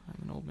 Yeah,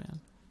 I'm an old man.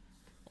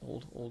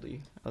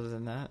 Oldie. Other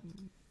than that,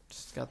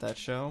 just got that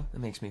show. That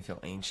makes me feel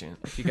ancient.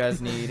 If you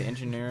guys need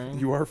engineering,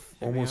 You are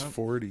hit me almost up.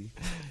 40.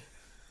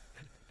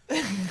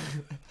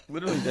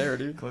 Literally there,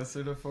 dude.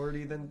 Closer to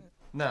 40 than...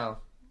 No.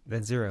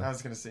 Then 0. I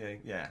was going to say,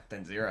 yeah,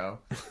 then 0.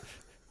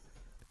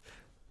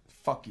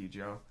 Fuck you,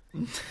 Joe.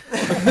 No,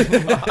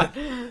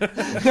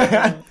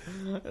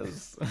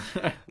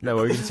 what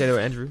were you gonna say to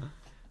Andrew?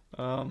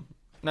 No,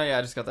 yeah,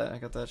 I just got that. I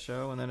got that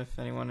show, and then if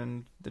anyone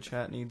in the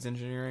chat needs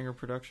engineering or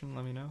production,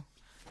 let me know.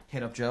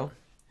 Hit up Joe.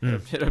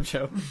 Hit up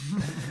Joe.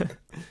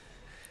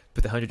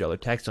 Put the $100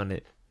 tax on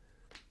it.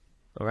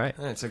 All right.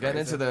 All right, so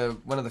getting into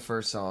one of the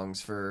first songs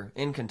for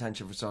in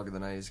contention for Song of the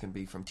Night is going to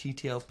be from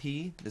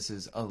TTLP. This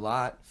is A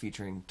Lot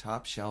featuring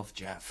Top Shelf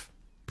Jeff.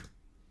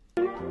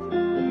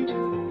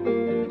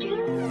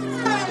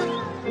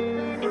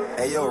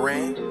 Hey, yo,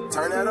 Rain,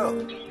 turn that up.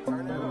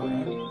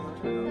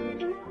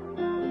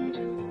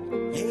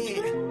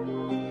 Yeah.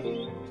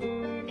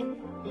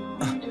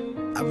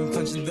 I've been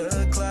punching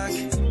the clock.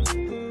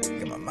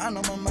 Got my mind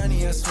on my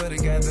money, I swear to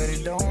God that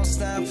it don't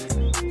stop.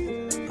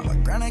 I'm a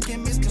grind I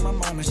can't miss cause my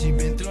mama, she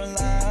been through a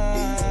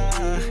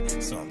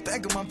lot. So I'm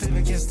back on my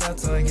pivot, can't stop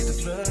till I get to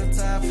the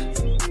top.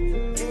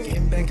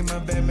 Getting back in my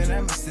bed, man,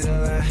 I missed it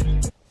a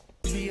lot.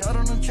 Be out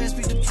on the train,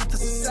 speak the truth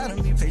that's inside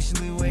of me.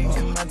 Patiently waiting,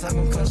 cause my time,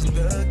 I'm punching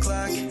the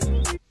clock.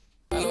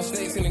 I know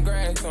snakes in the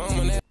grass, so I'm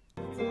on that.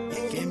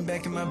 Getting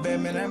back in my bed,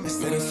 man, I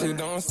missed it a This shit lot.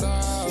 don't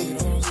stop.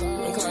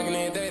 I'm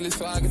clocking in daily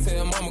so I can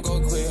tell mama go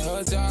quit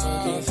her job.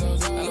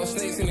 I know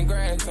snakes in the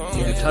grass, so I'm on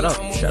Yeah,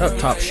 that. shut up,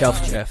 Top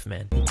Shelf Jeff,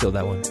 man. He killed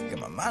that one. Got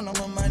my mind on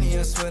my money,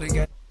 I swear to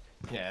God.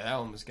 Yeah, that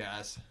one was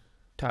gas.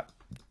 Top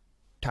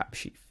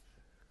Sheaf.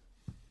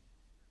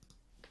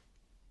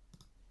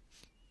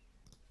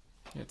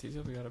 Yeah,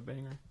 TTLP got a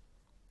banger.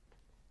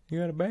 You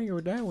got a banger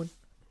with that one.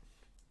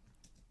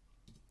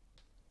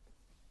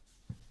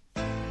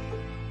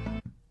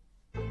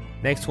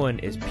 Next one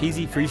is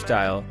Peasy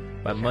Freestyle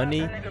by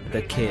Money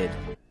the Kid.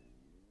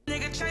 Is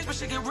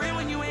it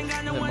Money or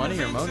Moni?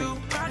 Money? I feel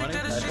like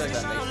that makes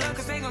sense. I don't know.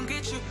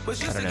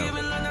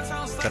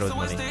 Thought it was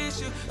Money.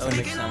 That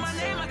makes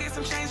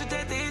sense.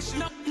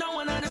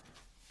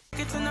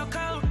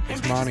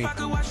 It's Monty. But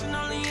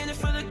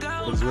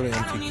it's really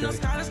MTK.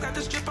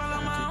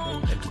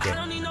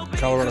 MTK.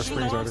 Colorado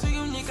Springs artist.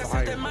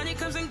 Fire.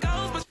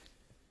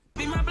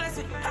 Be my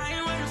blessing. I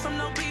ain't running from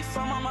no beef.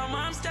 I'm on my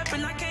mom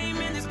stepping. I came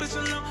in this bitch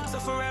alone. So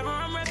forever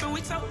I'm rapping.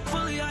 We talk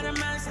fully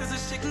automatic. Cause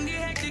this shit can get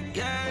hectic,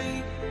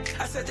 yeah.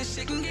 I said this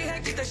shit can get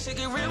hectic. That shit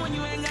get real when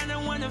you ain't got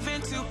no one to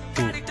vent to.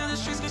 Addict to the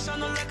streets can show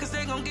no luck cause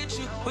they gon' get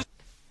you.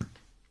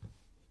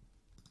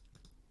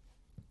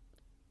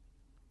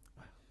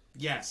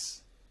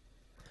 Yes.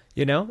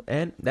 You know,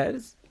 and that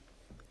is,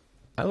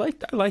 I like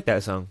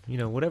that song. You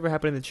know, whatever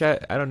happened in the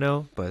chat, I don't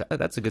know, but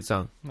that's a good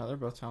song. No, they're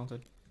both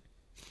talented.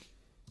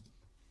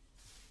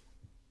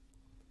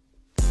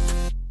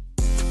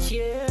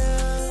 Yeah,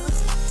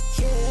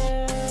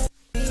 yeah.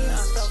 I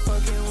stop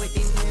fucking with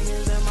these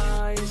niggas in my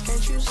eyes,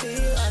 can't you see?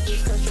 I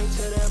just cut straight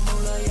to that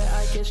moolah, yeah,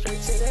 I get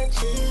straight to that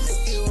cheese.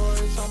 If you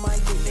always on my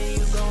dick, then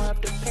you gon'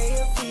 have to pay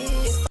a fee.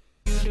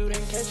 If you do,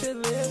 then catch a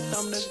lift.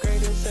 I'm the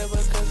greatest ever,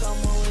 cause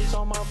I'm always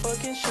on my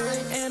fucking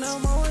shit. And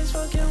I'm always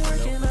fucking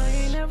working, I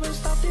ain't never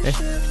stopped this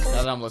shit.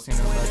 Now that I'm listening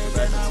to it back to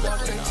back, it's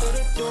definitely not.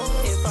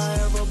 If I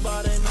ever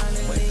bought a 9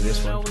 and you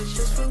know it's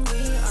just for me.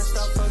 I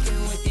stop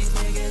fucking with these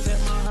niggas at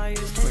my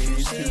highest, can't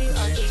you see?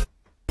 I just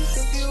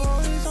if you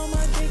always on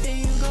my dick, then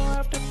you gon'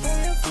 have to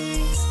pay a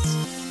fee.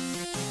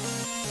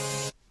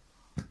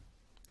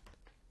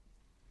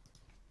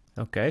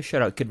 Okay,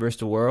 shout out Kid vs.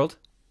 the World.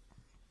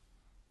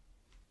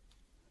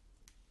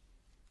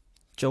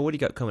 Joe, what do you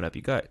got coming up?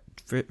 You got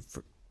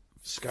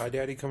Sky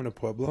Daddy coming to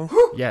Pueblo.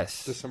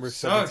 Yes. December 17th.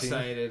 So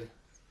excited.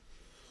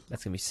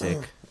 That's gonna be sick.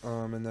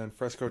 And then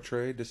Fresco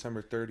Trade,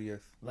 December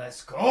 30th.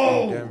 Let's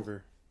go. In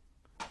Denver.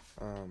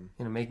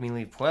 Gonna make me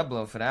leave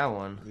Pueblo for that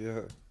one.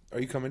 Yeah. Are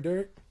you coming,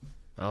 Derek?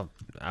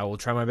 I will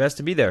try my best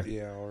to be there.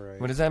 Yeah, all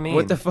right. What does that mean?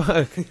 What the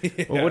fuck?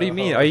 Yeah, well, what do you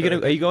mean? Are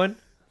you going?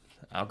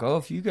 I'll go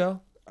if you go.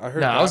 I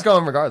heard. No, I was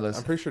going regardless.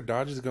 I'm pretty sure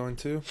Dodge is going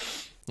too.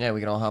 Yeah, we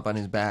can all hop on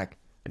his back.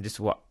 And just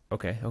walk.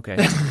 Okay.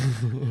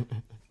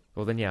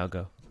 Well, then yeah, I'll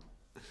go.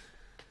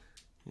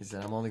 He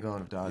said, "I'm only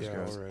going if Dodge Yeah,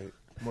 goes." all right.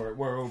 We're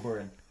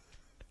Ubering.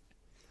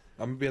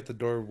 I'm gonna be at the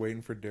door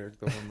waiting for Derek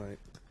the whole night.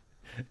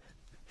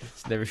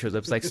 It never shows up.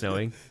 It's like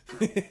snowing.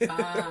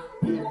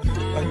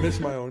 I miss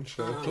my own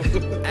show.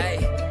 Hey,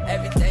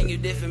 everything you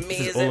did for me This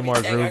is is Olimar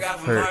everything I Groove got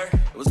from Hurt. her.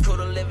 It was cool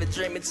to live a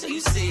dream until you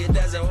see it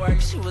doesn't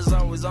work. She was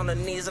always on her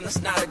knees and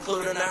it's not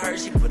including her.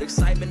 She put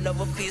excitement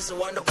over peace and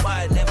wonder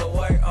why it never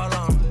worked. Hold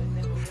on.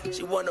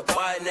 She wonder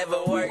why it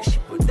never worked. She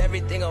put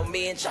everything on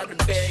me and tried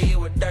to bury it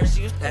with dirt.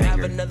 She used to have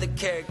another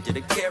character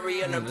to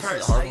carry in her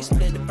purse. How you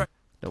split the purse?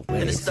 No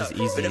way, this is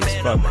easy But as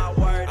man, on fuck.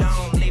 my word,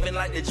 I don't even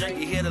like to drink.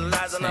 You hear the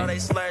lies and all they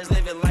slurs.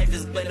 Living life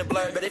is blend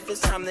blur. But if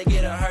it's time to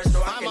get a hearse,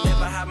 so I can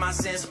never have my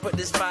sins. Put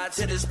this fire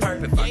to this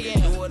purpose. If I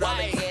can do it all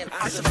again,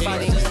 I should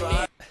fight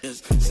it.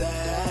 Just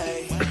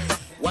say,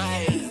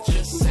 wait,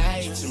 just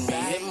say to me.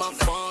 Hit my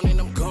phone and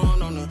I'm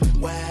gone on the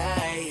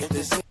way. If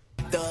this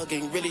thug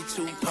ain't really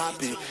too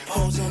poppin'.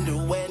 Hoes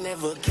underwear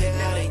never care,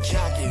 now they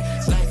jockin'.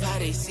 Life how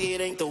they see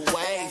it ain't the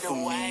way for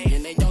me.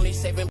 And they only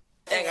saving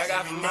Thing I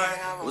got from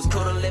her. It was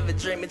cool to live a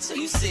dream until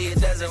you see it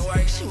doesn't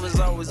work. She was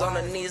always on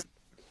her knees.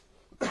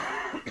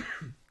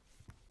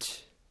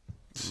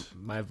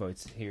 My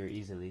vote's here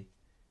easily.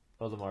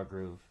 Olimar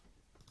Groove.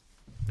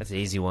 That's an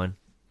easy one.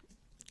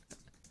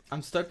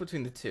 I'm stuck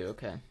between the two,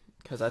 okay.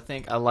 Because I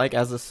think I like,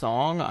 as a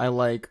song, I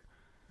like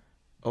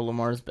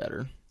Olimar's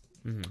better.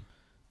 Mm-hmm.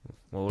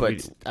 Well,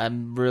 But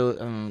I'm really,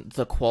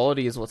 the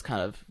quality is what's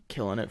kind of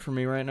killing it for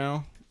me right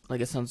now.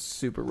 Like, it sounds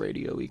super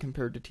radio-y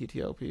compared to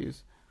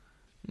TTLP's.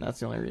 And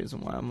that's the only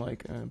reason why I'm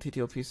like,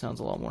 TTLP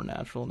sounds a lot more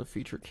natural, and the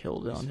feature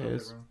killed it on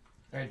his.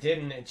 It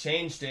didn't. It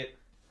changed it.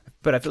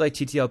 But I feel like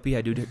TTLP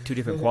had two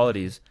different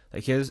qualities.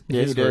 Like his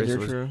Yeah, his he did. verse You're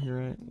was, true. You're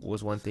right.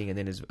 was one thing, and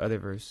then his other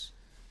verse.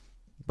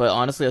 But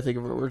honestly, I think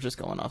if we're just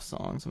going off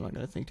songs, I'm not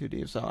going to think too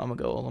deep, so I'm going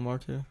to go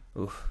Olimar too.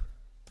 Oof.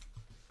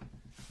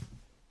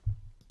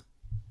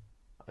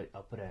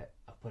 I'll put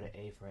an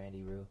A for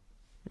Andiroo.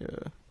 Yeah.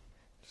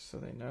 Just so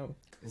they know.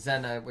 Is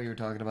that not what you were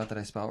talking about that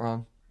I spelled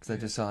wrong? Because I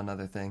just saw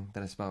another thing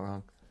that I spelled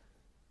wrong.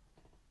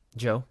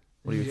 Joe,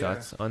 what are your Yeah.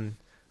 thoughts on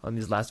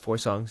these last 4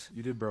 songs?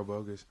 You did bro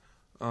bogus.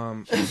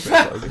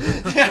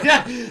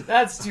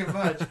 That's too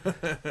much.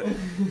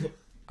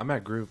 I'm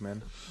at groove,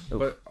 man.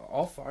 But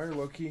all fire,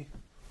 low key.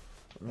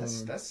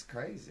 That's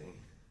crazy.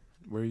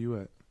 Where are you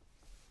at?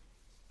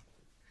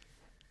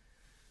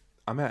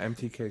 I'm at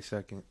MTK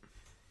second.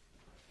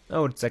 I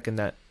would second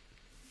that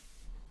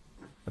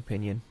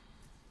opinion.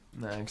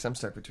 Nah, because I'm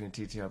stuck between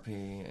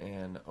TTLP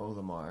and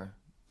Olimar.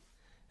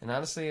 And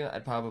honestly,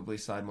 I'd probably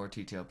slide more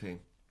TTLP.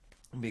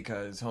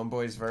 Because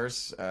Homeboy's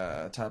verse,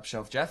 Top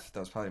Shelf Jeff, that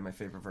was probably my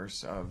favorite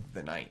verse of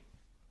the night.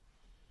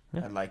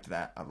 Yeah. I liked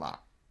that a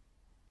lot.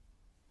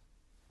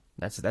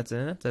 That's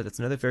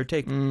another fair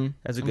take. That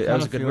was a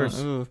good verse.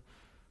 Ooh.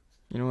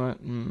 You know what?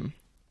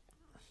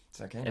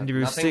 It's okay.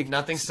 Andiroo,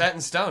 Nothing's set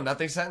in stone.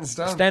 Nothing's set in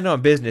stone. Stand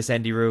on business,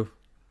 Andiroo.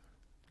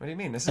 What do you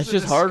mean? This It's is a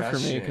just hard for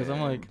me discussion. because I'm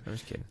like, I'm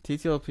just kidding.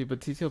 TTLP, but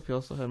TTLP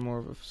also had more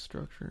of a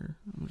structure.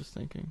 I'm just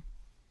thinking.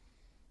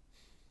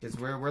 Because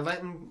we're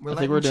letting I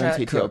think we're doing chat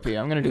TTLP. cook.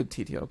 I'm gonna do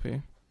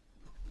TTLP.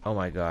 Oh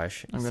my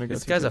gosh. I'm gonna go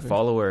This guy's a TTLP.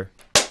 follower.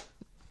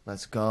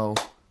 Let's go.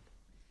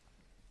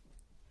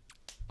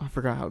 I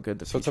forgot how good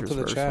the So it's up features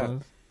to the verse chat.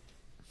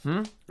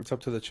 was. It's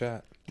up to the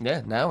chat.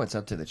 Yeah, now it's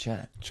up to the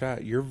chat.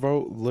 Chat, your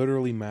vote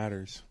literally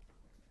matters.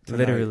 tonight.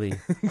 Literally.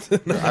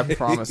 I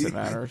promise it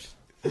matters.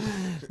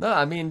 No,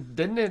 I mean,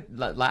 didn't it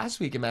last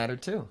week? It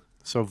mattered too.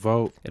 So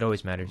vote. It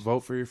always matters. Vote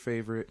for your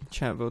favorite.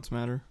 Chat votes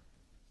matter.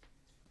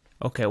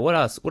 Okay, what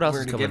else? What else We're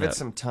is gonna coming give up? it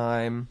some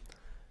time.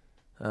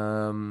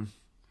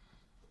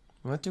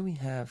 What do we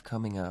have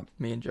coming up?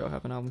 Me and Joe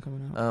have an album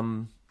coming out.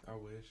 I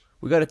wish.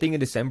 We got a thing in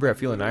December at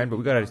Fuel and Iron, but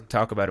we got to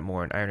talk about it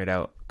more and iron it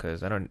out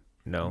because I don't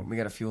know. We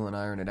got to fuel and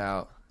iron it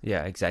out.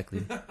 Yeah,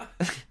 exactly.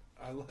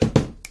 I like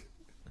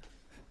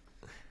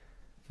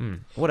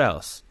What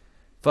else?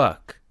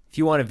 Fuck. If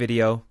you want a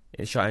video,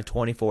 it's shot in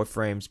 24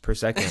 frames per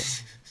second.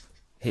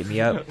 Hit me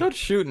up. Not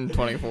shooting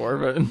 24,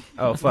 but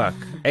Oh fuck.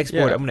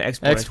 Export. Yeah. I'm gonna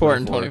export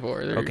in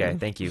 24. There you Okay, go.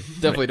 thank you.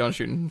 Definitely don't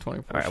shoot in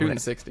 24. All right, Shoot in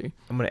 60.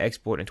 I'm gonna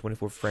export in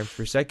 24 frames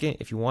per second.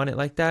 If you want it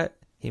like that,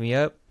 hit me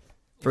up.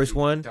 First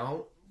one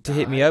Don't to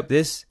hit me up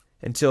this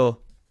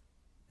until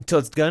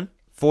it's done.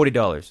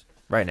 $40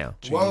 right now.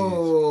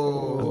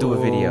 Whoa! I'll do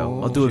a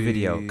video. I'll do a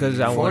video because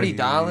I want.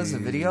 $40 a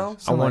video.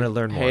 I want to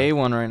learn more. Hey,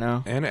 one right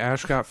now. And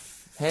Ash got.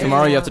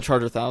 Tomorrow you have to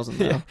charge 1,000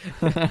 though.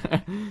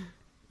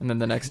 And then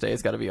the next day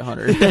it's got to be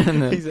 100.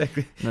 And then,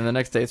 Exactly. And then the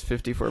next day it's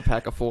 50 for a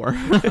pack of 4.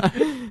 And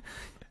then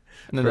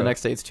Bro. the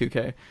next day it's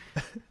 2K.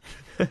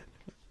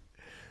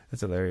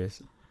 That's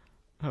hilarious.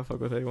 I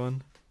fuck with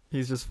A1.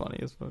 He's just funny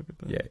as fuck.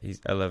 Yeah,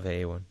 I love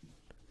A1.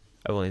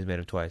 I've only met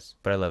him twice,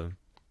 but I love him.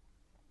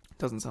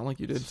 Doesn't sound like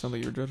you did. Sound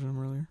like you were judging him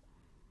earlier.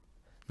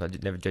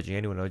 Not never judging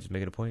anyone. I was just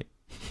making a point.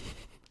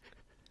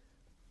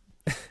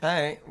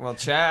 Hey, well,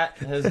 chat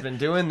has been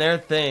doing their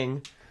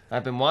thing.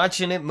 I've been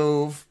watching it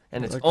move,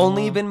 and it's Like,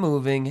 only come on. been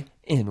moving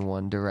in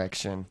one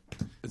direction.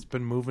 It's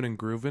been moving and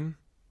grooving.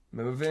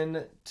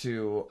 Moving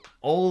to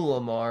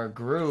Olimar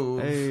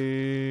Groove.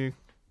 Hey.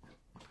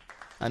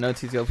 I know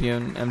TTLP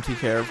and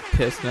MTK are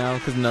pissed now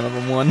because none of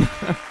them won.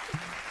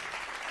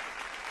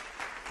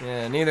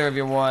 Yeah, neither of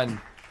you won.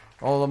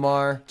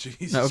 Olimar.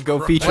 Jesus No, go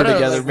Christ. feature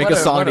together, make a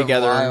song what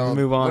together, wild, and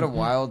move on. What a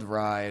wild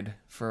ride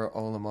for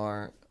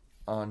Olimar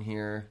on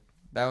here.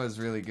 That was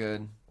really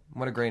good.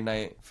 What a great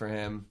night for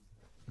him.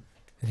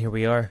 And here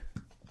we are.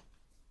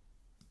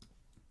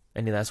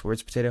 Any last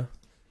words, Potato?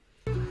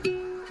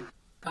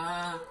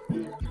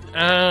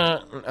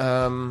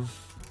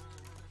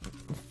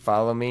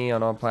 Follow me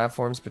on all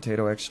platforms,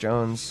 Potato X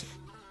Jones.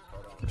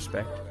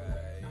 Respect.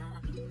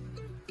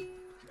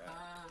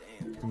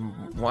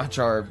 Watch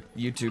our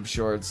YouTube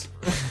shorts.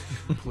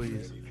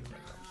 Please.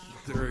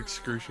 They're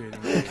excruciating.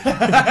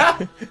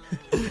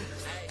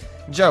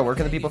 Joe, where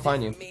can the people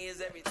find you?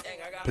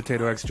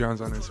 Potato X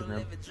Jones on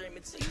Instagram.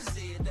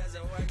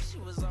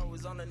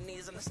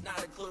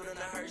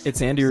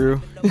 It's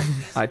Andiroo,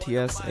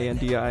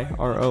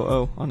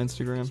 ITSANDIROO on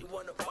Instagram.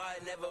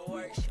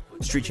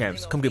 Street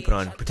Champs, come get put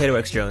on. Potato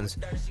X Jones.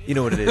 You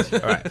know what it is.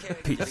 All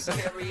right. Peace.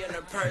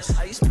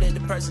 I used to split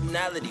the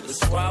personality, but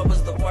swore I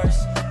was the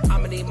worst.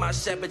 I'ma need my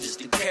shepherd just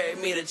to carry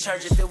me to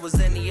church. If it was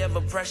any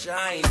ever pressure,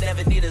 I ain't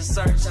never need a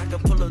search. I can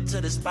pull up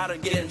to the spot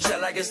and get him shut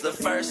like it's the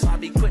first. I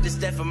be quick to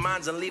step for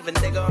mines and leave a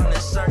nigga on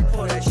his shirt.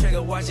 Pull that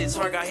trigger, watch it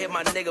twerk. I hit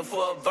my nigga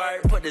for a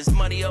bird. Put this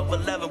money over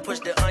love and push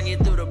the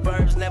onion through the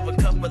burbs. Never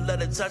cup but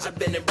let it touch. I've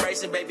been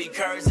embracing baby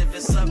curves. If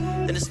it's up,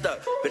 then it's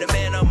stuck. But a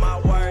man on my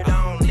word,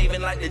 I don't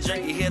even like to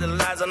drink. You hear the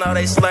lies on all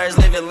they slurs.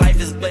 Living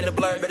life is blend a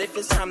blur. But if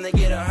it's time to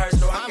get a hearse,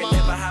 so I can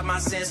never hide my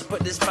sins.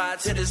 Put this fire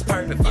to this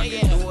perp. If I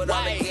can do it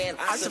all again,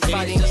 I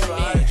suffice just for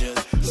her.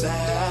 Just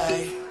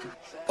say,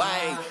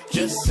 wait,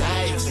 just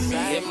say to me.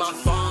 Hit my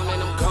phone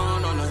and I'm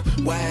gone on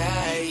the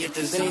way. If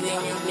there's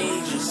anything you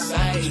need, just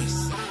say.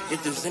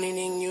 If there's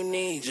anything you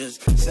need,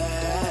 just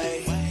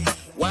say.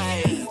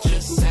 Wait,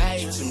 just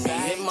say to me.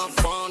 Hit my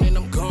phone and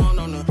I'm gone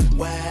on the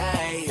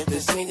way. If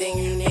there's anything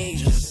you need,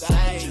 just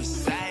say.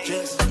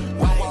 Just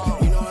wait,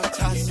 you know I'm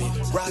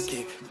toxic,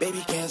 rocket.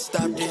 Baby can't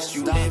stop this,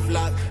 you live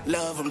like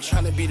love. I'm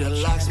trying to be the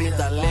locksmith.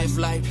 I live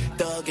like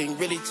thug, ain't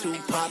really too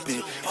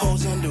poppin'.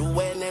 Hoes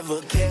underwear,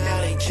 never care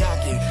how they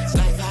jockin'.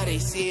 Life how they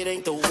see it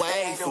ain't the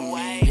way for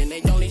me. And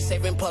they only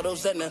saving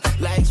puddles and the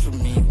likes for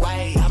me.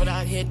 Wait, I've been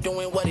out here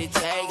doing what it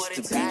takes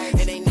to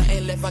be. It ain't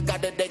nothing left, I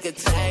got that they could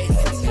take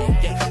from me.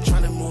 Yeah,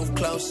 trying to move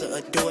closer,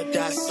 a do or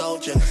die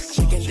soldier.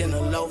 Chicken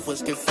dinner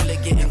loafers, can feel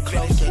it getting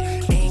closer.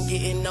 Ain't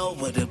getting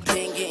over, the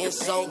pain getting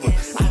sober.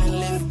 I done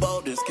lift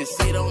boulders, can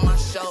see it on my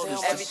shoulders.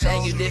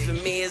 Everything you did for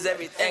me is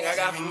everything I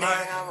got from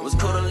her. It was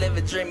cool to live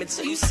a dream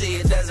until you see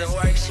it doesn't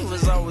work. She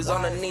was always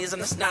on her knees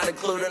and it's not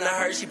including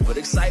her. She put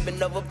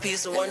excitement over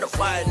peace and wonder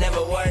why it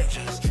never worked.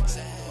 Just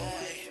say,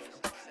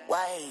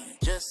 wait,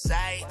 just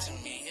say to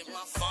me. Hit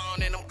my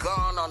phone and I'm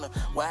gone on the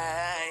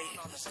way.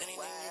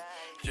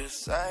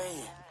 Just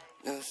say,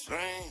 just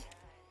ring.